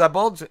 For Who's That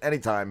Bulge?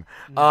 Anytime.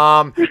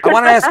 I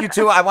want to ask you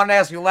too. I wanted to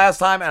ask you last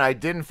time, and I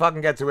didn't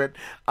fucking get to it.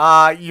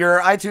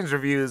 Your iTunes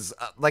reviews,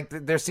 like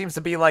there seems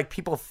to be like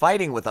people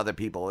fighting with other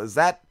people.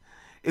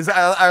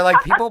 Are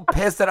like people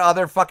pissed at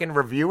other fucking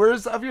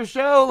reviewers of your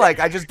show?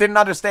 Like I just didn't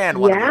understand.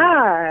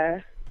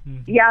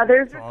 Yeah,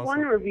 there's this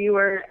one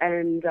reviewer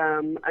and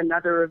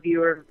another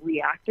reviewer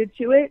reacted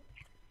to it,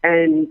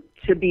 and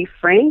to be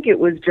frank, it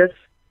was just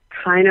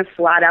kind of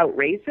flat out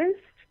racist.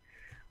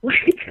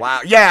 Like,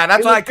 wow, yeah,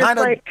 that's why I kind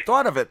of like,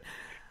 thought of it.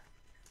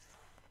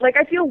 Like,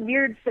 I feel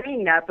weird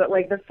saying that, but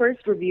like the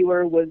first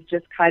reviewer was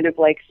just kind of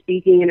like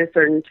speaking in a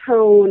certain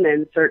tone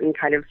and certain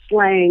kind of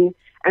slang,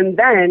 and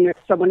then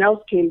someone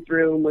else came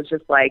through and was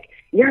just like,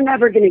 "You're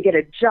never going to get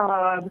a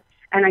job."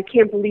 And I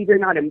can't believe you're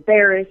not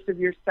embarrassed of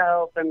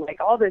yourself, and like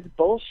all this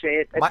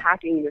bullshit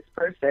attacking this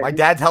person. My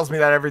dad tells me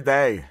that every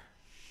day.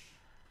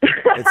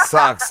 It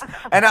sucks.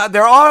 And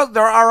there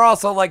are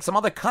also like some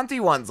other cunty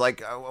ones.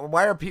 Like,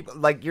 why are people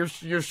like your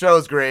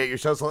show's great? Your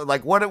show's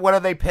like what are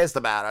they pissed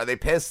about? Are they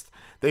pissed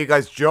that you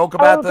guys joke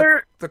about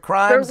the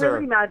crimes? They're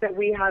really mad that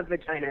we have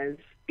vaginas.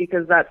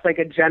 Because that's like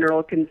a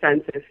general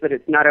consensus that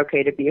it's not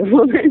okay to be a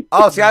woman.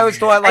 Oh, see, I always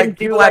thought like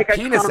people had a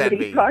penis comedy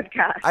envy.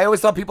 Podcast. I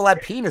always thought people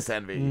had penis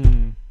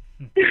envy.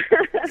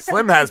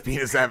 Slim has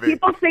penis envy.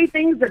 People say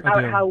things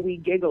about how we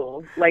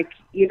giggle, like,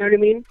 you know what I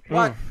mean?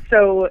 What?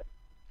 So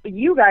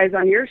you guys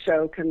on your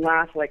show can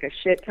laugh like a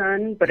shit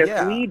ton, but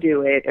if we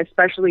do it,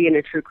 especially in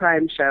a true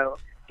crime show,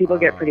 people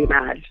get pretty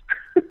mad.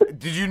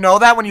 Did you know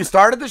that when you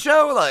started the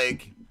show?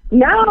 Like,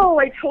 no,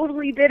 I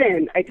totally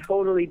didn't.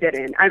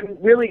 I'm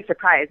really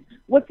surprised.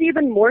 What's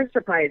even more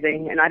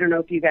surprising, and I don't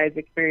know if you guys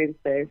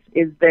experienced this,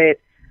 is that,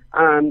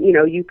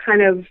 you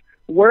kind of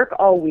work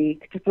all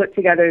week to put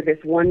together this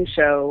one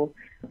show.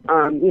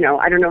 I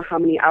don't know how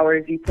many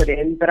hours you put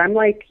in, but I'm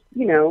like,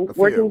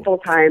 working full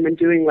time and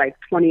doing like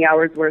 20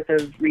 hours worth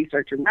of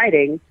research and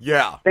writing.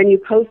 Yeah. Then you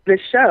post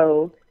this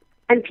show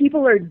and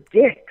people are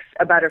dicks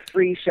about a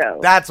free show.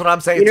 That's what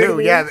I'm saying You know too. what I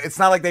mean? Yeah, it's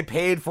not like they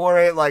paid for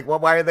it. Like,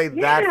 why are they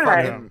that Yeah.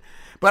 fucking?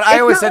 But I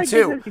always said it's not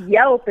too. like this is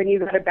Yelp and you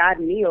got a bad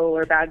meal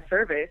or bad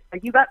service.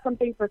 Like you got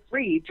something for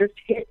free. Just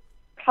hit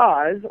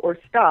pause or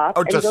stop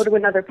and go to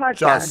another podcast.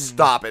 Just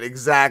stop it.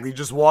 Exactly.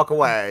 Just walk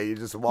away. You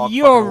just walk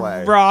You're fucking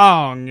away.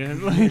 wrong.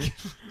 Like,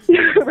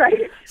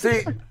 right?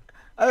 See,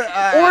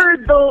 or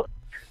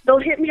they'll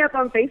hit me up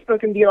on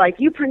Facebook and be like,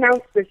 "You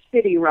pronounced this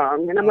city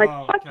wrong," and I'm like,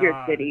 "Fuck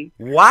your city."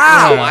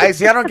 Wow. I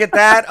see. I don't get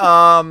that.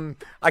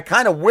 I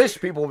kind of wish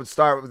people would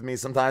start with me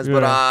sometimes,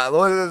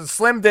 but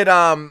Slim did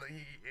a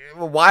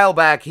while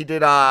back. He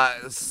did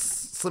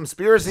Slim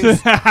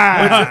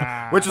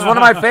Spiracies, which is one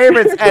of my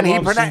favorites, and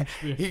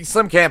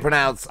Slim can't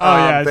pronounce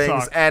things,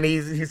 sucks. and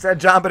he said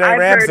John Benet I've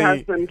Ramsey. heard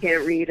how Slim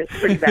can't read. It's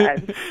pretty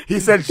bad. He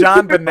said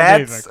John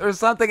Bennett's or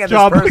something, and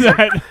John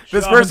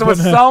this person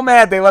was so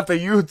mad they left a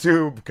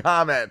YouTube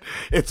comment.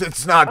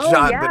 It's not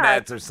John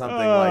Bennett's or something.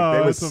 Like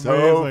they were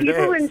so pissed.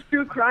 People in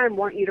true crime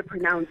want you to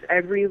pronounce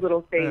every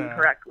little thing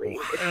correctly.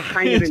 It's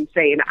kind of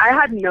insane. I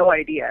had no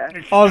idea.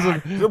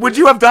 Awesome. Would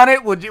you have done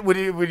it? Would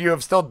you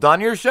have still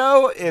done your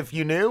show if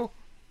you knew?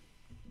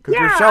 Because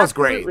your show's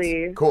absolutely.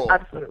 great. Cool.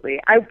 Absolutely.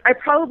 I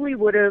probably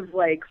would have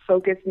like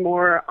focused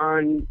more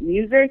on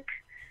music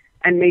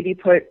and maybe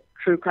put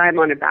true crime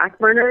on a back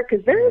burner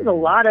because there is a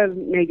lot of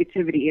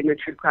negativity in the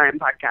true crime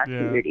podcast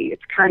community.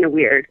 It's kind of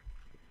weird.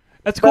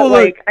 That's cool. But,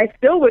 like, I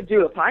still would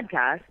do a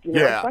podcast. You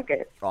know, fuck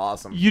it.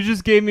 Awesome. You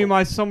just gave me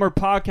my summer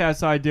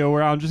podcast idea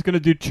where I'm just going to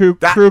do true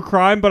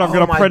crime, but I'm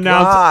going to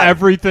pronounce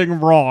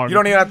everything wrong. You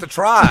don't even have to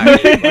try.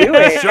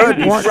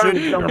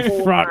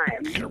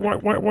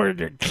 What,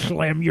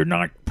 Slim? You're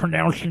not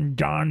pronouncing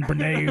Don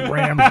Benet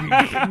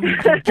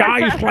Ramsey.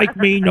 Guys like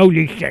me know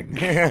these things.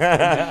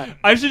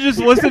 I should just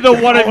listen to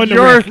one of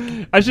your.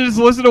 I should just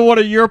listen to one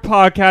of your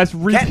podcasts,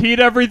 repeat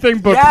everything,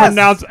 but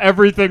pronounce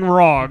everything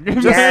wrong.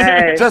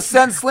 Just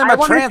send Slim I a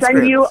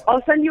transcript.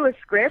 I'll send you a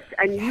script,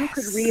 and you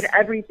could read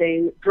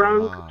everything,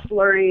 drunk,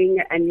 slurring,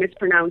 and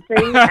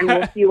mispronouncing, and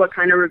we'll see what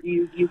kind of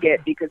reviews you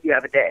get because you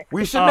have a day.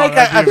 We should make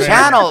a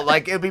channel,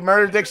 like it'd be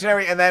Murder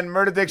Dictionary and then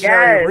Murder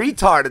Dictionary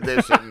Retard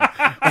Edition.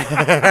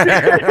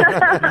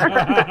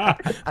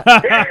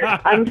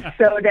 I'm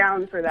so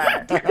down for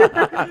that.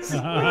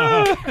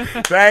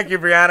 Thank you,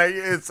 Brianna.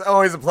 It's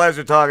always a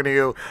pleasure talking to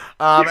you.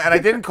 And I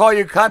didn't call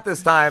you cunt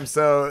this time,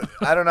 so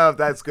I don't know if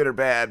that's good or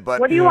bad. But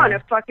what do you want, a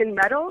fucking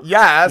medal?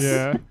 Yes.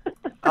 Yeah.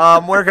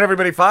 Where can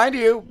everybody find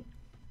you?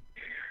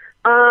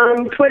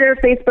 Twitter,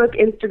 Facebook,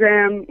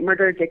 Instagram,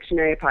 Murder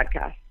Dictionary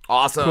Podcast.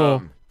 Awesome.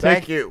 Cool.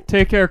 Thank you.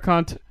 Take care,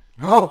 cunt.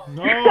 Oh.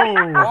 No.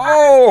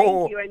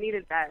 Thank you. I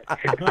needed that.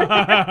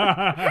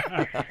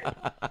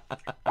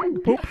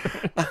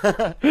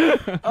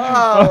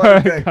 All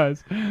right,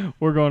 guys.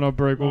 We're going on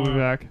break. We'll be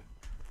back.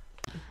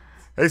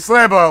 Hey,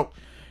 Slambo.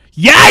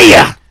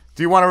 Yeah!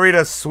 Do you want to read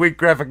a sweet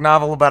graphic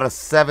novel about a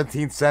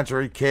 17th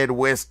century kid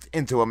whisked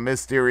into a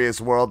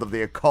mysterious world of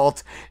the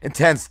occult,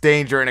 intense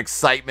danger, and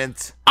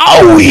excitement?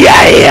 Oh,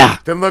 yeah!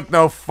 Then look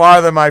no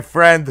farther, my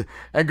friend,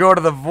 and go to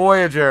The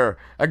Voyager.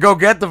 And go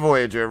get The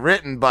Voyager,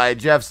 written by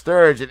Jeff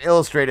Sturge and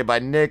illustrated by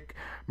Nick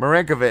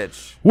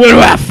Marinkovich. Where do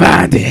I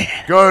find it?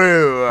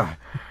 Go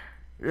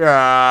to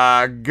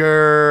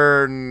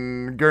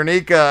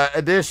Guernica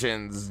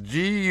Editions,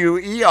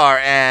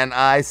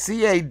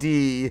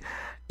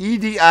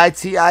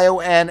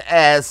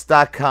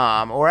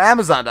 GUERNICADEDITIONS.com or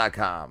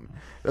Amazon.com.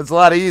 That's a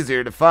lot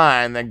easier to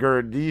find than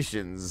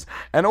Gurditions.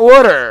 And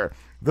order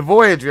The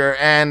Voyager,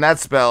 and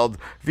that's spelled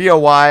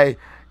VOYAGEUR.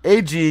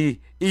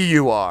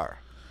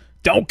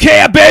 Don't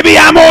care, baby.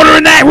 I'm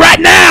ordering that right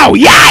now.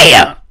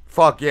 Yeah!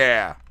 Fuck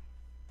yeah.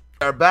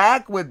 We're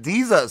back with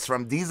Deezus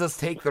from Deezus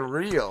Take the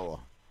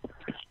Reel.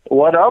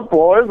 What up,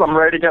 boys? I'm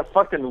ready to get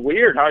fucking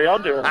weird. How y'all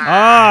doing?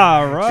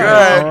 Right.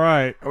 Good. All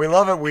right. We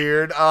love it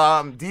weird.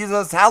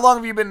 Deezus, how long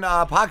have you been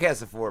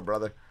podcasting for,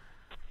 brother?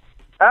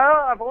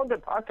 I've only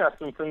been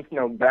podcasting since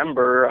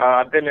November.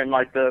 I've been in,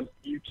 like, the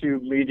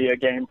YouTube media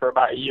game for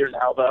about a year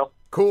now, though.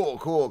 Cool.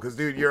 Because,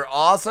 dude, you're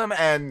awesome,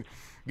 and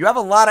you have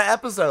a lot of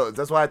episodes.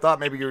 That's why I thought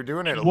maybe you were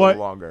doing it a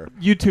little longer.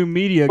 YouTube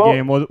media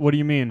game? What do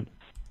you mean?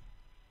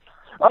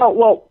 Oh,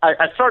 well,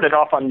 I started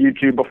off on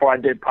YouTube before I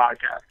did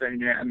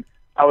podcasting, and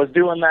I was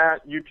doing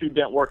that. YouTube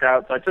didn't work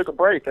out, so I took a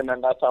break, and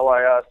then that's how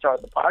I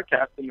started the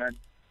podcast, and then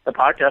the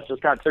podcast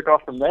just kind of took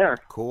off from there.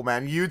 Cool,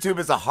 man. YouTube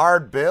is a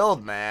hard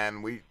build,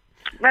 man.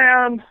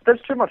 Man,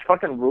 there's too much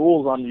fucking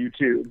rules on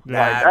YouTube.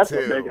 That's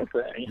the biggest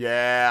thing.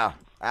 Yeah,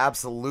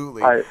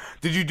 absolutely.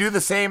 Did you do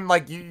the same,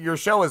 like, your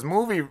show is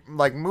movie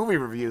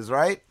reviews,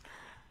 right?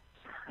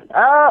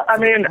 I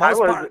mean,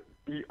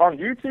 on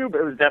YouTube,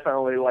 it was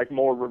definitely, like,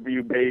 more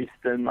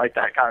review-based and, like,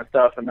 that kind of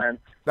stuff, and then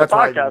the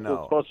podcast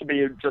was supposed to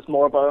be just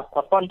more of a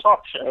fun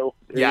talk show,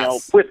 you know,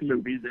 with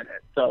movies in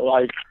it. So,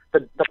 like,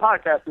 the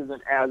podcast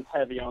isn't as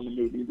heavy on the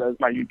movies as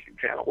my YouTube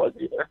channel was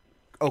either.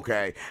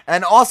 Okay.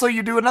 And also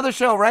you do another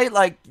show, right?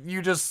 Like,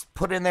 you just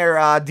put in there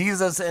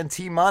Deezus and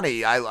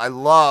T-Money. I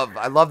love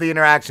the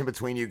interaction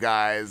between you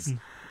guys.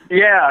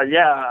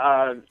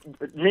 Yeah.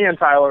 Me and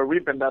Tyler,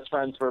 we've been best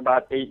friends for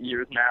about 8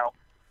 years now.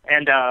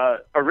 And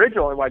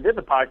originally, when I did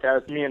the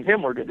podcast, me and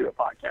him were going to do a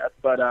podcast,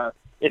 but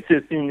it's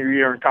his senior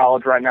year in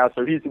college right now,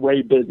 so he's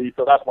way busy,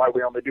 so that's why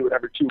we only do it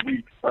every 2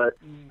 weeks. But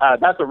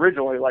that's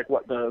originally like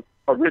what the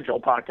original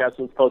podcast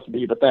was supposed to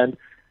be, but then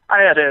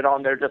I added it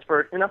on there just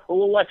for, you know, a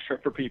little extra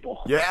for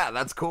people. Yeah,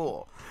 that's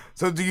cool.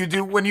 So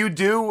when you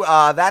do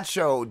that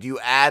show, do you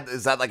add,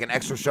 is that like an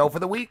extra show for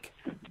the week?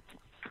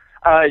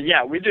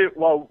 Yeah, we do.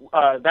 Well,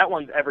 that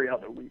one's every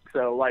other week,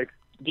 so like,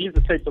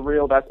 Deezus Take the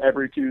Reel, that's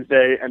every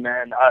Tuesday, and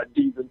then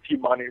Deezus and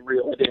T-Money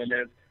Reel It In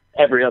is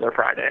every other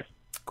Friday.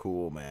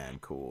 Cool, man,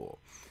 cool.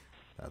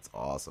 That's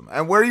awesome.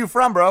 And where are you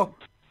from, bro?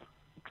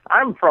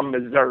 I'm from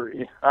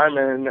Missouri. I'm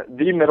in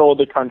the middle of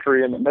the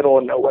country, in the middle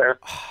of nowhere.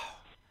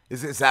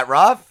 Is that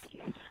rough?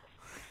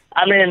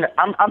 I mean,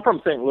 I'm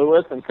from St.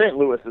 Louis, and St.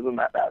 Louis isn't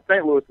that bad.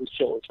 St. Louis is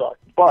chill as fuck.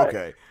 But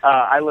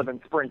I live in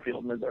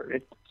Springfield,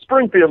 Missouri.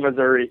 Springfield,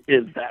 Missouri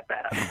is that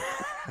bad.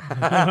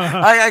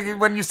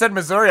 When you said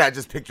Missouri, I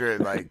just picture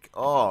it like,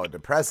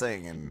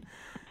 depressing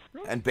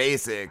and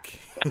basic.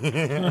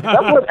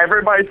 That's what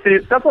everybody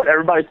seems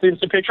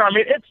to picture. I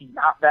mean, it's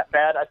not that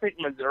bad. I think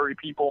Missouri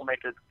people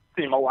make it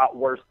seem a lot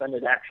worse than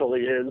it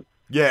actually is.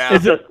 Yeah.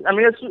 It's just, I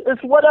mean,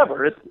 it's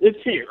whatever.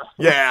 It's here.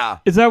 Yeah.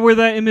 Is that where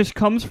that image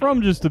comes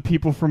from? Just the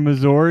people from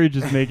Missouri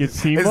just make it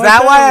seem Is like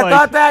that why I Like-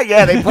 thought that?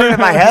 Yeah, they put it in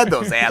my head,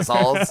 those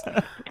assholes.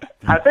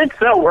 I think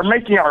so. We're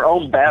making our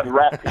own bad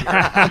rap.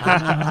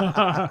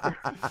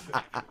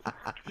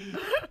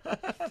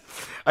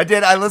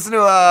 I listened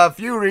to a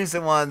few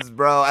recent ones,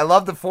 bro. I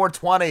love the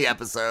 420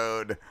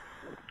 episode.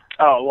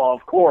 Oh, well,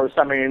 of course.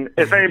 I mean,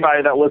 if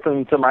anybody that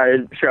listens to my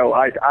show,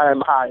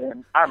 I'm high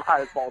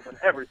as balls in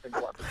every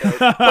single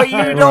episode. But you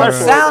And don't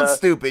especially sound the-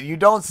 stupid. You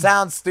don't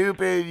sound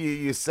stupid.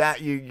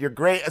 You're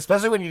great,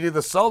 especially when you do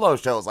the solo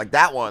shows like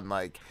that one.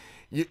 Like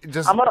you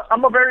just. I'm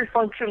a very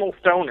functional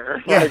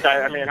stoner. Yeah. Like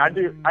I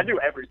do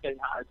everything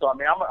high. So I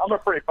mean, I'm a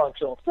pretty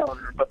functional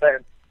stoner. But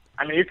then,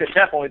 I mean, you can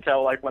definitely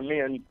tell like when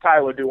me and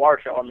Tyler do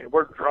our show. I mean,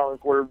 we're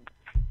drunk.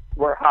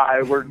 We're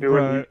high. We're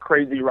doing these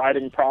crazy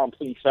writing prompts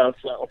and stuff.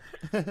 So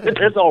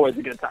it's always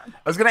a good time.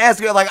 I was gonna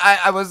ask you, like,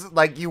 I was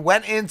like, you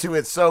went into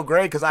it so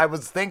great because I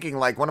was thinking,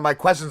 like, one of my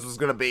questions was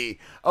gonna be,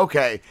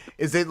 okay,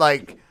 is it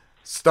like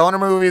stoner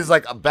movies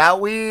like about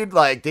weed,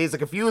 like Dazed and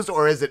Confused,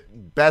 or is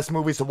it best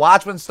movies to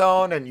watch when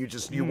stoned? And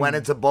you went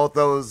into both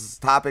those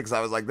topics. I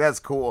was like, that's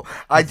cool.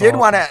 I did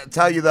want to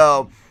tell you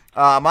though,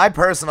 my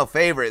personal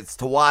favorites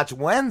to watch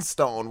when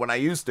stoned, when I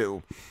used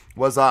to,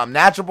 was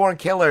Natural Born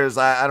Killers.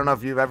 I don't know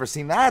if you've ever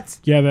seen that.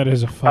 Yeah, that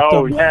is a fucked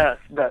Oh up. yes,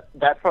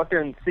 that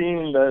fucking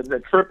scene,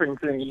 the tripping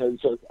scene is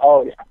just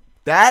yeah.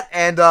 That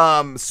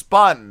and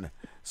Spun,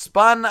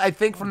 I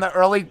think from the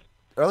early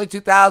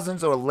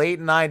 2000s or late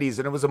 90s,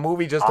 and it was a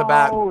movie just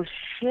about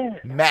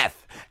shit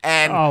meth.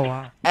 And Oh,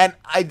 wow. and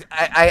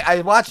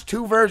I watched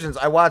two versions.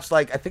 I watched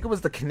I think it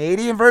was the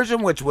Canadian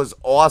version, which was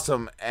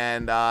awesome,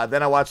 and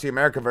then I watched the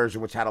American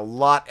version, which had a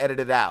lot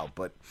edited out.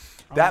 But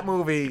that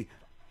movie,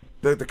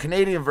 the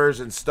Canadian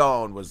version,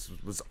 Stone,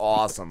 was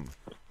awesome.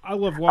 I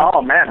love watching.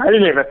 Oh man, I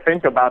didn't even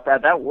think about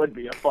that. That would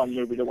be a fun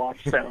movie to watch.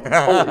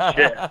 Holy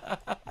shit!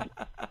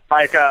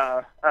 Like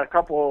a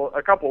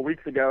couple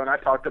weeks ago, and I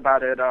talked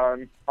about it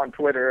on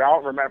Twitter. I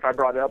don't remember if I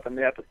brought it up in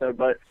the episode,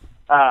 but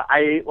I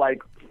ate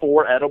like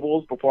 4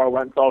 edibles before I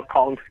went and saw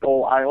Kong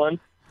Skull Island.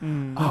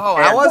 Oh,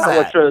 how was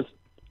that?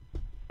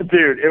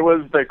 Dude, it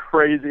was the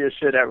craziest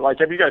shit ever. Like,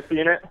 have you guys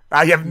seen it?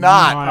 I have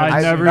not.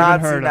 I've never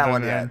not even heard seen that of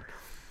one it, yet. man.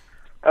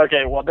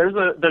 Okay, well, there's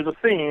a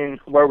scene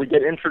where we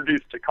get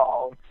introduced to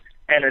Kong,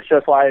 and it's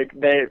just like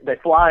they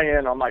fly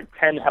in on like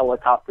 10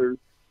 helicopters,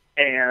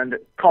 and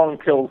Kong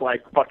kills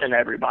like fucking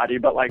everybody,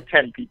 but like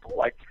 10 people.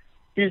 Like,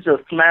 he's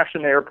just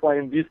smashing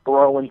airplanes, he's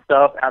throwing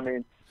stuff. I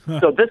mean,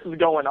 so this is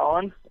going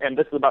on, and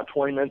this is about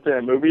 20 minutes in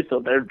a movie, so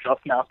they're just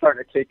now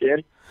starting to kick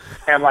in.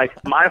 And like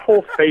my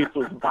whole face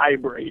was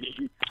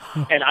vibrating,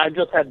 and I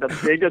just had the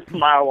biggest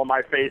smile on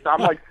my face.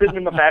 I'm like sitting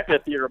in the back of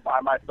the theater by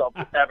myself,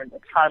 just having the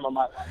time of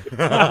my life.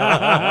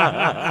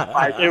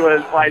 Like it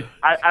was like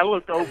I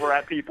looked over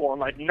at people, and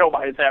like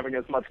nobody's having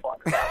as much fun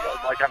as I was.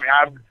 Like, I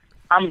mean,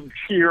 I'm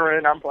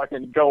cheering, I'm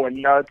fucking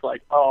going nuts.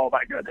 Like, oh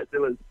my goodness, it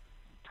was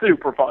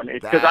super funny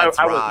because I was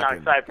not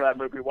excited for that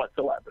movie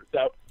whatsoever.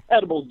 So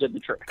edibles did the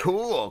trick.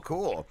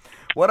 Cool.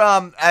 What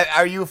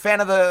are you a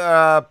fan of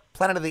the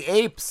Planet of the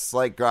Apes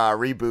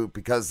reboot?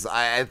 Because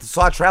I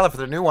saw a trailer for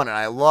the new one and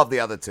I love the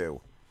other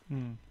two.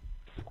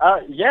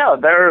 Yeah,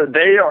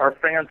 they are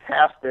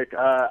fantastic.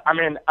 I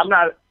mean,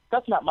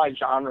 that's not my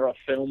genre of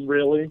film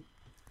really.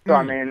 So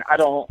I mean, I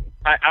don't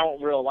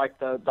really like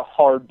the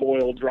hard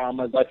boiled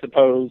dramas, I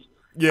suppose.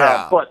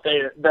 Yeah. But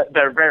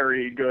they're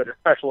very good,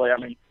 especially I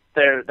mean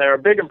they're a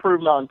big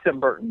improvement on Tim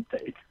Burton's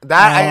take.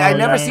 I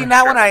never seen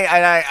that one.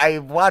 I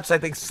watched I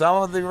think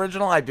some of the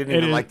original. I didn't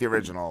even like the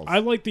originals. I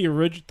like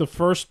the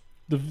first.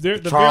 The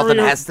Charlton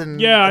very, Heston.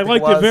 Yeah, I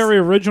like the very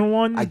original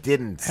one. I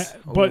didn't.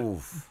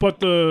 But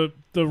the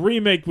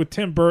remake with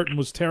Tim Burton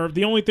was terrible.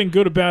 The only thing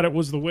good about it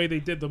was the way they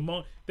did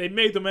they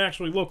made them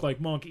actually look like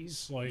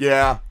monkeys. Like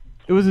yeah.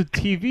 It was a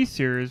TV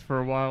series for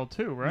a while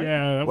too, right?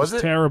 Yeah, that Was was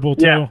it? terrible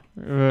too.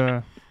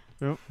 Yeah.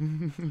 Yep.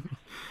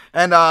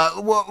 And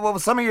what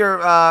was some of your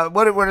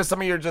what are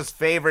some of your just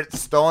favorite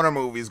stoner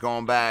movies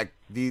going back?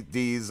 These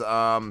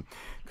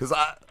because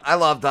I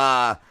loved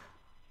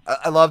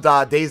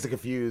Dazed and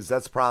Confused.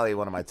 That's probably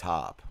one of my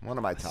top.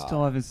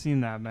 Still haven't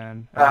seen that,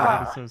 man.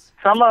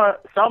 Some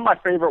of my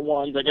favorite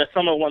ones, I guess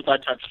some of the ones I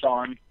touched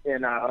on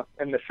in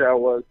the show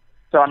was,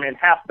 so I mean,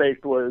 Half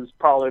Baked was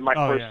probably my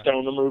first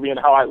stoner movie and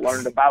how I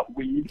learned about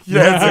weed.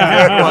 Yeah, that's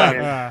a good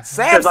one.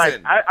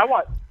 Samson.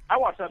 I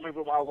watched that movie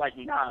when I was like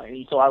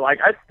 9, so I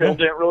still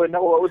didn't really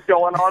know what was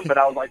going on, but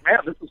I was like, man,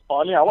 this is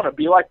funny. I want to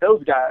be like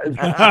those guys.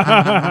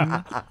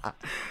 That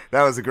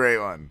was a great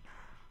one.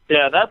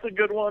 Yeah, that's a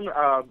good one.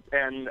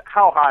 And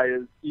How High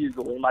is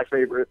easily my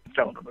favorite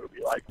stoner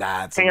movie. Like,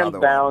 that's hands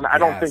down. I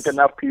don't think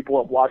enough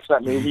people have watched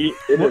that movie.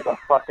 It is a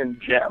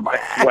fucking gem, I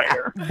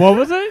swear. What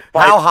was it?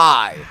 How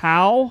High?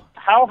 How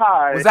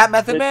High? Was that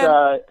Method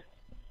Man?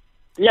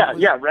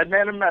 Yeah,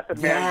 Redman and Method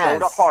Man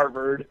go to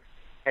Harvard,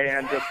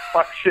 and just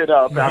fuck shit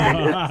up. I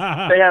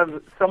mean, they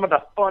have some of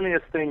the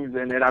funniest things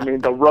in it. I mean,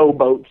 the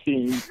rowboat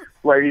scene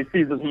where he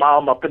sees his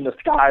mom up in the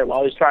sky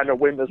while he's trying to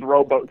win this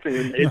rowboat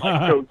scene. He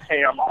like goes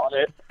ham on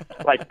it.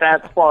 Like,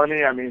 that's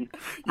funny. I mean,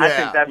 I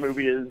think that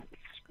movie is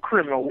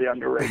criminally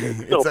underrated.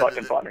 Still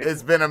fucking funny.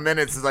 It's been a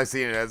minute since I've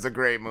seen it. It's a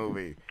great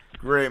movie.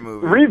 Great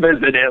movie.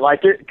 Revisit it,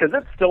 like it, because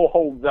it still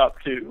holds up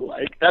too.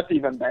 Like, that's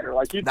even better.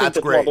 Like, you'd think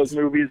it's one of those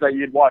movies that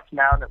you'd watch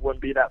now and it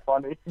wouldn't be that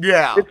funny.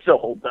 Yeah, it still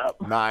holds up.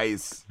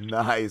 Nice. And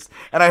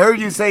I heard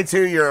you say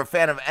too, you're a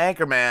fan of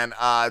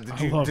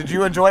Anchorman. Did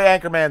you enjoy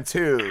Anchorman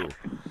 2?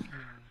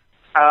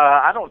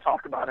 I don't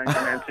talk about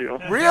Anchorman 2.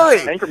 Really?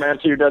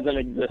 Anchorman 2 doesn't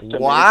exist to me.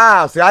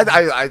 Wow. See,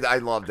 I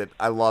loved it.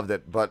 I loved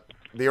it, but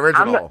the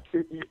original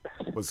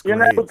was great.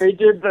 You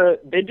know,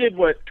 they did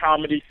what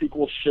comedy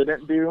sequels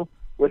shouldn't do,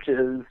 which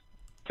is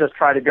just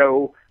try to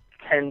go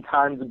 10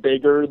 times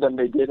bigger than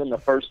they did in the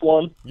first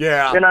one.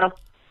 Yeah. You know?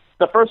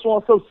 The first one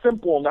was so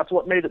simple, and that's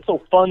what made it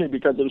so funny,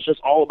 because it was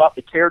just all about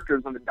the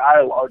characters and the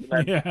dialogue.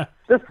 And then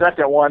this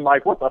second one,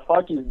 like, what the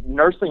fuck? He's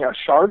nursing a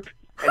shark?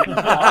 And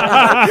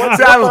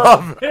I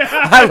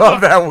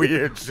love that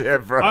weird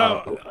shit,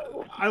 bro.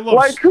 I love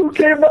like, who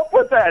came up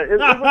with that? It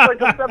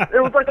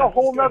was like a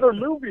whole nother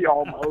movie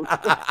almost.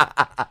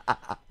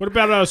 What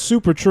about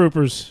Super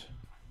Troopers?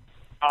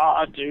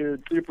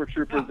 Dude, Super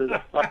Troopers is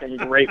a fucking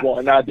great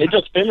one. They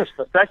just finished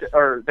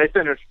they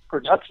finished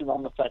production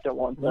on the second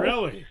one. So.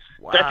 Really?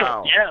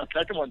 Wow.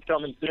 Second one's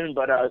coming soon,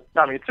 but I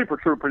mean, Super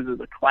Troopers is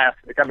a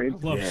classic. I mean,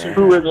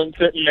 who isn't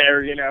sitting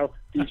there, you know,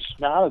 these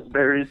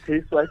schnozberries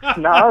taste like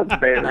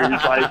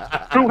schnozberries?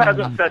 Like, who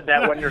hasn't said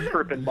that when you're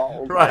tripping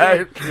balls?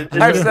 Right.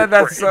 I've said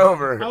that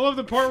sober. I love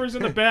the part where he's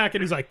in the back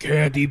and he's like,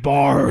 candy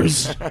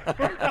bars.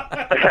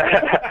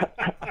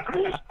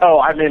 Oh,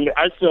 I mean,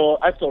 I still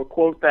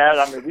quote that.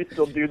 I mean, we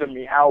still do the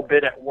meow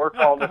bit at work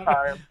all the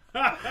time.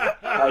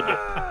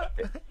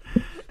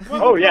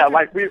 Oh yeah,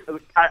 like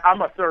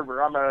I'm a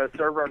server. I'm a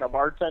server and a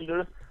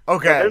bartender.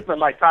 Okay. So there's been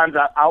like times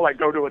I'll like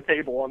go to a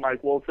table and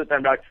like we'll sit there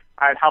and be like,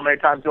 all right, how many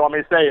times do you want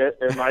me to say it?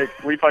 And like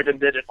we fucking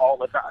did it all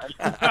the time.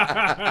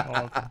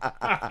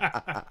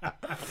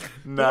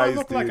 Nice. Do I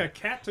look like a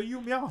cat to you,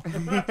 meow?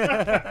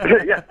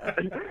 Yeah.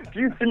 Do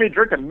you see me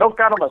drinking milk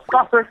out of a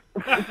saucer?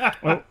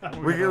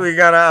 We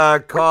got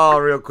a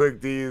call real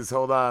quick, Deez.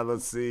 Hold on,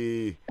 let's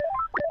see.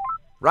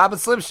 Robin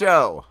Slim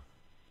Show.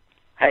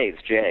 Hey,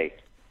 it's Jay.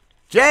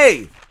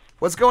 Jay,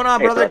 what's going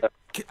on, Hey, brother?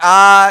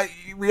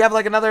 We have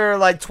like another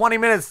 20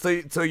 minutes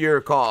to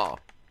your call.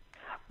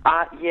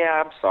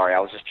 Yeah, I'm sorry. I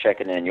was just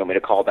checking in. You want me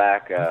to call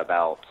back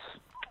about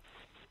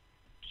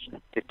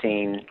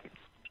 15,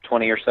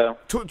 20 or so?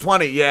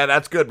 20, yeah,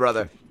 that's good,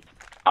 brother.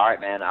 All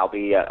right, man. I'll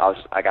be.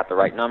 I got the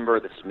right number.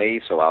 This is me,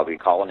 so I'll be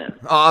calling in.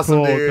 Awesome,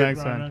 Cool, dude.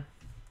 thanks, man.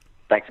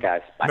 Thanks,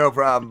 guys. Bye. No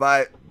problem.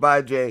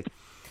 Bye, Jay.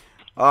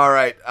 All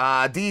right,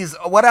 Deez,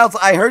 what else?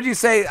 I heard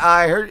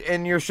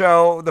in your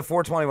show, the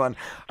 421,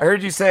 I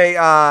heard you say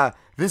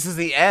this is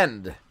the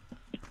end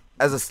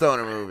as a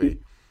stoner movie.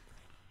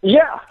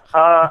 Yeah,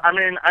 I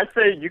mean, I'd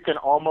say you can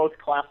almost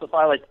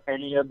classify like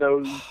any of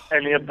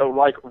the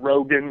like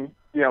Rogan,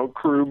 you know,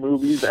 crew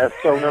movies as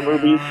stoner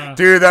movies.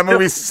 Dude, that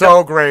movie's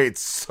so great,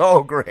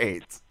 so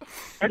great.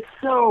 It's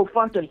so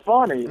fucking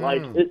funny.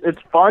 Like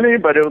it's funny,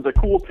 but it was a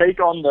cool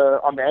take on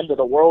the end of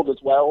the world as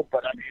well.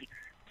 But I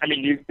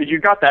mean, you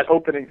got that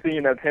opening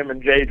scene of him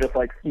and Jay just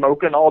like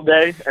smoking all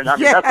day, and I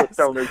mean that's a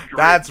stoner's dream.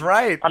 That's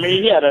right. I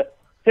mean, he had a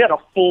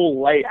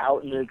full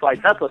layout, and it's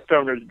like that's a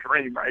stoner's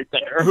dream right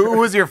there. Who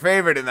was your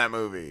favorite in that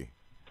movie?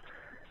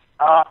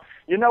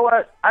 You know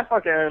what?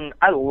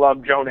 I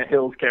love Jonah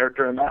Hill's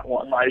character in that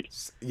one. Like,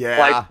 yeah,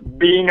 like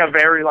being a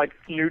very like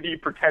snooty,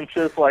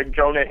 pretentious like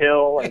Jonah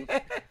Hill, and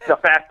the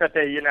fact that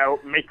they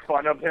make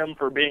fun of him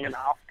for being an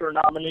Oscar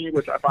nominee,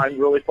 which I find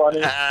really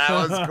funny.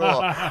 That was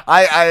cool.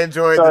 I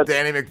enjoyed the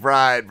Danny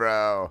McBride,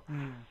 bro.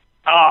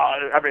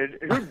 I mean,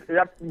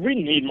 we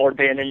need more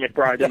Danny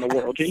McBride in the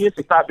world. He needs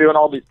to stop doing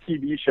all these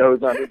TV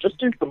shows. I mean, just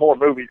do some more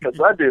movies, because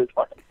that dude's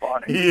fucking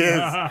funny. He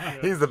is.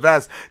 He's the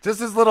best. Just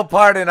his little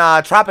part in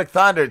Tropic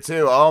Thunder,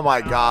 too. Oh,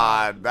 my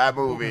God. That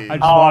movie. I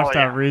just watched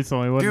that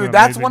recently. Wasn't Dude, it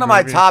that's amazing one of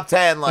my movie? top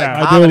 10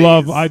 Yeah,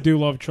 I do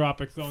love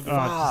Tropic Thunder.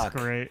 Oh, it's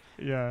great.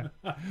 Yeah.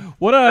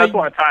 That's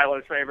one of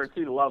Tyler's favorites.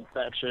 He loves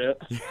that shit.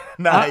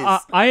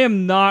 Nice. I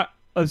am not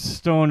a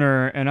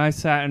stoner, and I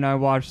sat and I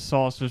watched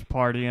Sausage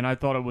Party, and I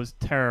thought it was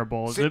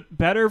terrible. Is it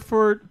better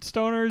for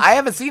stoners? I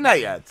haven't seen that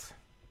yet.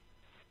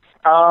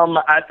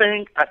 I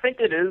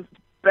think it is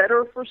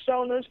better for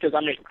stoners, because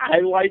I mean I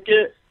like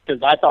it,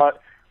 because I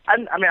thought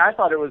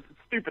it was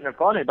stupid and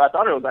funny, but I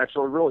thought it was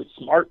actually really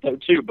smart though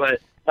too. But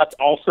that's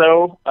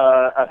also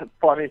a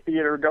funny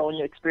theater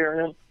going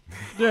experience.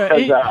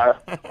 Yeah.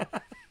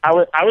 I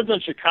was in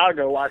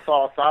Chicago. I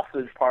saw a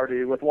Sausage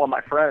Party with one of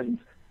my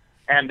friends.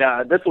 And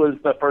this was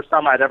the first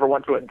time I'd ever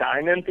went to a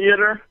dine-in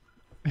theater.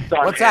 So,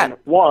 What's that?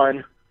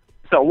 One,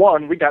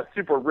 we got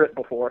super ripped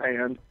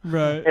beforehand.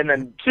 Right. And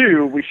then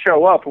 2, we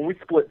show up and we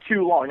split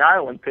 2 Long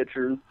Island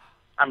pictures.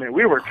 I mean,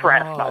 we were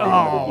trashed by the end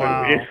of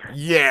the movie.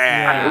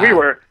 Yeah. I mean,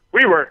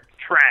 we were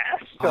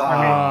trash. So,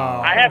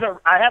 I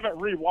haven't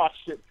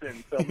rewatched it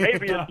since, so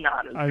maybe it's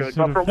not as good.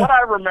 But from what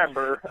I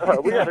remember,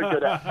 we had a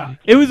good episode.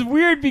 It was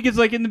weird because,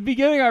 like, in the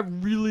beginning, I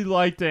really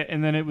liked it,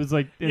 and then it was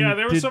like,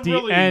 there was some the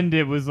really... end,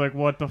 it was like,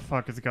 what the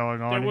fuck is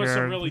going on here? There was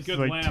some really It's, good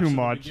like, laughs too in the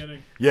much.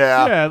 beginning.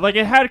 Yeah, like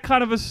it had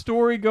kind of a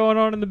story going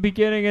on in the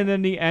beginning, and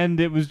then the end,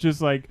 it was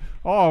just like,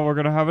 oh, we're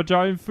gonna have a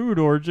giant food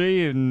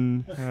orgy,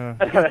 and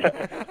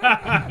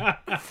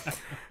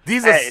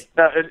Hey,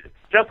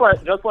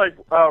 just like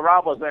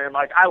Rob was saying,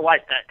 like, I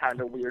like that kind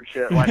of weird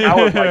shit. Like, I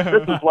was like,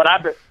 this is what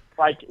I've been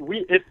like.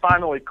 It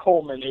finally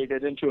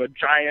culminated into a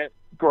giant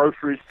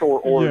grocery store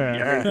orgy.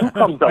 I mean, who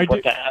comes up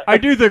with that? I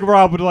do think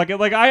Rob would like it.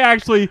 Like, I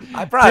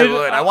probably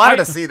would. I wanted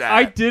to see that.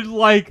 I did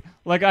like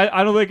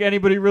I don't think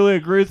anybody really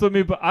agrees with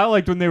me, but I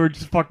liked when they were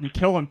just fucking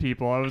killing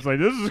people. I was like,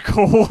 this is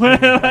cool.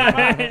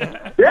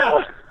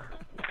 Yeah.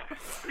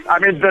 I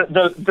mean,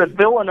 the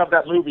villain of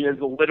that movie is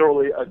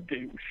literally a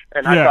douche,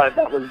 and I thought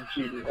that was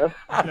genius.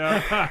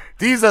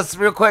 Deezus,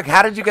 real quick,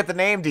 how did you get the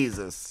name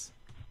Deezus?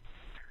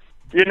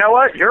 You know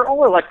what? You're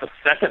only like the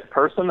second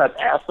person that's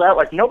asked that.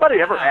 Like,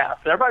 nobody ever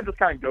asks. Everybody just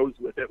kind of goes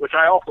with it, which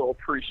I also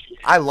appreciate.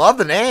 I love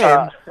the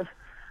name.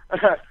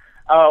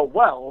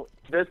 Well,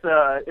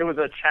 it was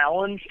a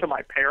challenge to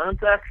my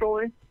parents,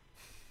 actually.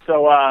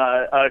 So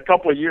a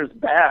couple of years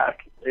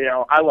back,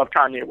 I love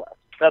Kanye West.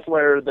 That's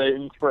where the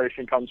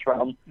inspiration comes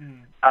from.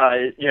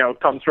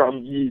 Comes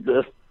from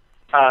Deezus.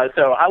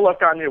 So I love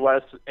Kanye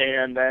West,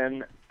 and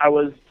then I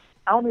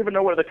don't even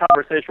know where the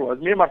conversation was.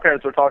 Me and my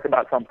parents were talking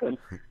about something,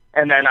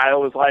 and then I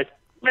was like,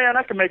 man,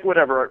 I can make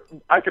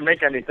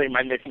anything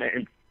my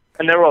nickname.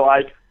 And they're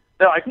like,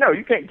 no,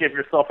 you can't give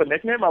yourself a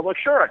nickname. I was like,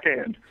 sure I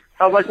can.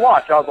 I was like,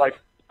 watch. I was like,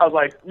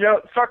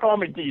 start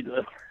calling me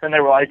Deezus. And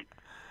they're like,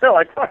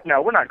 fuck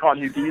no, we're not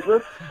calling you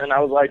Deezus. And I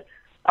was like,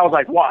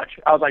 watch.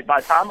 I was like,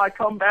 by the time I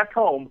come back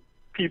home,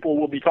 people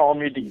will be calling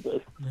me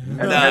Deezus.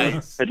 And then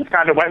it just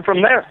kind of went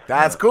from there.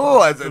 That's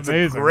cool. It's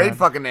amazing, a great man.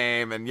 fucking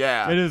name, and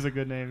It is a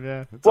good name,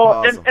 yeah.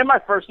 Awesome. And my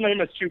first name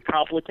is too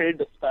complicated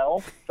to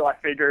spell, so I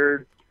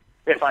figured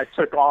if I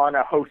took on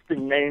a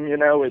hosting name,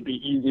 it'd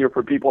be easier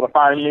for people to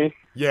find me.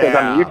 Yeah.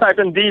 Because, you type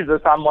in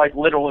Deezus, I'm like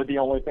literally the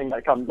only thing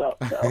that comes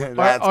up. So.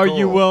 Are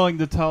you willing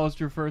to tell us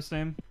your first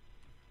name?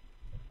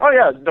 Oh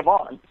yeah,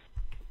 Devon.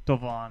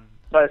 Devon.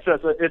 But it's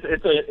just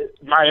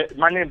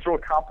my name's real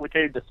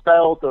complicated to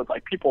spell, so it's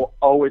like people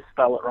always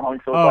spell it wrong.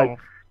 So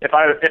it's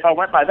like if I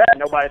went by that,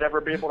 nobody'd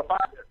ever be able to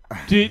find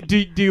it.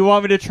 Do you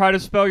want me to try to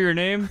spell your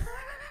name?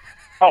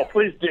 Oh,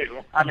 please do.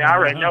 I mean, I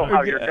already know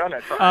how you're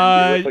gonna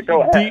try and do it, so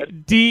go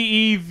ahead.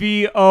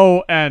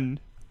 Devon.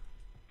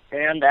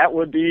 And that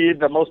would be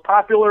the most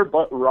popular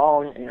but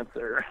wrong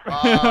answer.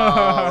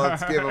 Oh,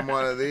 let's give him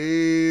one of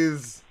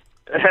these.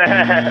 It's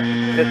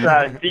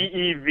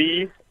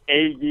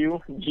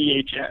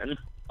Devaugghn,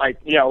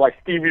 like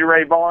Stevie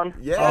Ray Vaughan.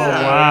 Yeah. Oh,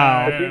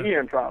 wow. The DE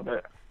in front of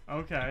it.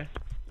 Okay.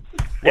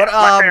 Yeah,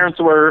 my parents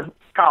were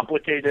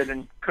complicated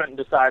and couldn't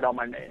decide on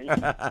my name.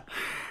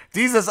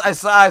 Deezus,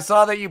 I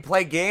saw that you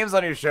play games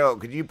on your show.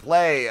 Could you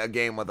play a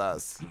game with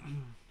us?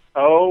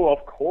 Oh,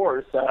 of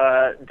course,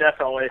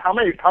 definitely. How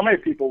many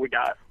people we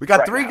got? We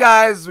got three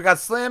guys. We got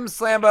Slim,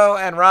 Slambo,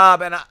 and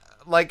Rob. And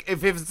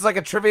if it's like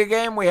a trivia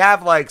game, we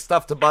have like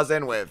stuff to buzz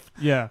in with.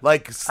 Yeah.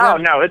 Like Slim. Oh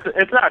no,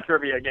 it's not a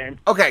trivia game.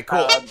 Okay,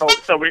 cool.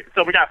 So we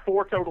got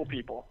 4 total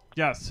people.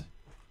 Yes.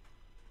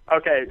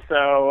 Okay,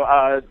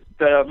 so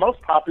the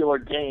most popular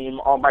game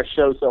on my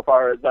show so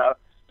far is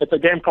it's a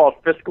game called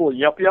Fiscal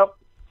Yup Yup.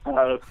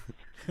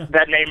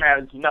 That name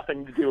has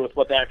nothing to do with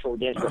what the actual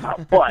game is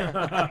about, but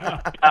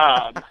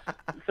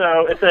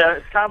so it's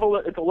a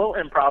little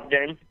improv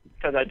game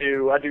because I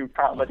do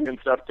comedy and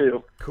stuff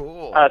too.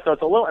 Cool. So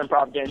it's a little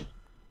improv game,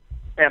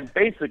 and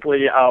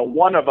basically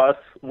one of us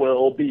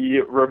will be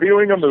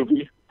reviewing a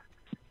movie,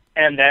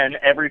 and then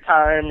every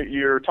time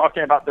you're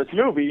talking about this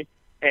movie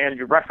and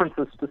you reference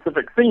a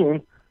specific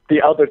scene,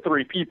 the other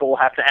 3 people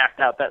have to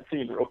act out that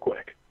scene real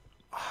quick.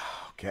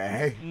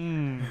 Okay.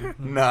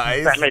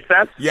 Nice. Does that make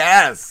sense?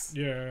 Yes.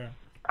 Yeah.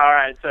 All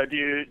right. So do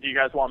you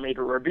guys want me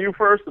to review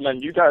first, and then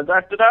you guys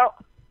act it out?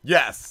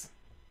 Yes.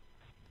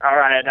 All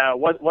right.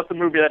 What's a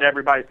movie that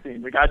everybody's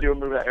seen? We gotta do a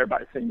movie that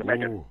everybody's seen to make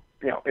it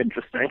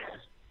interesting.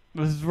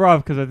 This is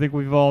rough because I think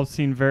we've all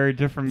seen very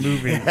different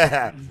movies.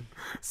 Yeah.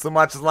 So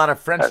much as a lot of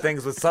French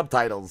things with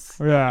subtitles.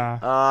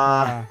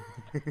 Yeah.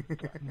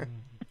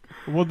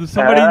 Well, does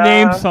somebody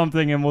name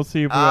something, and we'll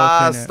see if we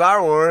all seen it.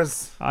 Star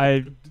Wars.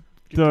 I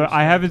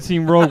haven't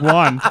seen Rogue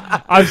One.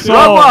 I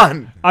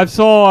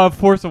saw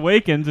Force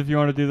Awakens. If you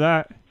want to do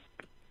that.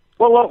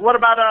 Well, what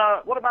about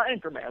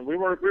Anchorman? We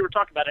were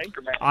talking about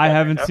Anchorman. I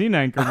haven't seen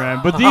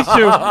Anchorman, but these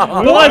two.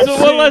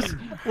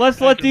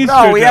 Let's let these two.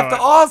 No, we have to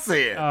all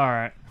see it. All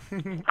right.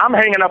 I'm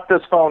hanging up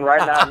this phone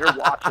right now, and you're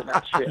watching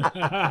that shit.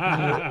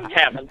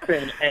 Haven't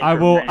seen Anchorman. I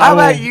will. How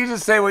about you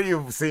just say what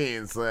you've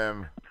seen,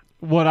 Slim?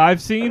 What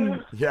I've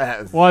seen?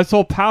 Yes. Well, I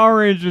saw Power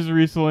Rangers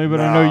recently,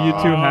 but I know you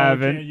two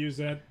haven't. Can't use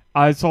that.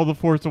 I saw The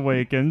Force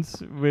Awakens.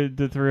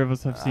 The 3 of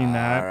us have seen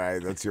that. All right,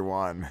 that's your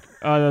one.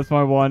 That's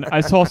my one.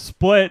 I saw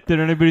Split. Did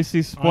anybody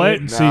see Split? I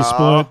didn't see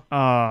Split.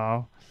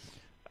 Oh.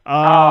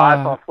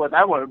 I thought Split.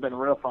 That would have been a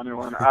real funny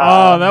one.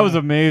 That was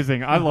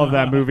amazing. I love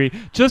that movie.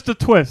 Just a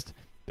twist.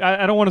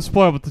 I don't want to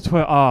spoil, but the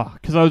twist.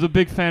 Because I was a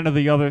big fan of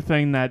the other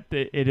thing that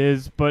it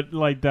is, but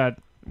like that,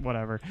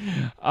 whatever.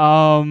 It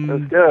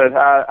was good.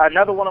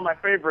 Another one of my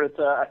favorites,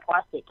 a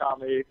classic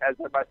comedy. Has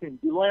everybody seen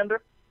Zoolander?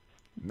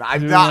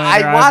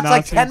 I watched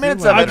like 10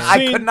 minutes of it.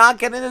 I could not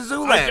get into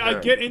Zoolander. I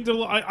get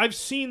into. I've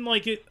seen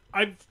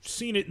I've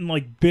seen it in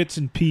like bits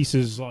and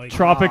pieces. Like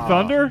Tropic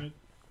Thunder.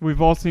 We've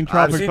all seen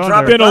Tropic Thunder.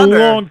 It's been a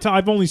long time.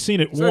 I've only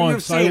seen it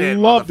once. I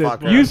loved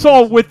it. You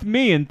saw it with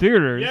me in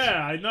theaters.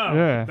 Yeah, I know.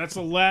 Yeah. That's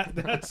like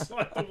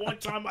the one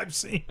time I've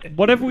seen it.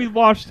 What have we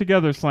watched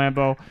together,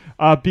 Slambo?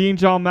 Being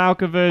John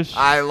Malkovich.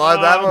 I love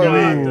that movie.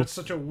 God, that's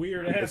such a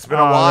weird ass. It's been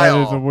a while.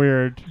 That is a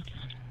weird.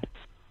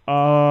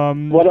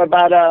 What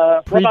about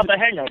The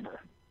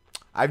Hangover?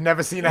 I've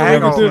never seen a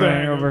Hangover.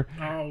 Hangover.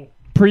 Oh.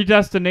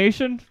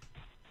 Predestination.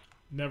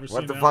 Never seen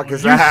What the that fuck one.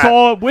 is that? You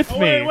saw it with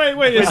me.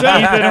 Wait. Is With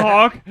that Ethan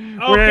Hawke?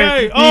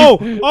 Okay. Oh,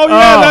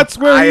 yeah. That's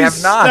where I he's.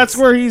 have not. That's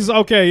where he's.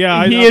 Okay.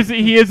 Yeah. He is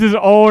his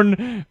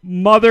own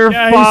mother,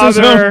 Yeah, father. he's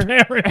his own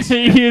parents.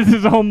 He is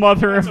his own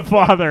mother and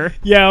father.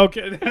 Yeah.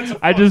 Okay.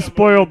 I just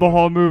spoiled the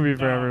whole movie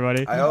for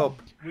everybody. I hope.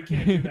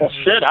 Well,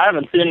 shit, I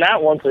haven't seen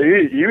that one, so you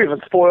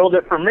even spoiled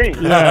it for me.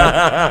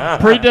 Yeah.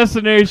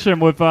 Predestination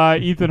with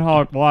Ethan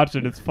Hawke. Watch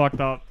it. It's fucked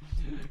up.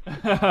 All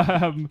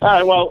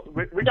right, well,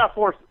 we got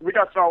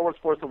Star Wars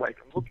Force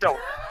Awakens. Let's go. All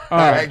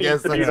right, I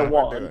guess to be that's the what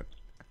we're one. doing.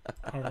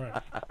 All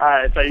right. All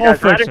right, so you Pulp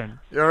guys ready? Fiction.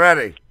 You're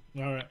ready.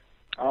 All right.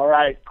 All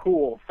right,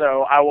 cool.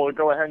 So I will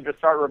go ahead and just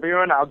start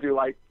reviewing. I'll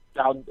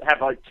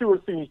have like two or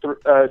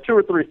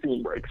three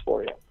scene breaks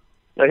for you.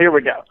 So here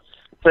we go.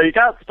 So you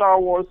got Star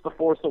Wars: The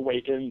Force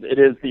Awakens. It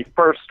is the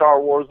first Star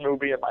Wars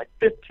movie in like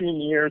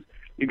 15 years.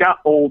 You got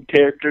old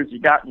characters, you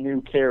got new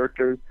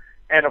characters,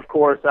 and of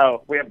course,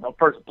 we have the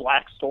first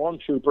Black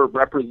Stormtrooper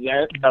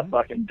represent. That's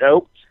fucking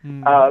dope.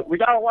 We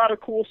got a lot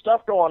of cool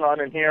stuff going on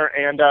in here,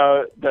 and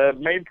the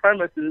main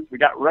premise is we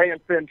got Rey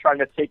and Finn trying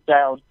to take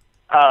down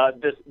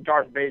this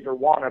Darth Vader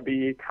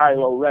wannabe,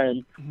 Kylo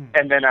Ren,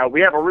 and then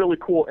we have a really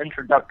cool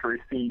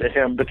introductory scene to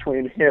him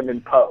between him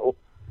and Poe.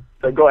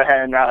 So go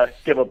ahead and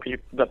give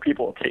the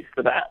people a taste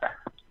of that.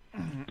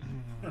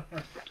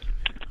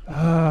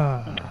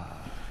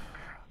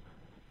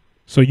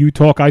 So you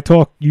talk, I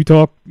talk, you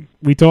talk,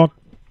 we talk.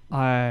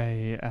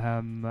 I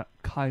am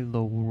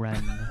Kylo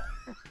Ren.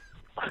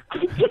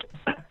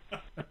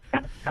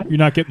 You're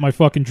not getting my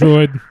fucking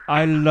droid.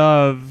 I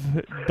love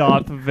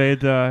Darth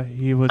Vader.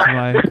 He was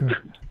my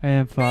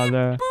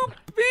grandfather.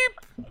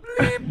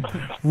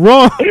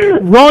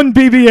 Run,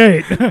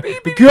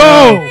 BB-8.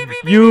 Go.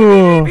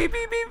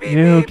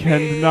 You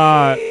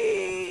cannot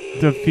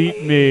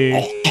defeat me.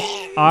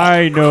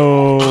 I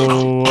know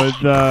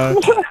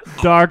the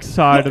dark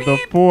side of the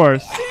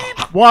Force.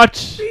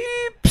 Watch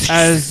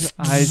as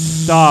I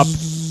stop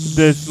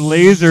this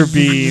laser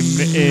beam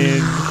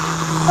in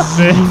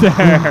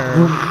midair.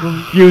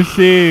 You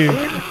see,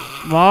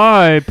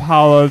 my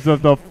powers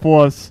of the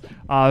Force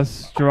are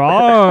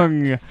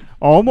strong.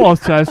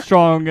 Almost as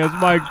strong as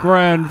my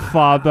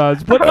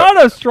grandfather's, but not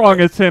as strong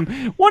as him.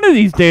 One of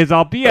these days,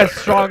 I'll be as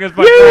strong as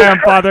my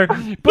grandfather.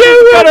 But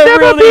it's gonna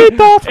really be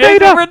Darth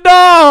Vader.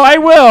 No, I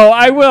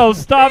will.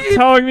 Stop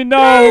telling me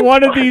no.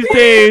 One of these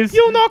days,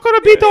 You're not gonna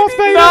be Darth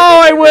Vader.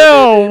 no, I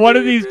will. One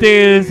of these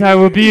days, I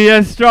will be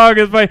as strong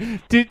as my. You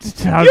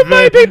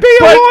maybe be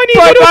a whiny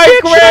but little my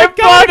bitch,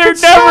 grandfather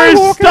Anakin never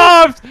Skywalker.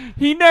 stopped.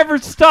 He never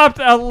stopped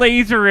a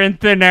laser in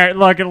thin air.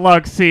 Look,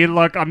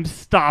 I'm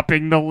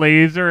stopping the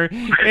laser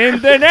in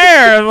thin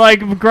air.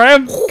 Like,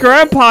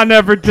 Grandpa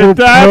never did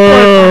that.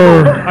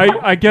 But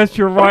I guess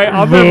you're right.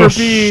 I'll never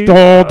be.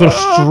 Star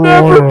I'll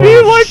never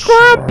be like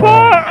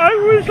Grandpa. I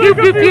wish I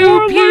could be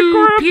more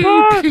like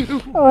Grandpa.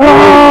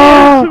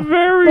 Oh, it's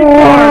very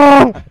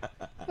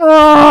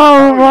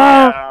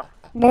dark.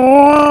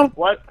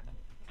 What?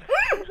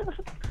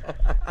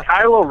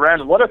 Kylo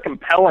Ren, what a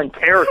compelling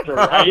character,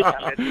 right?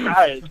 I mean, this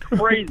guy is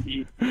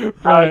crazy.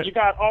 Right. You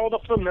got all the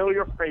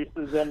familiar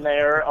faces in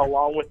there,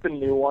 along with the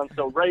new ones.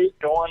 So Rey's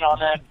going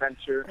on an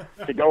adventure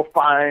to go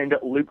find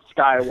Luke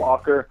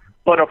Skywalker,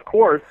 but of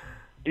course,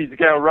 she's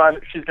gonna run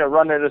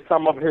into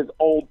some of his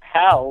old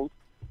pals,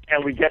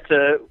 and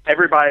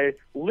everybody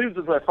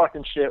loses their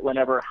fucking shit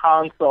whenever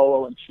Han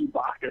Solo and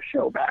Chewbacca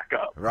show back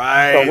up.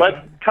 Right. So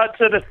let's cut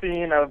to the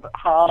scene of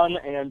Han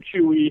and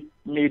Chewie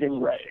meeting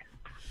Rey.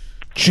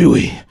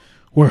 Chewie,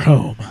 we're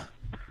home.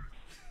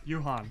 You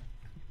Han.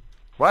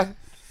 What?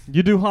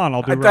 You do Han.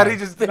 I'll do I Rey. thought he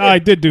just did. No, I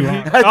did do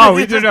Han. Oh,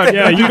 we did not.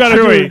 Yeah, you gotta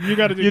Chewie. do. You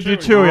gotta do You do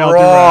Chewie. Chewie. I'll do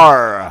Rey.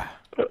 Roar.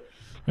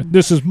 And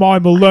this is my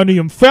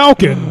Millennium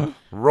Falcon.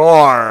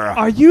 Roar.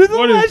 Are you the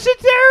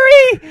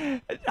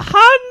legendary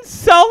Han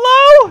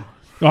Solo?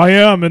 I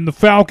am, and the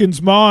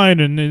Falcon's mine.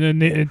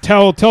 And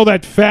tell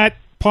that fat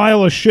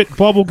pile of shit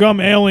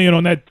bubblegum alien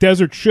on that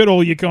desert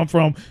shithole you come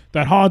from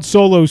that Han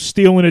Solo's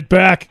stealing it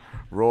back.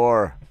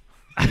 Roar.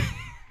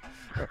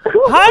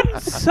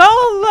 Han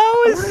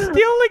Solo is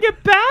stealing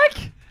it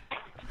back?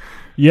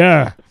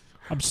 Yeah.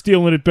 I'm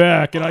stealing it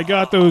back, and I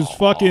got those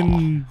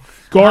fucking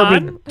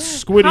garbage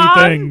squiddy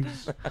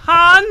things.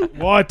 Han?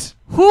 What?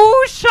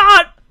 Who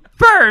shot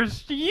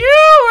first?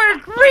 You or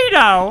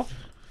Greedo?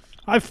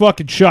 I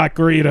fucking shot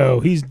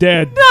Greedo. He's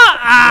dead.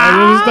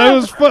 That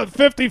was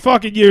 50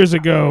 fucking years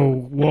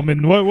ago,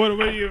 woman. What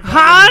are you?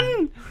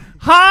 Han,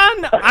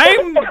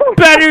 I'm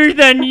better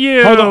than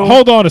you.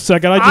 Hold on a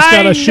second. I just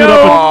gotta shut up.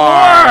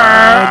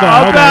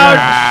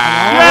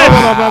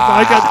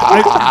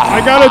 I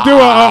gotta do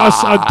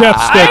a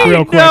death stick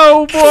real quick. I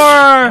know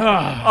more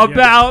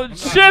about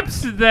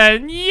ships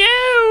than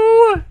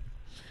you.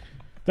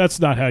 That's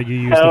not how you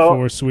use the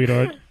Force,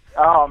 sweetheart.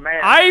 Oh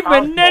man, I'm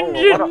an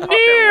engineer. What a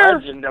fucking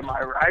legend, am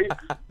I right?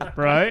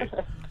 Right.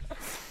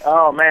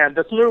 Oh man,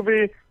 this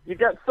movie, you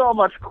get so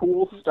much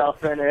cool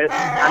stuff in it.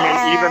 I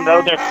mean, even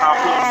though they're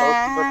copying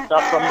most of the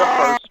stuff from the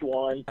first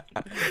one.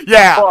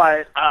 Yeah.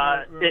 But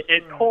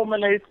it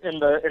culminates in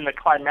the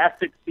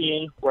climactic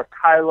scene where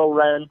Kylo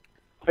Ren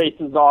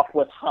faces off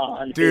with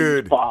Han,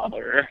 his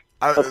father.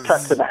 Let's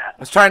cut to that. I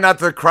was trying not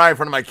to cry in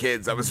front of my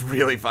kids. I was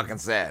really fucking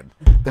sad.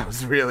 That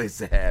was really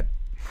sad.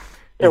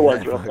 It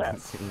was real sad.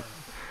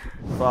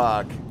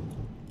 Fuck.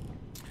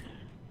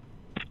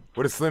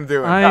 What is Slim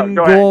doing? I'm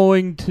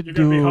going to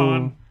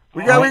do.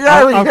 We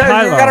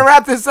gotta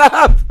wrap this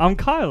up. I'm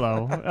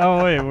Kylo.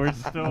 Oh wait, we're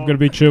still. I'm gonna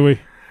be Chewie.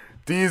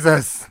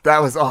 Deezus, that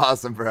was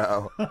awesome,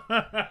 bro.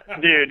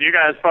 Dude, you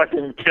guys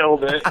fucking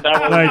killed it. That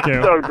was Thank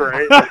you. so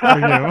great.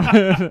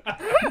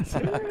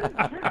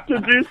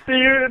 Did you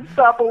see it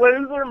stop a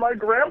laser? My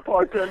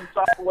grandpa couldn't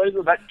stop a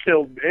laser. That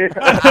killed me.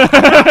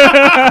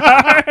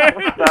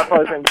 That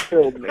fucking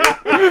killed me.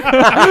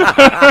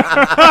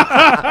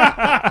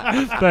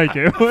 Thank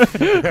you.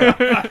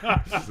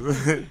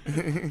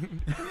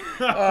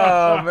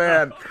 Oh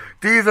man,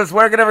 Deezus,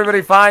 where can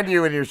everybody find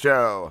you in your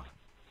show?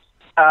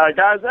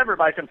 Guys,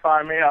 everybody can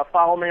find me.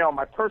 Follow me on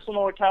my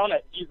personal account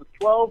at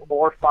Deezus12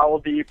 or follow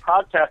the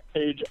podcast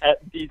page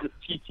at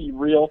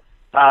DeezusTTReal.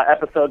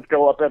 Episodes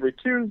go up every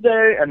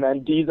Tuesday, and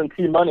then Deez and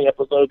T Money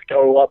episodes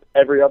go up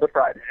every other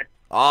Friday.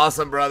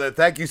 Awesome, brother.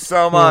 Thank you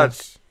so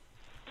much.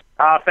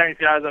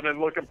 Thanks, guys. I've been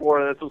looking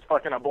forward to this. It was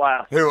fucking a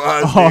blast. It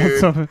was,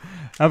 awesome.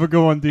 Have a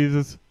good one,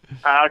 Deezus.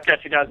 I'll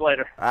catch you guys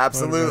later.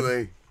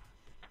 Absolutely.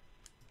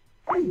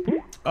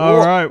 All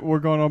right, we're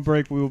going on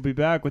break. We will be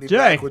back with Jay.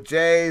 Back with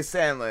Jay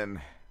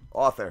Sandlin,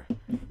 author.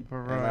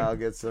 Right. And I'll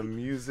get some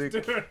music.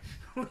 Dude,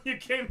 you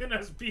came in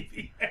as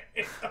BBA.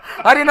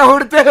 I didn't know who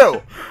to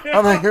do.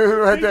 I'm like, who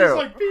do I do? Just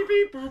like beep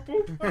beep boop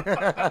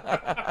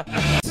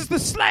boop. This is the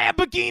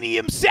Lamborghini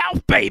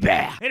himself, baby.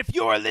 And if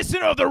you're a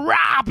listener of the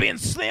Rob and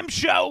Slim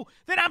Show,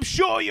 then I'm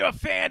sure you're a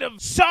fan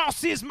of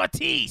Sauce's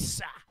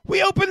Matisse.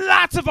 We open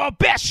lots of our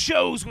best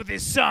shows with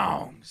his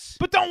songs.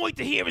 But don't wait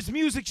to hear his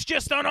music's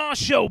just on our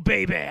show,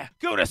 baby.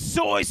 Go to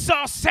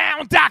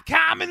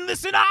soysaucesound.com and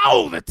listen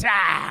all the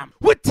time.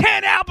 With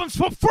 10 albums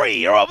for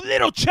free or of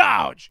little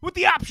charge. With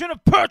the option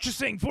of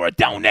purchasing for a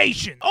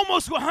donation.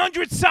 Almost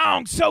 100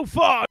 songs so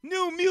far.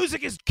 New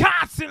music is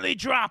constantly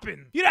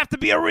dropping. You'd have to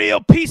be a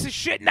real piece of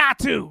shit not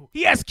to.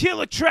 He has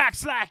killer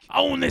tracks like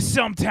Only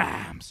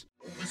Sometimes.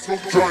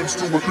 Sometimes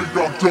do what think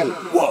I'm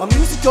dope. My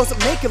music doesn't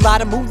make a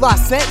lot of moolah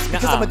sense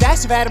because I'm a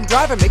dash of Adam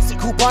Driver, makes a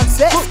coupon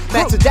sense.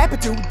 Master Dapper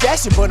do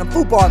dashing, but I'm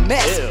FUBAR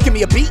mess. Give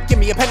me a beat, give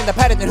me a pen and a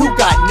pad, and then who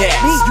got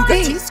next? Me, you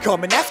got teeth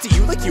coming after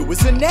you like you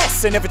was a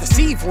nest. I never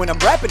deceive when I'm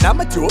rapping,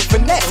 I'ma do it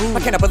finesse. I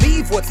cannot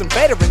believe what some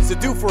veterans would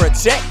do for a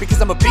check because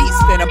I'm a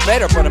beast and I'm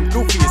better, but I'm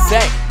goofy as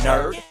heck.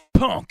 Nerd.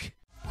 Punk.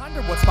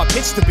 Wonder what's my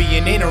pitch to be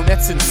an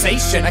internet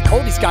sensation. I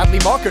call these godly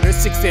marketers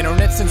 6th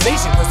internet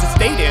sensation, cause it's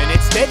data and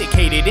it's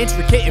dedicated,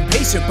 intricate and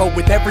patient. But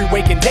with every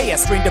waking day I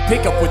strain to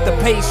pick up with the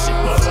patience.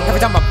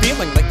 Every time I'm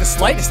feeling like the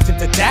slightest hint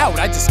of doubt,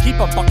 I just keep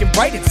on fucking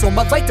writing so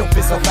my light don't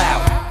fizzle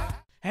out.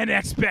 And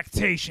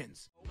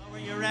expectations.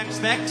 Your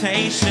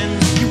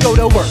expectations. You go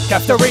to work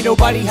after ain't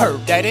nobody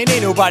heard that, and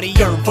ain't nobody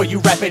yearn for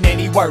you rapping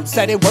any words.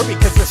 That ain't worry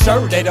cause you're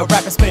sure that a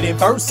rapper spitting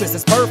verses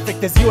as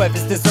perfect as you have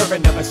is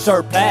deserving of a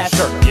shirt pass.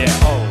 Sure,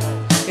 yeah.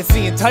 It's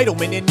the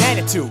entitlement and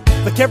attitude.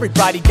 Like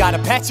everybody gotta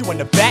pat you on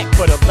the back,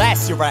 but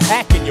alas, you're a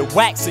hack and you're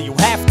whack, so you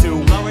have to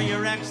lower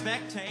your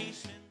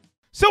expectations.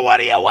 So what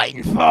are you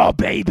waiting for,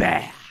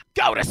 baby?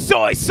 Go to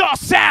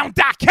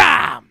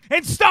soysaucesound.com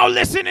and start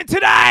listening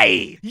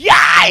today.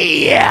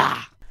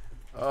 Yeah!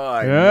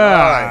 Oh,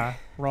 yeah.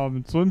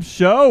 Robin Slim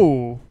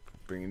Show.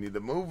 Bringing you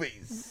the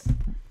movies.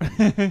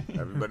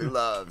 Everybody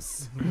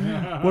loves.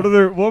 What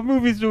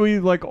movies do we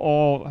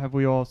have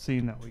we all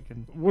seen that we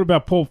can? What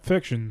about Pulp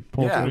Fiction?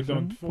 Pulp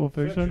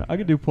Fiction. I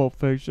could do Pulp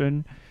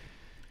Fiction.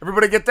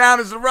 Everybody get down,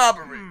 it's a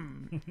robbery.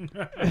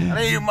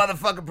 I need you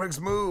motherfucking pricks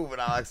move,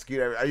 and I'll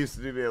execute I used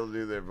to be able to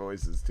do their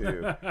voices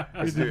too.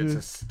 I used to do it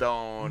just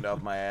stoned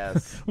off my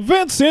ass.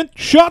 Vincent,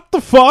 shut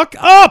the fuck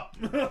up!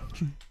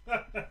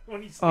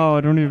 Oh,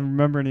 I don't even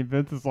remember any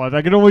Vince's lines.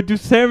 I can only do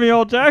Samuel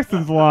L.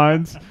 Jackson's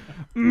lines.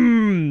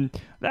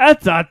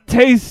 That's a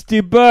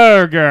tasty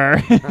burger.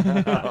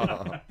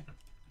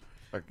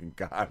 Fucking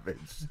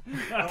garbage.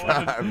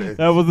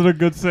 That wasn't a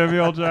good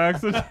Samuel L.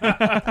 Jackson.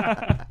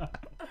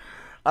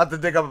 I'll have to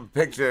dig up a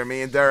picture.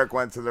 Me and Derek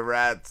went to the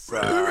Rats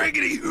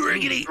Halloween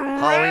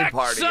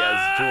party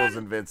as Jules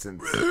and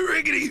Vincent.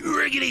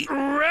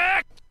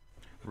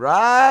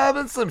 Rob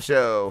and Slim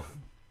Show.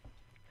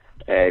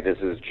 Hey, this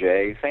is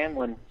Jay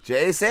Sandlin.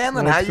 Jay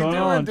Sandlin, What's how you going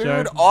doing, on, dude?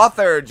 Jay?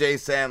 Author Jay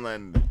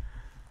Sandlin.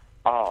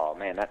 Oh,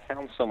 man, that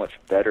sounds so much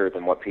better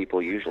than what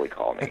people usually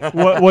call me.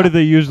 What do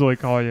they usually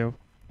call you?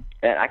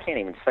 And I can't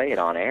even say it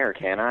on air,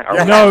 can I? Or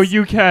Yes. No,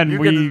 you can. You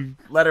can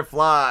let it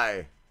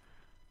fly.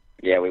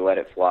 Yeah, we let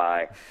it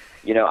fly.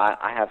 You know,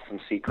 I have some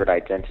secret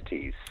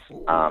identities.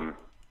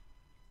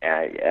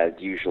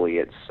 Usually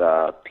it's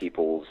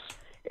people's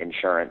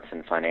insurance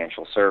and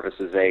financial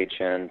services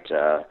agent,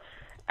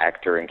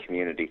 actor in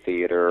community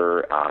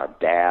theater,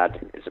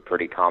 dad is a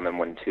pretty common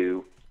one,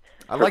 too.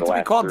 I'd like to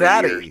be called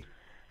Daddy. Years.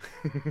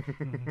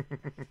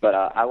 But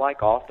I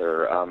like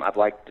author.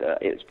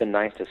 It's been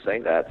nice to say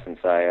that since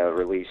I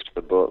released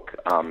the book,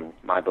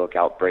 my book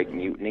Outbreak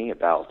Mutiny,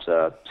 about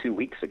 2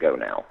 weeks ago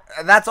now.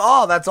 And that's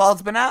all? That's all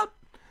it's been out?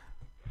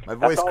 My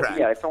voice cracked.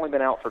 Yeah, it's only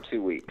been out for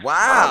 2 weeks.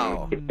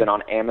 Wow. It's been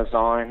on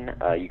Amazon.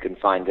 You can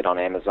find it on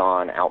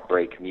Amazon,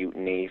 Outbreak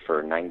Mutiny,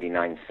 for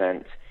 99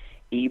 cents.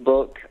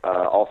 Ebook,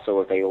 also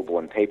available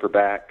in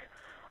paperback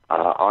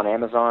on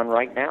Amazon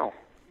right now.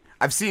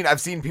 I've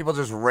seen people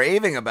just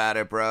raving about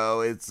it, bro.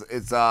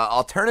 It's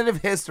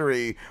alternative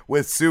history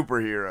with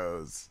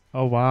superheroes.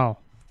 Oh, wow.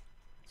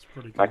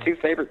 My two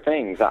favorite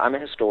things. I'm a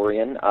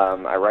historian.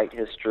 I write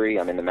history.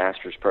 I'm in the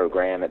master's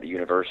program at the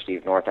University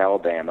of North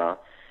Alabama.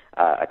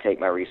 I take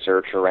my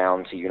research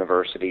around to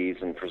universities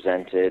and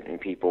present it, and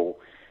people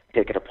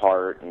pick it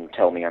apart and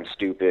tell me I'm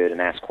stupid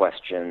and ask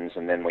questions,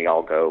 and then we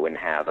all go and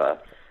have a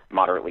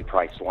moderately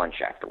priced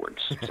lunch afterwards.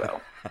 So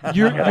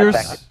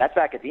that's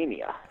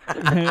academia.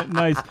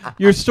 Nice.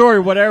 Your story,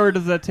 what era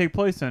does that take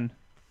place in?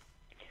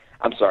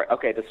 I'm sorry.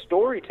 Okay, the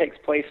story takes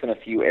place in a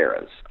few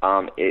eras.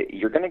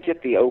 You're going to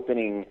get the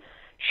opening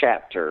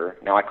chapter.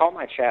 Now, I call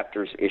my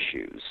chapters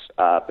issues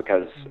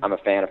because I'm a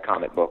fan of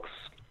comic books,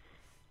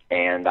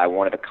 and I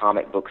wanted a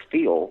comic book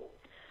feel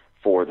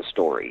for the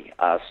story.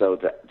 So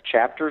the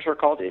chapters are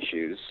called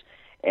issues,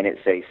 and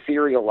it's a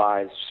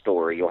serialized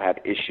story. You'll have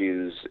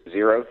issues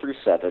 0 through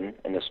 7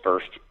 in this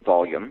first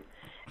volume,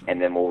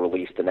 and then we'll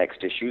release the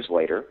next issues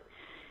later.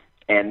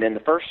 And then the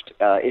first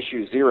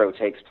issue 0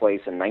 takes place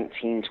in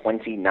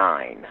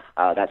 1929.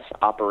 That's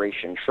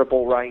Operation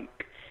Triple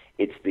Reich.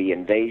 It's the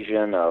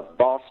invasion of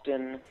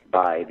Boston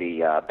by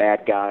the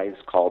bad guys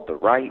called the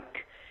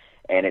Reich,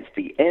 and it's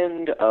the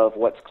end of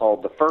what's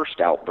called the First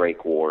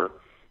Outbreak War,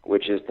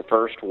 which is the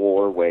first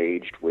war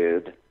waged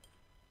with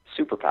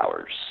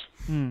superpowers.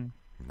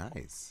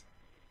 Nice.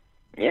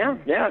 Yeah,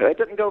 it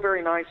didn't go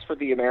very nice for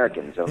the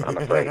Americans, I'm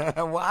afraid.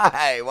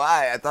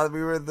 Why? I thought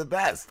we were the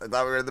best. I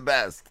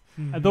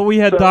thought we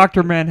had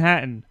Dr.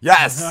 Manhattan.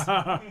 Yes.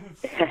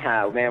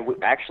 Yeah, man,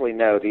 actually,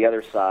 no, the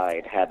other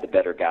side had the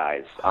better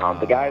guys.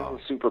 The guys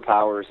with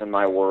superpowers in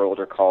my world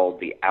are called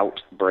the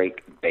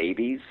Outbreak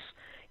Babies.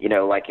 You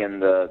know, like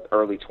in the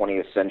early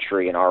 20th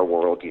century in our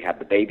world, you had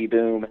the baby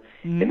boom.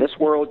 In this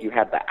world, you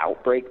had the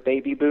outbreak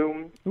baby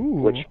boom,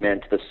 which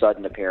meant the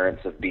sudden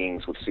appearance of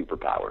beings with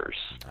superpowers.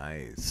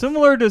 Nice.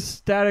 Similar to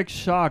Static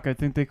Shock, I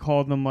think they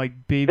called them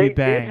like Baby They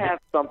Bang. did have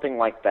something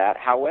like that.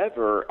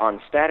 However,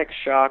 on Static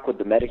Shock with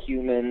the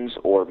metahumans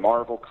or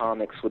Marvel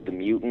Comics with the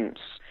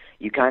mutants,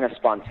 you kind of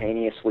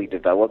spontaneously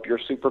develop your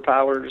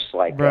superpowers,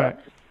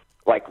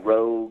 like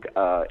Rogue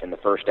in the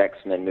first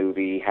X-Men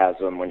movie has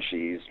them when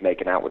she's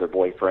making out with her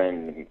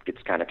boyfriend and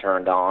gets kind of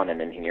turned on and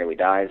then he nearly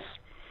dies.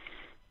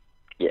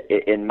 Yeah,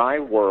 in my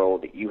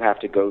world, you have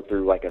to go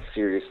through like a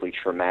seriously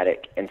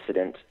traumatic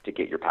incident to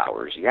get your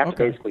powers. You have to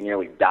basically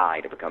nearly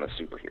die to become a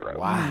superhero.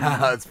 Wow,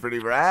 that's pretty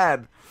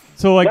rad.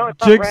 So like No, it's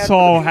not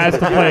Jigsaw rad. has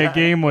to play a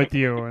game with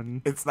you,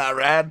 and it's not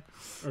rad.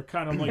 Or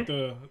kind of like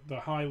the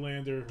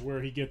Highlander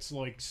where he gets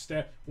like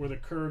where the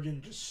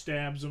Kurgan just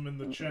stabs him in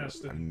the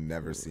chest. I've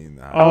never seen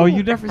that. Oh,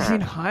 you never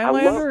seen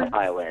Highlander?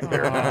 I love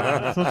Highlander.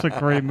 That's such a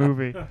great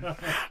movie.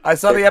 I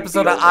saw the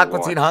episode of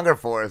Aqua Teen Hunger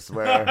Force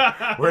where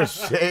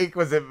Shake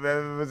was it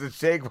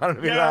Shake wanted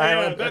to be the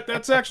Highlander?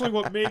 That's actually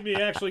what made me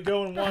actually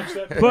go and watch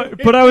that.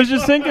 But I was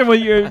just thinking, well,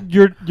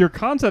 your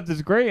concept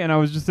is great, and I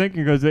was just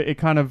thinking because it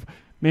kind of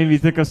made me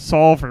think of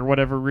Saul for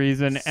whatever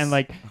reason, and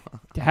like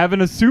having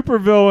a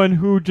supervillain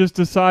who just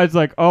decides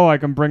like, oh, I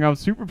can bring out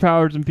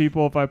superpowers in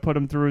people if I put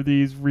them through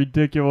these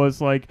ridiculous,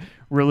 like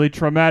really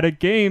traumatic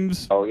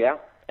games. Oh yeah,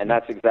 and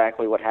that's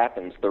exactly what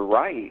happens. The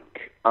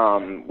Reich,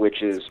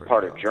 which is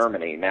part of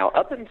Germany. Now,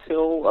 up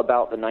until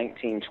about the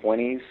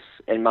 1920s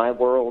in my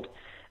world,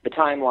 the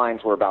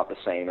timelines were about the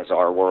same as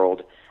our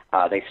world.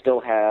 They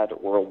still had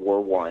World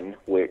War I,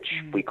 which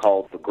we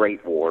called the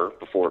Great War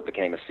before it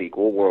became a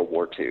sequel, World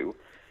War II.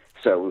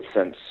 So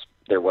since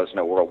there was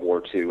no World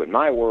War II in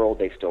my world,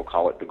 they still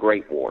call it the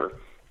Great War.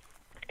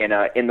 And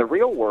in the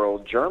real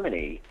world,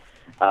 Germany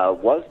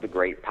was the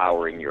great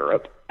power in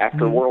Europe.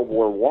 After World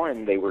War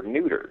I, they were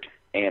neutered.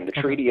 And the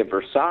Treaty of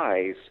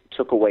Versailles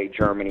took away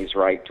Germany's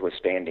right to a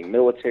standing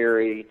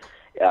military,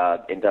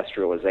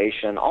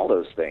 industrialization, all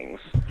those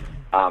things.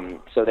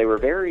 So they were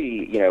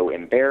very,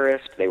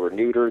 embarrassed, they were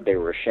neutered, they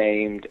were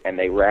ashamed, and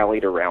they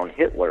rallied around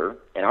Hitler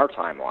in our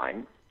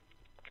timeline.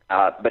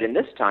 But in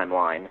this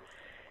timeline,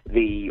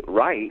 the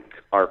Reich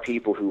are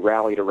people who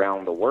rallied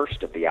around the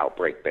worst of the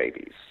outbreak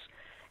babies.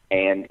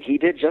 And he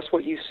did just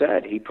what you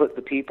said. He put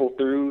the people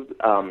through,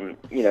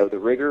 the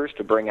rigors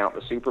to bring out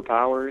the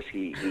superpowers.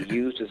 He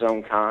used his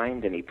own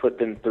kind, and he put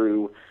them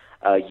through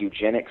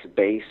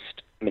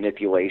eugenics-based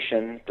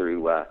manipulation,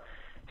 through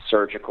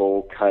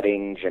surgical,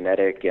 cutting,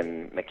 genetic,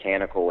 and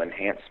mechanical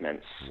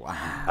enhancements.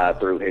 Wow.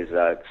 Through his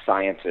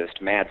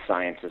mad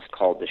scientist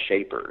called the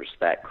Shapers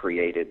that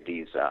created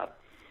these,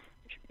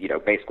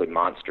 basically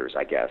monsters,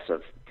 I guess,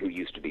 of who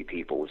used to be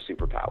people with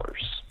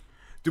superpowers.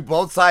 Do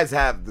both sides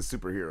have the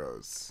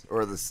superheroes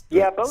or the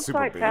both super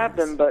sides babies? have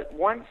them, but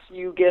once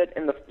you get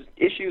in the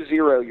issue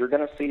 0, you're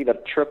going to see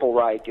the Triple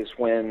Reich is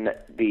when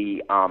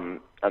the,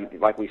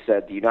 like we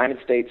said, the United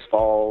States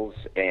falls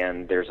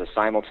and there's a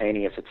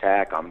simultaneous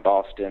attack on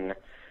Boston,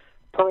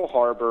 Pearl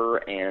Harbor,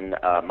 and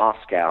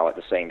Moscow at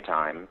the same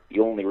time.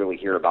 You only really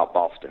hear about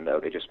Boston, though.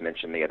 They just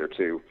mentioned the other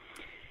two.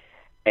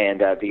 And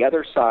the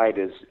other side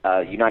is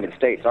United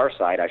States. Our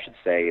side, I should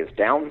say, is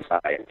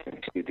downside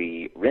to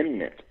the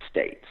remnant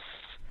states.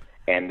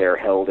 And they're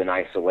held in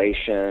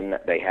isolation.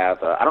 They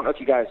have, I don't know if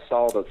you guys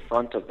saw the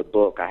front of the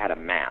book. I had a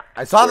map.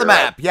 I saw the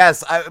map,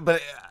 yes.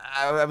 But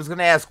I was going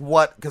to ask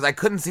what, because I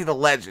couldn't see the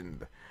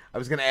legend. I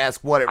was going to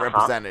ask what it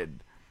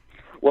represented.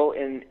 Well,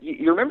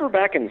 you remember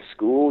back in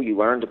school, you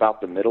learned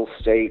about the middle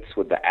states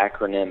with the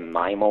acronym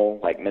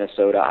MIMAL, like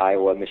Minnesota,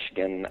 Iowa,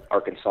 Michigan,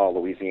 Arkansas,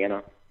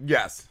 Louisiana?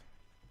 Yes.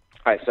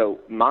 All right, so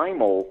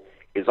MIMAL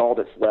is all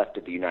that's left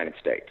of the United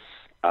States,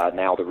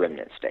 now the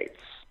remnant states.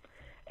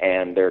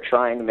 And they're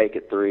trying to make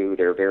it through.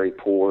 They're very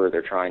poor.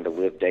 They're trying to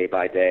live day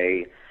by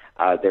day.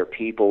 They're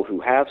people who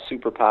have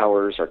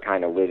superpowers, are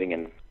kind of living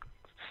in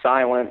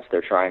silence.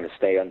 They're trying to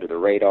stay under the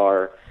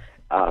radar.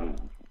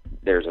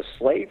 There's a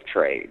slave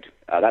trade.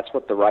 That's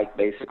what the Reich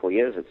basically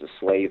is. It's a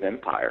slave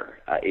empire.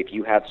 If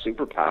you have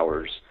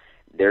superpowers,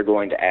 they're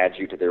going to add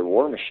you to their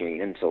war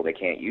machine until they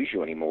can't use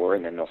you anymore,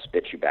 and then they'll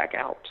spit you back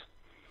out.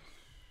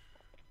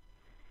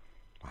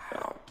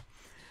 Wow.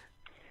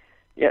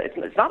 Yeah,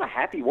 it's not a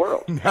happy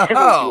world once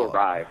you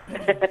arrive.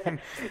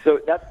 So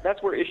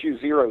that's where issue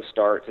 0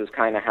 starts, is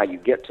kind of how you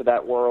get to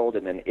that world,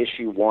 and then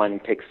issue 1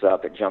 picks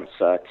up. It jumps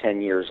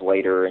 10 years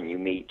later, and you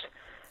meet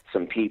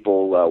some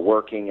people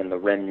working in the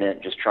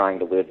remnant, just trying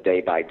to live day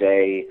by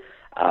day.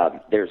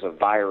 There's a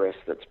virus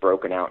that's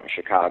broken out in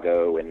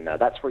Chicago, and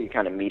that's where you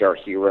kind of meet our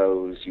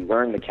heroes. You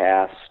learn the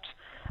cast.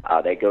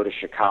 They go to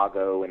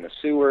Chicago in the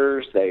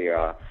sewers. They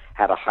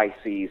have a high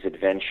seas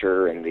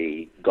adventure in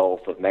the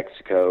Gulf of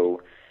Mexico.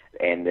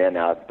 And then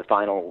the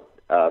final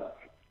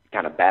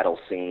kind of battle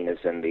scene is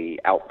in the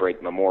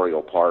Outbreak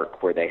Memorial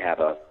Park, where they have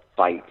a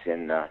fight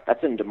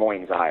that's in Des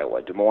Moines,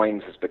 Iowa. Des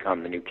Moines has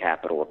become the new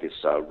capital of this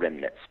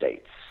remnant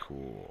states.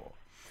 Cool.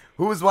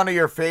 Who was one of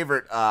your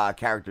favorite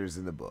characters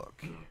in the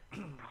book?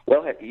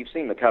 Well, you've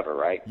seen the cover,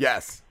 right?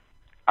 Yes.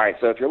 All right,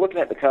 so if you're looking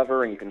at the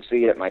cover, and you can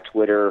see it at my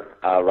Twitter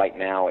right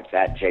now, it's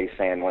at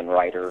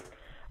 @JSandlinWriter,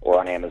 or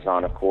on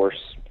Amazon, of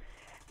course.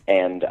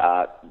 And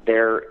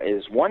there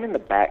is one in the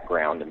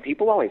background, and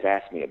people always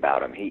ask me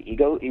about him.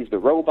 He's the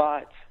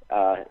robot.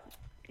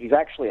 He's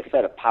actually a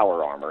set of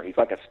power armor. He's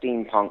like a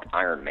steampunk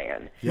Iron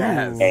Man.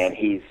 Yes. And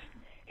he's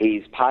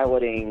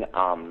piloting.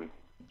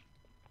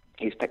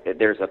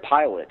 There's a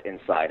pilot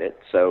inside it,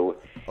 so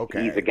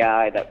he's a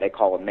guy that they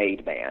call a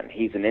made man.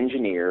 He's an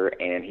engineer,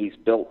 and he's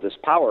built this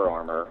power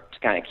armor to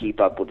kind of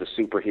keep up with the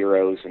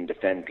superheroes and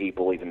defend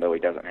people, even though he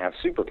doesn't have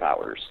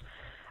superpowers.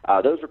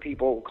 Those are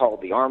people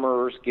called the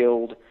Armorers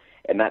Guild,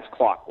 and that's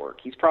Clockwork.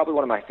 He's probably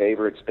one of my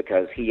favorites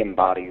because he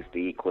embodies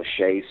the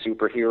cliche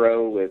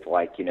superhero with,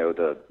 like,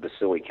 the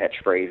silly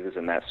catchphrases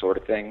and that sort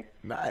of thing.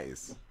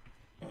 Nice.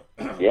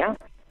 Yeah.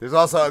 There's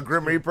also a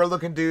Grim Reaper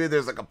looking dude.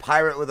 There's like a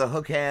pirate with a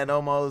hook hand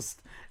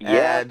almost.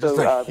 Yeah, just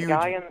so a huge, the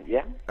guy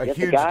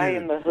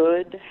dude. in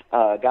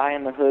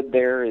the hood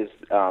there is,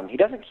 he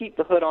doesn't keep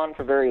the hood on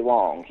for very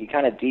long. He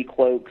kind of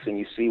decloaks and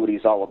you see what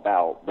he's all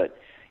about, but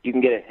you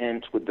can get a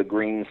hint with the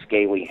green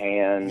scaly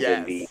hand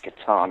and the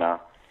katana.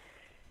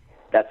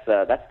 That's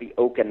the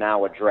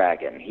Okinawa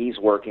Dragon. He's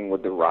working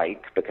with the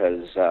Reich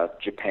because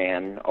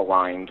Japan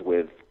aligned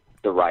with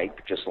the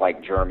Reich, just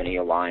like Germany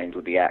aligned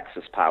with the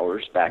Axis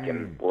powers back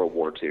in World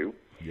War II.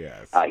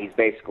 Yes. He's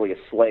basically a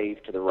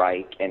slave to the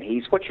Reich, and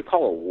he's what you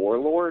call a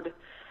warlord.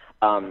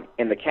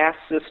 In the caste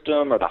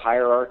system or the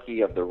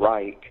hierarchy of the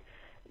Reich,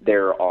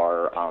 there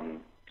are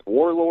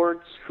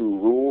warlords who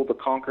rule the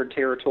conquered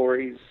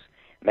territories.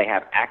 They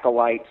have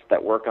acolytes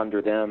that work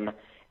under them,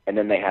 and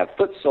then they have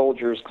foot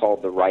soldiers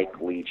called the Reich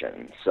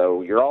Legion.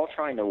 So you're all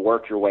trying to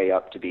work your way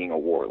up to being a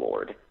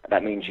warlord.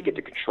 That means you get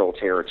to control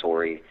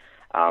territory.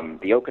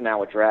 The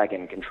Okinawa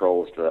Dragon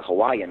controls the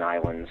Hawaiian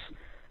Islands.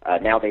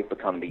 Now they've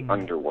become the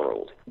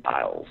Underworld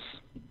Isles.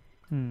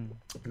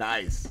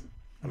 Nice.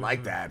 I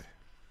like that.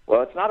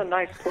 Well, it's not a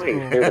nice place.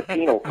 There's a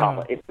penal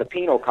colony. It's the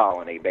penal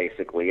colony,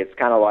 basically. It's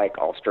kind of like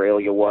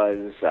Australia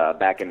was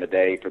back in the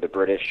day for the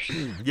British.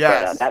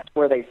 Yes. But, that's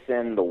where they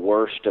send the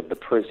worst of the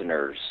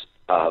prisoners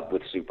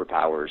with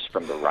superpowers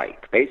from the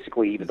Reich.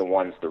 Basically, even the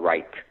ones the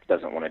Reich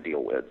doesn't want to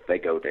deal with, they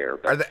go there.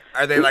 But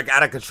Are they like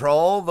out of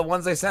control? The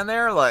ones they send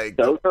there, like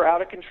those are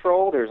out of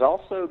control. There's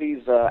also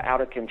these out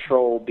of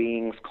control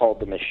beings called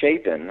the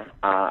Misshapen.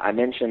 I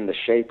mentioned the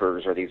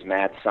Shapers are these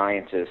mad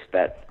scientists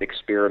that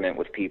experiment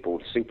with people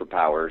with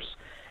superpowers.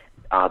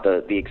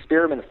 The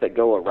experiments that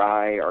go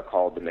awry are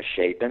called the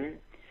Misshapen.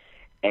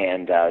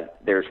 And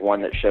there's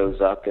one that shows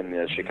up in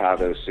the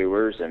Chicago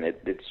sewers, and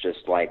it's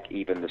just like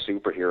even the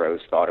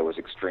superheroes thought it was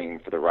extreme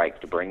for the Reich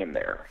to bring him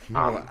there.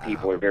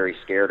 People are very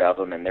scared of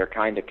him, and they're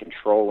kind of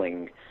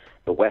controlling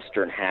the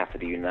western half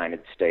of the United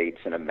States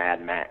in a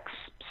Mad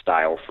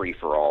Max-style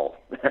free-for-all,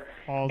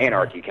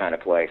 anarchy kind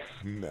of place.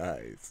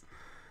 Nice.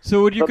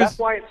 So that's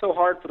why it's so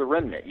hard for the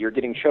remnant. You're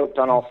getting choked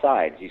on all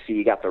sides. You see,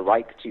 you got the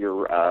Reich to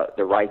your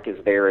the Reich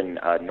is there in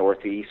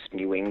northeast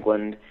New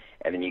England.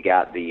 And then you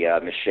got the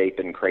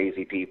misshapen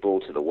crazy people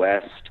to the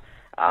west.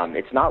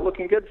 It's not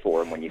looking good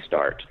for them when you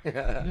start.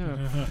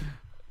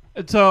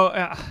 So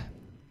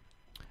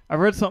I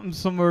read something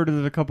similar to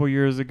this a couple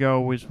years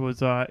ago, which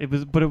was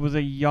it was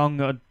a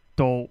young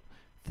adult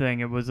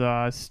thing. It was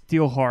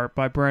Steelheart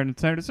by Brandon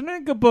Sanderson.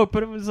 It's a good book,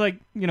 but it was like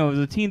it was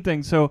a teen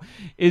thing. So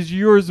is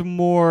yours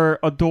more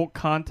adult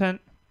content?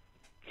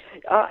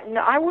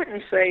 No, I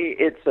wouldn't say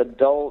it's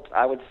adult.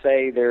 I would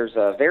say there's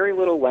very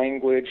little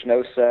language,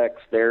 no sex.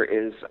 There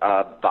is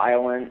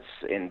violence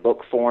in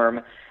book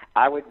form.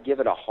 I would give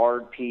it a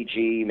hard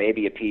PG,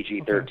 maybe a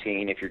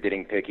PG-13 if you're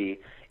getting picky.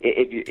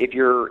 If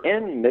you're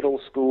in middle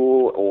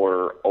school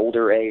or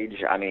older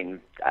age, I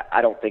mean,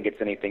 I don't think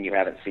it's anything you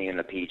haven't seen in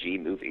a PG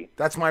movie.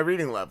 That's my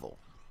reading level.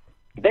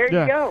 There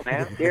you go,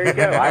 man. There you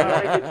go. I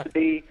wanted it to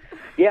be,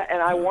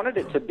 and I wanted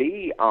it to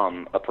be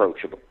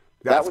approachable.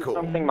 That's that was cool.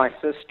 Something my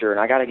sister, and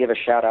I got to give a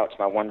shout out to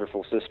my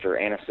wonderful sister,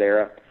 Anna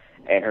Sarah,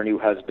 and her new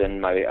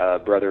husband, my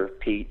brother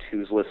Pete,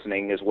 who's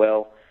listening as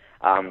well.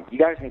 You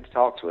guys need to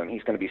talk to him.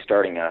 He's going to be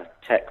starting a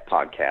tech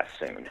podcast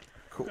soon.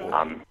 Cool.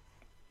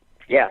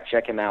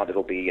 Check him out.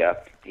 It'll be,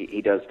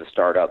 he does the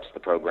startups, the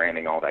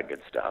programming, all that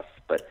good stuff.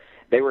 But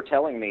they were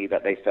telling me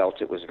that they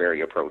felt it was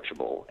very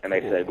approachable. And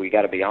they said, we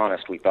got to be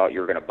honest, we thought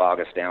you were going to bog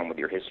us down with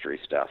your history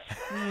stuff.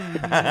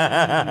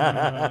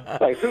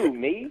 Like, who,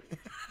 me?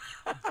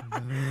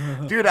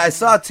 Dude, I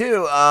saw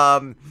too,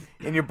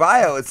 in your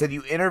bio, it said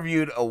you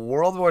interviewed a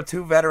World War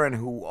II veteran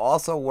who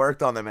also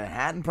worked on the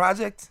Manhattan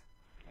Project?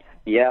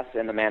 Yes,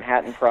 and the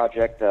Manhattan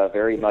Project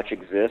very much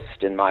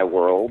exists in my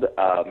world.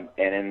 And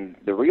in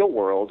the real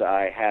world,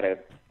 I had a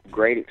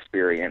great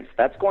experience.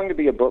 That's going to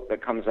be a book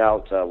that comes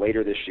out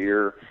later this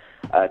year.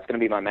 It's going to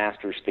be my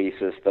master's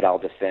thesis that I'll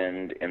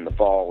defend in the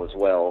fall as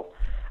well.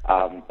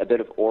 A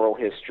bit of oral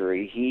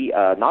history. He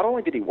not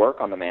only did he work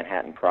on the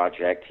Manhattan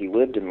Project, he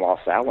lived in Los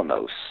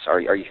Alamos. Are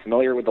you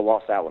familiar with the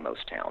Los Alamos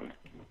town?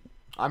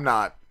 I'm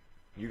not.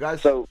 You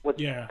guys? So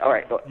yeah. All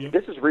right.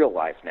 This is real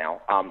life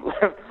now.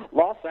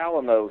 Los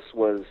Alamos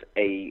was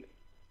a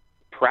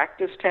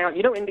practice town.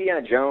 You know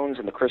Indiana Jones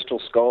and the Crystal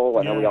Skull?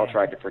 I know we all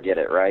tried to forget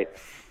it, right?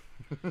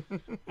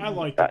 I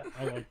liked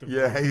it.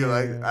 Yeah, you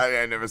like it.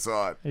 I never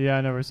saw it. Yeah,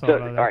 I never saw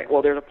it either. All right,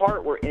 well, there's a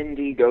part where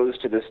Indy goes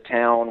to this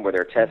town where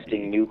they're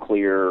testing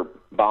nuclear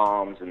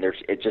bombs, and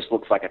it just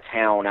looks like a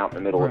town out in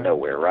the middle of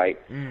nowhere, right?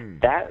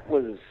 That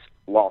was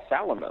Los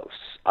Alamos,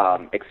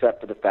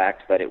 except for the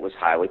fact that it was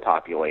highly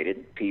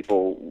populated.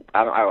 People,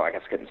 I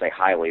guess I couldn't say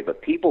highly,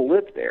 but people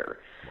lived there.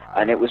 Wow.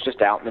 And it was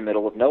just out in the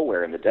middle of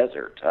nowhere in the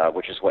desert,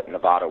 which is what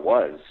Nevada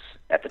was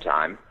at the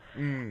time.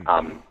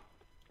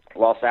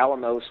 Los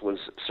Alamos was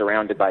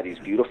surrounded by these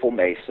beautiful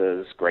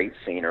mesas, great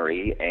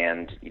scenery,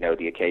 and,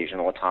 the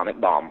occasional atomic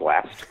bomb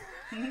blast.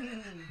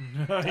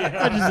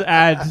 That just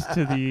adds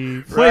to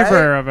the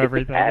flavor of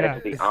everything. It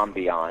added to the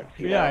ambiance.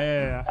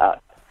 Yeah.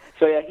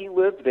 So he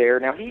lived there.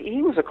 Now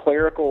he was a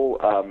clerical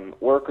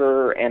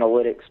worker,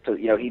 analytics.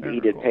 He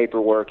did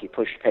paperwork. He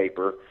pushed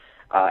paper.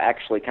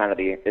 Actually, kind of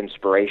the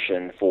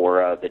inspiration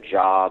for the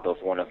job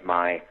of one of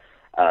my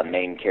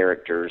main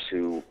characters,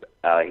 who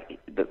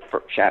the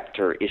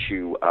chapter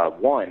issue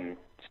 1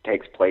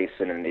 takes place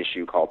in an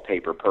issue called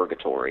Paper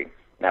Purgatory.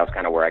 That was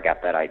kind of where I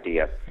got that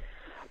idea.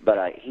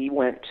 But he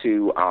went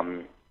to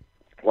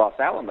Los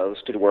Alamos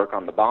to work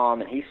on the bomb,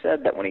 and he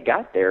said that when he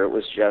got there, it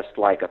was just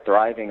like a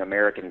thriving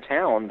American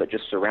town, but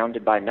just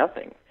surrounded by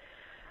nothing.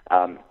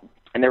 And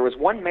there was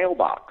one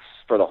mailbox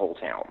for the whole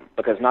town,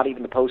 because not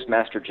even the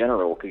Postmaster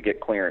General could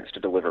get clearance to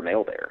deliver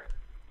mail there.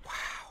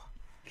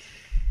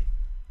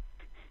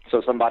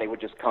 So somebody would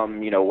just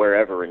come,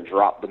 wherever and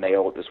drop the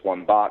mail at this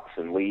one box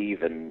and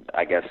leave, and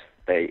I guess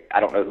I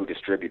don't know who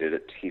distributed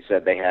it. He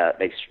said they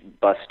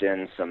bust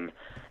in some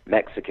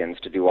Mexicans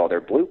to do all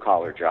their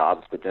blue-collar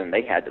jobs, but then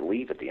they had to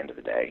leave at the end of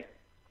the day.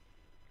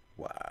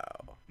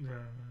 Wow.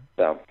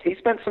 So he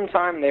spent some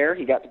time there.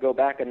 He got to go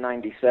back in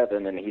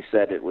 97, and he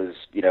said it was,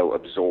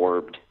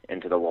 absorbed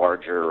into the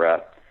larger,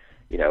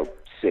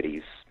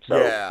 cities. So,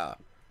 yeah.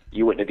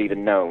 you wouldn't have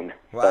even known.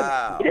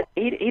 Wow. But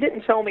he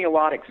didn't tell me a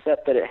lot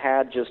except that it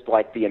had just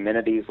like the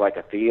amenities like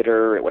a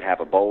theater. It would have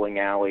a bowling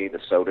alley, the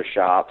soda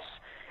shops.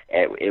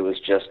 It was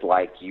just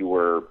like you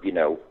were,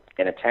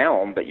 in a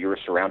town, but you were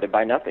surrounded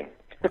by nothing.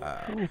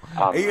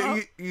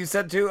 You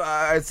said too.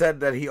 I said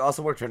that he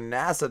also worked for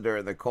NASA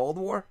during the Cold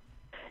War.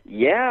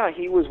 Yeah,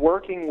 he was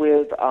working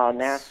with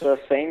NASA,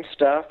 same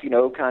stuff,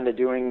 kind of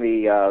doing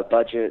the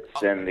budgets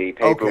and the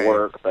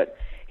paperwork, but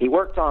he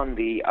worked on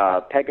the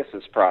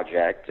Pegasus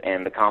project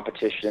and the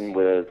competition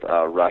with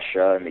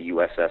Russia and the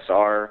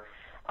USSR.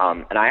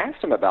 And I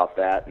asked him about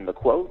that, and the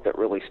quote that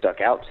really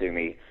stuck out to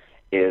me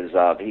is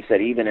he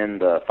said, even in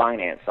the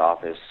finance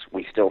office,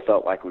 we still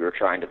felt like we were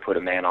trying to put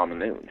a man on the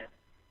moon.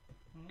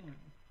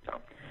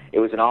 It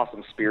was an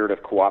awesome spirit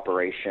of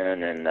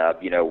cooperation, and,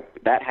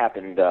 that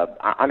happened.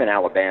 I'm in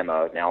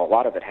Alabama. Now, a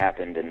lot of it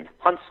happened in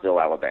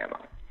Huntsville, Alabama.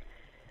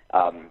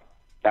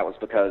 That was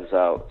because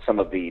some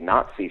of the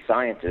Nazi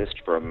scientists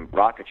from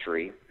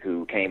rocketry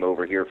who came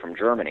over here from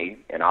Germany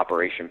in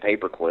Operation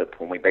Paperclip,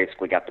 when we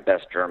basically got the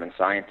best German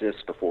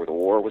scientists before the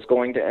war was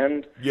going to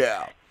end.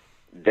 Yeah.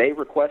 They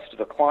requested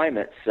a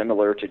climate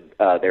similar to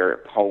their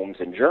homes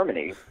in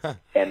Germany,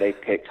 and they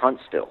picked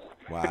Huntsville.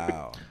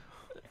 Wow.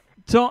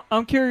 So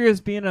I'm curious,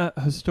 being a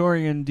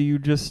historian, do you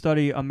just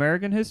study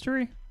American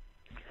history?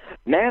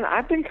 Man,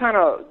 I've been kind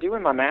of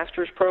doing my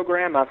master's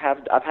program. I've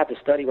had to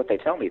study what they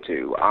tell me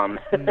to.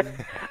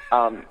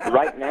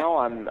 Right now,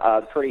 I'm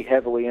pretty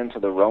heavily into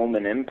the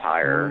Roman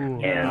Empire,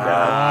 and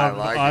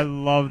I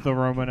love the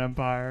Roman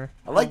Empire.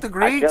 I like the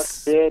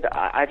Greeks.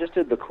 I just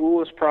did the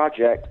coolest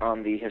project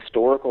on the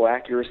historical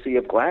accuracy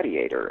of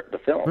Gladiator, the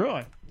film.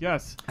 Really?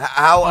 Yes.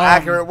 How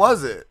accurate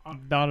was it?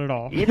 Not at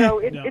all.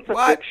 It's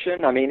a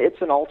fiction. I mean,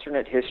 it's an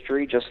alternate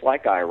history, just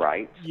like I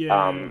write.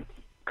 Yeah.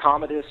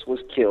 Commodus was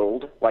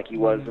killed like he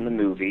was in the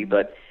movie,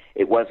 but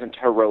it wasn't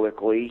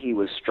heroically. He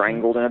was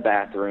strangled in a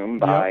bathroom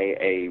by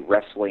a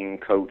wrestling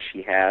coach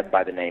he had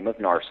by the name of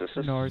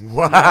Narcissus.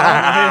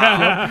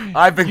 Wow.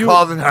 I've been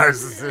called a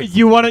narcissist.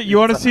 You want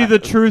to see the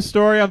true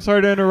story? I'm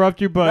sorry to interrupt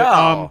you, but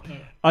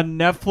a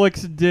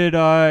Netflix did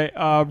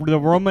the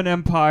Roman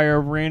Empire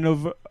Reign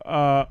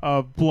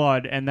of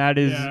Blood, and that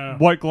is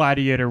what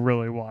Gladiator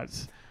really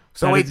was.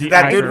 So that wait, did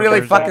that dude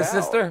really fuck his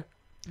sister?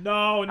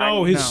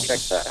 No, his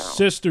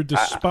sister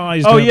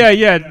despised him. Oh him.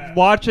 yeah,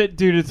 watch it,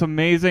 dude. It's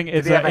amazing.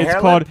 It's a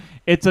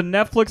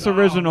Netflix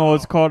original.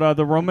 It's called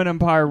The Roman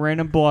Empire: Reign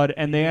of Blood,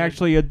 and they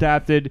actually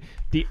adapted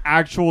the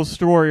actual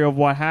story of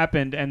what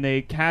happened, and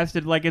they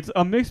casted like it's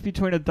a mix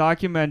between a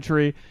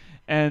documentary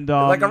and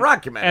like a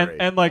rockumentary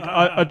and like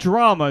a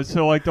drama.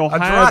 So like they'll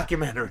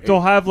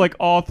have like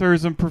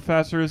authors and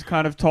professors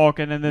kind of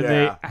talking, and then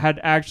they had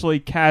actually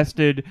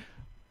casted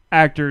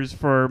actors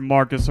for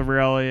Marcus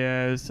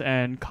Aurelius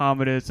and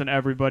Commodus and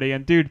everybody.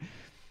 And dude,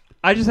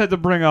 I just had to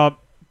bring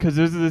up, because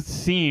there's this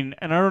scene,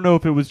 and I don't know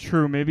if it was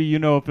true, maybe you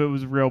know if it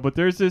was real, but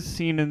there's this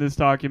scene in this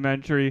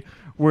documentary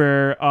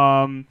where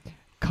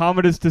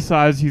Commodus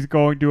decides he's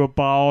going to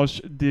abolish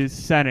the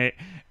Senate,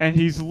 and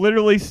he's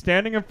literally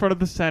standing in front of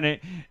the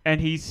Senate, and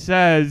he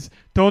says,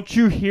 "Don't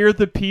you hear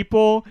the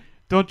people?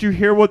 Don't you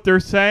hear what they're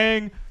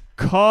saying?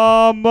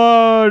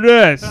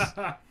 Commodus!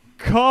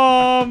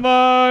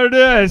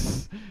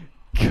 Commodus!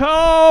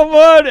 Come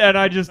on!" And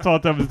I just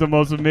thought that was the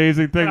most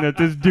amazing thing, that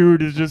this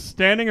dude is just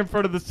standing in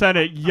front of the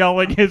Senate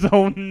yelling his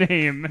own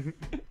name.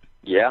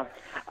 Yeah.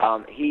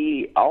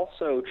 He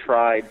also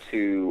tried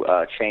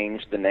to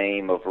change the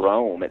name of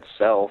Rome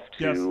itself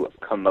to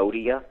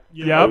Commodia.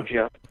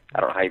 Commodia. I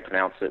don't know how you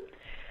pronounce it.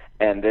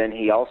 And then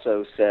he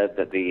also said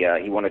that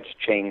he wanted to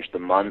change the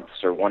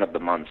months, or one of the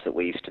months at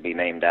least, to be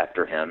named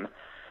after him.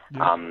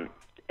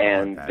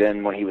 And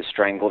then when he was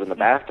strangled in the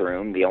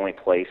bathroom, the only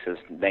place his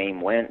name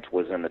went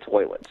was in the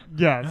toilet.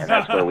 Yes. And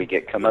that's where we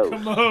get commode.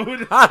 That's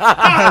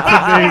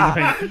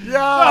amazing.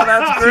 Yeah,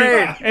 that's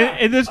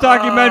great. In this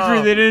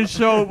documentary, they didn't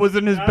show it was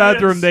in his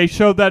bedroom. They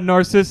showed that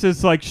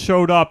Narcissus like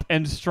showed up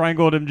and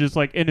strangled him just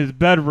like in his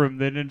bedroom.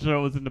 They didn't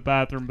show it was in the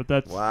bathroom, but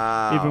that's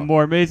even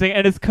more amazing.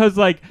 And it's because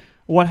like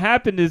what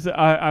happened is,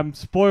 I'm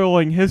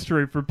spoiling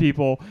history for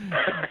people,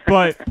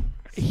 but...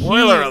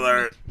 Spoiler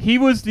alert. He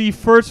was the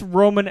first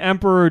Roman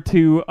emperor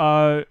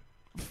to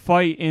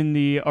fight in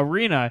the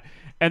arena,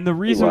 and the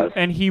reason,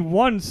 and he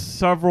won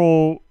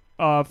several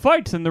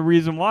fights, and the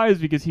reason why is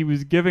because he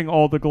was giving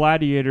all the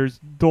gladiators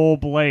dull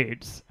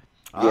blades.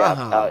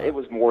 Yeah, it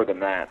was more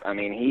than that. I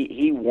mean,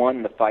 he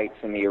won the fights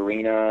in the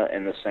arena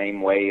in the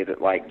same way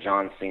that like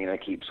John Cena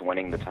keeps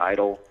winning the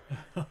title,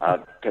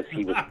 because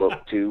he was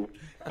booked to,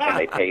 and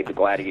they paid the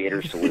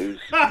gladiators to lose.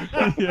 So.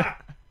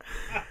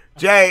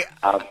 Jay.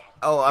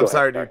 I'm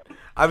sorry, dude.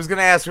 I was going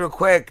to ask real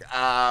quick.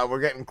 We're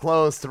getting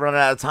close to running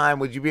out of time.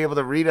 Would you be able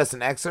to read us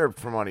an excerpt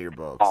from one of your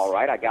books? All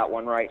right, I got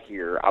one right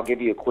here. I'll give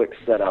you a quick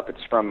setup.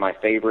 It's from my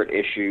favorite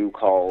issue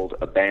called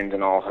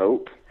Abandon All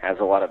Hope. Has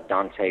a lot of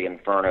Dante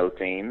Inferno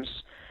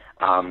themes.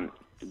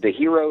 The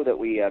hero that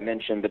we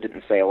mentioned but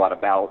didn't say a lot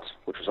about,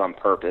 which was on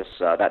purpose,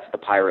 that's the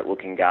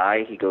pirate-looking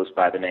guy. He goes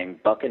by the name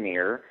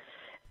Buccaneer,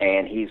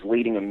 and he's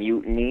leading a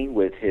mutiny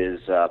with his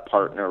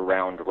partner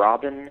Round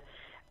Robin.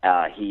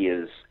 He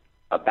is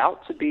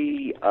about to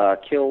be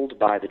killed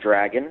by the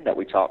dragon that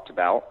we talked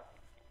about.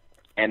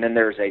 And then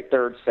there's a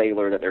third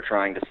sailor that they're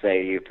trying to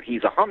save.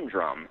 He's a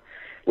humdrum,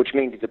 which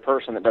means he's a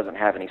person that doesn't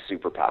have any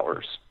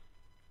superpowers.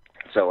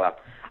 So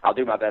I'll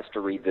do my best to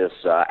read this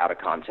out of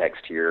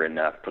context here and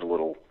put a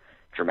little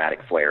dramatic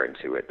flair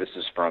into it. This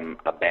is from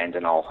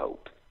Abandon All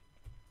Hope.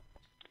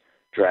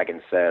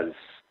 Dragon says,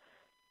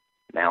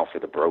 "Now for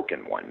the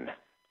broken one."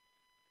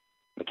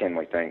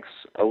 McKinley thinks,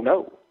 "Oh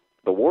no,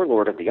 the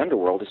warlord of the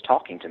underworld is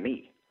talking to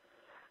me."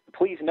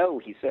 "Please no,"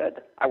 he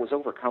said. "I was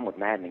overcome with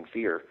maddening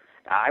fear.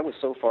 I was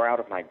so far out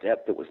of my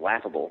depth it was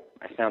laughable.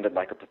 I sounded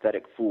like a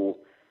pathetic fool.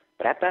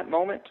 But at that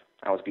moment,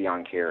 I was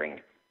beyond caring.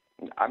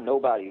 I'm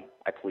nobody,"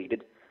 I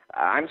pleaded.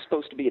 "I'm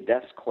supposed to be a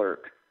desk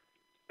clerk."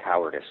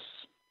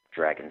 "Cowardice,"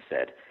 Dragon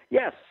said.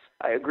 "Yes,"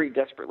 I agreed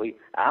desperately.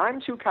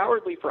 "I'm too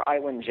cowardly for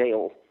island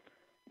jail."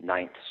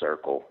 "Ninth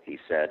circle," he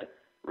said,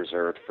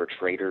 "reserved for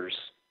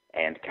traitors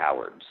and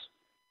cowards."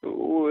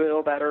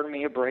 "Will that earn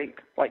me a break,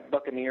 like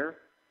Buccaneer?"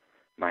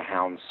 "My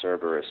hound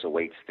Cerberus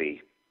awaits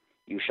thee.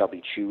 You shall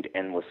be chewed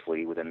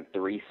endlessly within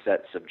 3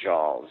 sets of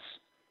jaws."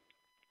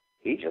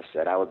 He just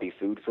said I would be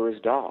food for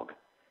his dog.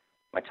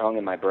 My tongue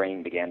and my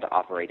brain began to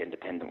operate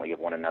independently of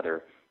one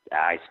another.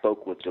 I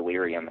spoke with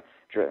delirium.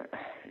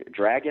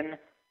 "Dragon,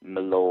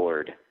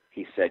 milord,"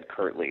 he said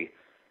curtly.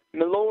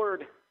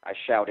 "Milord," I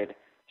shouted.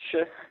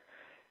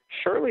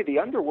 Surely the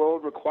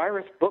underworld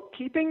requireth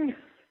bookkeeping?"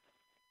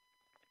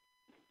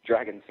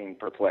 Dragon seemed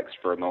perplexed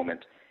for a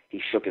moment. He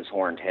shook his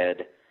horned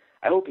head.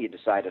 I hope he had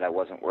decided I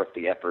wasn't worth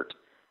the effort.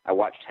 I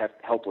watched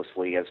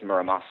helplessly as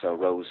Muramasa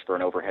rose for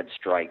an overhead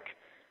strike.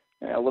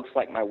 Looks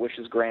like my wish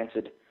is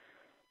granted.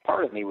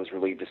 Part of me was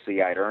relieved to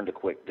see I'd earned a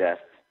quick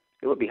death.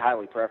 It would be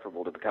highly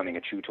preferable to becoming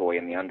a chew toy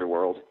in the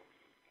underworld.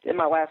 In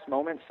my last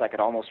moments, I could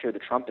almost hear the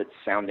trumpets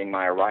sounding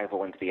my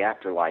arrival into the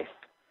afterlife.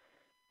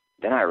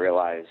 Then I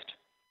realized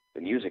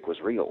the music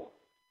was real.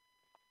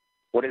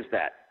 "What is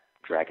that?"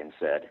 Dragon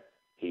said.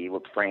 He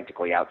looked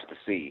frantically out to the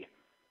sea.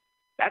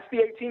 "That's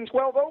the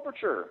 1812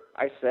 overture,"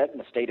 I said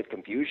in a state of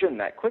confusion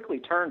that quickly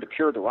turned to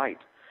pure delight.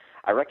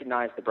 I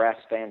recognized the brass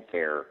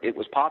fanfare. It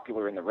was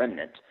popular in the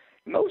remnant.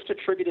 Most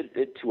attributed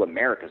it to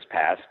America's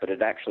past, but it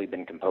had actually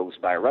been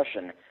composed by a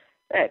Russian.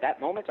 At that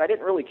moment, I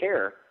didn't really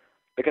care,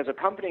 because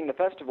accompanying the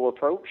festival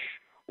approaching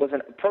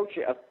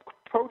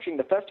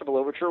the festival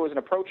overture was an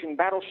approaching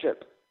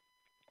battleship.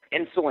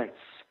 "Insolence!"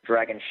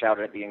 Dragon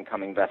shouted at the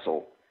incoming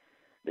vessel.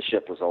 The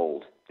ship was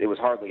old. It was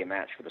hardly a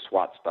match for the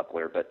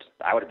Swashbuckler, but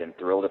I would have been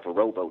thrilled if a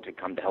rowboat had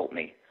come to help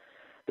me.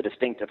 The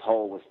distinctive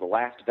hull was the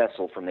last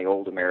vessel from the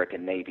old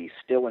American Navy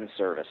still in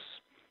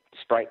service.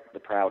 Despite the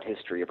proud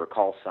history of her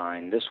call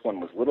sign, this one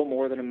was little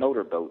more than a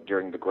motorboat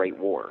during the Great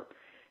War.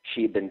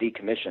 She had been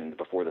decommissioned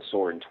before the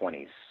Soaring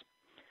 20s.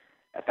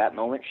 At that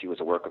moment, she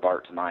was a work of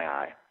art to my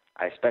eye.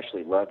 I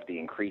especially loved the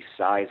increased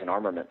size and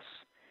armaments.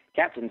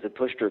 Captains had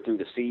pushed her through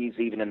the seas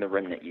even in the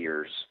remnant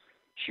years.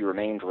 She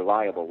remained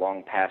reliable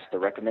long past the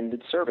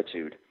recommended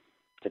servitude.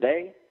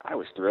 Today, I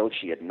was thrilled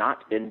she had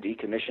not been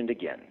decommissioned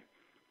again.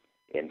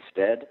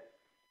 Instead,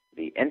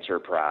 the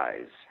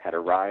Enterprise had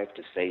arrived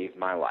to save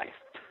my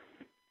life.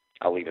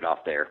 I'll leave it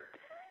off there.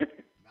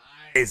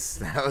 Nice.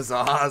 That was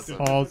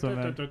awesome. Awesome,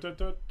 man. That's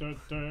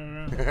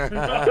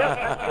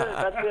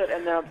it.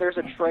 And there's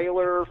a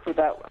trailer for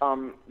that.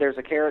 There's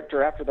a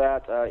character after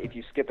that. If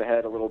you skip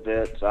ahead a little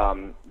bit,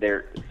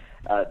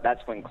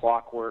 that's when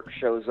Clockwork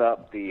shows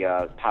up,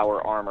 the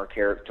power armor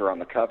character on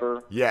the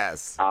cover.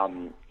 Yes.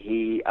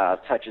 He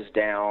touches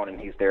down, and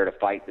he's there to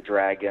fight the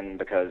dragon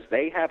because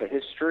they have a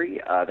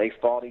history. They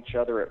fought each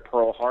other at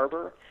Pearl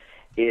Harbor.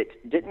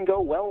 It didn't go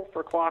well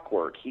for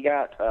Clockwork. He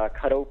got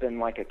cut open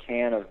like a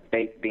can of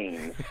baked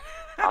beans.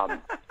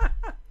 I'll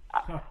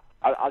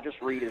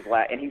just read his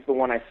and he's the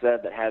one I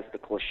said that has the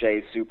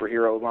cliche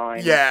superhero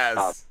line.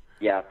 Yes.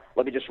 Yeah,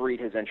 let me just read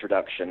his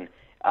introduction.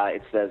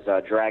 It says,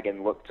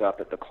 Dragon looked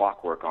up at the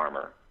Clockwork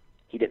armor.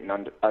 He didn't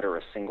utter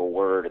a single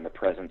word in the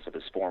presence of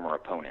his former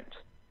opponent.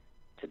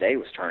 Today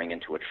was turning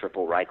into a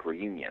Triple Reich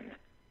reunion.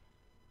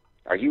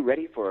 Are you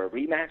ready for a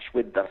rematch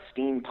with the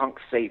steampunk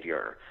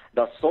savior,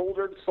 the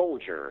soldered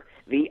soldier,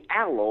 the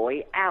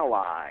alloy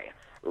ally?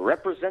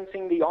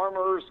 Representing the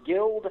Armorers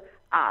Guild,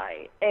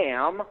 I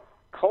am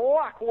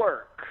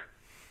Clockwork.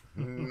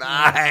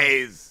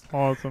 Nice.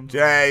 Awesome.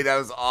 Jay, that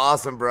was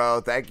awesome, bro.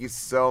 Thank you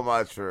so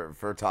much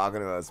for talking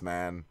to us,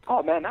 man.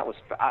 Oh, man, that was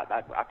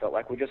I felt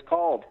like we just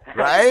called.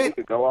 Right? We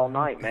could go all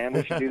night, man.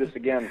 We should do this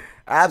again.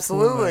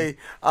 Absolutely.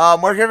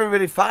 Where can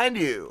everybody find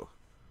you?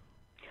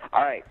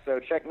 All right, so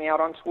check me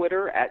out on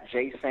Twitter at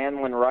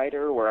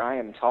 @JSandlinWriter, where I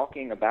am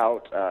talking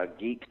about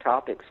geek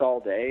topics all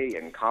day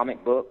and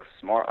comic books,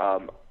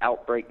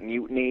 Outbreak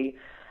Mutiny,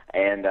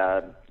 and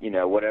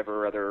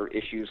whatever other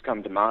issues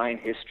come to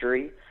mind,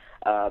 history.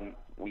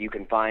 You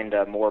can find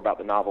more about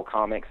the novel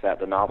comics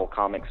at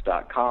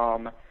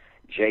thenovelcomics.com,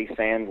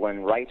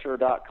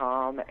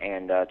 jsandlinwriter.com,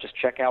 and just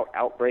check out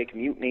Outbreak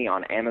Mutiny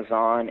on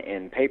Amazon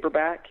in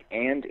paperback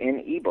and in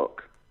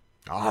ebook.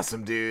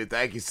 Awesome, dude.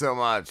 Thank you so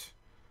much.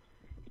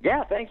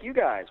 Yeah, thank you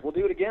guys. We'll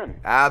do it again.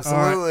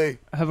 Absolutely. All right.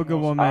 Have a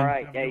good one, man. All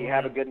right. Yeah, you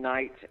have a good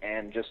night.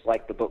 And just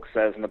like the book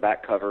says in the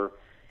back cover,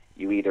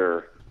 you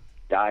either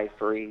die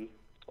free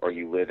or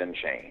you live in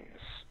chains.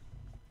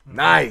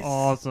 Nice.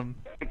 Awesome.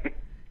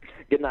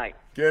 Good night.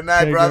 Good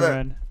night, Take brother. care,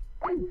 man.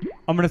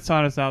 I'm going to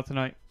sign us out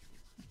tonight.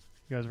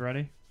 You guys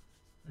ready?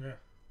 Yeah.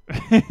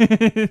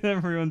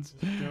 Everyone's...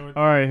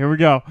 All right, here we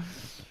go.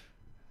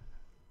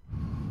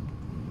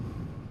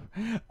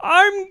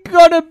 I'm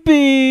gonna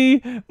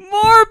be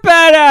more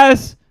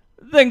badass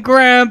than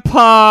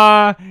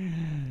Grandpa.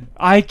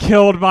 I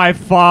killed my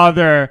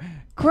father.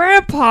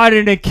 Grandpa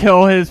didn't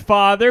kill his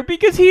father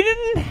because he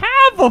didn't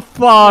have a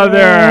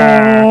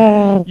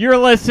father. You're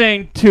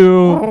listening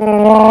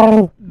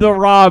to The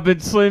Rob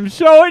and Slim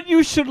Show, and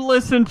you should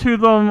listen to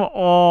them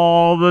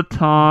all the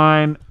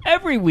time,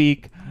 every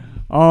week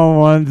on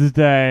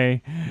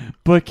Wednesday.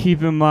 But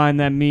keep in mind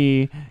that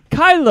me,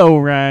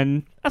 Kylo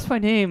Ren, that's my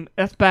name.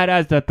 That's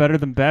badass. That's better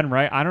than Ben,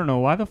 right? I don't know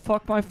why the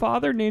fuck my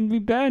father named me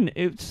Ben.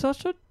 It's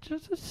just a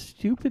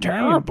stupid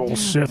Terrible name.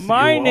 Sith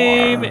My you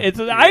name are. is.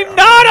 I'm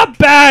not a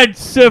bad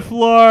Sith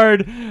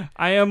Lord.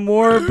 I am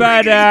more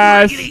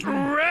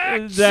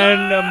badass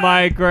than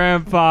my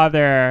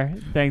grandfather.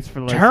 Thanks for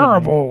listening.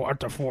 Terrible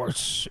at the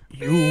Force.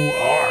 You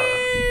are.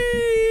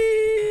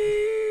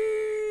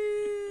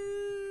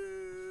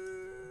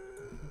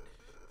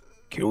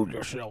 Kill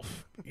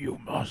yourself. You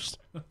must.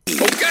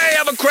 Okay,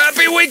 have a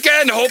crappy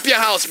weekend. Hope your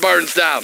house burns down.